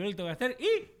Dr. Gilberto Gaster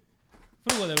y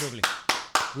Frugo de Brooklyn.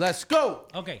 Let's go.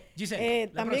 Ok, Giselle.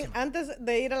 También, antes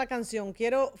de ir a la canción,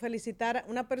 quiero felicitar a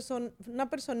una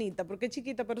personita, porque es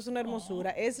chiquita, pero es una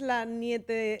hermosura. Es la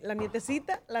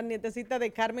nietecita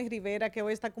de Carmen Rivera, que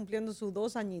hoy está cumpliendo sus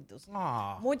 2 añitos.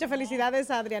 Muchas felicidades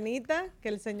a Adrianita, que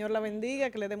el Señor la bendiga,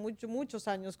 que le dé muchos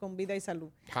años con vida y salud.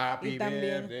 Happy Y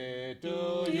también, birthday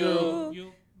to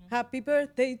you. Happy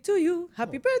birthday to you.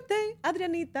 Happy birthday,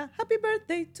 Adrianita. Happy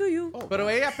birthday to you. Pero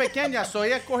ella es pequeña, so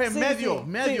ella coge medio.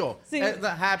 Sí. Happy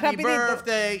Rapidito.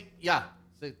 birthday. Ya,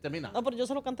 termina. No, pero yo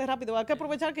se lo canté rápido. Hay que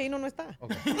aprovechar que Ino no está.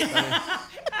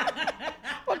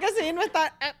 Porque si Ino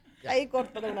está, ahí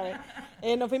corto de una vez.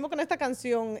 Nos fuimos con esta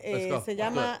canción. Se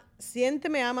llama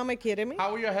Siénteme, Ámame, Quiéreme.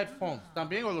 How are your headphones?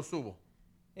 ¿También o lo subo?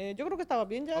 Yo creo que estaba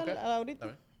bien ya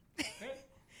ahorita.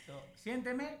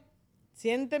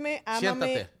 Siénteme, ámame,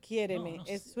 Siéntate. quiéreme. No,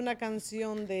 Es una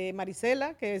canción de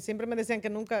Marisela, que siempre me decían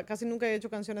que casi nunca he hecho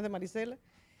canciones de Marisela.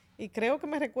 Y creo que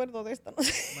me recuerdo de esta. No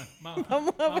sé.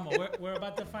 Vamos, we're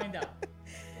about to find out.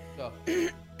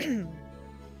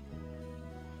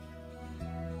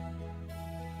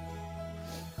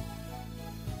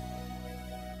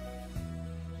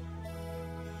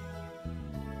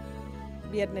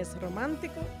 Viernes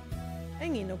romántico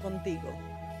en Hino Contigo.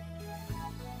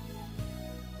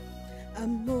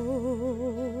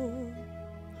 Amor,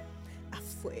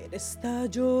 afuera está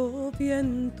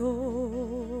lloviendo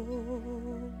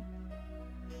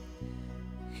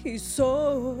y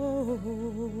son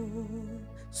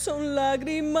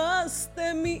lágrimas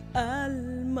de mi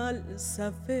alma al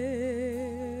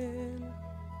saber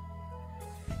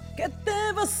que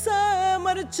te vas a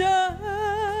marchar,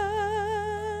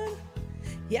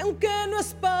 y aunque no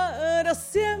es para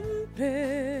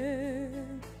siempre,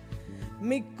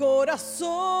 mi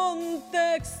corazón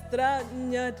te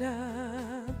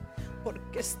extrañará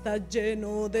porque está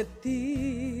lleno de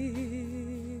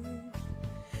ti.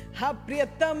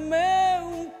 Apriétame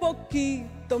un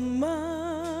poquito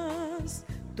más,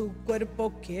 tu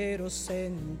cuerpo quiero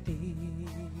sentir.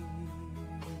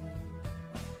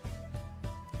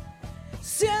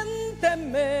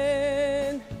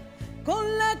 Siénteme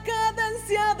con la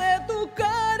cadencia de tu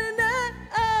carne,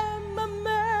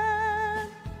 ámame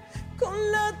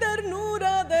con la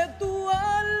ternura de tu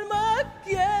alma,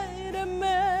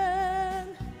 quiéreme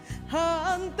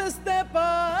antes de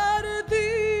partir.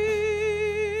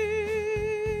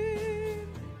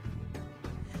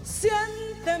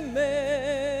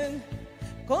 Siénteme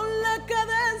con la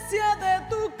cadencia de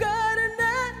tu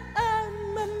carne,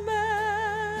 ámame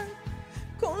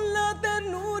con la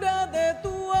ternura de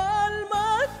tu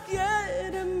alma,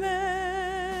 quiéreme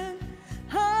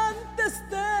antes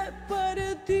de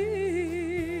partir.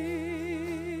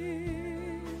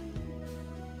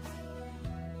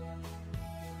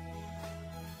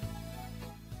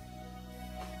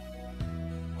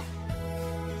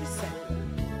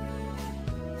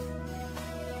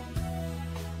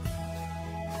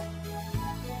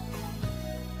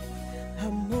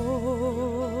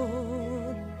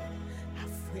 Amor,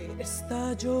 afuera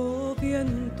está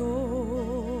lloviendo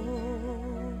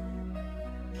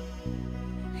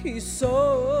y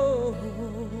son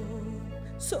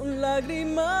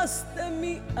lágrimas de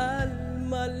mi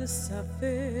alma al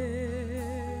saber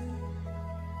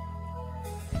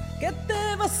que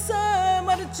te vas a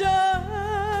marchar,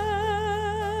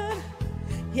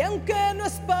 y aunque no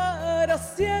es para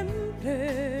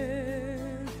siempre,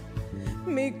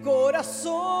 mi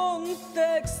corazón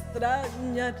te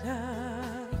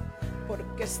extrañará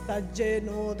porque está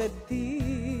lleno de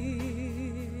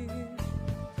ti.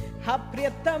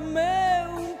 Apriétame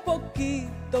un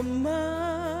poquito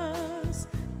más,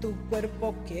 tu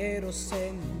cuerpo quiero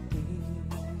sentir.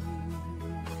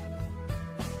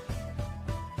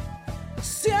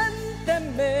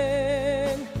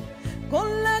 Siénteme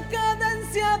con la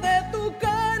cadencia de tu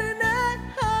carne,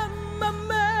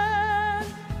 ámame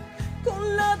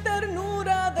con la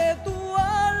ternura de tu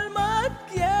alma,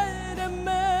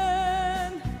 quiéreme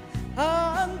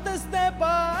antes de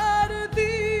partir.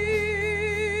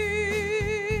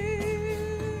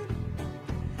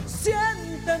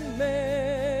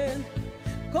 Siénteme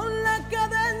con la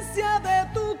cadencia de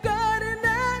tu carne,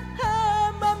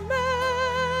 ámame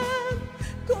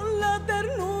con la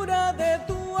ternura de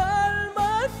tu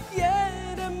alma,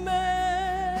 quiéreme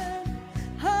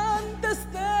antes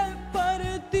de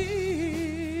partir,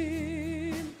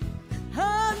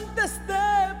 antes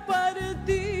de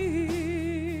partir,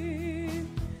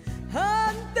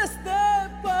 antes de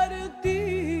partir.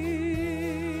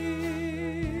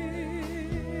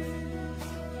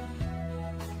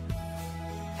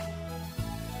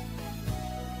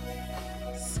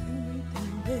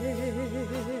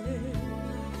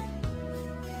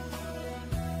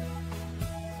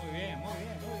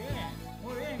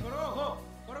 Muy bien, Gorgojo.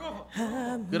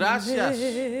 Gracias.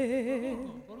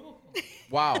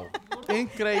 Wow,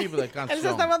 increíble canción. Él se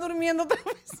estaba durmiendo otra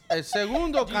vez. El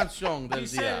segundo canción del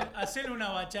día. Hacer una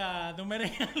bachata, un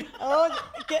merengue.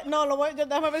 No,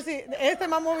 déjame ver si. Esta es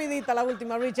más movidita, la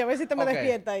última, Richie. A ver si te me Okay.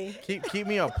 despierta ahí. Keep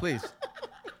me up, please.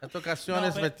 Estas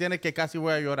ocasiones me tiene que casi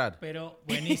voy a llorar. Pero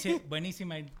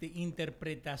buenísima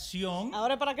interpretación.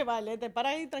 Ahora para que baile, te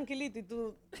paras ahí tranquilito y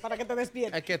tú, para que te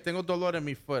despiertes. Es que tengo dolor en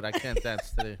mi foot. I can't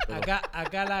dance today.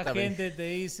 Acá la Está bien. gente te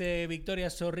dice, Victoria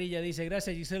Zorrilla dice,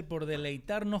 gracias Giselle por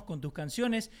deleitarnos con tus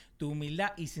canciones, tu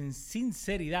humildad y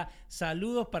sinceridad.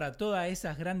 Saludos para todas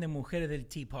esas grandes mujeres del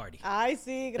Tea Party. Ay,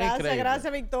 sí, gracias, Increíble.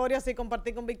 gracias Victoria. Sí,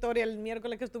 compartí con Victoria el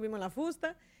miércoles que estuvimos en la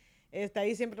fusta.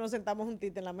 Ahí siempre nos sentamos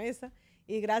juntitos en la mesa.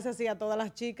 Y gracias sí, a todas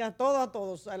las chicas, a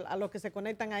todos, a los que se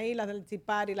conectan ahí, las del Tea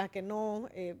Party, las que no.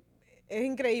 Es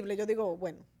increíble. Yo digo,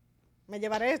 bueno, me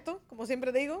llevaré esto, como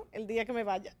siempre digo, el día que me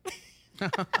vaya.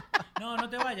 No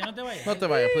te vayas. No te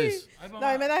vayas, please.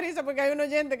 No, y me da risa porque hay un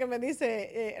oyente que me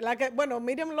dice,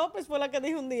 Miriam López fue la que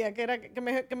dijo un día que era que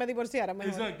me divorciara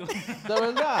mejor. Exacto. ¿De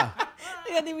verdad?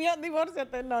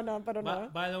 Divórciate. No, pero no.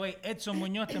 By the way, Edson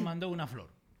Muñoz te mandó una flor.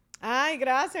 Ay,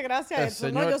 gracias, El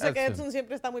Edson. No, señor yo sé que Edson. Edson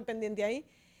siempre está muy pendiente ahí.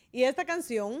 Y esta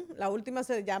canción, la última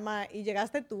se llama Y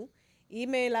llegaste tú, y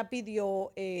me la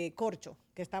pidió Corcho,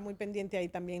 que está muy pendiente ahí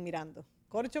también mirando.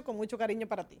 Corcho, con mucho cariño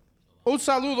para ti. Un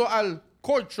saludo al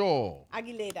Corcho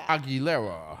Aguilera.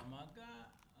 Aguilera.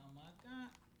 Amaca,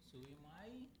 subimos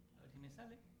ahí, a ver si me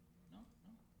sale. ¿No?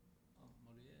 Oh, me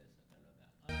olvidé de sacarlo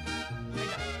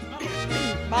acá.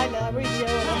 Baila, Richie.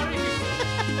 Richie.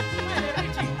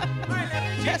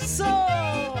 ¡Eso!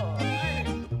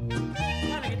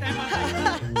 Dale, que está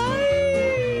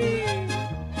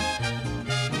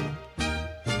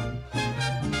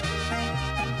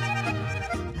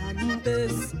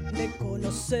Antes de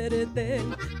conocerte,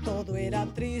 todo era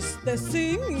triste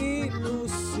sin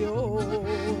ilusión.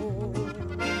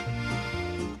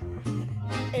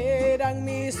 Eran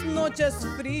mis noches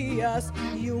frías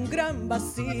y un gran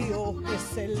vacío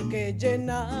es el que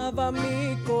llenaba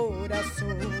mi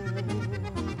corazón.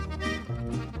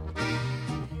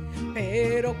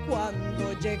 Pero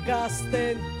cuando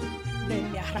llegaste, de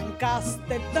mí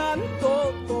arrancaste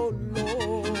tanto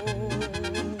dolor.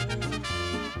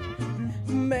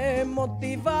 Me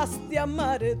motivaste a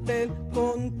amarte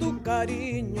con tu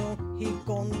cariño y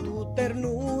con tu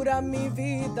ternura mi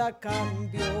vida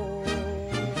cambió.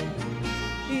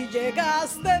 Y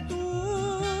llegaste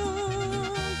tú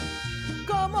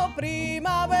como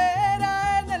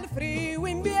primavera en el frío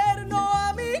invierno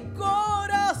a mi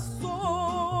corazón.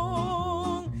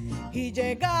 Y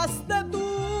llegaste tú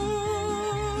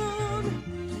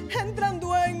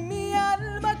entrando en mi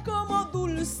alma como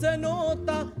dulce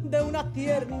nota de una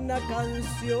tierna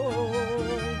canción.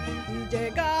 Y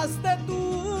llegaste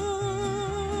tú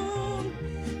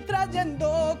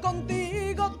trayendo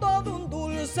contigo todo un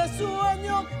dulce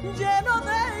sueño lleno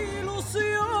de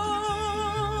ilusión.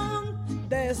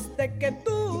 Desde que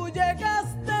tú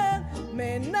llegaste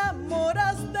me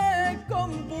enamoraste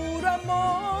con puro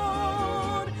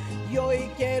amor. Y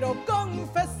hoy quiero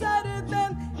confesarte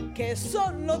que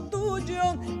solo tuyo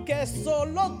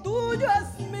es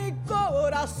mi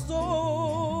corazón.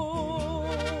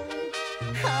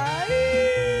 ¡Ay!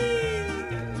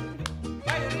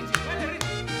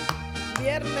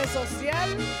 Viernes social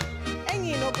en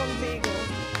Hino Contigo.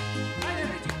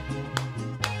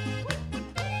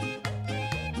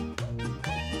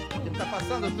 ¿Qué está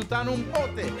pasando? Tú estás en un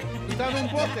bote.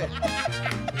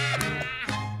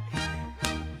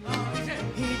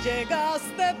 Y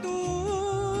llegaste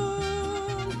tú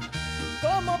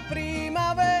como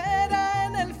primavera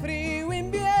en el frío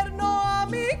invierno a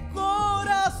mi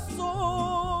corazón.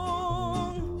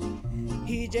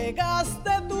 Y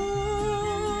llegaste tú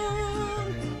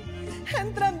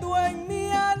entrando en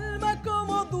mi alma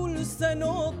como dulce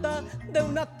nota de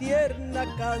una tierna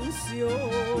canción.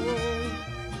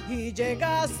 Y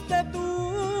llegaste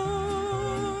tú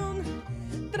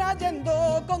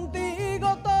trayendo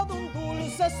contigo todo un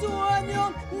dulce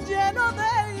sueño lleno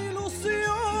de ilusión.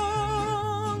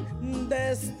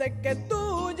 Desde que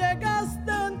tú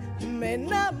llegaste me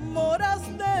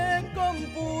enamoraste con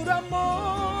puro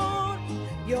amor.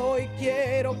 Y hoy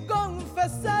quiero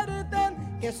confesarte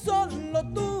que solo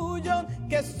tuyo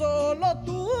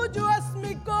es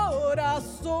mi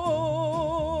corazón.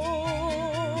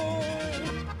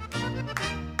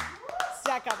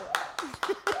 Se acabó.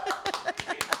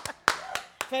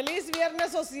 Feliz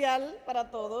viernes social para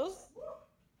todos.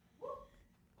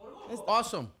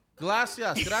 Awesome.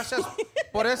 Gracias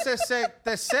por esa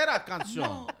tercera canción.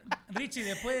 No, Richie,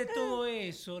 después de todo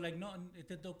eso, no,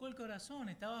 te tocó el corazón,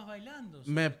 estabas bailando.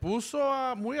 Me puso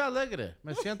muy alegre.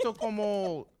 Me siento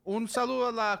como un saludo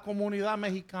a la comunidad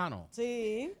mexicana.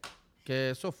 Sí.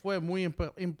 Que eso fue muy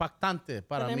impactante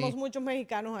para mí. Tenemos muchos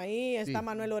mexicanos ahí. Está Sí.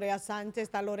 Manuel Orea Sánchez,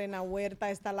 está Lorena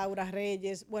Huerta, está Laura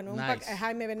Reyes. Bueno, Nice.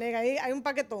 Jaime Venega. Ahí hay un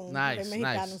paquetón de Nice,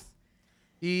 mexicanos. nice.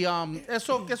 Y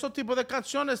esos tipos de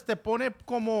canciones te pone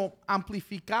como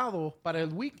amplificado para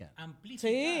el weekend.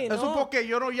 Sí, Eso no. porque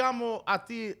yo no llamo a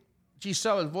ti,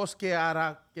 Giselle, el voz que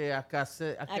hará,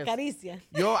 Acaricia.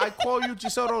 I call you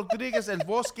Giselle Rodríguez, el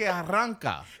voz que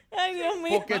arranca. Ay, Dios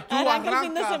mío. Porque tú Arranca el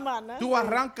fin de semana. tú Sí.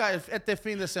 arrancas este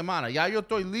fin de semana. Ya yo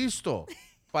estoy listo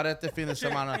para este fin de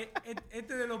semana.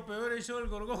 Este de los peores shows del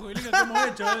Gorgojo y Liga que hemos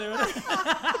hecho, de verdad.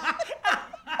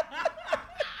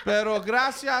 Pero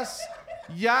gracias.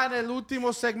 Ya en el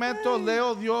último segmento,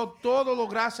 Leo dio todo lo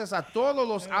gracias a todos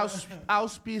los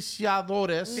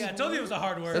auspiciadores. See, I told you it was a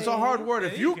hard word. It's a hard word. Te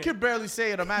If you dije. can barely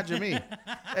say it, imagine me.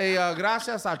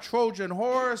 Gracias a Trojan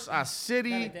Horse, a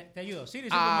City, Dale, te ayudo. City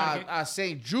a Supermarket.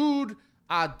 St. Jude,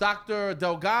 a Dr.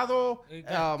 Delgado,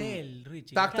 Gastel,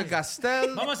 Richie. Dr.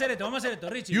 Gastel, Vamos a hacer esto,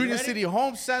 Richie. Union You ready? City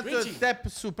Home Center, Richie. TEP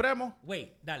Supremo.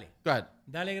 Wait, dale. Go ahead.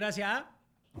 Dale gracias a...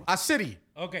 A City,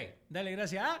 Ok, dale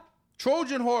gracias a...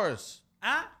 Trojan Horse,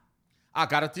 a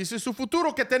Garantice Su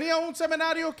Futuro, que tenía un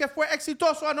seminario que fue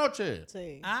exitoso anoche.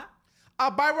 Sí. A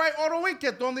Buy Right Auto Inc.,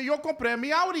 donde yo compré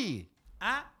mi Audi.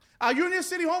 A Union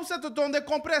City Home Center, donde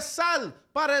compré sal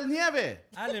para el nieve.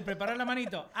 Dale, preparar la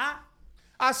manito.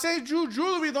 A St. Jude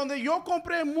Jewelry, donde yo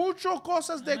compré muchas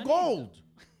cosas de gold.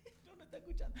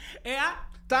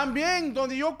 También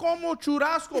donde yo como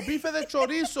churrasco, bife de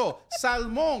chorizo,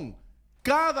 salmón,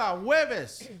 cada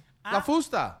jueves. La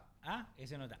fusta.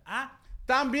 Ese nota.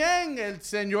 También el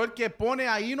señor que pone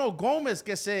a Hino Gómez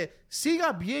que se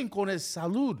siga bien con el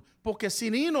salud, porque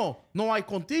sin Hino no hay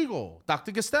contigo.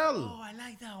 Dr. Gastel. Oh, I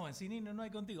like that one. Sin no hay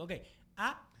contigo. Ok.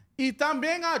 Y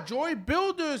también a Joy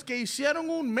Builders que hicieron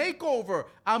un makeover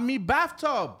a mi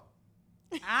bathtub.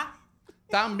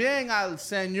 También al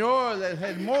Señor, el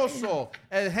hermoso,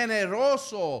 el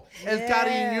generoso, el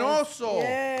cariñoso,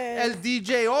 el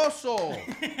DJ-oso,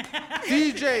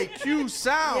 DJ Q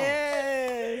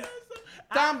Sound.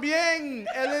 También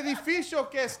el edificio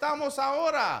que estamos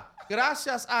ahora.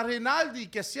 Gracias a Rinaldi,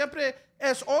 que siempre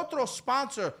es otro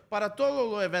sponsor para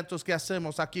todos los eventos que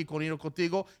hacemos aquí con Hino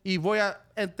Contigo. Y voy a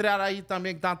entrar ahí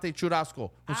también Dante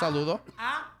Churrasco. Un saludo.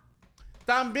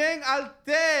 También al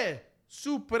té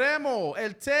supremo,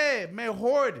 el té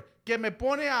mejor que me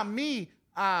pone a mí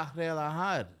a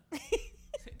relajar.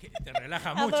 Te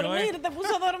relaja mucho, a dormir, te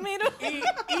puso a dormir.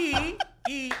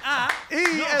 Y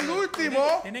el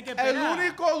último, el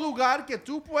único lugar que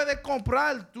tú puedes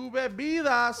comprar tus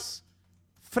bebidas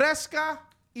fresca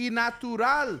y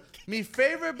natural. Mi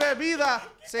favorite bebida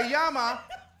se llama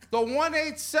The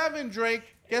 187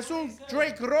 Drake, que es un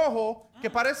Drake rojo que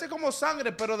parece como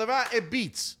sangre, pero de verdad es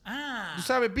beats. ¿Tú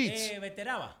sabes beats?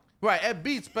 Veteraba. Right, es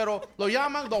beats, pero lo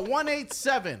llaman The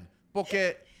 187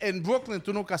 porque en Brooklyn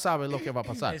tú nunca sabes lo que va a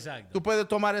pasar. Exacto. Tú puedes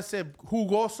tomar ese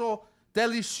jugoso,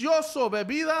 delicioso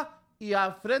bebida y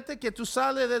al frente que tú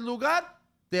sales del lugar,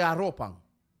 te arropan.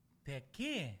 ¿De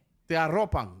qué? Te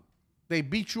arropan. They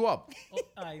beat you up.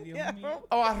 Ay, Dios mío.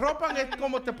 O arropan es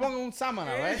como te pongan un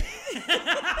sábana, ¿right?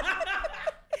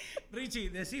 Richie,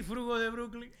 decí frugo de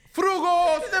Brooklyn.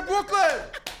 ¡Frugos de Brooklyn!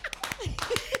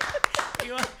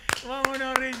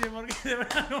 Vámonos, Richie, porque de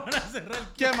verdad no van a cerrar el...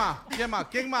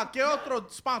 ¿Qué más? ¿Qué otro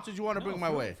sponsors you want to bring my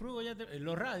way? Frugo ya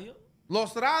los radios.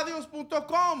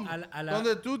 Losradios.com,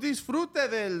 donde tú disfrutes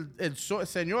del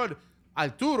señor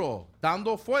Arturo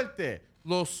dando fuerte,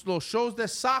 los shows de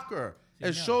soccer,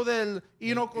 el show del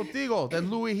Hino Contigo, de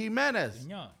Luis Jiménez.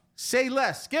 Señor. Say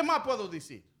less. ¿Qué más puedo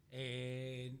decir?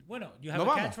 Bueno, you have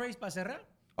a catchphrase para cerrar.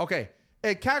 Ok.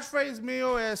 El catchphrase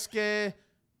mío es que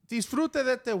disfrute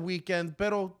de este weekend,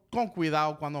 pero con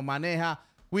cuidado cuando maneja.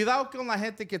 Cuidado con la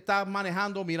gente que está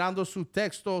manejando, mirando sus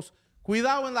textos.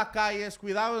 Cuidado en las calles,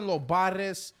 cuidado en los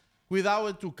bares, cuidado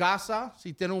en tu casa,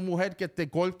 si tienes una mujer que te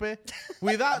golpe.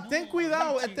 Ten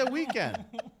cuidado este weekend.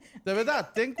 De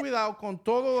verdad, ten cuidado con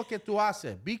todo lo que tú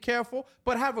haces. Be careful,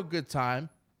 but have a good time.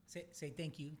 Say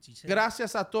thank you, Giselle.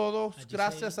 Gracias a todos.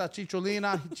 Gracias a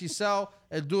Chicholina, Giselle,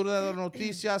 el duro de las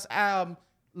noticias.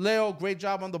 Leo, great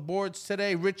job on the boards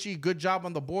today. Richie, good job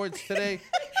on the boards today.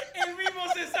 El mismo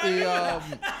se salió.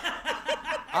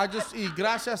 Y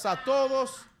gracias a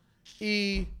todos.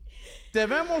 Y te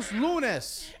vemos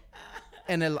lunes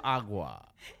en el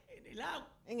agua.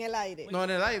 En el aire. No,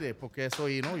 en el aire, porque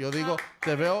soy, ¿no? Yo digo,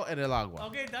 te veo en el agua.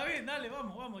 Ok, está bien, dale,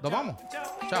 vamos. ¿Nos vamos?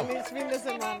 Chao. Chao. Feliz fin de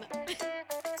semana.